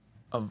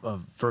a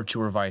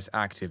virtue or vice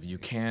active, you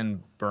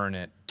can burn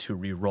it to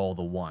re-roll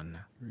the 1.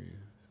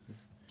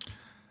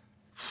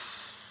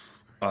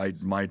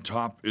 My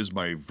top is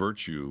my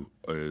virtue,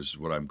 is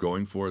what I'm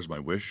going for, is my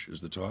wish,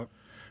 is the top.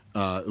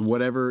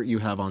 whatever you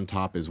have on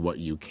top is what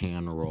you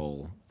can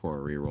roll for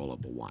a reroll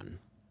of a 1.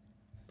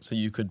 So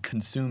you could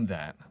consume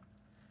that,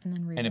 And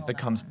then and it re-roll that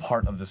becomes one.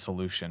 part of the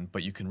solution,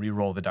 but you can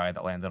re-roll the die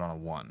that landed on a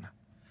 1.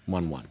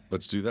 1-1.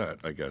 Let's do that,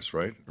 I guess,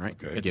 right? Right.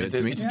 Okay. Give it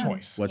to me. It's a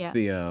choice. What's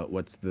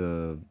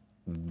the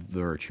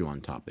virtue on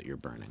top that you're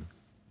burning?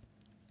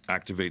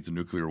 Activate the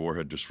nuclear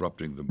warhead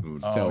disrupting the moon.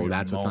 Oh, So your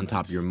that's what's on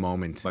top. moment. Your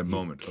moment. My You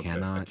moment, okay. I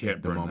Cannot.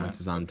 can't the burn moment that.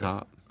 is on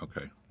top.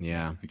 Okay.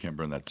 Yeah. You can't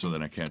burn that, so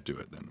then I can't do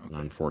it then. Okay.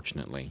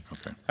 Unfortunately.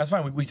 Okay. That's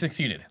fine. We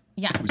succeeded.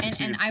 Yeah, and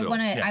succeeded I still.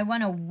 want to Yeah. I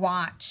want to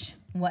watch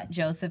what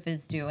Joseph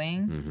is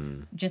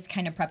doing, just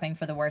kind of prepping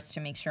for the worst to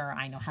make sure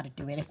I know how to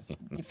do it.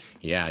 If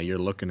Yeah, you're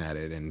looking at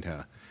it, and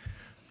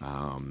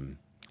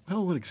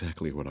well,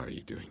 what are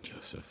you doing,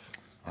 Joseph?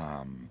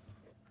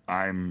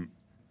 I'm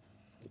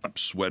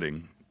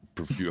sweating.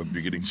 I'm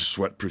beginning to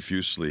sweat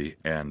profusely,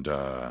 and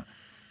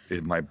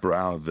in my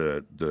brow,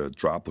 the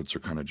droplets are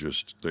kind of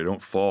they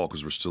don't fall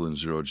because we're still in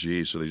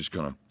 0G, so they just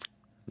kind of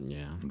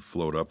Yeah.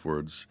 float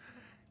upwards,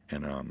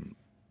 and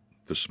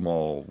the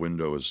small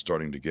window is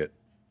starting to get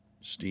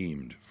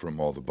steamed from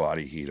all the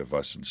body heat of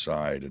us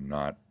inside and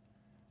not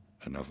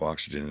enough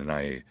oxygen, and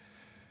I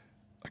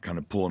kind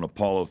of pull an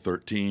Apollo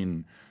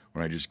 13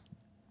 when I just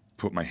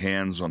put my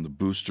hands on the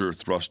booster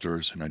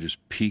thrusters and I just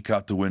peek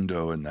out the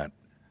window, and that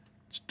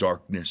it's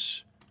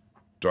darkness,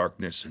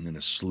 and then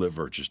a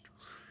sliver just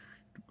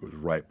goes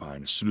right by,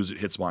 and as soon as it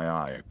hits my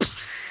eye,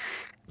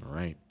 All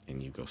right,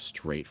 and you go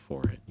straight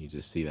for it. You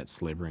just see that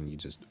sliver, and you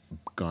just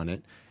gun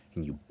it,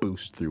 and you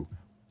boost through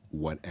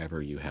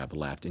whatever you have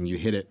left, and you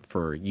hit it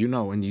for, you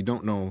know, and you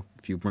don't know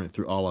if you went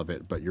through all of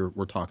it, but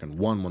we're talking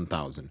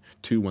 1,000,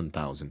 2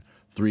 1,000,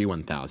 3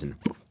 1,000.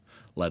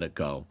 Let it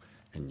go,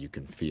 and you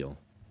can feel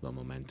the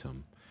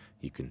momentum.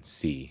 You can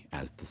see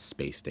as the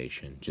space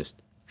station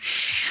just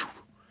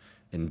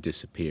and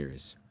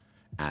disappears,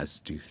 as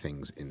do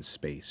things in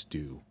space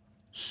do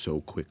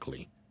so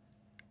quickly.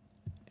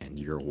 And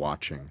you're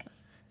watching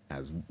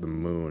as the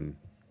moon,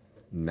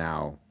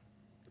 now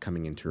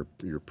coming into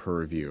your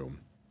purview,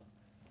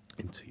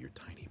 into your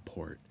tiny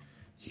port,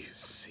 you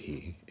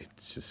see it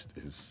just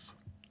is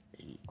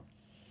a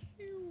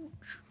huge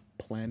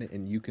planet,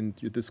 and you're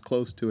this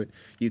close to it,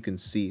 you can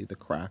see the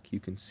crack, you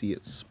can see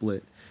it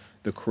split,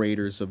 the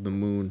craters of the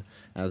moon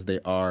as they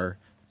are.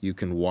 You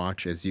can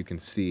watch as you can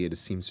see it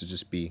seems to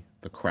just be,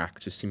 the crack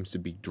just seems to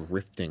be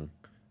drifting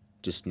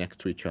just next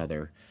to each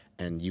other,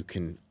 and you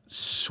can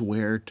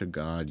swear to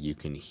God you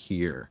can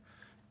hear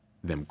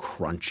them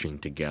crunching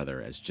together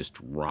as just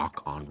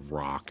rock on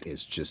rock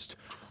is just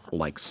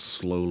like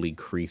slowly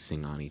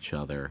creasing on each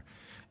other.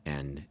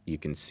 And you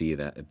can see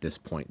that at this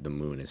point the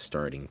moon is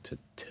starting to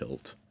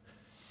tilt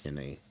in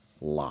a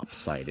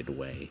lopsided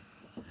way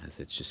as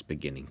it's just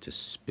beginning to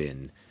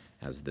spin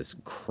as this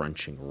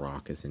crunching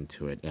rock is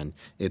into it. And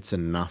it's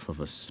enough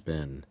of a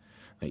spin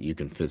that you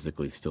can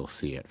physically still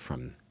see it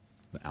from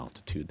the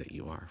altitude that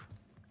you are.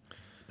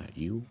 That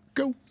you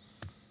go.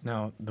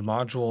 Now, the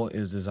module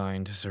is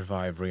designed to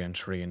survive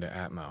re-entry into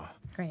Atmo.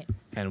 Great.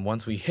 And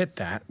once we hit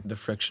that, the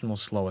friction will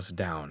slow us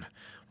down.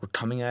 We're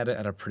coming at it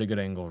at a pretty good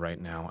angle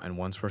right now, and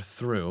once we're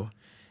through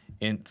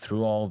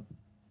all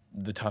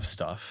the tough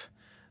stuff,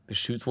 the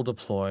chutes will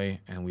deploy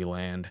and we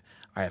land.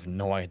 I have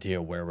no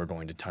idea where we're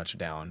going to touch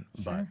down,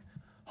 but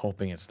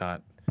hoping it's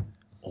not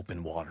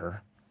open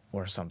water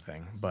or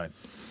something. But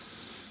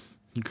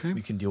Okay.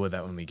 we can deal with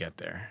that when we get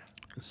there.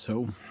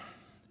 So,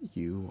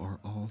 you are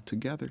all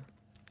together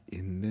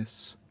in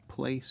this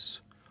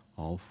place,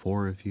 all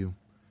 4 of you,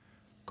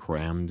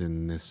 crammed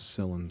in this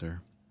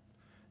cylinder,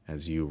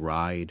 as you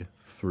ride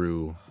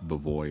through the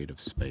void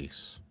of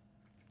space.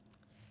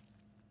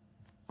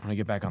 I want to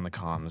get back on the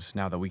comms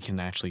now that we can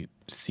actually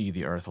see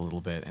the Earth a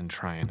little bit and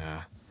try and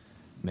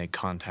make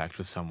contact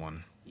with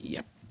someone.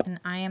 Yep. And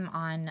I am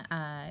on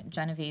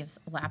Genevieve's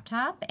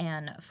laptop,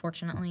 and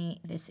fortunately,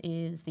 this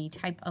is the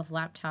type of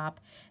laptop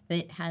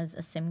that has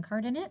a SIM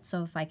card in it.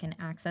 So if I can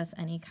access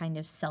any kind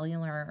of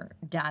cellular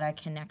data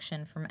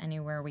connection from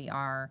anywhere we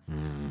are,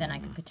 then I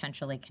could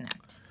potentially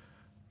connect.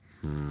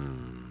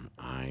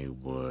 I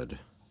would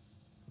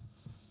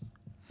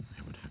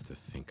have to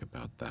think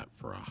about that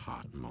for a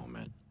hot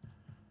moment.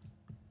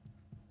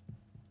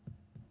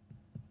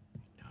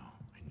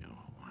 I know,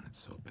 I want it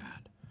so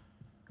bad.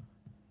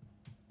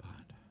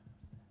 But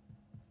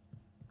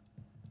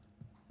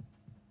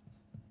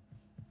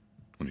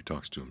when he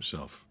talks to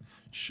himself,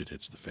 shit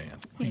hits the fan.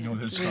 I know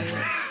this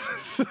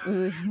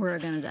cover. We're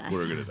gonna die.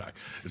 We're gonna die.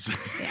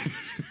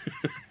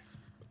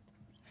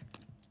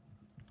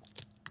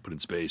 But in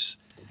space,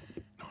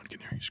 no one can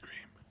hear you scream.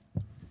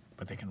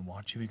 But they can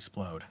watch you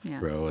explode. Yeah.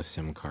 throw a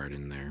SIM card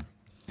in there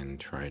and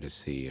try to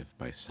see if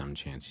by some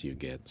chance you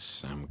get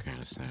some kind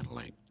of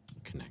satellite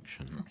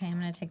connection. Okay, I'm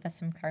going to take the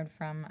SIM card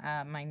from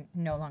my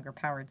no longer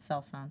powered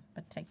cell phone,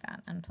 but take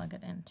that and plug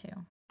it in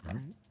too. All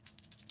right.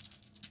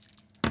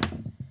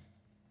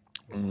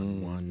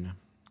 1.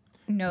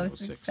 No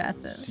sixes.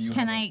 successes.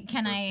 Can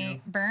I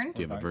burn?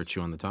 Do you have a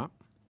virtue on the top?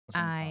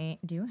 I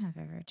do have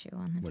a virtue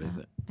on the What top. is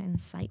it?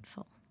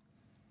 Insightful.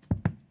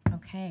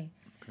 Okay.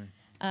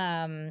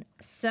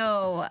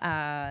 So,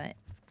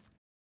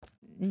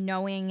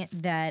 knowing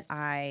that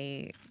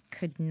I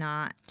could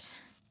not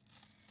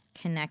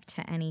connect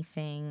to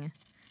anything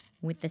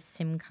with the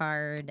SIM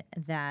card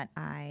that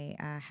I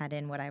had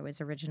in what I was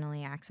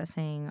originally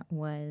accessing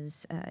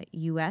was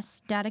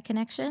U.S. data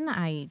connection.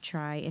 I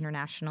try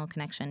international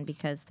connection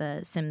because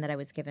the SIM that I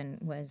was given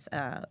was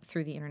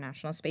through the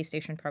International Space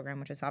Station program,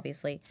 which is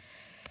obviously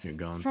You're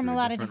going from through a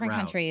lot of different route.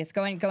 countries,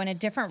 going a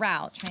different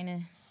route, trying to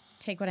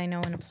take what I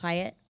know and apply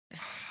it.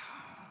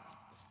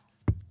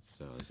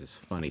 So this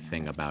funny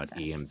thing about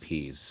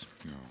EMPs.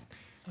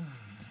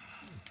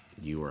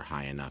 You were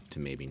high enough to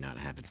maybe not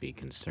have it be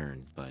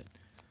concerned, but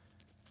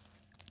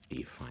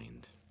you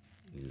find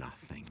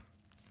nothing.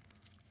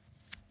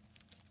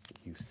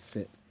 You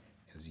sit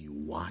as you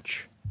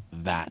watch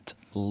that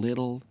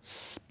little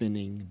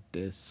spinning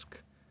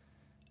disc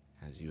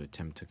as you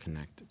attempt to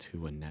connect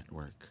to a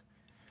network,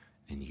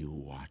 and you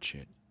watch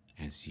it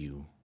as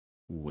you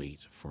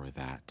wait for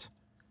that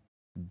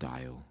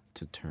dial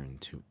to turn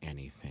to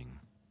anything.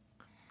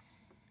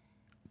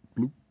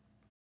 Bloop.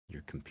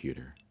 Your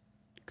computer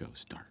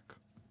goes dark.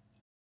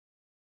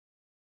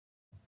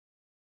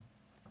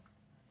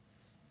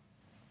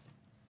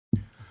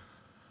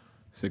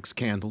 Six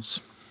candles.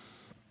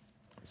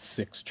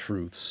 6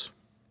 truths.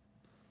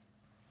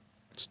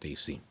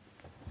 Stacy,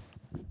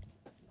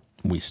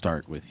 we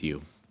start with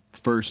you.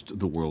 First,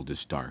 the world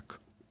is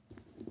dark.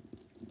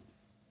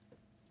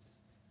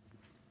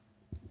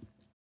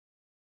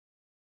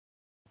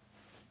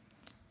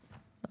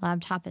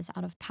 laptop is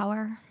out of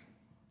power,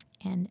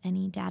 and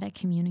any data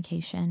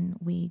communication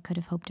we could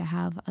have hoped to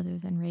have other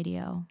than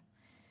radio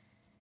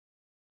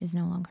is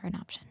no longer an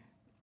option.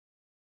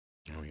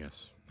 Oh,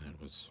 yes,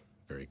 that was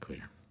very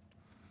clear.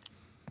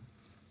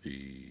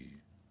 The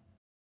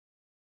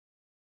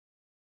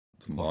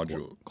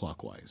module.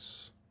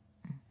 Clockwise.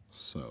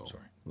 So,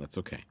 Sorry. that's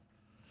okay.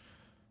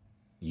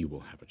 You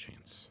will have a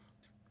chance.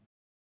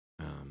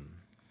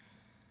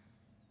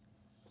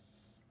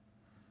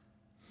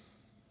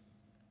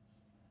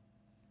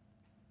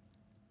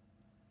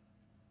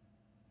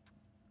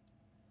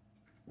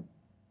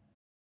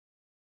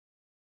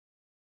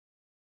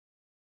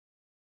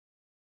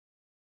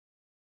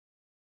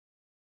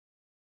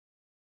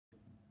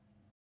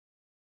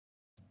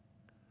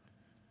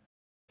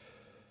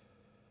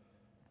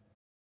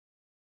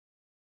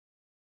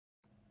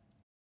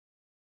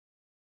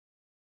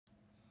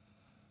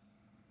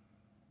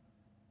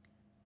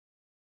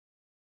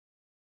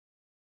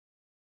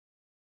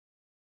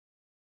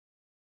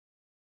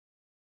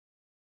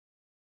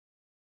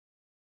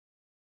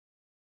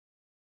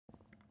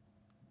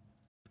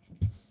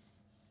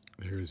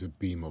 There is a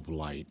beam of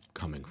light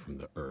coming from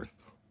the earth.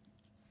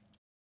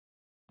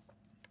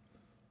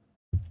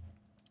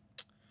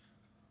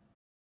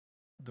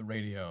 The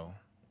radio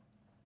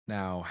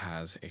now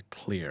has a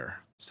clear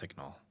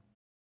signal.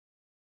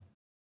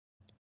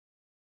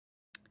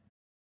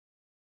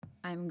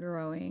 I'm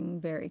growing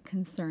very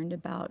concerned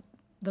about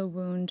the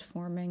wound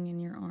forming in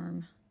your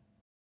arm.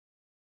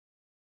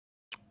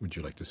 Would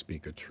you like to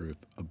speak a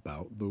truth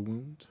about the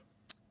wound?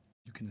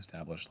 You can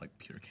establish like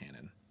pure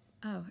canon.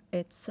 Oh,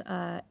 it's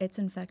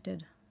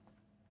infected.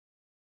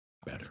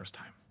 Better. First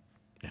time.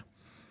 Yeah.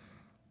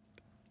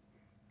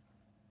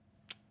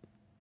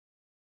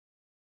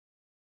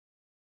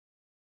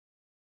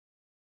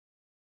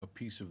 A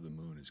piece of the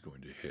moon is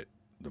going to hit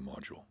the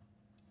module.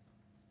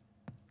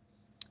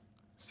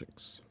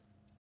 6.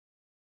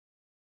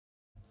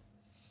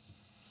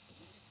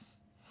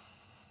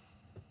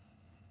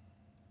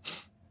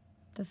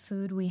 The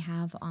food we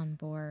have on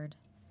board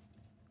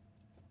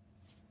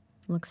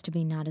looks to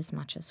be not as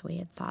much as we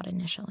had thought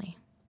initially.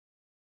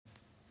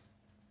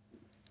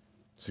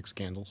 6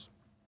 candles.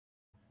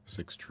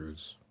 6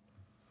 truths.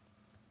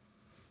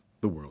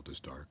 The world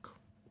is dark.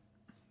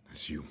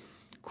 As you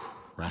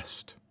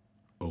crest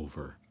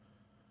over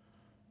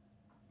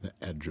the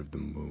edge of the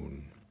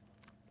moon,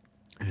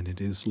 and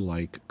it is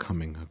like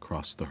coming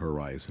across the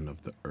horizon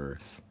of the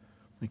earth,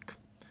 like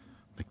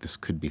this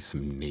could be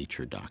some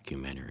nature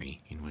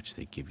documentary in which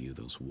they give you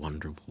those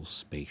wonderful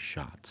space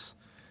shots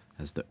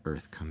as the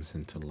earth comes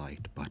into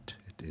light, but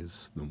it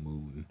is the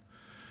moon,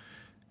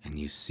 and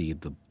you see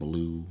the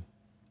blue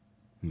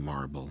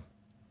marble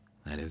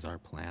that is our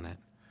planet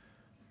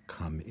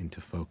come into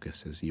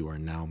focus as you are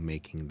now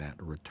making that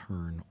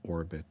return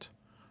orbit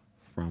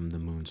from the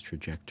moon's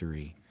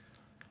trajectory.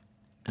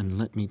 And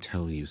let me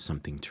tell you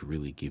something to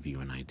really give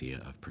you an idea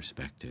of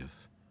perspective.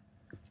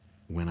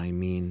 When I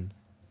mean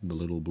the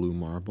little blue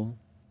marble,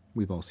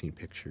 we've all seen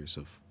pictures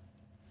of,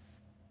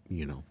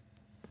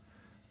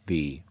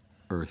 the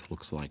Earth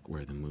looks like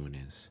where the moon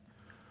is.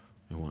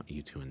 I want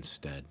you to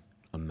instead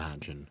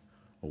imagine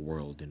a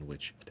world in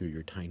which through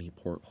your tiny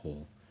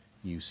porthole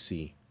you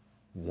see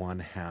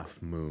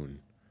 1/2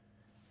 moon,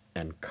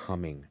 and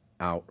coming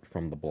out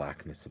from the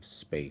blackness of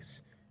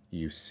space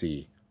you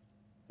see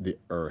the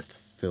earth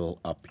fill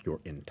up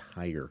your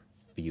entire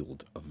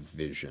field of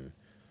vision.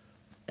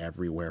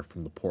 Everywhere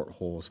from the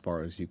porthole as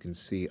far as you can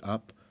see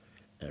up,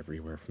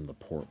 everywhere from the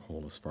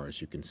porthole as far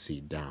as you can see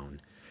down,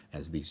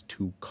 as these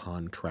 2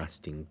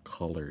 contrasting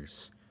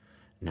colors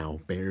now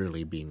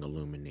barely being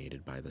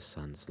illuminated by the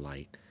sun's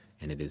light,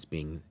 and it is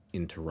being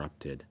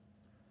interrupted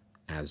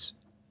as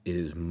it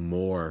is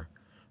more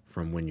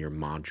from when your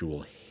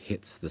module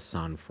hits the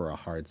sun for a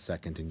hard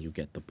second and you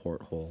get the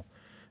porthole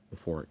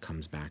before it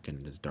comes back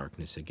and it is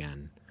darkness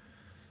again.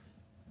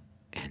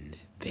 And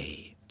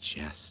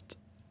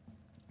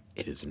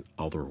it is an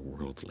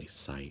otherworldly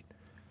sight.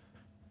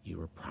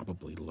 You are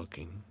probably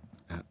looking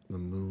at the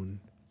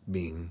moon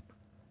being,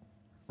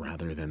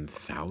 rather than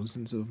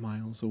thousands of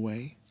miles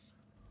away,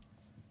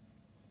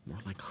 more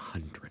like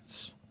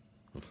hundreds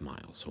of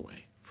miles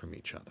away from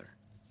each other.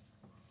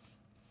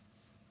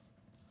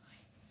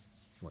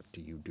 What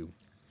do you do?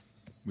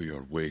 We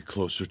are way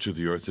closer to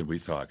the Earth than we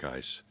thought,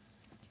 guys.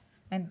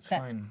 And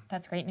fine.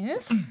 that's great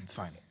news. It's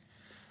fine.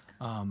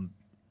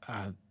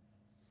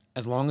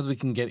 As long as we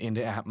can get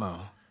into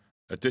Atmo,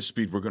 At this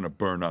speed, we're going to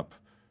burn up.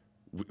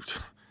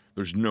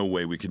 There's no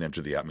way we can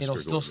enter the atmosphere.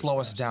 it'll still going this slow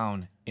us fast.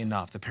 down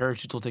enough. The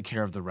parachutes will take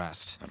care of the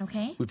rest.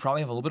 Okay. We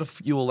probably have a little bit of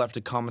fuel left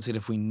to compensate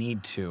if we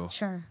need to.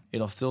 Sure.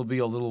 It'll still be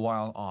a little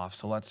while off,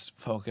 so let's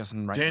focus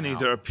on right Danny, now.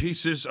 there are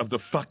pieces of the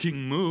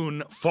fucking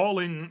moon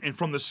falling in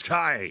from the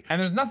sky.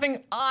 And there's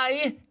nothing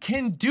I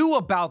can do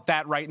about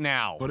that right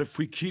now. But if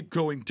we keep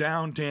going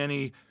down,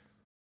 Danny,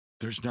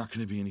 there's not going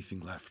to be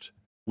anything left.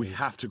 We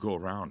have to go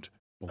around.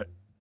 Boom,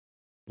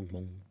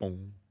 boom,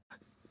 boom.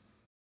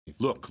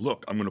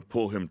 Look, I'm going to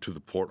pull him to the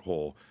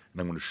porthole, and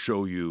I'm going to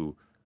show you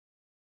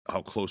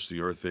how close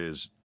the Earth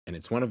is And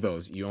it's one of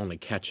those, you only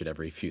catch it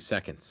every few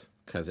seconds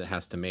because it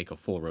has to make a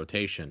full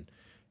rotation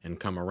and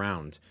come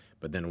around.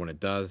 But then when it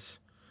does,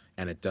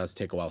 and it does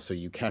take a while, so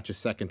you catch a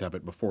second of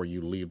it before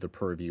you leave the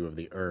purview of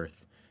the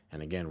Earth.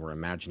 And again, we're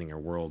imagining a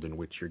world in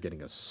which you're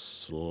getting a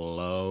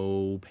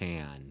slow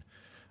pan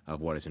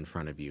of what is in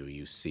front of you.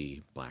 You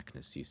see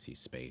blackness, you see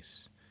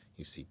space,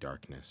 you see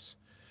darkness.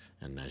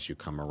 And as you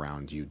come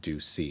around, you do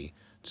see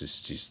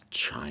just these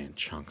giant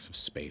chunks of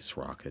space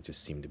rock that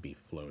just seem to be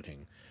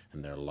floating.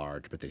 And they're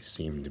large, but they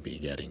seem to be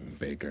getting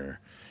bigger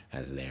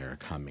as they're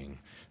coming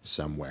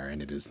somewhere.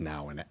 And it is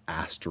now an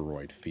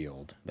asteroid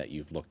field that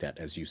you've looked at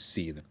as you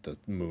see that the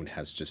moon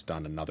has just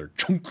done another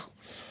chunk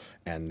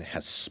and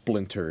has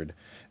splintered.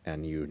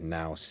 And you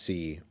now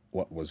see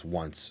what was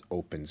once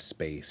open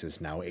space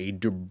is now a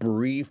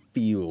debris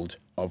field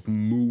of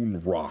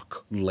moon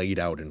rock laid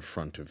out in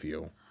front of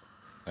you.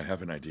 I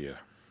have an idea.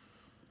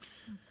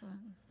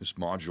 This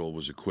module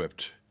was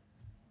equipped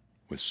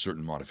with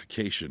certain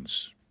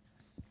modifications,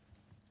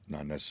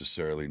 not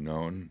necessarily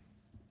known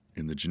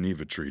in the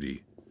Geneva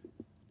Treaty.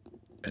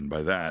 And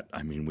by that,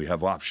 I mean we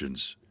have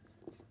options.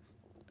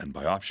 And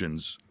by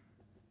options,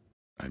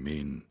 I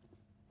mean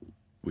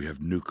we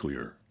have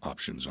nuclear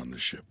options on the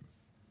ship.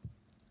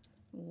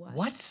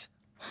 What?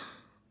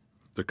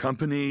 The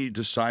company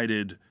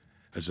decided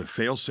as a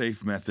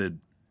fail-safe method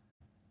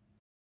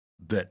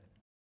that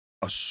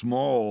a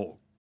small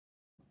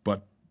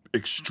but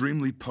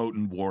extremely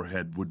potent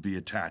warhead would be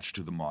attached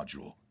to the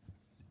module.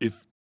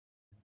 If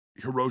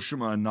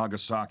Hiroshima and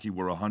Nagasaki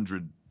were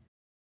 100,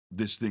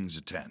 this thing's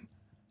a 10.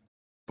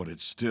 But it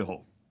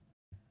still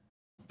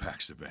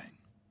packs a bang.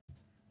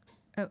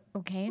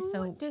 Okay,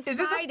 so Who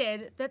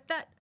decided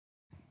that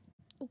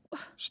Is this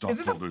a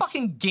Stockholders,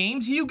 fucking game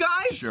to you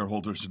guys?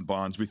 shareholders, and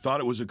bonds. We thought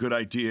it was a good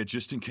idea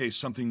just in case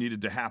something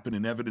needed to happen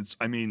in evidence.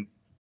 I mean,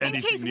 in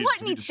anything case needed what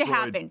to be needs to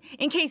destroyed. happen?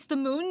 In case the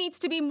moon needs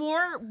to be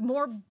more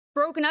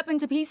broken up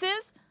into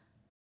pieces?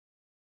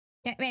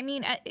 I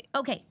mean,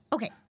 okay.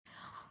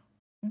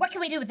 What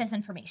can we do with this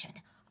information?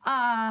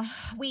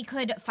 We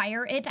could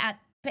fire it at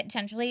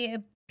potentially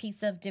a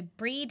piece of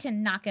debris to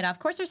knock it off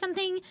course or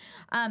something.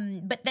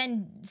 But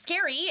then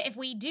scary, if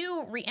we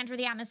do re-enter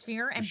the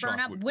atmosphere and The burn shock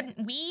up, would-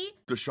 wouldn't we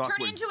The turn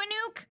shockwave, into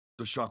a nuke?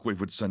 the shockwave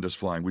would send us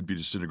flying. We'd be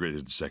disintegrated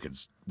in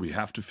seconds. We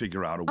have to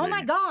figure out a way. Oh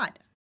my god.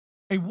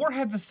 A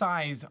warhead the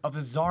size of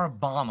the Tsar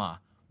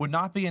Bomba would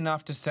not be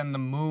enough to send the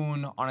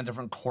moon on a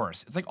different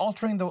course. It's like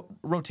altering the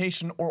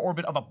rotation or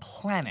orbit of a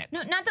planet.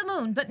 No, not the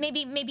moon, but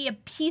maybe a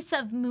piece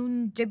of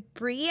moon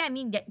debris. I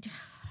mean,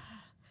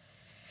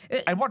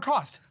 At what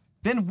cost?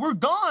 Then we're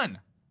gone.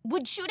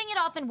 would shooting it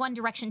off in one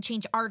direction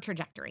change our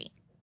trajectory?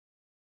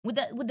 Would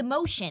the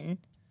motion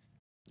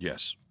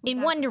Yes.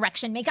 in one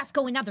direction make us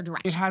go another It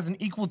direction? has an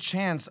equal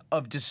chance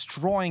of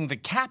destroying the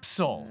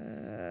capsule.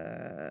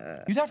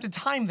 You'd have to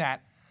time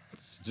that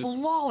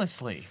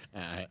flawlessly.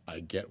 I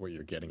get what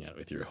you're getting at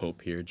with your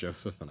hope here,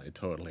 Joseph, and I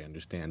totally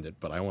understand it,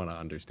 but I want to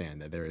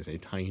understand that there is a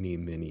tiny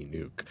mini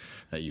nuke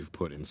that you've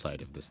put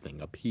inside of this thing,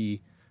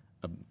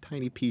 a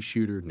tiny pea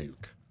shooter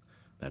nuke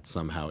that's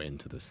somehow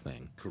into this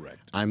thing.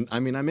 Correct. I'm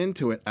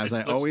into it, as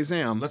I always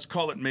am. Let's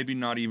call it maybe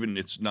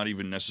it's not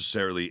even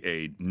necessarily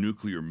a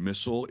nuclear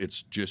missile.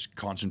 It's just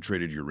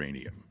concentrated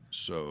uranium,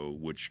 so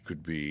which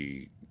could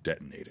be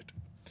detonated.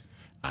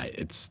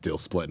 It's still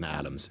split in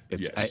atoms.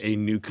 It's Yes. a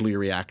nuclear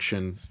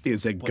reaction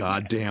is a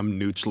goddamn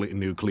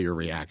nuclear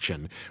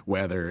reaction,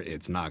 whether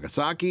it's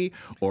Nagasaki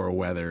or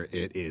whether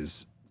it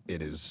is a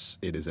Area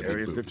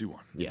big boom. 51.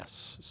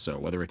 Yes. So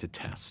whether it's a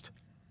test.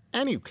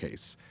 Any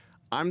case,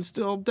 I'm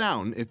still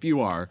down if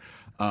you are.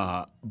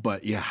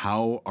 But yeah,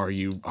 how are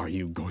you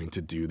going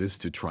to do this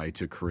to try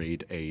to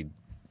create a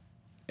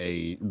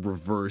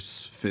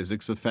reverse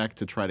physics effect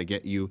to try to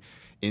get you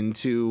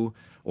into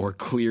or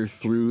clear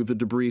through the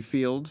debris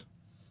field?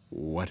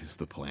 What is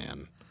the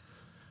plan?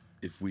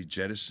 If we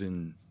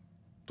jettison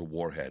the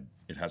warhead,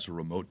 it has a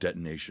remote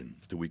detonation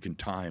that we can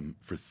time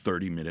for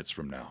 30 minutes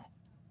from now.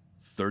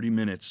 30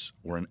 minutes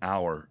or an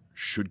hour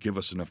should give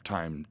us enough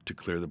time to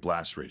clear the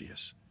blast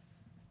radius.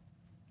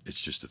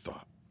 It's just a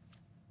thought.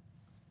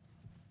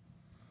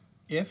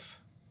 If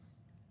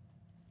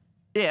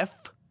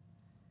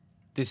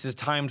this is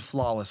timed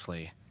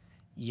flawlessly,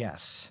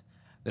 yes,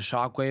 the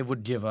shockwave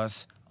would give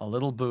us a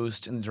little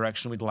boost in the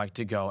direction we'd like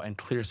to go and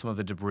clear some of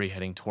the debris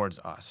heading towards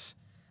us.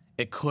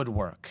 It could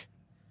work.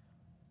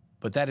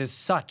 But that is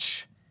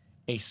such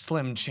a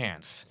slim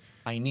chance.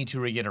 I need to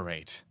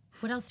reiterate.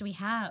 What else do we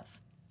have?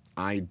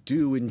 I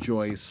do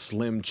enjoy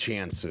slim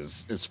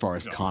chances as far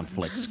as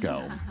conflicts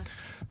go.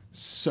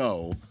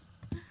 So,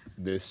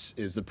 this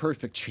is the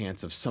perfect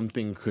chance of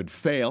something could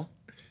fail,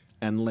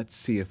 and let's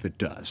see if it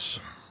does.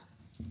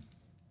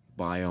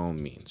 By all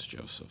means,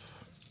 Joseph.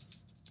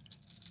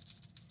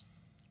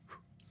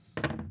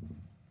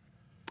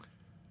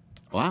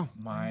 Wow.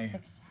 My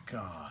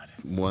God.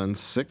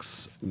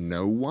 1-6,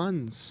 no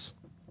ones.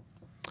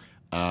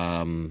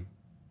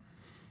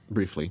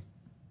 Briefly,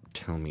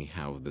 tell me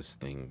how this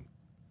thing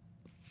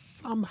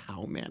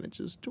somehow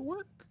manages to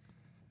work.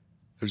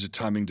 There's a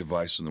timing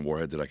device in the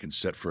warhead that I can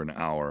set for an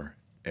hour,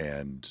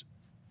 and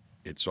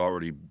it's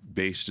already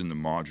based in the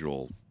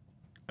module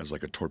as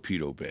like a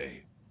torpedo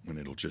bay. When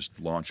it'll just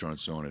launch on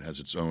its own, it has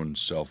its own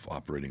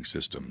self-operating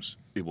systems.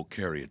 It will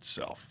carry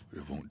itself.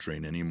 It won't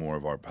drain any more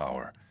of our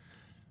power.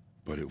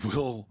 But it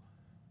will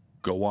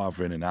go off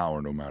in an hour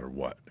no matter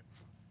what.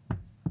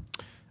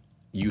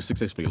 You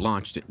successfully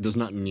launched it does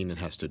not mean it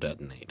has to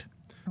detonate.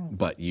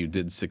 But you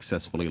did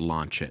successfully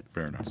launch it.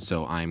 Fair enough.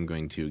 So I'm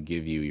going to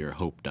give you your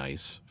hope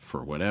dice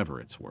for whatever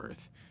it's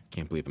worth.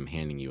 Can't believe I'm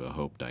handing you a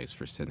hope dice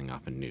for setting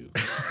off a nuke.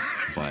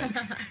 But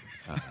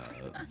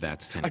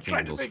that's 10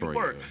 candles for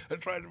you. I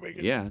tried to make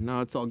it. Yeah,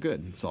 no, it's all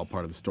good. It's all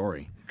part of the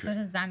story. So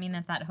does that mean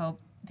that that hope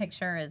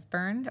picture is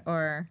burned,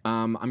 or?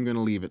 I'm going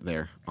to leave it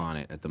there on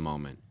it at the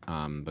moment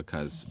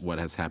because what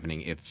is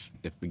happening, if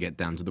we get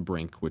down to the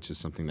brink, which is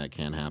something that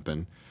can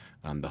happen,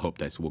 the hope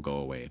dice will go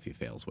away if he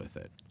fails with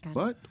it.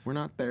 But we're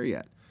not there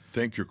yet.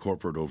 Thank your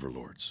corporate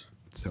overlords.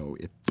 So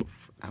it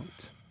poof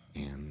out,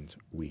 and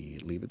we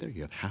leave it there.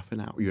 You have half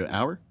an hour. You have an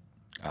hour?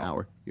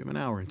 Hour. You have an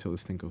hour until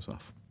this thing goes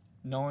off.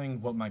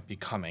 Knowing what might be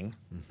coming,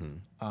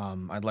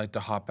 I'd like to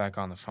hop back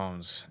on the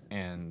phones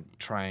and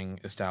try and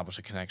establish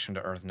a connection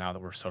to Earth now that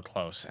we're so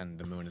close and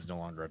the moon is no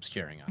longer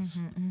obscuring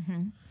us.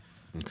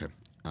 Okay.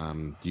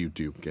 You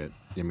do get.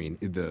 I mean,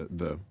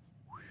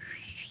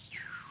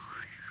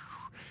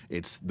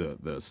 it's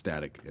the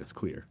static is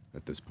clear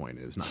at this point.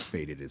 It is not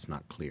faded. It's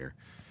not clear.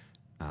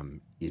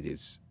 It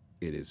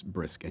is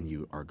brisk, and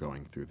you are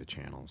going through the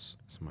channels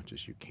as much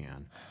as you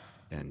can,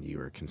 and you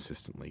are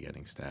consistently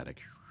getting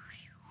static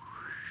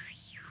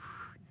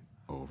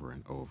over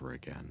and over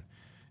again,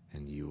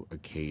 and you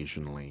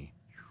occasionally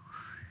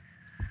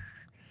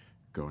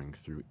going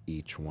through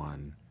each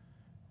one.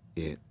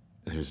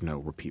 There's no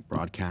repeat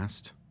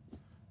broadcast.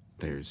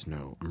 There's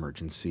no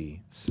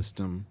emergency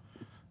system.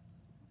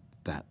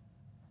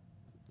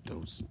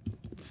 Those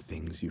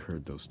things you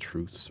heard, those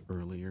truths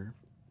earlier,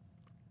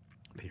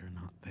 they are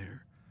not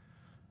there.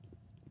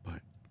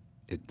 But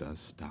it does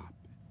stop,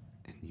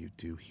 and you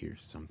do hear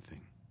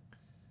something.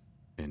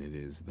 And it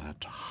is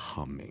that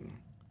humming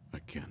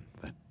again,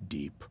 that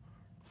deep,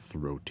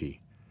 throaty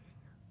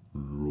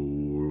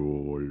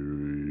roar.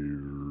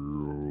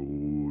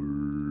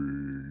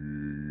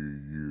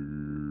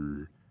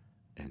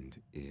 And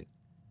it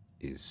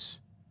is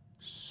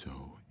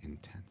so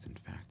intense. In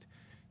fact,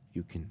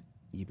 you can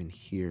even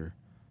hear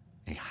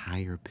a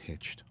higher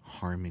pitched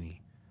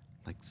harmony,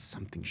 like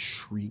something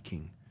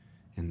shrieking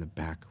in the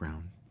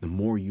background. The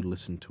more you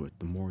listen to it,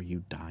 the more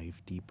you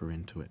dive deeper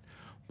into it,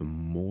 the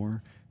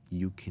more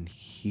you can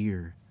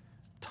hear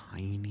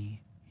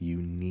tiny,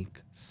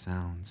 unique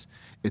sounds.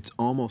 It's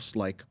almost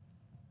like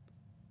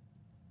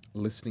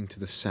listening to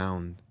the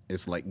sound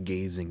is like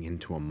gazing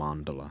into a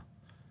mandala.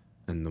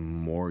 And the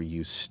more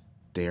you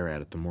stare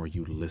at it, the more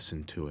you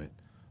listen to it,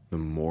 the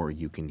more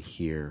you can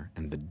hear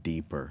and the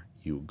deeper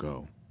you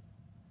go.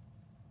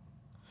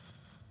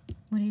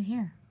 What do you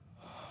hear?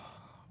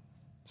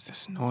 It's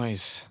this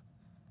noise.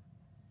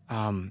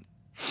 I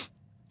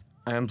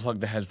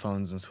unplug the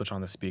headphones and switch on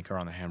the speaker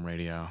on the ham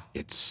radio.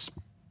 It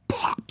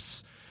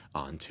pops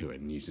onto it,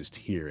 and you just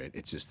hear it.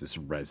 It's just this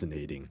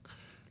resonating,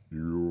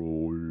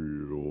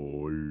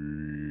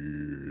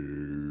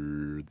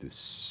 this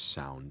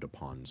sound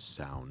upon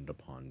sound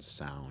upon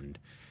sound,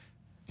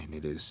 and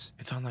it's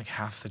on like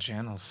half the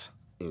channels.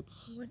 What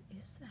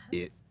is that?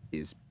 It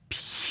is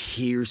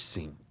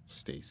piercing,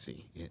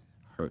 Stacy. It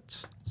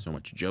hurts so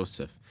much,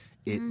 Joseph.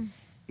 It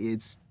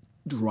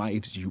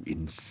drives you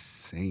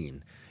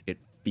insane. It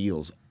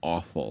feels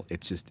awful. It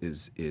just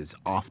is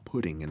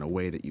off-putting in a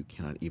way that you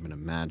cannot even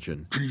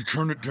imagine. Can you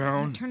turn it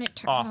down? Turn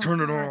it off.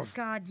 Turn it off.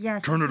 God,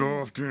 yes. Turn it please.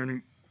 off,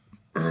 Danny.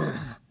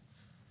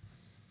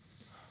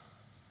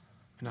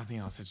 Nothing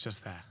else. It's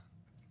just that.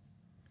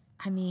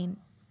 I mean,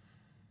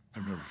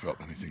 I've never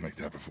felt anything like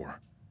that before.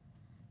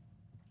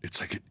 It's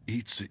like it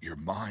eats at your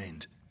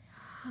mind.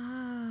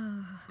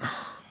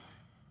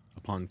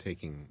 Upon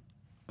taking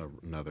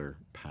another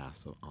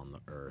pass on the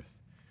Earth,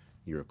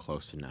 you're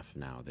close enough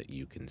now that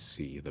you can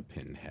see the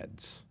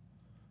pinheads,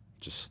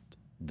 just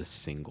the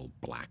single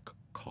black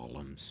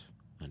columns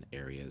on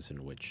areas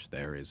in which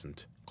there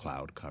isn't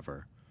cloud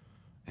cover.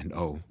 And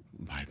oh,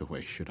 by the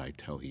way, should I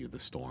tell you the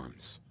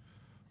storms?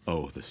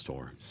 Oh, the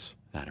storms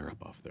that are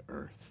above the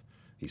Earth,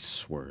 these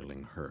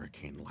swirling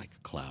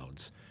hurricane-like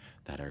clouds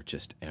that are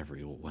just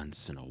every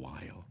once in a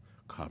while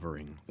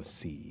covering the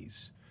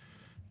seas.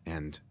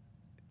 And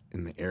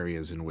in the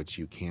areas in which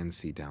you can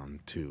see down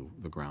to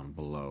the ground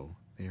below,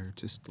 they are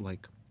just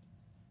like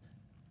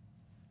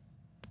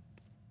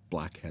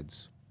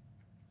blackheads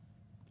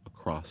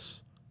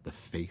across the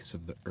face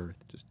of the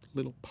Earth, just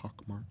little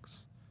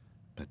pockmarks.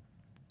 But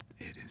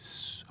it is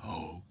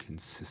so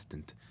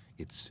consistent.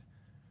 It's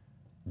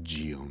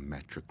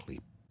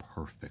geometrically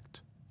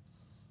perfect.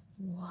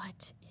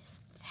 what is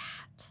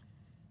that?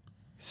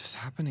 Is this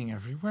happening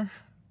everywhere?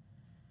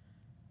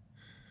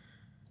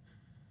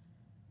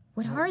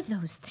 What are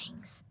those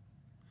things?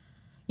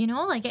 You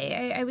know, like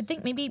I would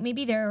think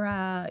maybe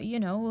they're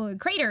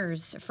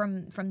craters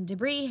from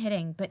debris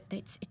hitting, but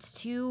it's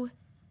too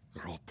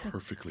They're all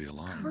perfectly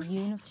aligned.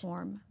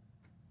 Uniform.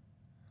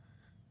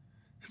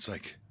 It's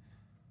like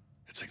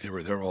they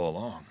were there all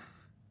along.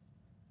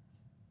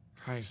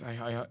 Guys,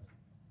 I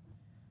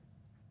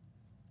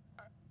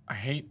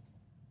hate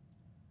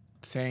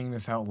saying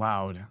this out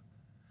loud,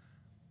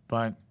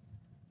 but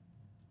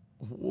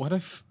what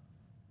if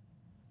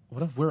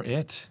we're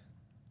it?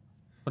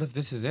 What if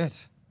this is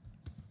it?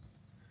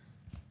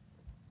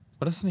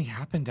 What if something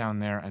happened down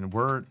there and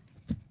we're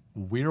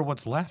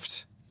what's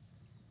left?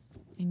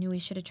 I knew we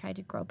should have tried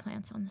to grow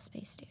plants on the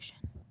space station.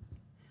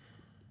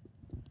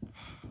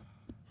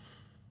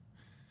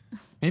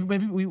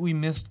 Maybe we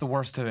missed the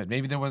worst of it.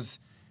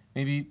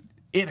 Maybe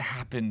it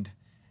happened,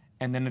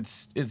 and then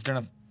it's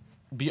gonna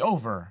be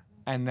over,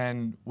 and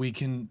then we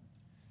can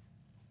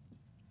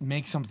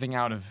make something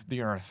out of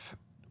the Earth,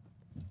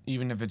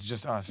 even if it's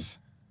just us.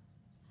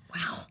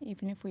 Wow.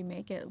 Even if we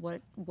make it,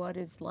 what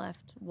is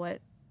left?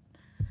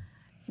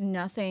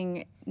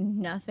 Nothing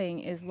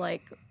is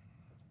like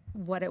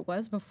what it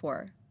was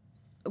before.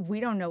 We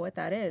don't know what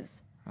that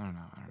is. I don't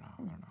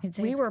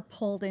know. We were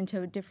pulled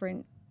into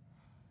different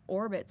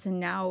orbits, and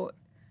now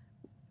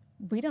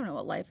we don't know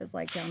what life is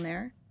like down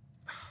there.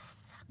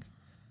 Fuck.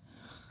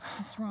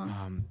 What's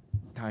wrong?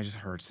 It just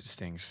hurts. It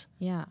stings.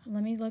 Yeah.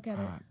 Let me look at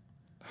it.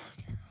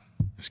 Okay.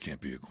 This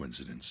can't be a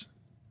coincidence.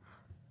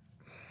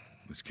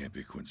 This can't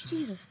be a coincidence.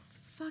 Jesus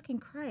fucking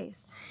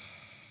Christ.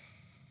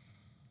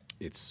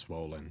 It's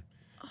swollen.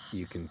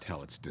 You can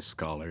tell it's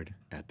discolored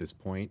at this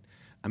point.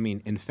 I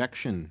mean,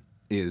 infection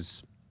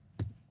is,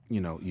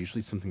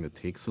 usually something that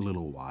takes a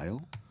little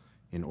while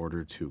in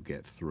order to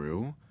get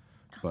through,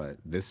 but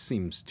this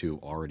seems to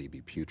already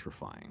be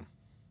putrefying.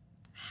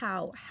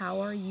 How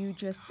are you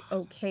just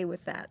okay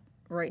with that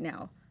right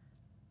now?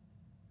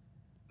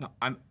 No,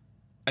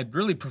 I'd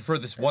really prefer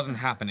this wasn't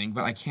happening,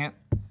 but I can't.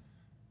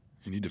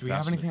 You need to Do we have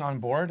fasten it. anything on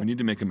board? We need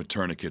to make him a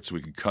tourniquet so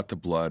we can cut the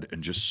blood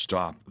and just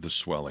stop the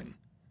swelling.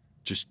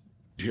 Just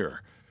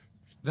here.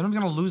 Then I'm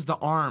gonna lose the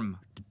arm.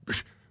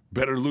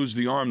 Better lose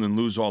the arm than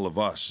lose all of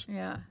us.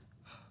 Yeah.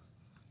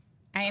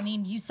 I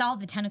mean, you saw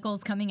the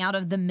tentacles coming out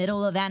of the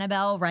middle of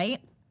Annabelle, right?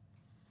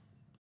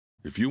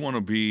 If you want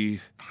to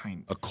be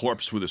Fine. a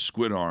corpse with a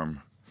squid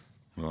arm,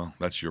 well,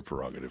 that's your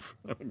prerogative.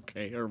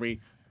 Okay, are we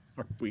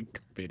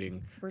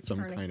committing We're some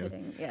kind of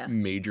tourniqueting, yeah.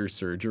 major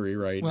surgery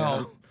right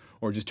now?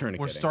 Or just tourniqueting?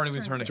 We're starting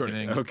with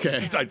tourniqueting.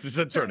 Okay. I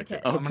said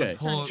tourniquet. Tourniquet. I'm gonna Okay.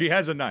 pull. She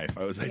has a knife.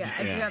 I was like, Yeah,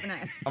 I do have a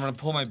knife. I'm gonna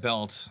pull my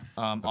belt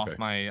off Okay.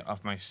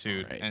 my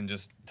suit Alright. and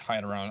just tie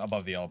it around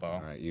above the elbow.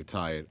 All right, you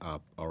tie it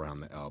up around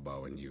the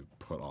elbow and you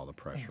put all the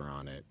pressure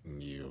on it,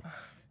 and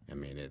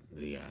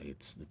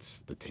it's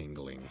the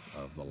tingling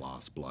of the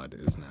lost blood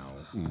is now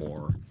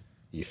more.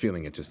 You're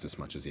feeling it just as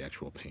much as the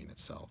actual pain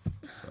itself.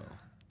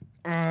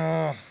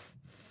 So.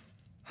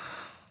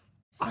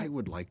 I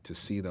would like to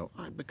see, though,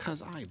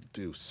 because I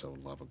do so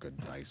love a good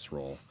dice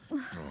roll,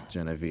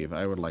 Genevieve.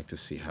 I would like to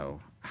see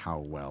how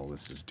well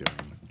this is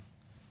doing.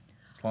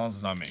 As long as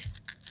it's not me.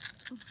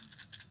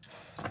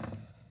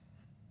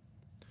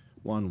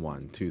 1,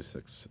 1, 2,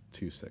 6,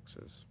 2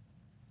 6s.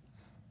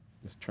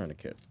 This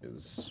tourniquet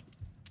is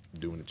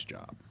doing its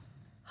job.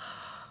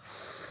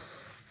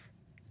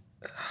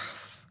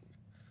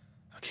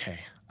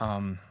 Okay.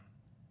 How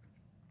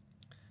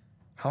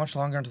much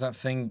longer until that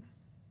thing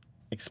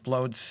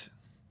explodes?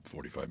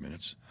 45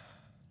 minutes.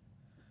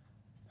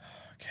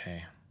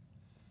 Okay.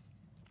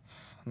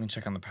 Let me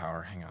check on the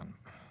power. Hang on.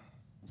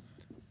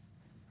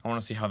 I want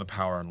to see how the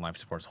power and life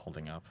support's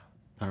holding up.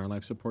 Power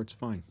life support's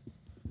fine.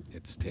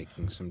 It's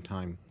taking some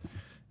time,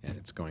 and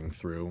it's going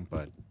through,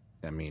 but,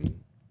 I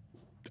mean,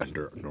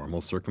 under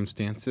normal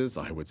circumstances,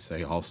 I would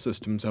say all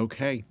systems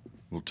okay.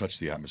 We'll touch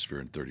the atmosphere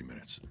in 30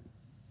 minutes.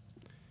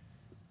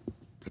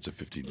 That's a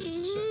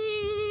 15-minute set.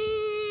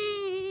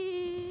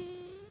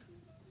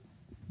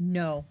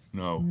 No.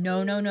 No.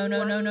 No, no, no,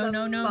 no, no, no,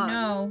 no, no, fuck?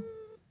 no.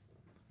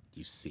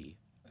 You see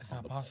It's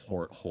not the possible.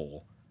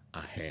 porthole,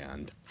 a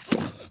hand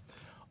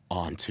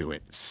onto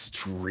it,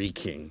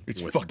 streaking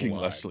It's with fucking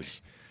blood. Leslie.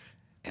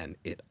 And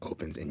it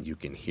opens, and you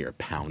can hear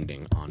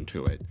pounding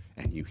onto it,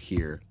 and you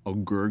hear a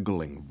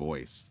gurgling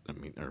voice. I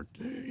mean, or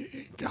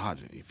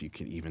God, if you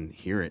can even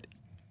hear it,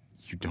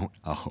 you don't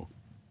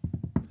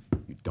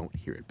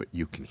hear it, but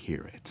you can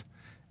hear it,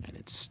 and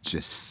it's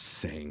just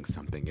saying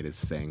something. It is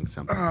saying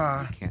something.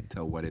 You can't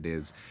tell what it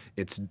is.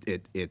 It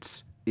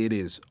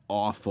is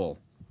awful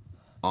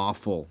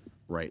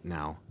right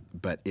now,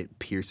 but it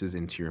pierces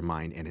into your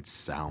mind, and it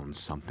sounds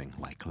something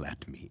like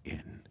 "Let me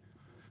in,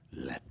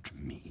 let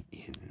me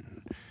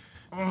in."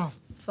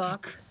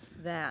 Fuck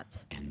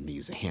that. And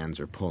these hands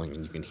are pulling,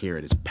 and you can hear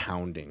it is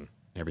pounding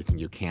everything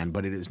you can,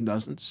 but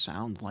doesn't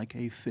sound like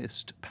a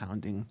fist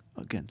pounding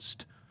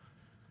against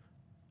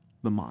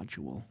the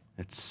module.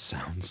 It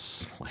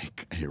sounds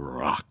like a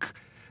rock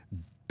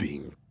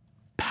being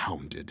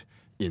pounded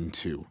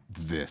into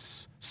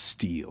this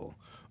steel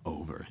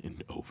over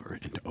and over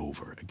and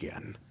over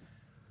again.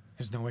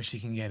 There's no way she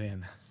can get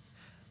in.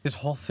 This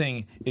whole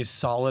thing is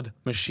solid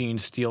machine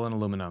steel and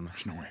aluminum.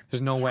 There's no way.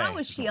 There's no way. How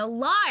is she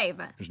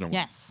alive? There's no way.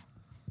 Yes.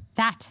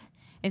 That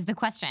is the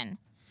question.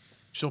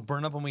 She'll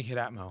burn up when we hit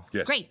Atmo.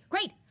 Yes. Great.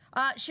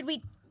 Should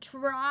we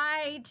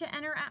try to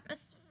enter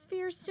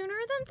atmosphere sooner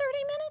than 30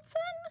 minutes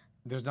then?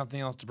 There's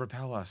nothing else to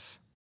propel us.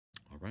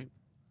 All right.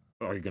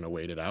 Are you going to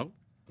wait it out?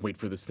 Wait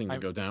for this thing to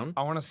go down?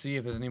 I want to see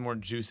if there's any more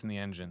juice in the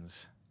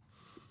engines.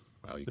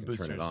 Well, you the can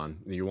turn it boosters. on.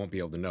 You won't be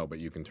able to know, but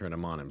you can turn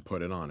them on and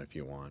put it on if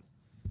you want.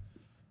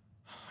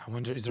 I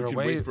wonder, is there We a can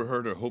way? wait for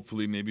her to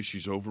hopefully maybe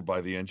she's over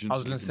by the engine. I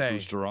was so we gonna can say-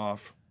 boost her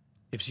off.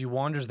 If she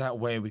wanders that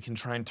way, we can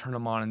try and turn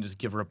them on and just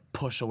give her a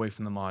push away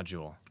from the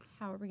module.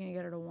 How are we gonna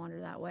get her to wander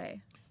that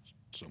way?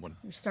 Someone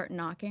You start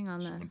knocking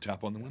on the.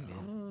 tap on the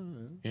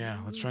window.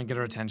 Yeah, let's try and get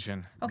her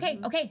attention. Okay,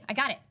 I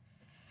got it.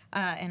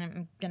 And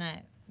I'm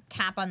gonna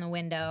tap on the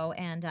window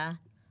and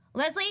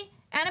Leslie,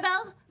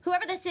 Annabelle,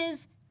 whoever this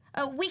is,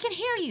 we can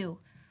hear you.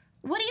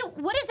 What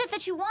is it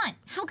that you want?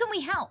 How can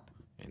we help?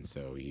 And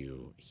so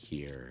you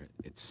hear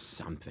it's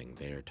something.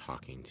 They're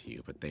talking to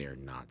you, but they are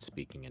not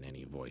speaking in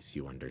any voice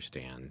you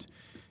understand.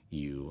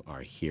 You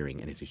are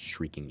hearing, and it is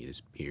shrieking, it is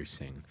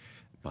piercing,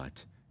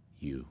 but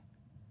you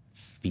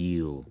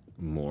feel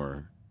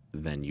more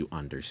than you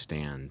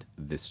understand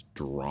this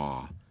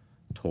draw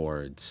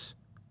towards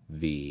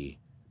the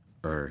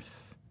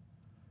earth.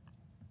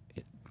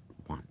 It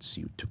wants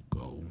you to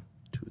go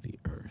to the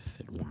earth.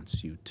 It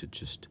wants you to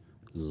just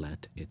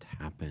let it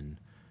happen,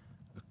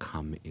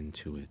 come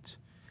into it.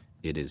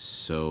 It is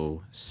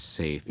so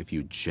safe. If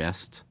you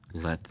just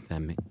let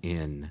them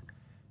in,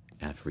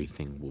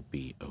 everything will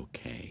be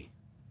okay.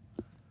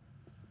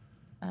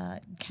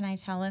 Can I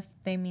tell if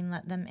they mean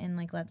let them in,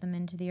 like let them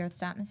into the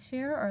Earth's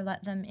atmosphere, or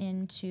let them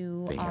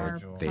into our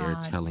They are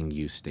pod? telling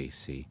you,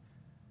 Stacy,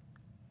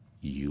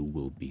 you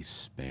will be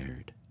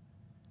spared.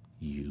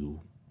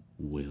 You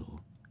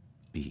will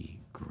be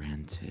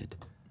granted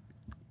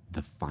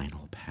the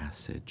final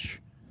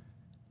passage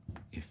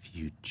if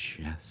you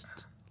just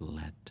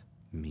let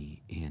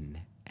me in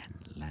and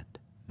let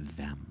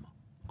them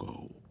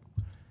go.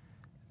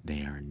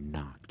 They are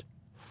not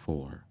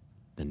for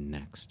the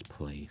next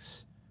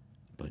place,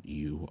 but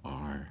you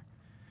are.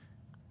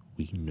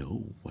 We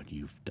know what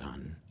you've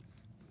done.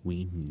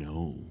 We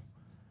know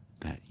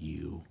that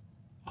you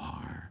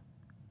are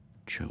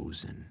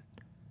chosen.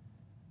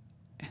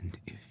 And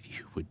if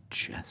you would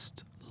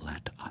just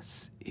let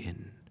us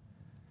in,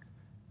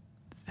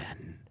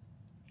 then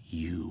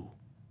you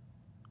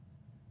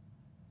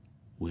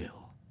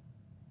will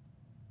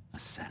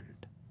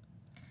ascend.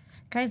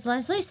 Guys,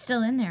 Leslie's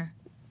still in there.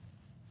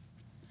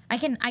 I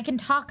can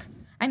talk.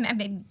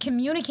 I'm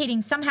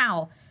communicating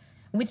somehow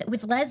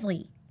with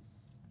Leslie.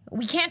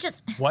 We can't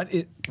just. What?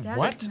 That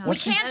What? is not- We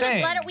What's she can't just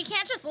saying? let her. We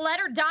can't just let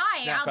her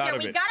die out out there. of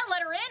We it. gotta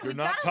let her in. You're We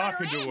not gotta let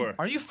her talking in. to her.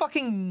 Are you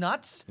fucking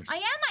nuts? I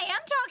am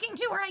talking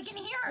to her. I can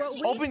hear her. What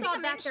She we needs to saw come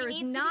in. back She there is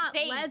needs not to be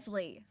saved.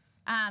 Leslie.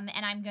 And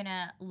I'm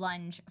gonna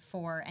lunge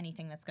for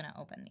anything that's gonna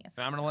open the. And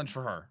I'm gonna lunge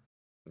for her.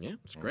 Yeah,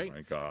 it's great. Oh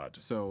my God.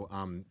 So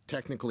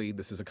technically,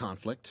 this is a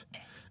conflict.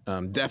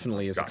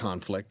 Definitely is a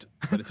conflict,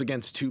 but it's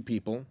against two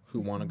people who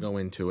want to go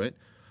into it.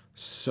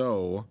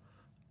 So,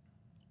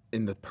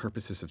 in the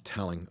purposes of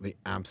telling the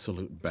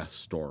absolute best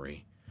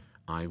story,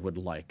 I would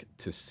like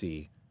to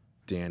see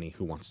Danny,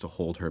 who wants to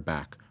hold her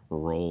back,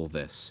 roll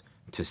this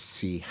to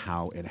see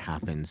how it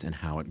happens and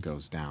how it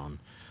goes down,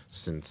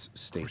 since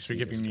Stacey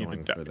giving is me the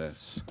going for dice.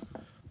 this.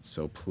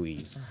 So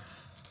please.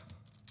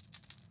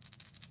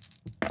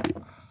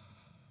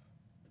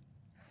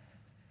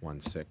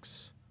 1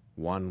 6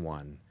 1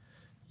 1.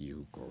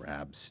 You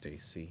grab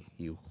Stacy.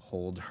 You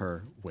hold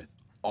her with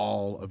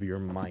all of your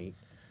might.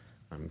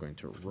 I'm going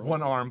to roll.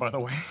 One arm, by the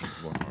way.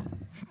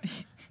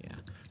 Yeah.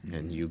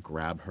 And you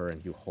grab her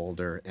and you hold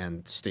her,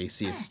 and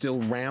Stacy is still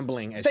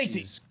rambling as Stacey.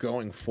 she's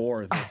going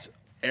for this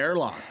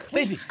airlock.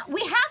 Stacy,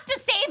 We have to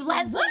save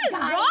Leslie. What is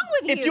guys. wrong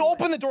with you? if you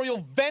open the door,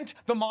 you'll vent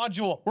the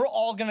module. We're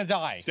all gonna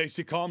die.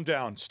 Stacy, calm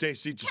down.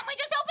 Stacy, just Can we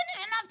just open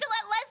it enough to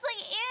let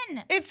Leslie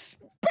in? It's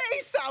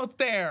space out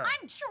there.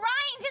 I'm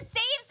trying to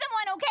save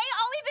someone, okay?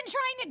 All we've been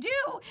trying to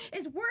do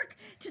is work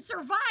to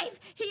survive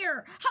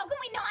here. How can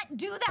we not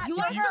do that? You for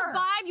want to her?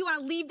 survive? You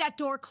want to leave that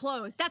door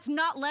closed. That's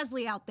not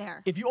Leslie out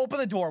there. If you open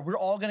the door, we're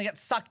all gonna get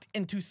sucked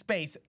into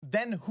space.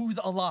 Then who's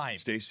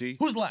alive? Stacy,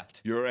 Who's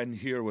left? you're in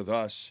here with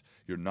us.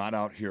 You're not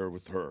out here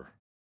with her.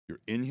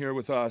 You're in here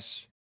with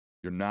us.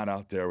 You're not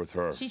out there with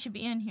her. She should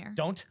be in here.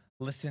 Don't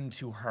listen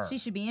to her. She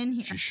should be in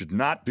here. She should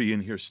not be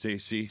in here,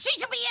 Stacy. She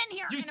should be in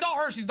here. You And saw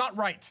her. She's not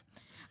right.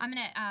 I'm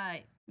gonna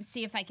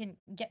see if I can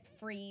get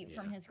free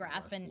from his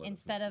grasp, and let us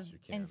instead know of as you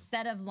can.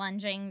 instead of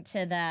lunging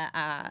to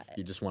the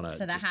You just want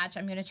to the hatch,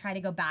 I'm gonna try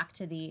to go back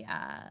to the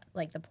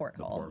like the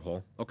porthole.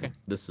 porthole. Okay.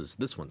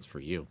 This one's for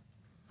you.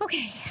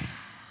 Okay,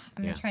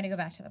 I'm Yeah. gonna try to go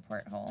back to the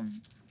porthole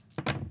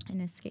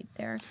and escape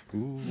there.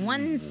 Ooh,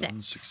 1 6.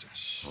 one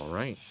success. All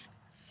right.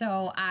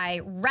 So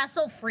I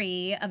wrestle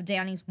free of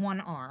Danny's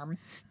one arm,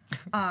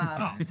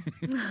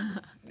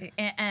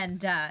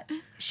 and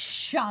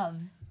shove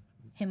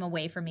him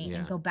away from me, Yeah.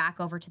 and go back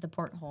over to the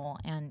porthole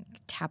and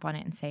tap on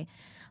it and say,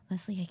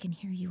 "Leslie, I can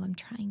hear you. I'm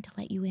trying to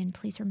let you in.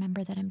 Please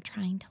remember that I'm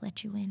trying to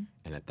let you in."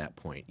 And at that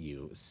point,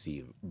 you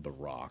see the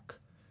rock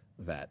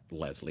that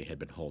Leslie had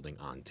been holding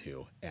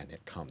onto, and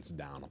it comes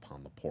down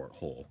upon the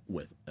porthole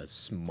with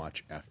as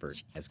much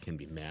effort as can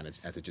be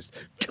managed, as it just,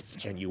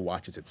 and you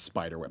watch as it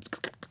spiderwebs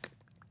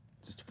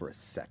just for a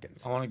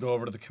second. I want to go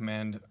over to the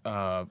command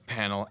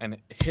panel and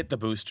hit the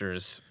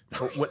boosters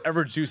for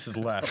whatever juice is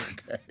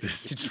left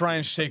to try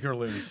and shake her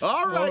loose.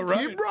 All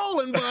right, keep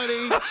rolling,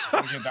 buddy.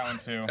 I'll get that one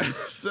too.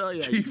 So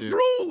yeah, Keep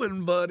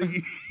rolling,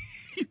 buddy.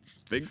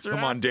 things are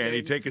Come on, Danny,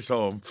 happening. take us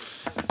home.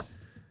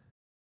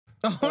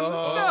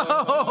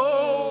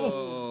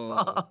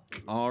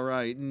 All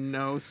right,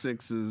 no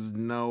sixes,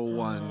 no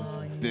ones.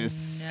 This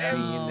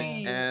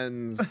scene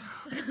ends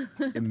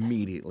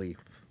immediately.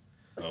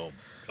 Oh,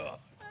 God.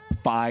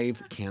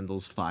 5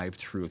 candles, 5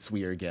 truths.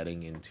 We are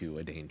getting into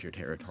a danger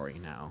territory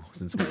now,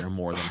 since we are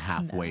more than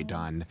halfway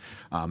done.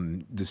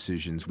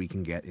 Decisions, we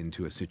can get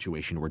into a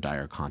situation where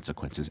dire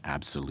consequences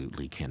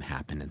absolutely can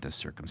happen in the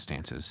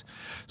circumstances.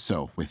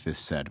 So, with this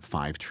said,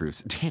 5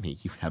 truths. Danny,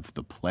 you have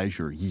the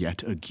pleasure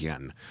yet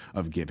again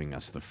of giving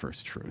us the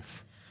first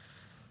truth.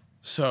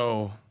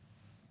 So,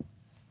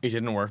 it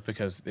didn't work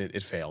because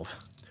it failed.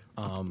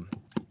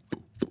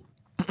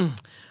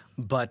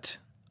 But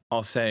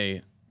I'll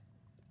say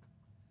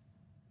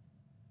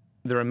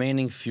the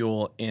remaining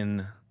fuel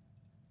in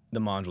the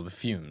module, the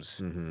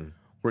fumes,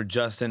 were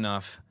just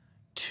enough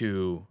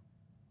to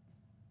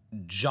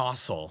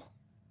jostle,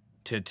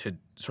 to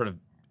sort of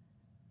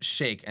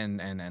shake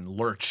and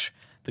lurch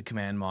the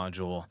command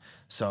module.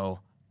 So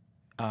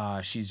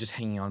she's just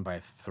hanging on by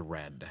a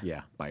thread.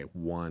 Yeah, by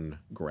one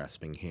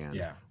grasping hand,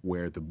 Yeah.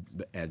 where the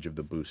edge of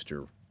the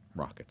booster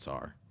rockets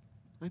are.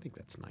 I think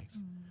that's nice.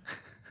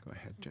 Go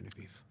ahead,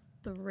 Genevieve.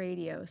 The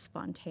radio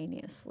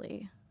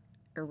spontaneously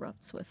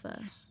erupts with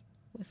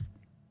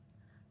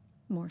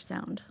more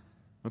sound.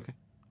 Okay,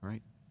 all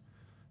right.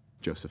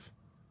 Joseph.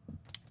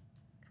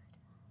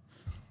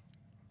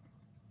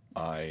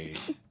 I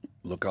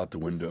look out the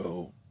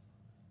window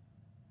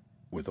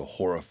with a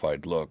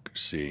horrified look,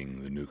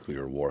 seeing the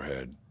nuclear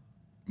warhead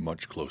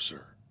much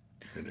closer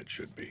than it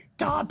should be.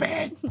 Stop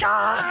it!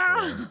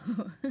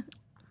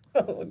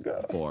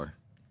 4.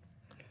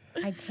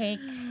 I take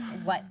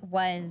what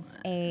was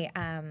a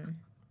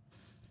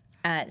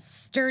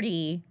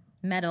sturdy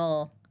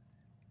metal,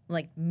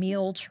 like,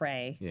 meal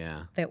tray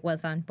Yeah. that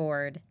was on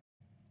board,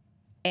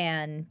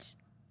 and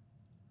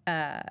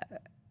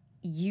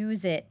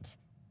use it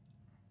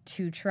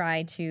to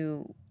try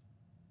to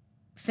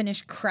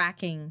finish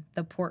cracking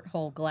the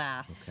porthole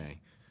glass. Okay.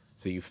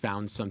 So you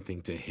found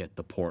something to hit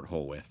the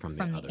porthole with from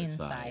the From the other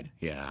inside. side.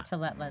 Yeah. To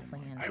let Leslie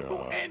in. I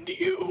will end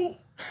you.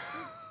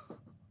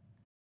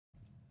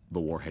 The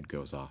warhead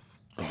goes off.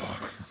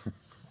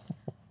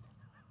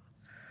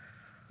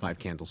 5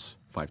 candles,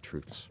 5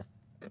 truths.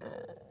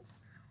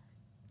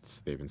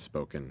 They've been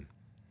spoken,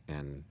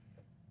 and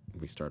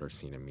we start our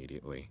scene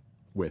immediately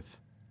with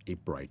a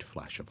bright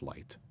flash of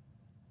light,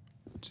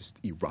 just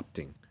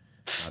erupting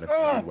out of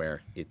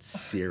everywhere. It's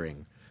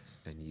searing,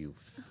 and you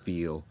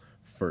feel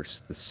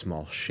first the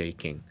small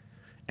shaking,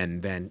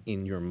 and then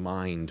in your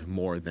mind,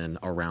 more than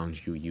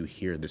around you, you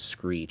hear the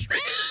screech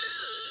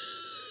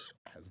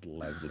as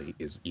Leslie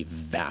is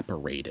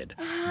evaporated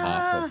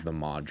off of the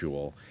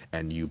module,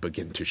 and you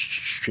begin to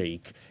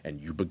shake, and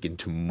you begin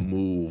to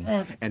move,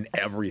 and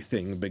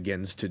everything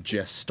begins to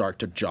just start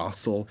to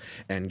jostle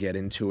and get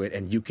into it,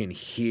 and you can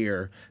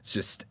hear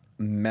just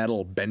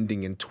metal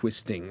bending and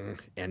twisting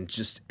and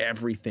just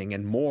everything,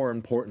 and more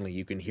importantly,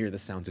 you can hear the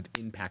sounds of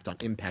impact on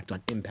impact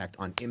on impact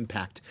on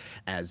impact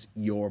as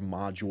your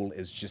module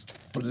is just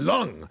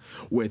flung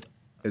with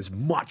as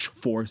much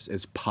force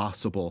as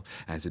possible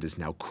as it is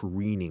now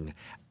careening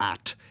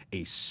at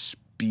a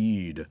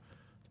speed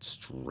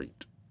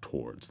straight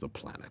towards the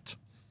planet.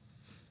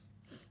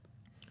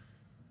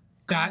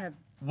 That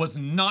was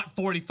not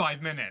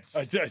 45 minutes.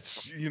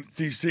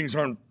 These things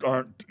aren't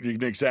an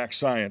exact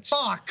science.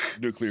 Fuck!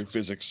 Nuclear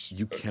physics.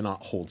 You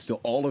cannot hold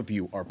still. All of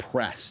you are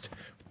pressed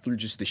through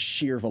just the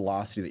sheer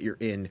velocity that you're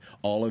in.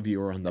 All of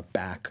you are on the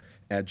back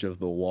edge of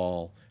the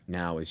wall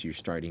now as you're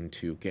starting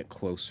to get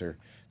closer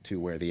to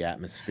where the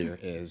atmosphere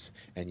is,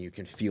 and you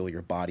can feel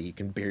your body. You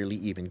can barely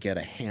even get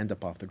a hand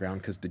up off the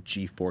ground because the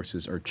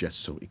G-forces are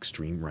just so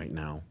extreme right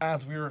now.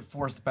 As we were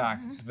forced back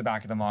to the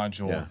back of the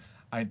module, Yeah.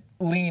 I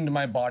leaned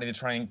my body to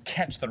try and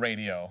catch the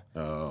radio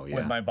Oh, yeah.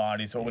 with my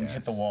body so it wouldn't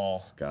hit the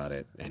wall. Got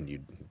it. And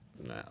you...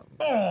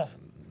 Oh!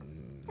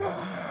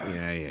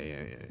 Yeah.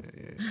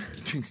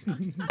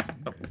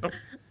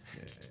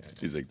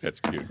 He's like, that's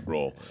cute.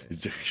 Roll.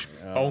 He's like,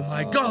 Oh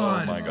my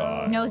god! oh my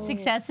God. No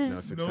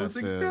successes. No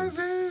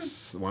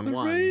successes.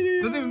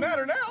 1-1. Doesn't even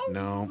matter now.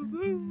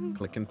 No.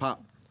 Click and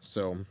pop.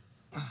 So...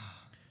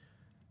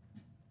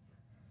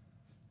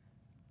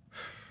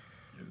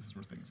 This is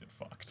where things get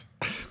fucked.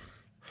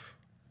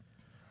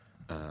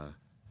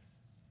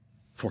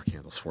 4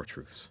 candles, 4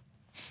 truths.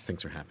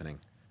 Things are happening.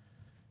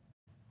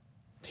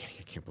 Danny,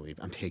 I can't believe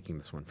I'm taking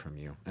this one from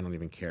you. I don't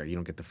even care. You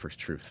don't get the first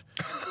truth.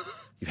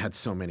 You've had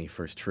so many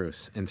first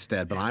truths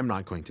instead, but I'm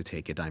not going to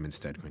take it. I'm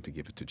instead going to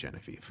give it to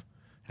Genevieve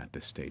at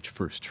this stage.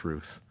 First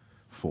truth,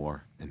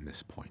 4 in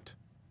this point.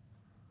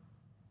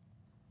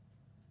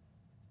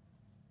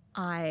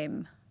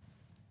 I'm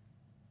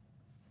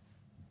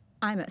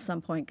at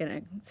some point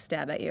gonna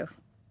stab at you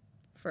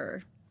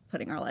for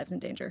putting our lives in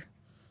danger.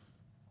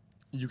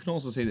 You can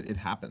also say that it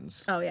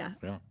happens. Oh yeah.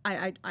 Yeah.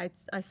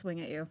 I swing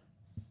at you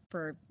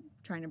for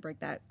trying to break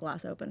that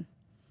glass open.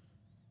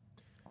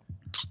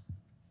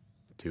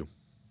 2.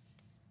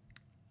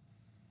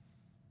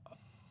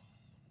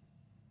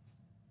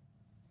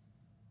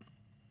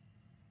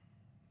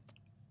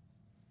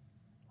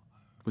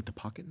 With the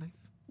pocket knife?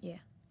 Yeah.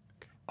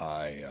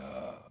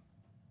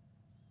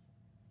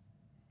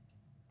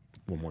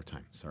 One more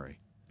time, sorry.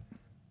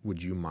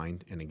 Would you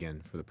mind, and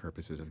again, for the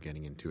purposes of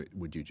getting into it,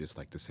 would you just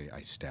like to say,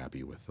 I stab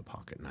you with the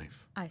pocket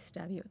knife? I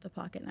stab you with the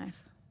pocket knife.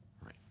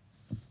 Right.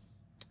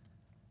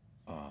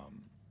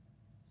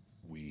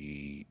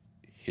 We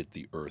hit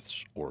the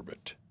Earth's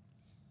orbit.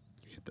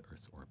 You hit the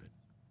Earth's orbit.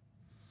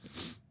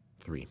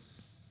 3.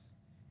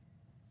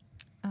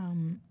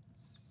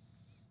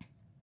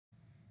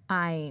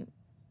 I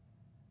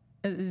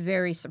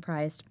very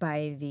surprised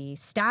by the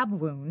stab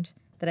wound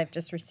that I've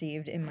just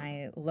received in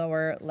my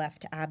lower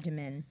left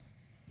abdomen.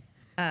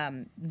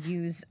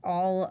 Use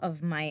all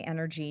of my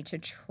energy to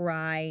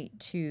try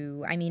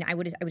to. I mean, I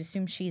would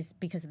assume she's,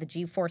 because of the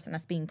G-force and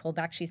us being pulled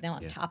back, she's now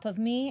on top of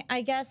me,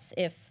 I guess.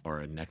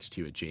 Or next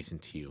to you,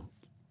 adjacent to you.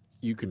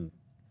 You can,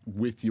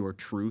 with your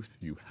truth,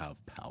 you have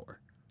power.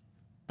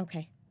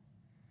 Okay.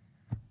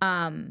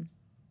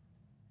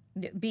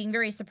 Being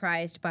very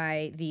surprised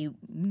by the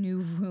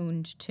new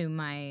wound to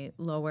my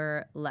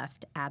lower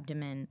left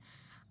abdomen,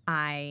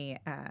 I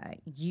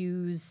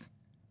use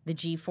the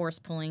G-force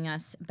pulling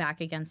us back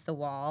against the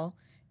wall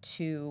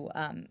to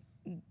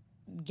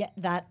get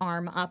that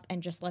arm up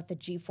and just let the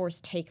G-force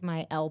take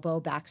my elbow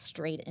back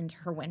straight into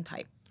her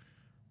windpipe.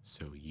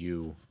 So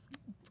you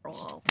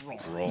Roll.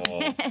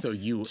 So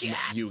you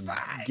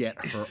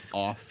get her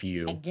off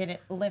you. I get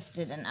it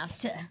lifted enough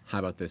to. How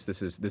about this?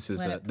 This is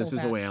Let it the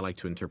pull way back. I like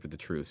to interpret the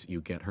truth.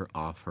 You get her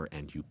off her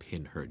and you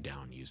pin her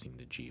down using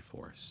the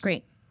G-force.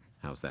 Great.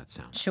 How's that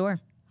sound? Sure.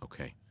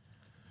 Okay.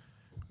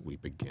 We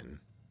begin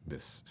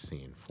this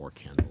scene. 4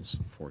 candles,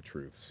 4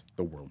 truths.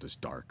 The world is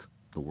dark.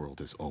 The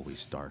world is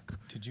always dark.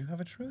 Did you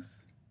have a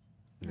truth?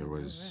 There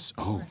was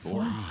 4.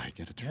 I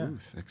get a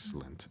truth.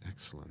 Excellent,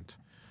 excellent.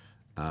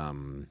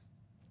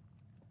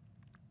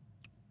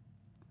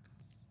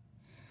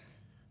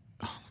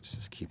 Let's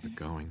just keep it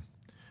going.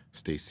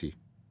 Stacy,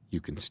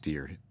 you can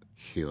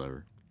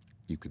hear.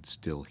 You could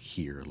still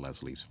hear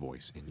Leslie's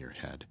voice in your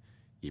head,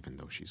 even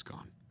though she's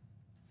gone.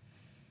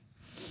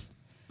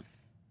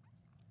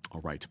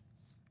 All right.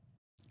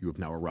 You have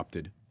now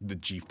erupted. The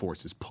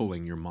G-force is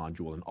pulling your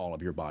module and all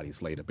of your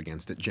bodies laid up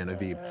against it.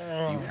 Genevieve,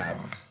 you have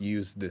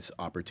used this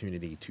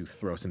opportunity to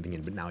throw something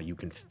in, but now you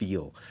can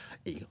feel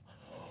a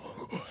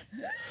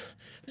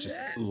just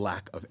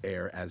lack of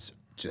air as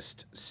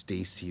just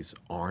Stacy's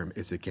arm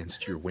is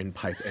against your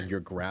windpipe and you're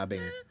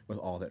grabbing with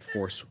all that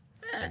force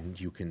and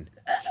you can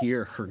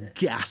hear her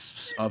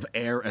gasps of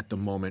air at the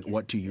moment.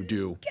 What do you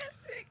do?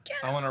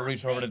 I want to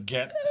reach over to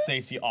get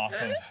Stacy off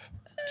of,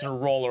 to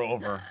roll her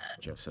over.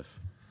 Joseph.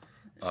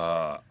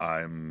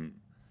 I'm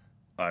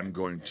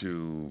going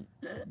to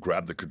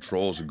grab the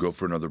controls and go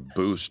for another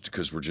boost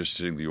because we're just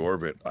hitting the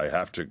orbit. I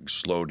have to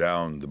slow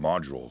down the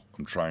module.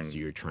 So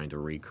you're trying to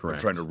recorrect. I'm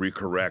trying to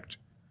recorrect.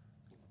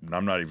 And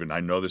I'm not even,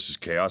 I know this is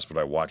chaos, but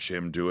I watch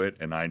him do it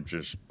and I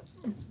just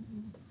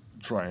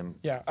try and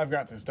Yeah, I've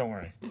got this. Don't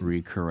worry.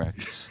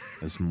 recorrect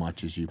as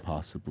much as you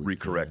possibly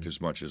recorrect can. as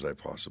much as I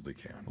possibly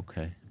can.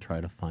 Okay. Try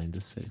to find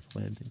a safe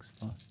landing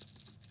spot.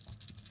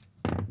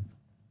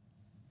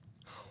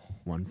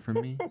 1 for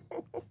me.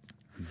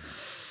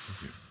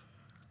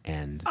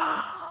 And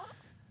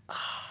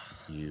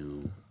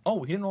you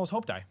Oh, he didn't roll his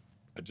hope die.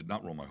 I did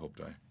not roll my hope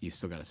die.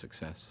 still got a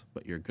success,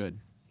 but you're good.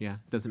 Yeah,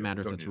 doesn't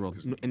matter if Don't that's need it, rolled.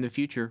 because- In the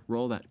future,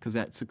 roll that because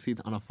that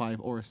succeeds on a 5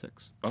 or a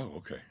 6. Oh,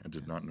 okay. I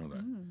did not know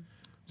that.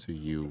 So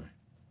you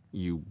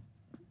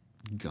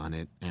gun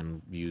it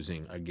and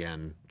using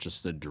again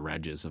just the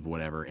dredges of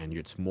whatever, and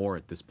it's more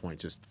at this point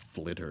just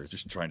flitters.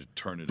 Just trying to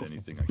turn it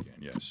anything I can,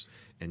 yes.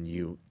 And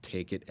you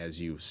take it as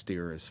you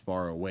steer as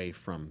far away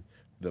from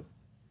the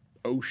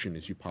ocean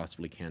as you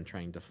possibly can,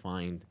 trying to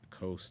find a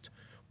coast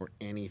or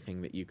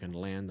anything that you can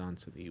land on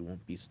so that you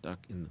won't be stuck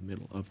in the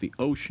middle of the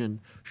ocean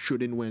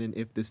should and when and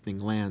if this thing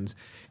lands.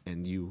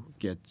 And you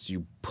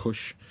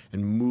push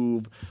and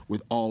move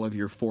with all of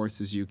your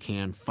force as you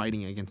can,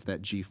 fighting against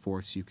that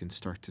G-force. You can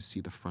start to see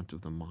the front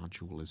of the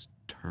module is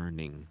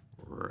turning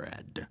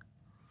red.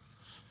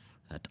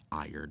 That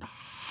iron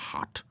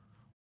hot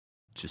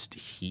just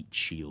heat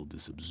shield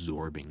is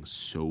absorbing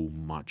so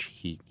much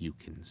heat you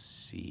can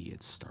see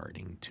it's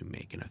starting to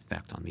make an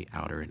effect on the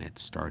outer, and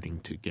it's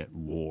starting to get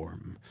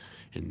warm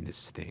in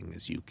this thing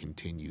as you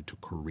continue to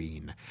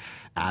careen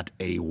at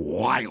a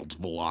wild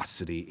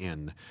velocity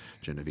in.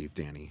 Genevieve,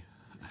 Danny,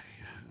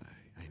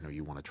 I know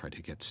you want to try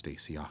to get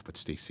Stacy off, but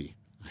Stacy,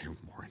 I am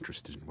more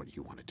interested in what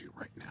you want to do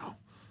right now.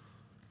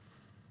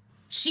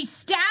 She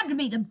stabbed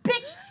me. The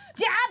bitch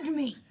stabbed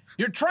me.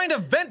 You're trying to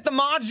vent the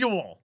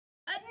module.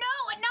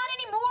 No, not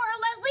anymore.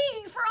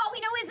 Leslie, for all we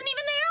know, isn't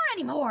even there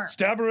anymore.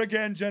 Stab her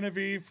again,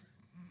 Genevieve.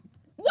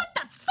 What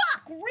the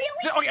fuck?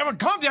 Really? Okay, everyone,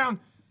 calm down.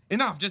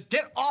 Enough. Just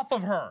get off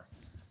of her.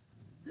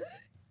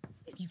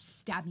 If you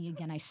stab me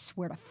again, I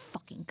swear to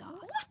fucking God.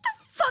 What the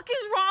fuck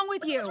is wrong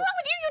with you? What's wrong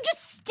with you? You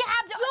just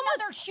stabbed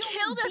another human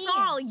Killed being. us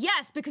all.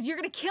 Yes, because you're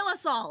gonna kill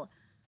us all.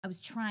 I was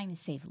trying to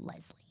save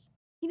Leslie.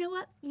 You know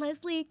what?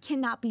 Leslie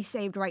cannot be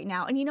saved right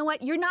now. And you know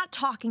what? You're not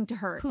talking to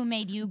her. Who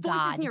made you Voices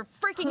God? in your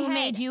freaking Who head.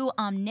 made you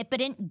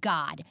omnipotent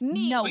God?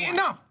 Me. No Wait, one.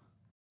 enough.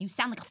 You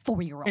sound like a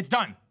 4-year-old. It's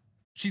done.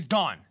 She's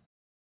gone.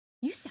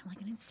 You sound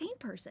like an insane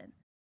person.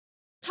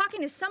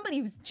 Talking to somebody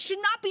who should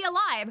not be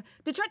alive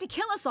that tried to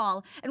kill us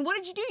all. And what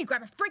did you do? You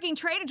grab a freaking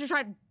tray to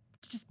try to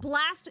just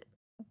blast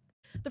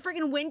the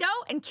freaking window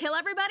and kill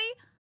everybody?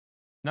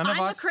 None of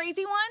I'm us. the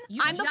crazy one?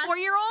 You I'm the just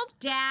 4-year-old?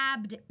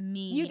 Stabbed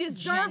me. You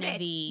deserve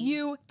Genevieve. it.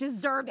 You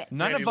deserve it.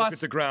 None Randy, of look us. at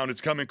the ground.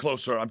 It's coming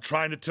closer. I'm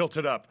trying to tilt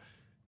it up.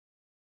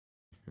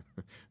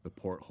 The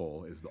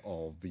porthole is the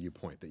all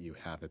viewpoint that you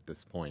have at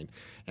this point,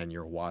 and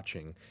you're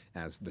watching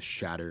as the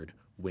shattered,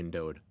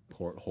 windowed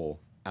porthole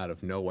out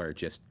of nowhere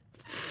just.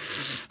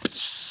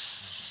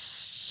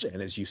 And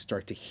as you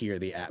start to hear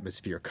the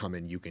atmosphere come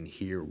in, you can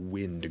hear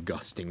wind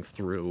gusting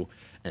through,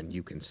 and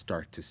you can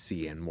start to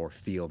see and more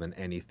feel than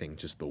anything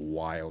just the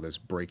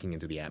wildest breaking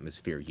into the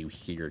atmosphere. You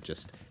hear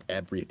just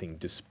everything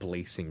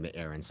displacing the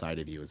air inside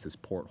of you as this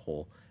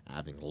porthole,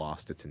 having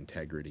lost its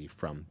integrity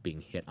from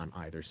being hit on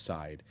either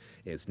side,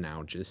 is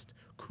now just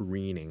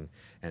careening,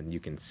 and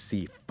you can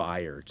see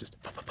fire just.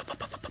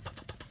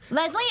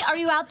 Leslie, are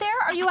you out there?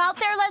 Are you out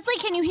there, Leslie?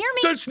 Can you hear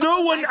me? There's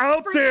no one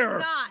out Freaking there.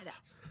 God.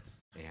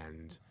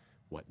 And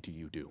what do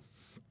you do?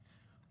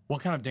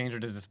 What kind of danger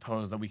does this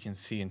pose that we can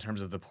see in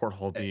terms of the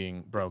porthole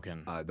being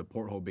broken? The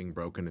porthole being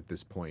broken at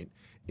this point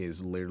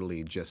is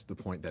literally just the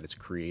point that it's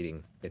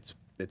creating. It's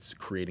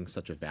creating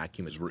such a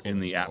vacuum. It's We're in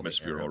the pulling all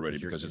atmosphere air already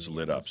you're because in it's the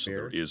lit up, so there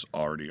atmosphere. is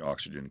already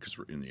oxygen because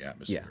we're in the Yeah,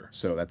 atmosphere.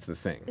 so that's the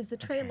thing. Is the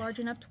tray large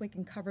enough to we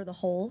can cover the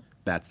hole?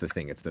 That's the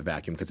thing. It's the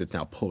vacuum because it's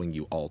now pulling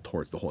you all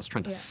towards the hole. It's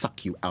trying to Yeah.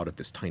 suck you out of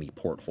this tiny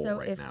porthole So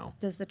right now.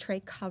 does the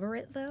tray cover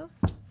it though?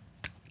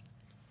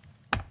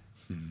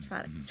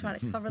 Try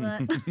to cover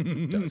that.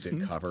 Does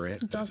it cover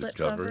it? Does it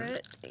cover cover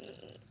it?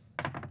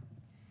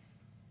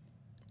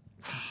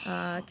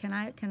 Can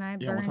I burn?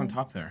 Yeah, what's on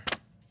top there?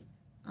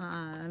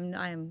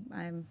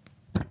 I'm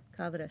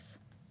covetous.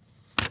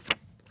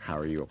 How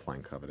are you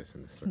applying covetous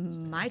in this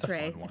circumstance? My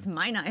tray. fun one. It's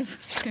my knife.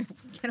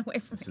 Get away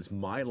from This is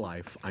my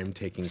life. I'm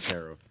taking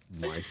care of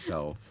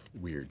myself.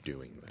 We're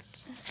doing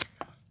this.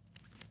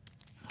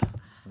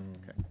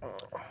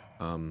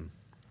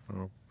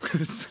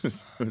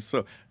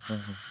 so,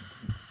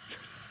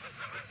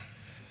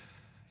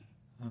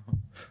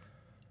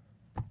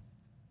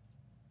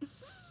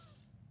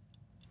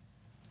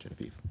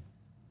 Genevieve,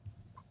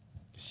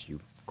 just you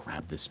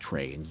grab this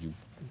tray and you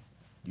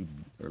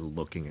are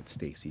looking at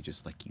Stacy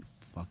just like, you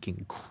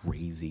fucking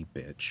crazy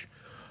bitch.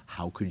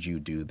 How could you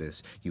do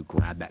this? You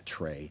grab that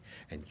tray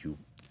and you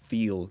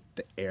feel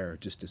the air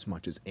just as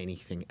much as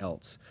anything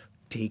else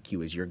take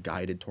you as you're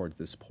guided towards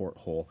this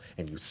porthole,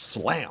 and you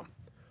slam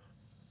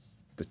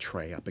the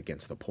tray up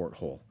against the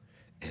porthole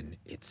and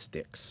it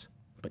sticks,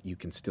 but you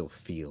can still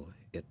feel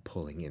it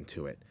pulling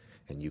into it,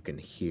 and you can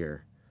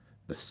hear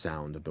the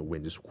sound of the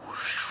wind just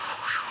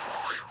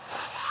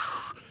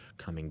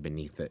coming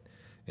beneath it,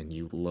 and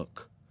you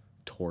look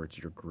towards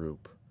your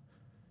group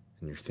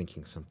and you're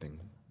thinking something.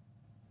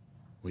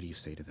 What do you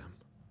say to them?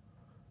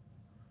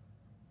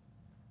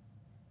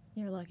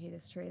 You're lucky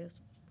this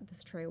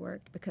tray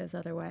worked, because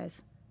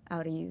otherwise I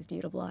would have used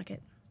you to block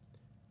it.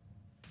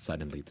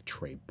 Suddenly the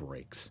tray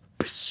breaks.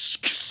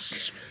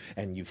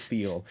 And you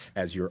feel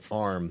as your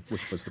arm,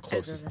 which was the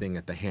closest thing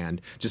at the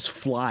hand, just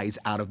flies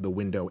out of the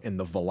window, and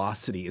the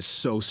velocity is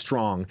so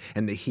strong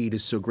and the heat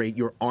is so great,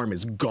 your arm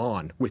is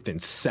gone within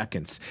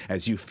seconds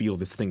as you feel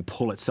this thing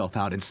pull itself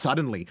out. And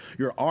suddenly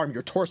your arm,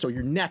 your torso,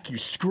 your neck, you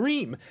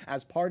scream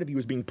as part of you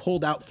is being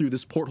pulled out through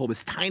this porthole,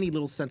 this tiny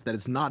little sense that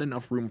is not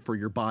enough room for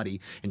your body.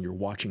 And you're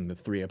watching the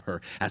three of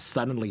her as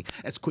suddenly,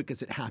 as quick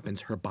as it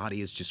happens, her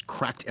body is just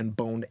cracked and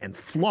boned and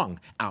flung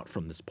out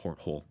from this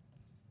porthole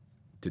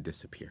to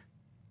disappear.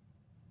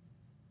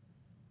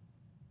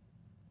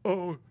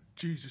 oh,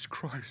 Jesus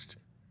Christ.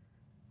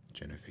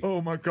 Genevieve.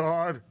 Oh, my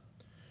God.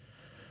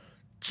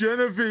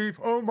 Genevieve,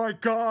 oh, my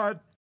God.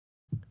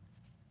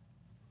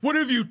 What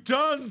have you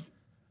done?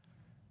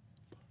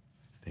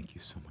 Thank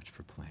you so much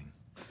for playing.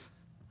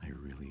 I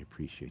really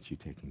appreciate you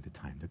taking the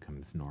time to come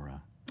with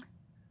Nora.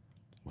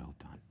 Well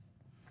done.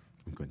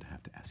 I'm going to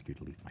have to ask you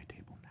to leave my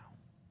table now.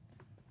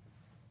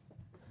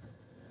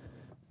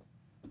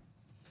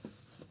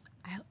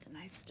 I hope the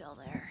knife's still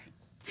there.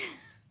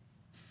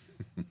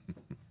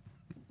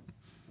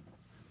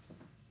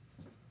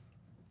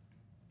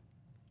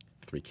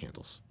 3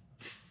 candles.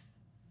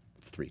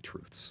 3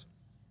 truths.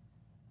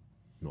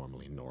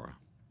 Normally Nora,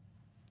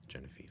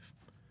 Genevieve,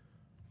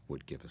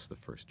 would give us the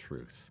first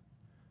truth.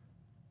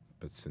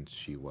 But since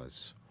she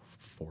was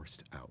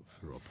forced out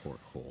through a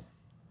porthole,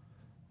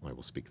 I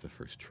will speak the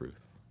first truth.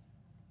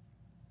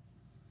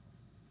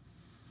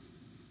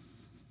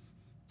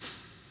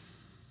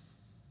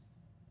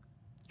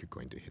 You're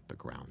going to hit the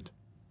ground.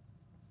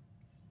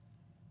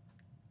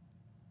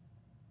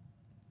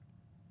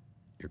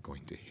 You're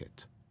going to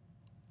hit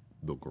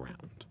the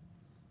ground.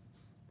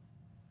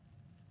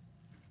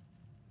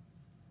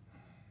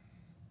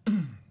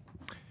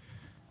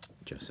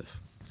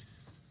 Joseph.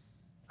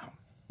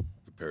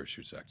 The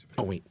parachute's activated.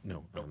 Oh, wait,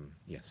 no.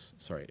 Yes,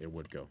 sorry, it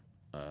would go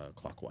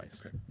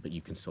clockwise. Okay. But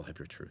you can still have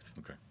your truth.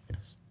 Okay.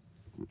 Yes.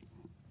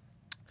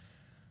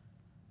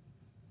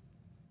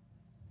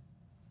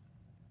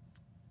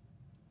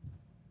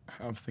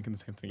 I was thinking the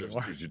same thing you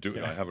are. You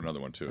do. I have another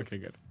one too. Okay,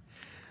 good.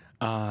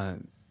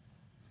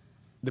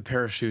 The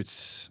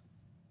parachutes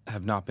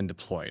have not been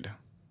deployed.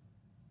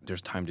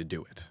 There's time to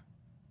do it.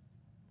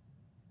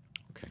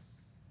 Okay.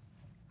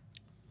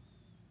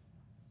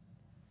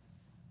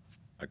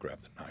 I grab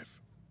the knife.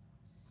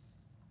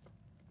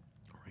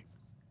 All right.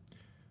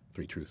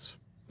 3 truths,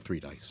 3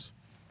 dice.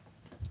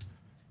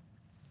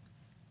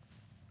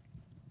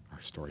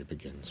 Our story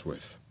begins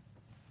with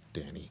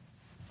Danny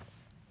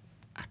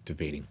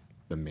activating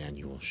the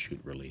manual shoot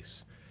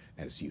release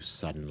as you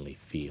suddenly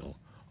feel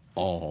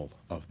all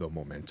of the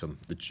momentum,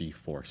 the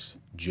G-force,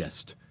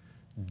 just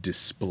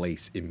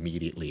displace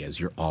immediately as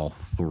you're all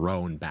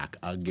thrown back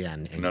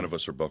again. And None of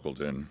us are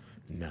buckled in.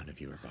 None of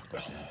you are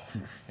buckled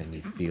in. And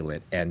you feel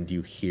it, and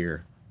you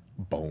hear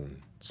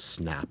bone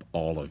snap,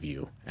 all of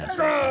you, as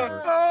you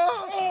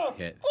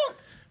hit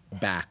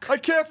back. I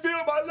can't feel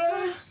my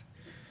legs.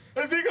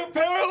 I think I'm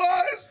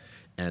paralyzed.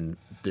 And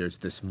there's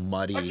this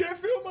muddy... I can't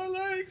feel my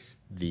legs.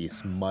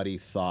 This muddy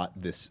thought,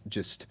 this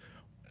just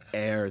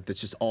air,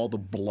 that's just all the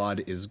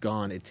blood is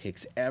gone. It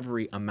takes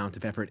every amount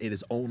of effort. It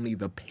is only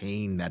the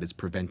pain that is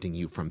preventing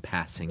you from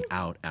passing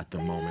out at the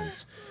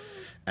moment.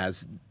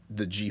 As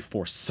the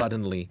G-force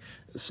suddenly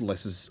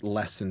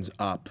lessens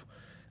up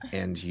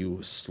and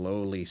you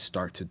slowly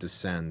start to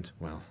descend.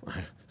 Well,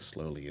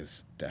 slowly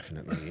is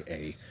definitely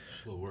a...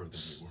 Slower than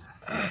you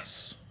were.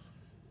 Yes.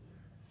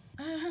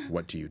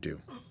 What do you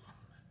do?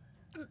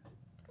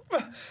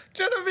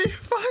 Genevieve,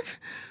 fuck!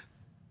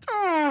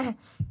 I'm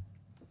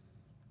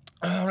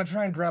gonna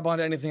try and grab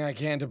onto anything I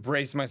can to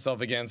brace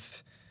myself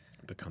against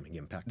The coming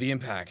impact. the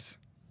impact.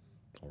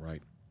 All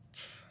right.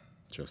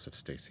 Joseph,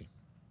 Stacy.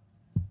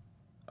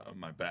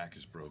 My back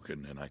is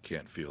broken and I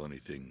can't feel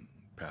anything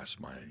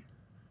past my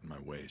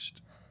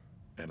waist.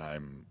 And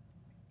I'm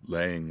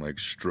laying like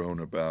strewn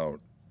about.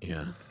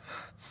 Yeah.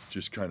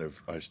 Just kind of,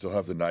 I still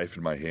have the knife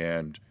in my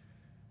hand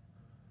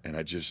and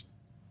I just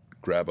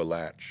grab a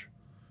latch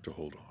to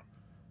hold on.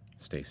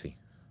 Stacy.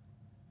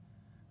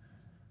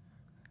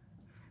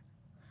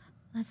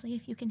 Leslie,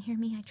 if you can hear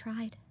me, I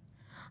tried.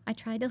 I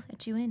tried to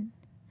let you in.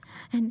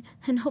 And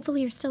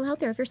hopefully you're still out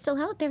there. If you're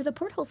still out there, the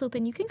porthole's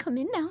open. You can come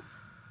in now.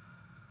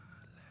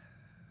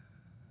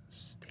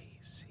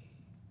 Stacy.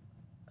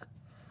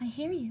 I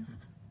hear you.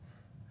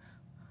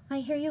 I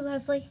hear you,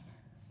 Leslie.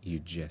 You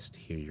just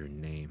hear your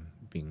name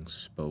being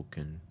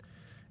spoken,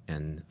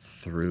 and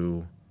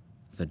through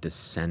the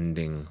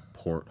descending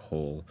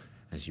porthole,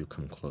 as you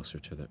come closer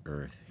to the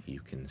earth,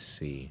 you can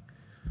see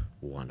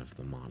one of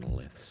the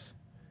monoliths.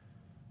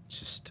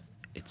 Just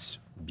its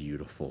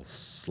beautiful,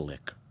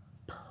 slick,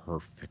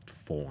 perfect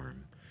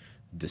form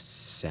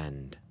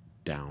descend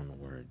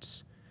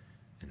downwards,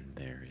 and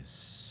there is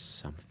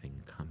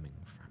something coming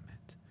from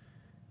it.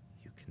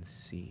 You can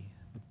see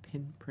a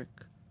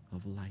pinprick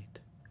of light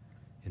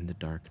in the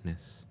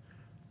darkness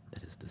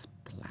that is this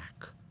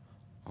black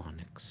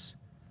onyx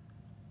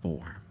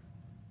form.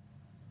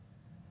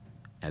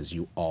 As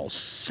you all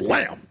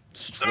slam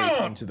straight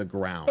onto the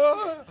ground,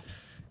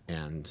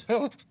 and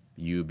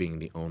you being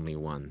the only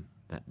one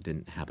that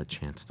didn't have a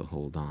chance to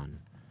hold on,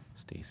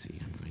 Stacy,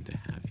 I'm going to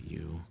have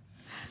you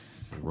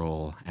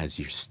roll as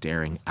you're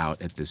staring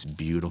out at this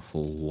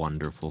beautiful,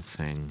 wonderful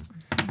thing.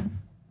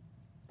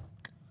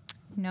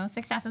 No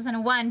successes and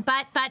a 1,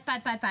 but.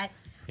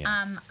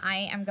 Yes.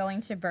 I am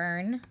going to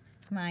burn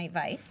my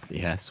vice.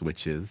 Yes,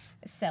 which is...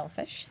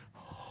 Selfish.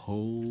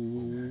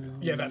 Oh,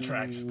 Yeah, that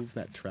tracks.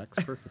 That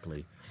tracks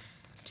perfectly.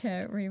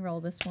 To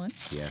re-roll this one.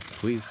 Yes,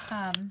 please.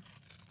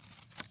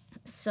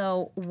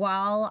 So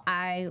while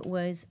I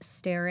was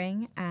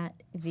staring at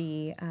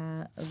the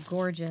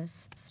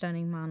gorgeous,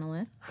 stunning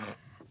monolith,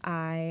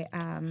 I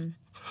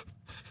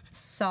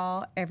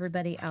saw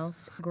everybody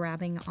else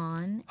grabbing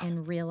on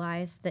and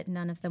realized that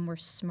none of them were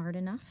smart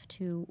enough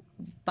to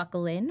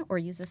buckle in or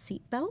use a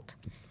seatbelt,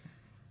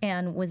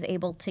 and was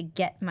able to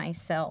get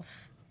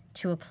myself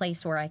to a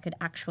place where I could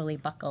actually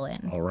buckle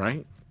in. All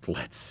right,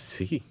 let's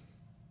see.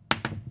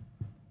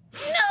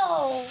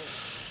 No!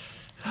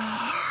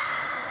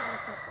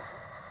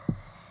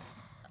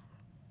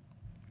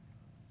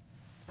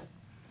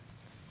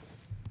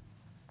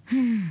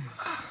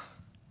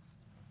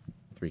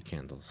 3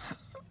 candles.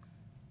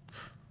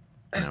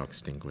 Now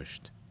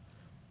extinguished.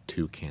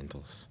 2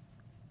 candles.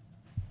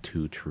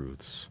 2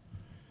 truths.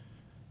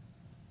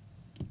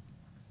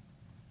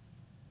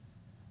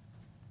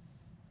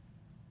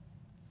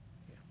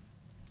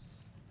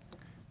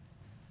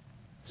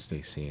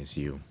 Stacy, as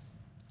you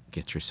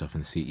get yourself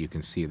in the seat, you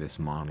can see this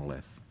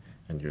monolith,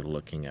 and you're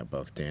looking at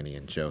both Danny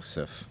and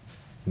Joseph,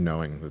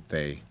 knowing that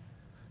they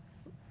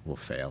will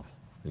fail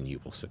and you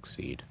will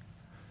succeed.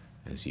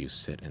 As you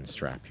sit and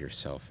strap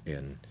yourself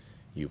in,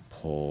 you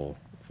pull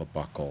the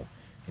buckle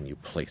and you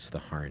place the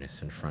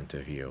harness in front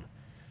of you,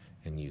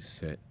 and you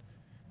sit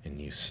and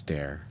you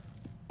stare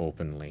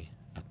openly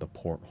at the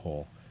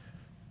porthole,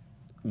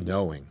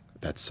 knowing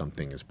that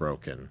something is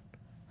broken,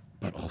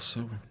 but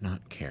also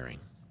not caring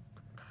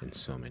in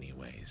so many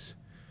ways.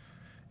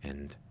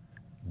 And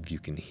you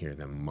can hear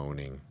them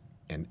moaning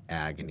in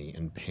agony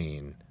and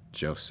pain.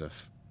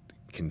 Joseph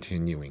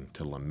continuing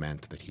to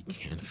lament that he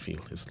can't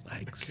feel his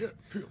legs. I can't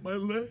feel my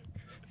leg.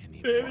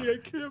 Anymore. Daddy, I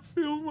can't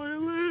feel my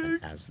leg.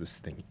 As this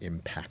thing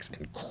impacts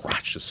and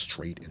crashes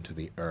straight into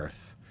the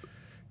earth,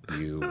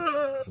 you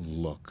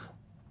look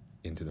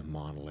into the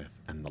monolith,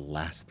 and the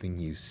last thing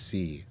you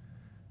see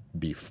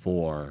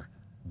before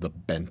the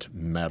bent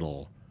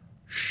metal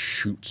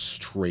shoots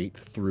straight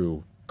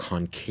through,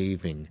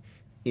 concaving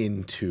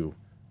into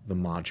the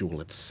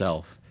module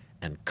itself,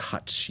 and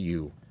cuts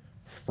you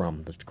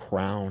from the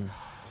crown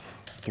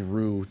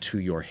through to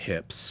your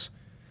hips,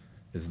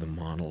 is the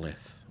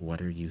monolith. What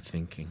are you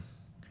thinking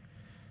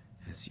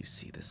as you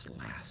see this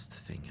last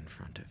thing in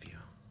front of you?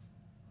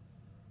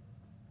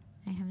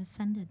 I have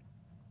ascended.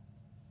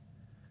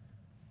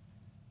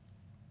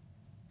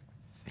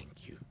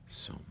 Thank you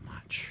so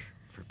much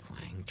for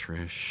playing,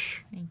 Trish.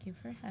 Thank you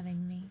for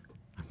having me.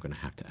 I'm going to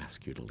have to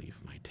ask you to leave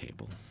my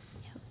table.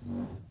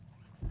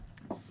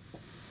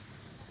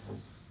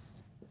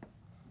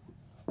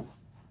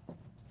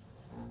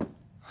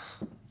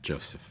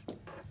 Joseph,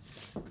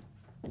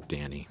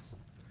 Danny,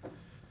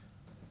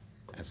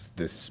 as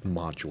this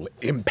module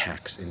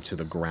impacts into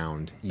the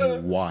ground, you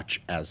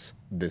watch as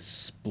this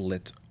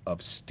split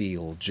of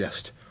steel,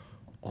 just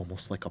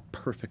almost like a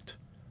perfect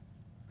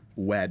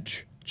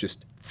wedge,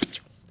 just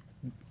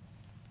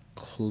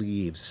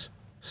cleaves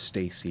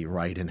Stacy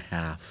right in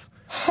half.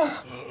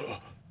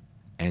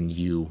 And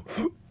you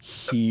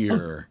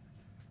hear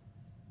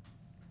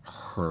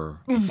her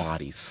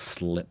body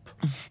slip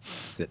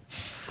as it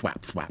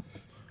thwap, thwap,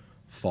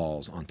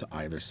 falls onto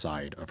either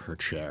side of her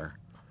chair.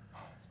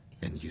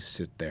 And you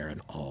sit there,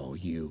 and all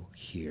you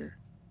hear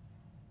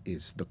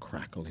is the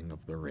crackling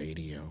of the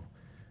radio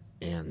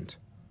and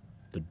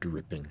the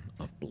dripping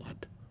of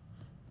blood.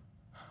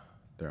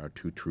 There are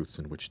two truths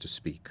in which to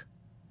speak.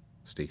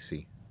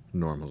 Stacy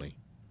normally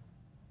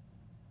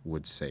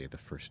would say the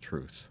first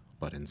truth,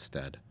 but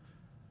instead,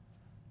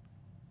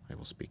 I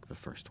will speak the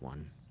first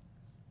one.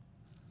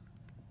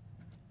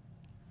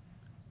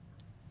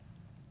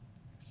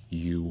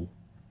 You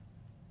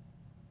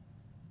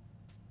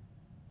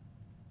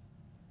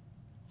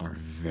are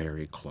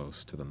very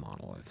close to the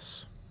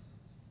monoliths.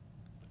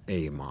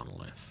 A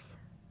monolith.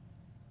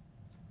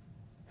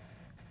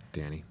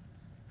 Danny?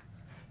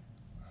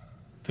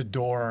 The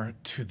door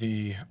to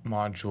the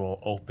module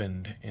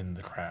opened in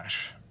the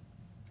crash.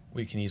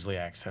 We can easily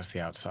access the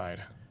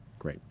outside.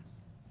 Great.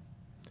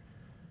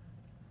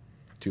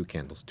 Two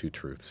candles, two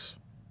truths.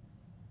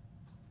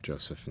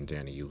 Joseph and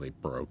Danny, you lay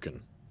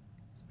broken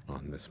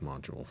on this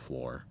module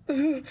floor.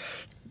 We've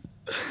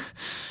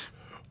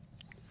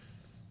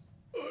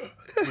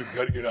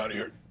got to get out of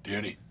here,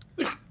 Danny.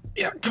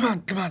 Yeah,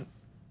 come on.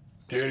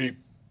 Danny,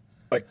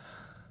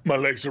 my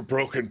legs are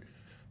broken.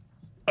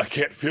 I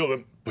can't feel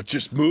them, but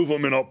just move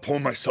them and I'll pull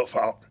myself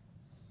out.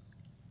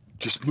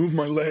 Just move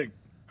my leg.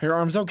 Are your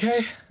arms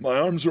okay? My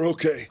arms are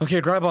okay. Okay,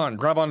 grab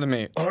onto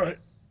me. All right.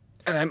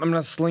 And I'm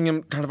gonna sling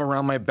him kind of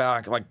around my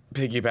back, like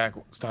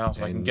piggyback style,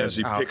 so I can get As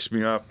he out. picks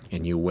me up,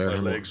 And you wear my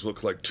him legs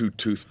look like two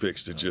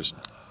toothpicks that just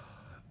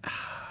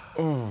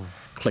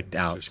clicked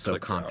out, Just so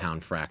clicked out.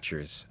 compound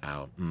fractures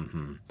out.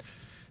 And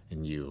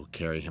you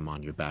carry him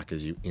on your back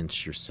as you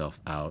inch yourself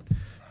out.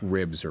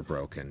 Ribs are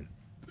broken.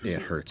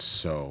 It hurts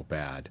so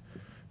bad.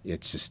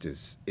 It just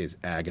is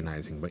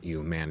agonizing, but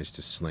you manage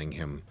to sling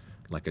him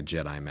like a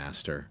Jedi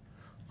Master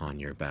on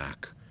your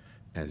back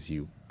as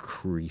you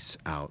crease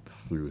out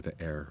through the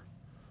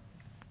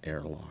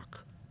airlock.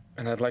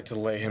 And I'd like to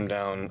lay him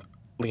down,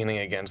 leaning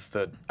against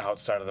the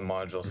outside of the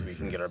module so we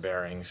can get our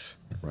bearings.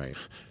 Right.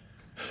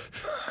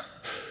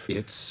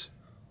 It's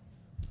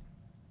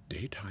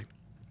daytime.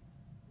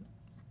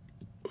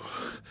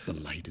 The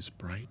light is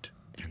bright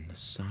and the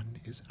sun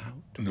is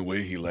out. And the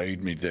way he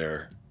laid me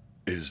there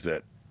is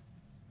that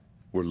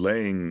we're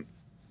laying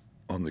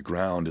on the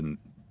ground and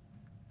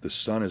the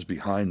sun is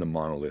behind the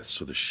monolith,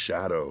 so the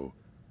shadow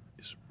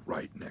is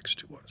right next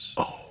to us.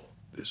 Oh,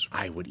 This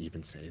I would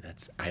even say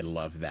I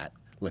love that.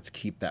 Let's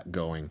keep that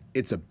going.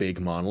 It's a big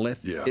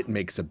monolith. Yeah. It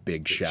makes a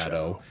big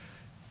shadow.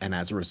 And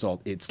as a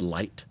result, it's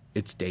light,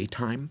 it's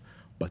daytime,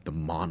 but the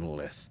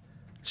monolith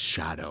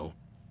shadow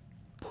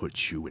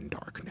puts you in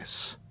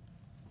darkness.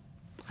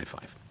 High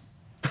five.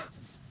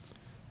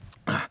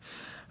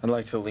 I'd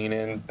like to lean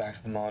in, back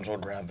to the module,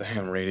 grab the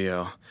ham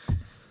radio.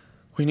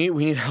 We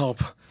need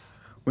help.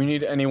 We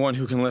need anyone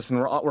who can listen.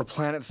 We're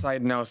planet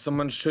side now.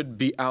 Someone should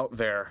be out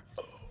there.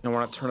 I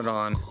want to turn it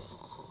on.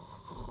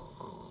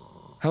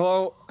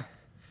 Hello?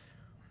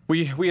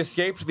 We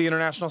escaped the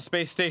International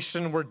Space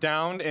Station. We're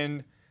down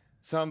in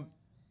some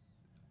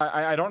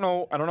I don't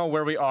know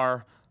where we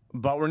are,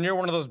 but we're near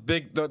one of those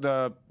big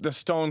the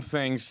stone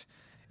things.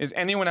 Is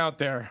anyone out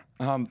there?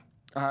 I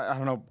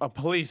don't know, a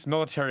police,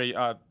 military,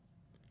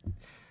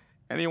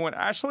 anyone?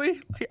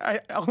 Ashley?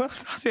 Like, I'll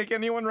take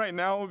anyone right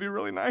now. It would be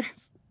really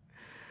nice.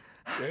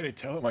 Danny,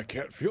 tell him I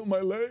can't feel my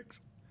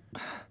legs.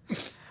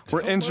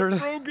 We're injured.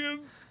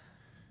 Broken.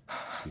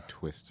 You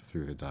twist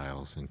through the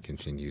dials and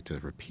continue to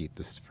repeat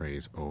this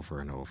phrase over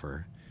and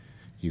over.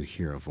 You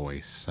hear a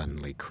voice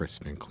suddenly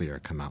crisp and clear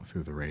come out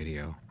through the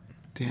radio.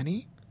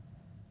 Danny?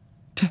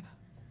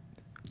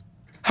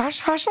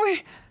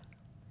 Ashley?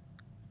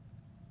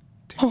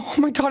 Oh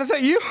my God, is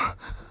that you?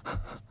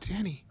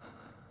 Danny?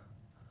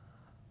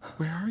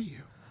 Where are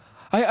you?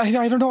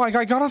 I don't know. I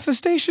got off the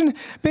station,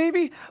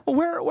 baby.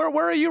 Where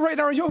are you right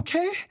now? Are you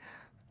okay?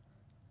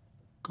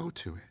 Go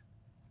to it.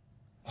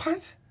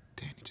 What?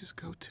 Danny, just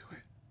go to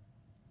it.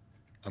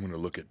 I'm going to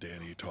look at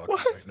Danny talking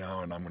right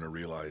now, and I'm going to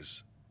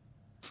realize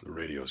the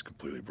radio is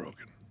completely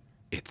broken.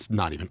 It's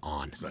not even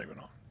on. It's not even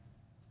on.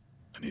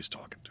 And he's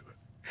talking to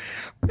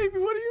it. Baby,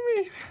 what do you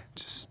mean?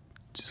 Just,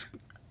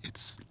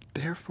 it's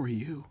there for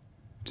you.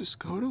 Just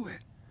go to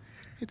it.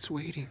 It's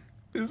waiting.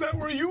 Is that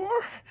where you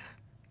are?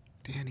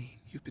 Danny,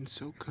 you've been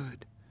so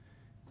good.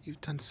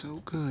 You've done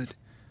so good.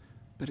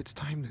 But it's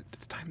time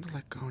to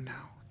let go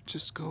now.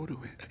 Just go to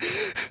it.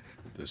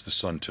 As the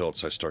sun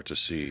tilts, I start to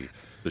see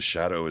the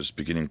shadow is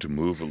beginning to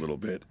move a little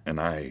bit, and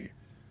I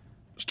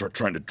start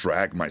trying to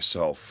drag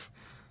myself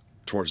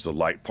towards the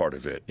light part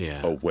of it,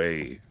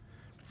 away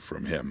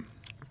from him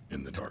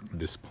in the darkness. At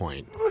this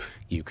point,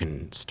 you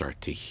can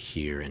start to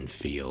hear and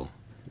feel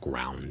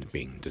ground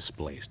being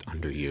displaced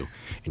under you,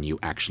 and you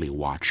actually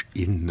watch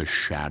in the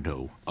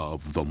shadow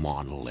of the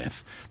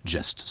monolith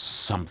just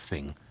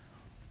something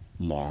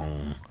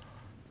long,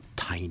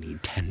 tiny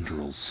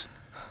tendrils,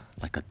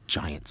 like a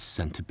giant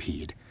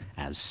centipede,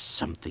 as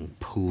something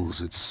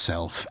pulls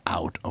itself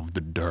out of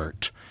the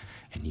dirt,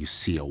 and you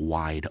see a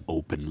wide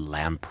open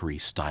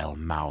lamprey-style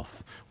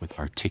mouth with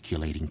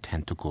articulating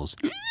tentacles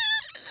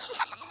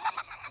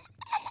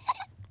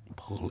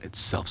pull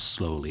itself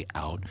slowly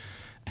out,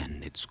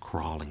 and it's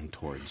crawling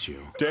towards you.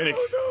 Danny!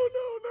 No.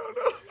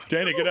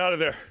 Danny, get out of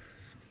there.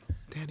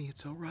 Danny,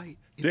 it's all right.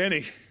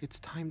 Danny! It's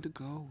time to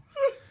go.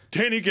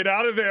 Danny, get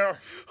out of there!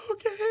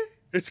 Okay.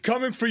 It's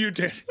coming for you,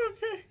 Danny.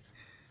 Okay.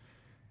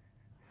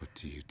 What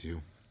do you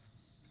do?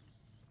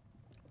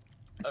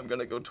 I'm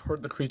gonna go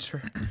toward the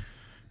creature.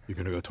 You're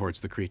gonna go towards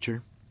the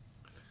creature?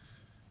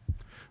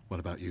 What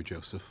about you,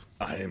 Joseph?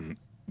 I'm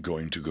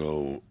going to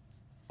go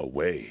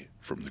away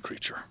from the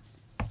creature.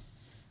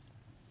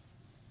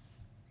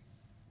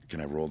 Can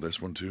I roll this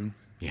one too?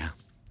 Yeah,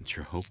 it's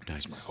your hope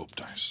dice. It's my hope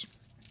dice.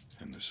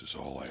 And this is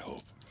all I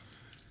hope.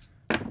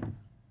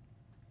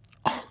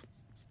 Oh.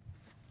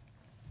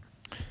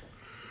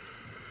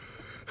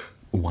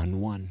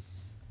 1-1.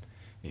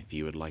 If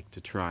you would like to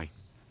try.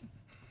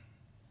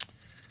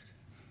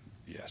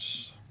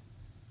 Yes.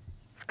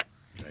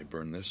 Can I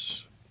burn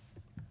this?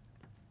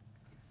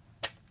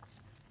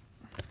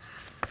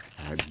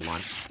 All right,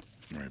 blunt.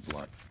 All right,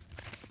 blunt.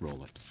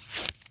 Roll it.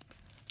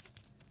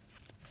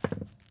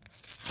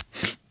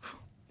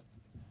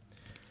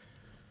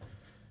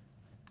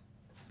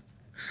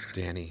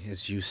 Danny,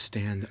 as you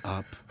stand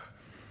up,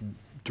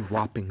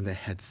 dropping the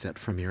headset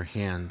from your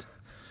hand,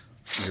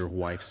 your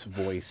wife's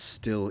voice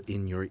still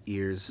in your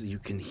ears, you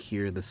can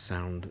hear the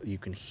sound, you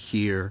can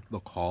hear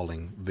the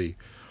calling, the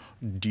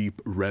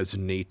deep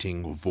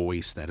resonating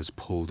voice that is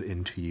pulled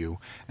into you,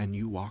 and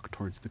you walk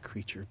towards the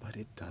creature, but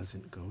it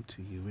doesn't go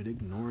to you. It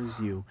ignores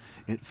you.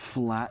 It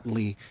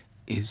flatly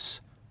is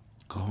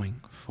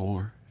going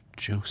for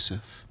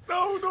Joseph.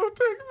 No, don't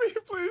take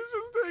me, please,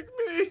 just take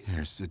me.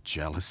 There's a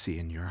jealousy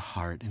in your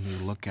heart, and you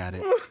look at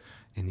it,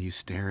 and you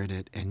stare at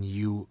it, and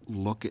you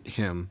look at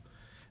him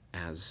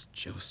as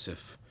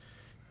Joseph.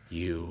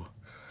 You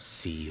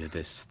see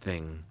this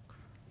thing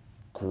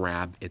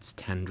grab its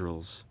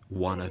tendrils.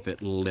 One of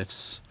it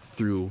lifts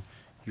through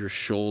your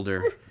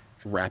shoulder,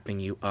 wrapping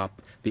you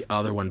up. The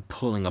other one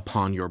pulling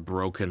upon your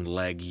broken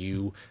leg.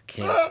 You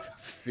can't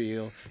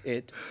feel.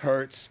 It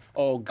hurts.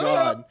 Oh,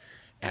 God.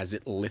 As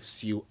it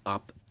lifts you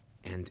up,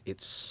 and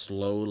it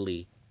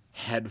slowly,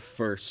 head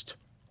first,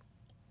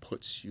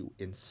 puts you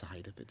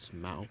inside of its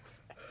mouth.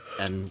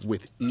 And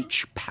with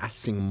each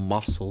passing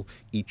muscle,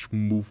 each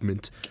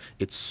movement,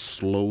 it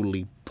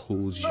slowly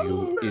pulls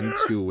you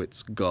into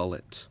its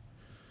gullet.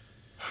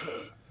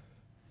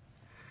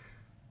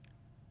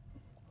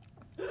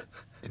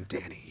 And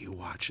Danny, you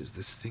watch as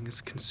this thing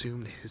is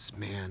consumed. His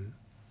man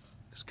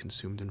is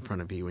consumed in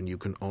front of you, and you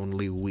can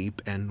only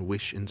weep and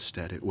wish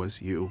instead it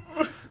was you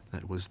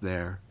that was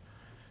there.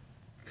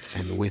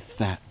 And with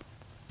that,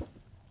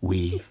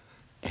 we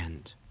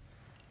end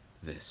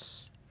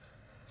this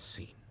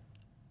scene.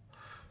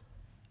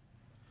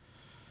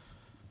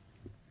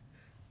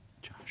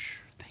 Josh,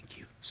 thank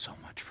you so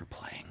much for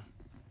playing.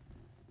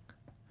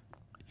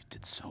 You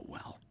did so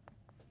well.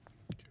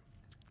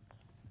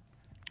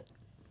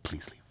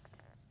 Please leave.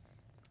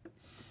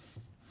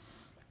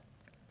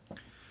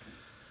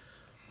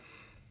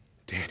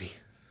 Danny.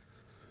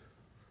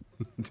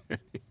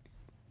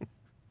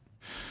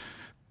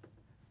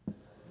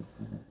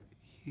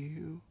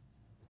 You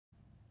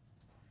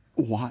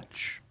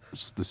watch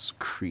as this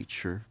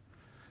creature,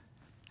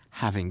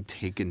 having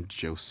taken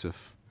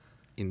Joseph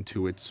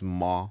into its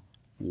maw,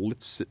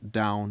 lifts it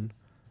down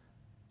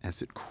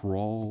as it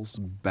crawls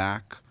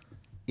back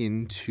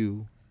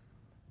into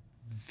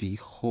the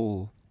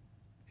hole.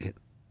 It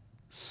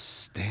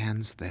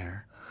stands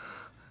there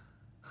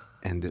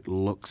and it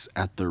looks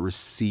at the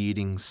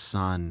receding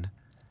sun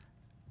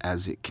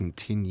as it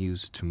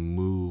continues to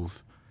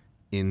move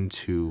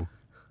into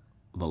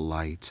the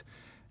light.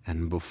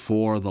 And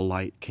before the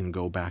light can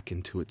go back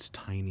into its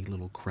tiny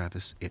little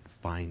crevice, it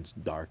finds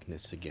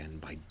darkness again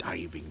by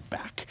diving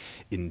back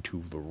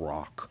into the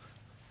rock,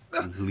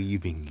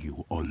 leaving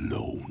you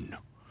alone,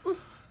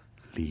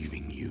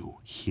 leaving you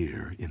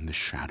here in the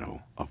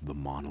shadow of the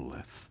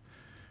monolith.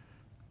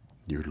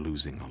 You're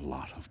losing a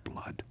lot of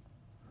blood.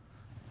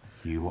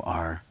 You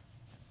are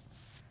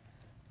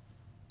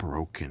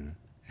broken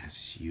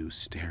as you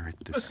stare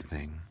at this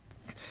thing.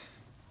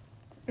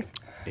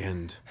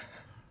 And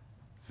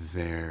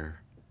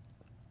there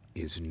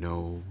is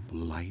no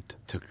light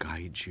to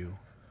guide you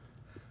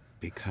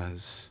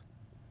because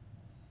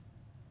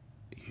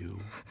you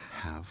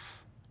have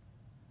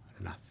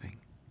nothing.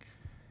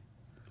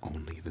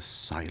 Only the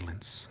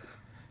silence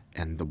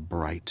and the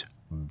bright,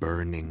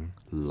 burning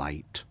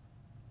light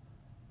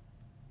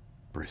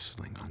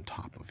bristling on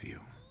top of you.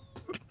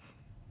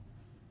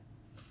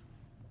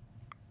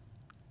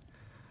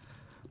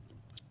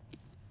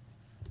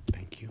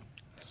 Thank you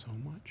so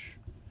much.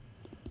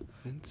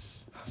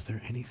 Vince, is there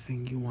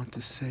anything you want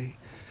to say?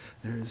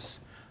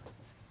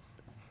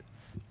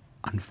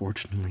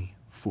 Unfortunately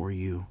for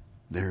you,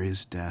 there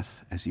is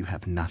death, as you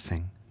have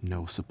nothing,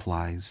 no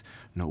supplies,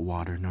 no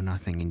water, no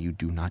nothing, and you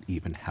do not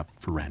even have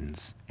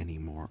friends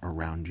anymore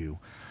around you.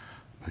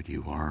 But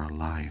you are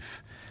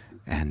alive,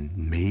 and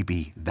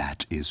maybe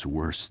that is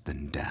worse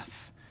than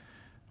death.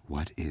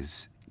 What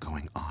is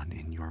going on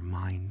in your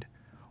mind?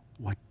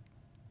 What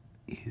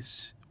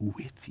is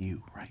with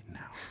you right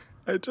now?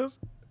 I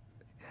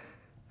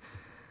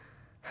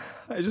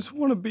just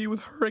want to be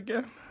with her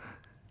again.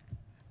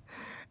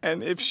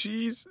 And if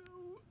she's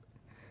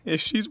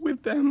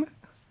with them,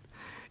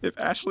 if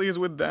Ashley is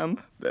with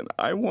them, then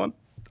I want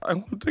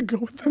to go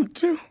with them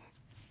too.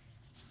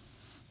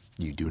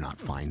 You do not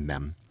find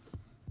them,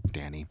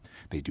 Danny.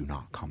 They do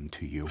not come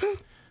to you.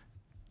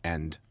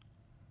 And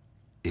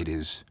it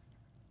is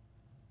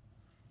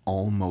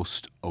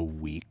almost a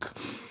week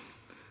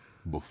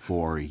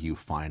before you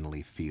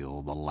finally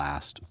feel the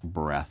last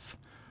breath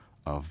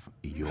of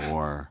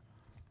your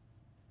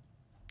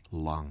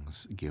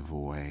lungs give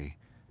way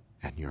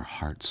and your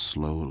heart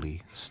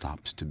slowly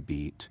stops to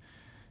beat.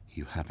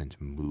 You haven't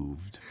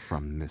moved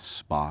from this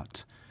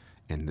spot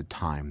in the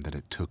time that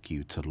it took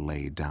you to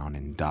lay down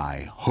and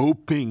die,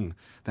 hoping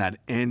that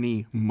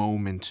any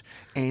moment,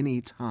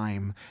 any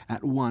time,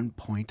 at one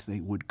point they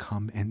would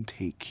come and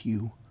take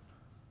you.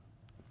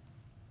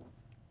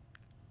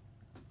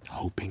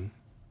 Hoping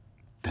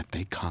that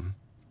they come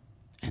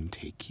and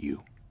take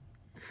you.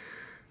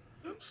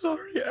 I'm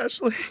sorry,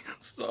 Ashley.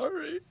 I'm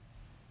sorry.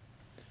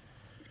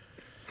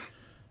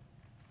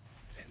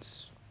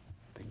 Vince,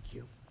 thank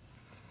you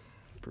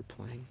for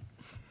playing.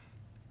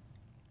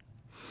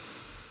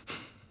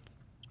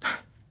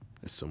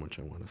 There's so much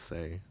I want to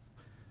say,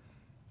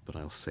 but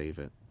I'll save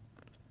it.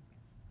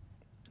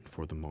 And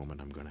for the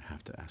moment, I'm going to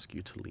have to ask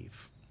you to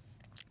leave.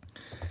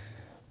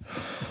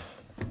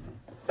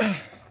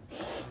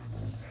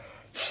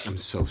 I'm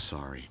so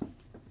sorry.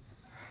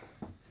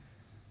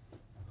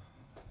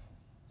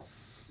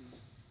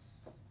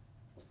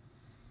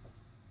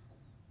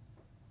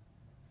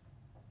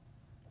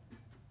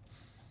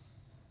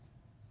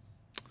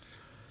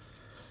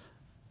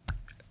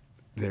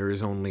 There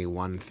is only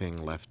one thing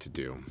left to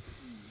do,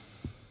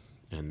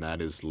 and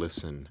that is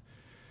listen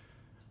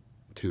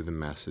to the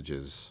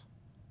messages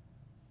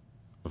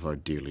of our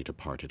dearly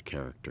departed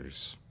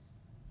characters.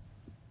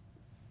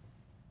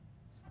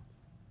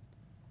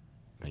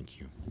 Thank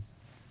you.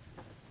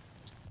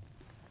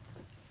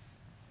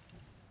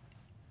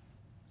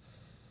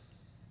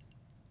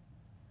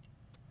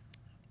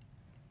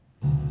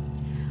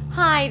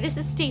 Hi, this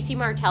is Stacy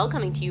Martell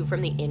coming to you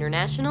from the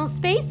International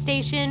Space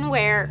Station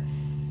where...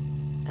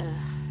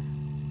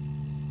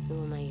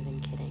 who am I even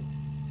kidding?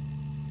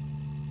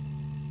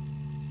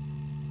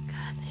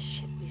 God, the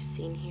shit we've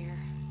seen here.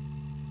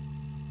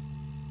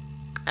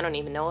 I don't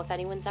even know if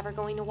anyone's ever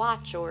going to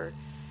watch or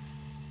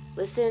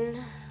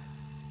listen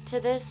to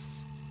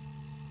this.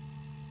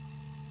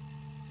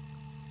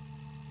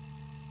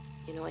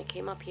 You know, I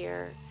came up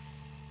here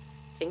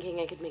thinking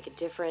I could make a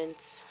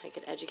difference, I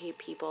could educate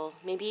people,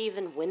 maybe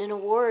even win an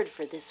award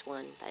for this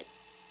one, but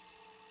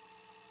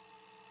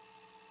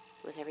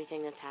with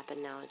everything that's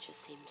happened now, it just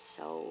seems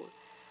so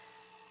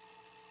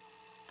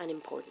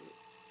unimportant.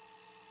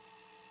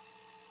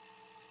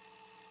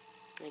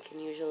 I can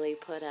usually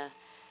put a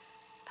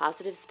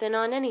positive spin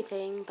on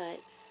anything,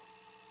 but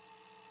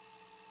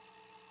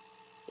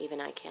even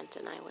I can't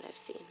deny what I've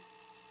seen.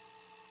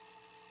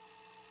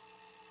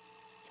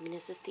 I mean,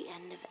 is this the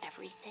end of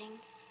everything?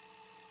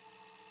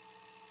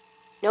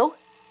 No?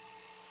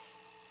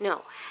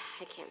 No,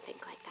 I can't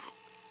think like that.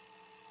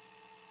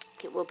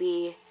 It will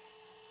be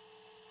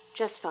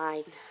just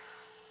fine.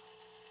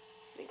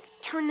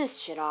 Turn this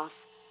shit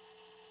off.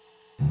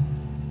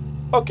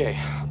 Okay,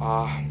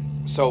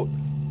 so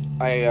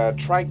I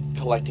tried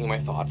collecting my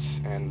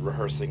thoughts and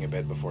rehearsing a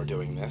bit before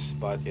doing this,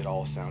 but it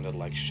all sounded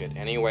like shit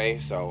anyway,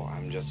 so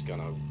I'm just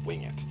gonna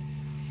wing it.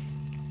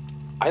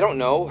 I don't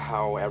know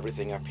how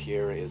everything up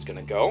here is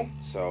gonna go,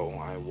 so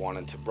I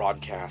wanted to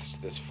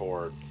broadcast this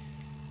for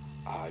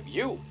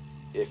you,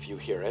 if you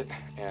hear it,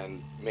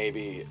 and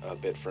maybe a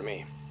bit for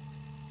me.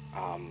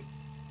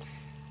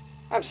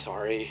 I'm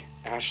sorry,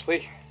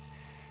 Ashley.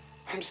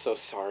 I'm so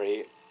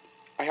sorry.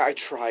 I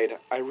tried.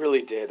 I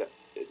really did.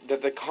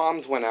 The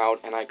comms went out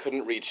and I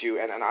couldn't reach you,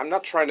 and I'm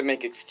not trying to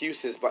make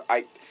excuses, but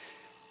I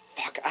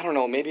don't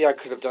know, maybe I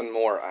could have done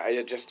more.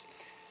 I just,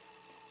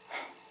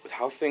 with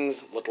how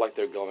things look like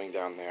they're going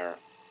down there,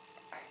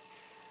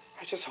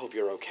 I just hope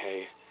you're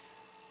okay.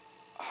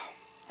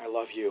 I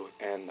love you,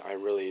 and I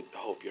really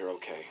hope you're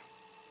okay.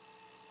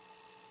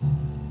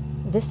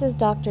 This is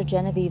Dr.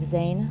 Genevieve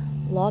Zane,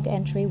 log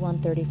entry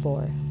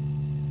 134.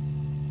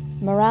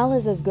 Morale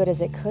is as good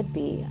as it could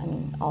be, I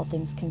mean, all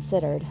things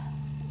considered.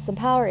 Some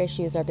power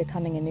issues are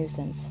becoming a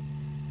nuisance.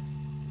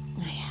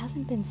 I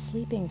haven't been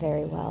sleeping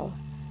very well.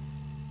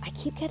 I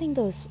keep getting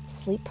those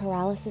sleep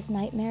paralysis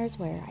nightmares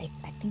where I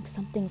think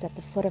something's at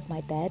the foot of my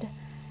bed.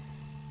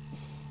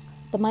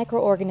 The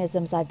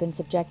microorganisms I've been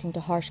subjecting to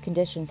harsh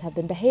conditions have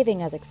been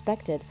behaving as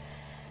expected.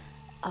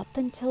 Up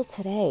until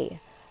today.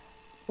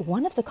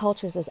 One of the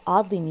cultures is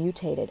oddly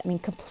mutated, I mean,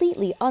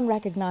 completely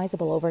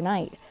unrecognizable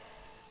overnight.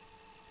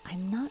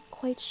 I'm not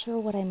quite sure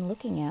what I'm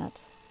looking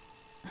at.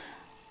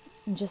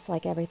 Just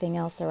like everything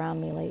else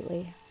around me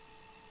lately.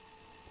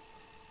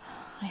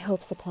 I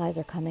hope supplies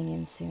are coming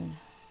in soon.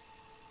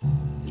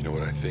 You know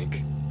what I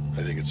think?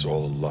 I think it's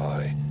all a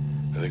lie.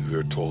 I think we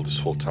were told this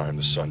whole time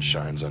the sun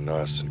shines on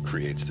us and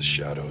creates the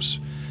shadows.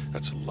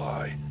 That's a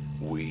lie.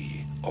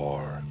 We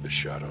are the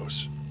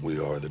shadows. We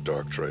are the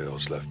dark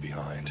trails left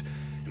behind.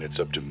 And it's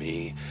up to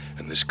me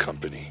and this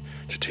company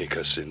to take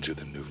us into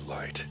the new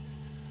light.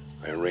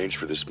 I arranged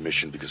for this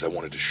mission because I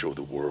wanted to show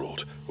the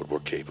world what we're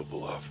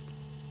capable of.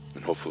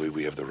 And hopefully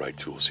we have the right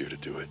tools here to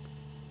do it.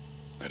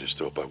 I just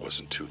hope I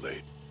wasn't too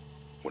late.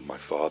 When my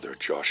father,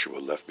 Joshua,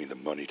 left me the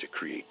money to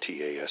create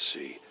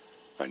TASC,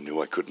 I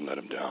knew I couldn't let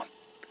him down.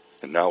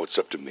 And now it's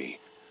up to me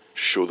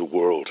to show the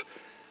world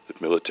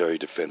that military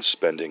defense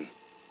spending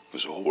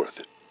was all worth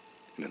it.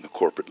 And in the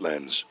corporate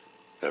lens,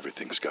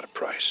 everything's got a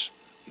price,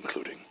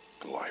 including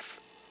life.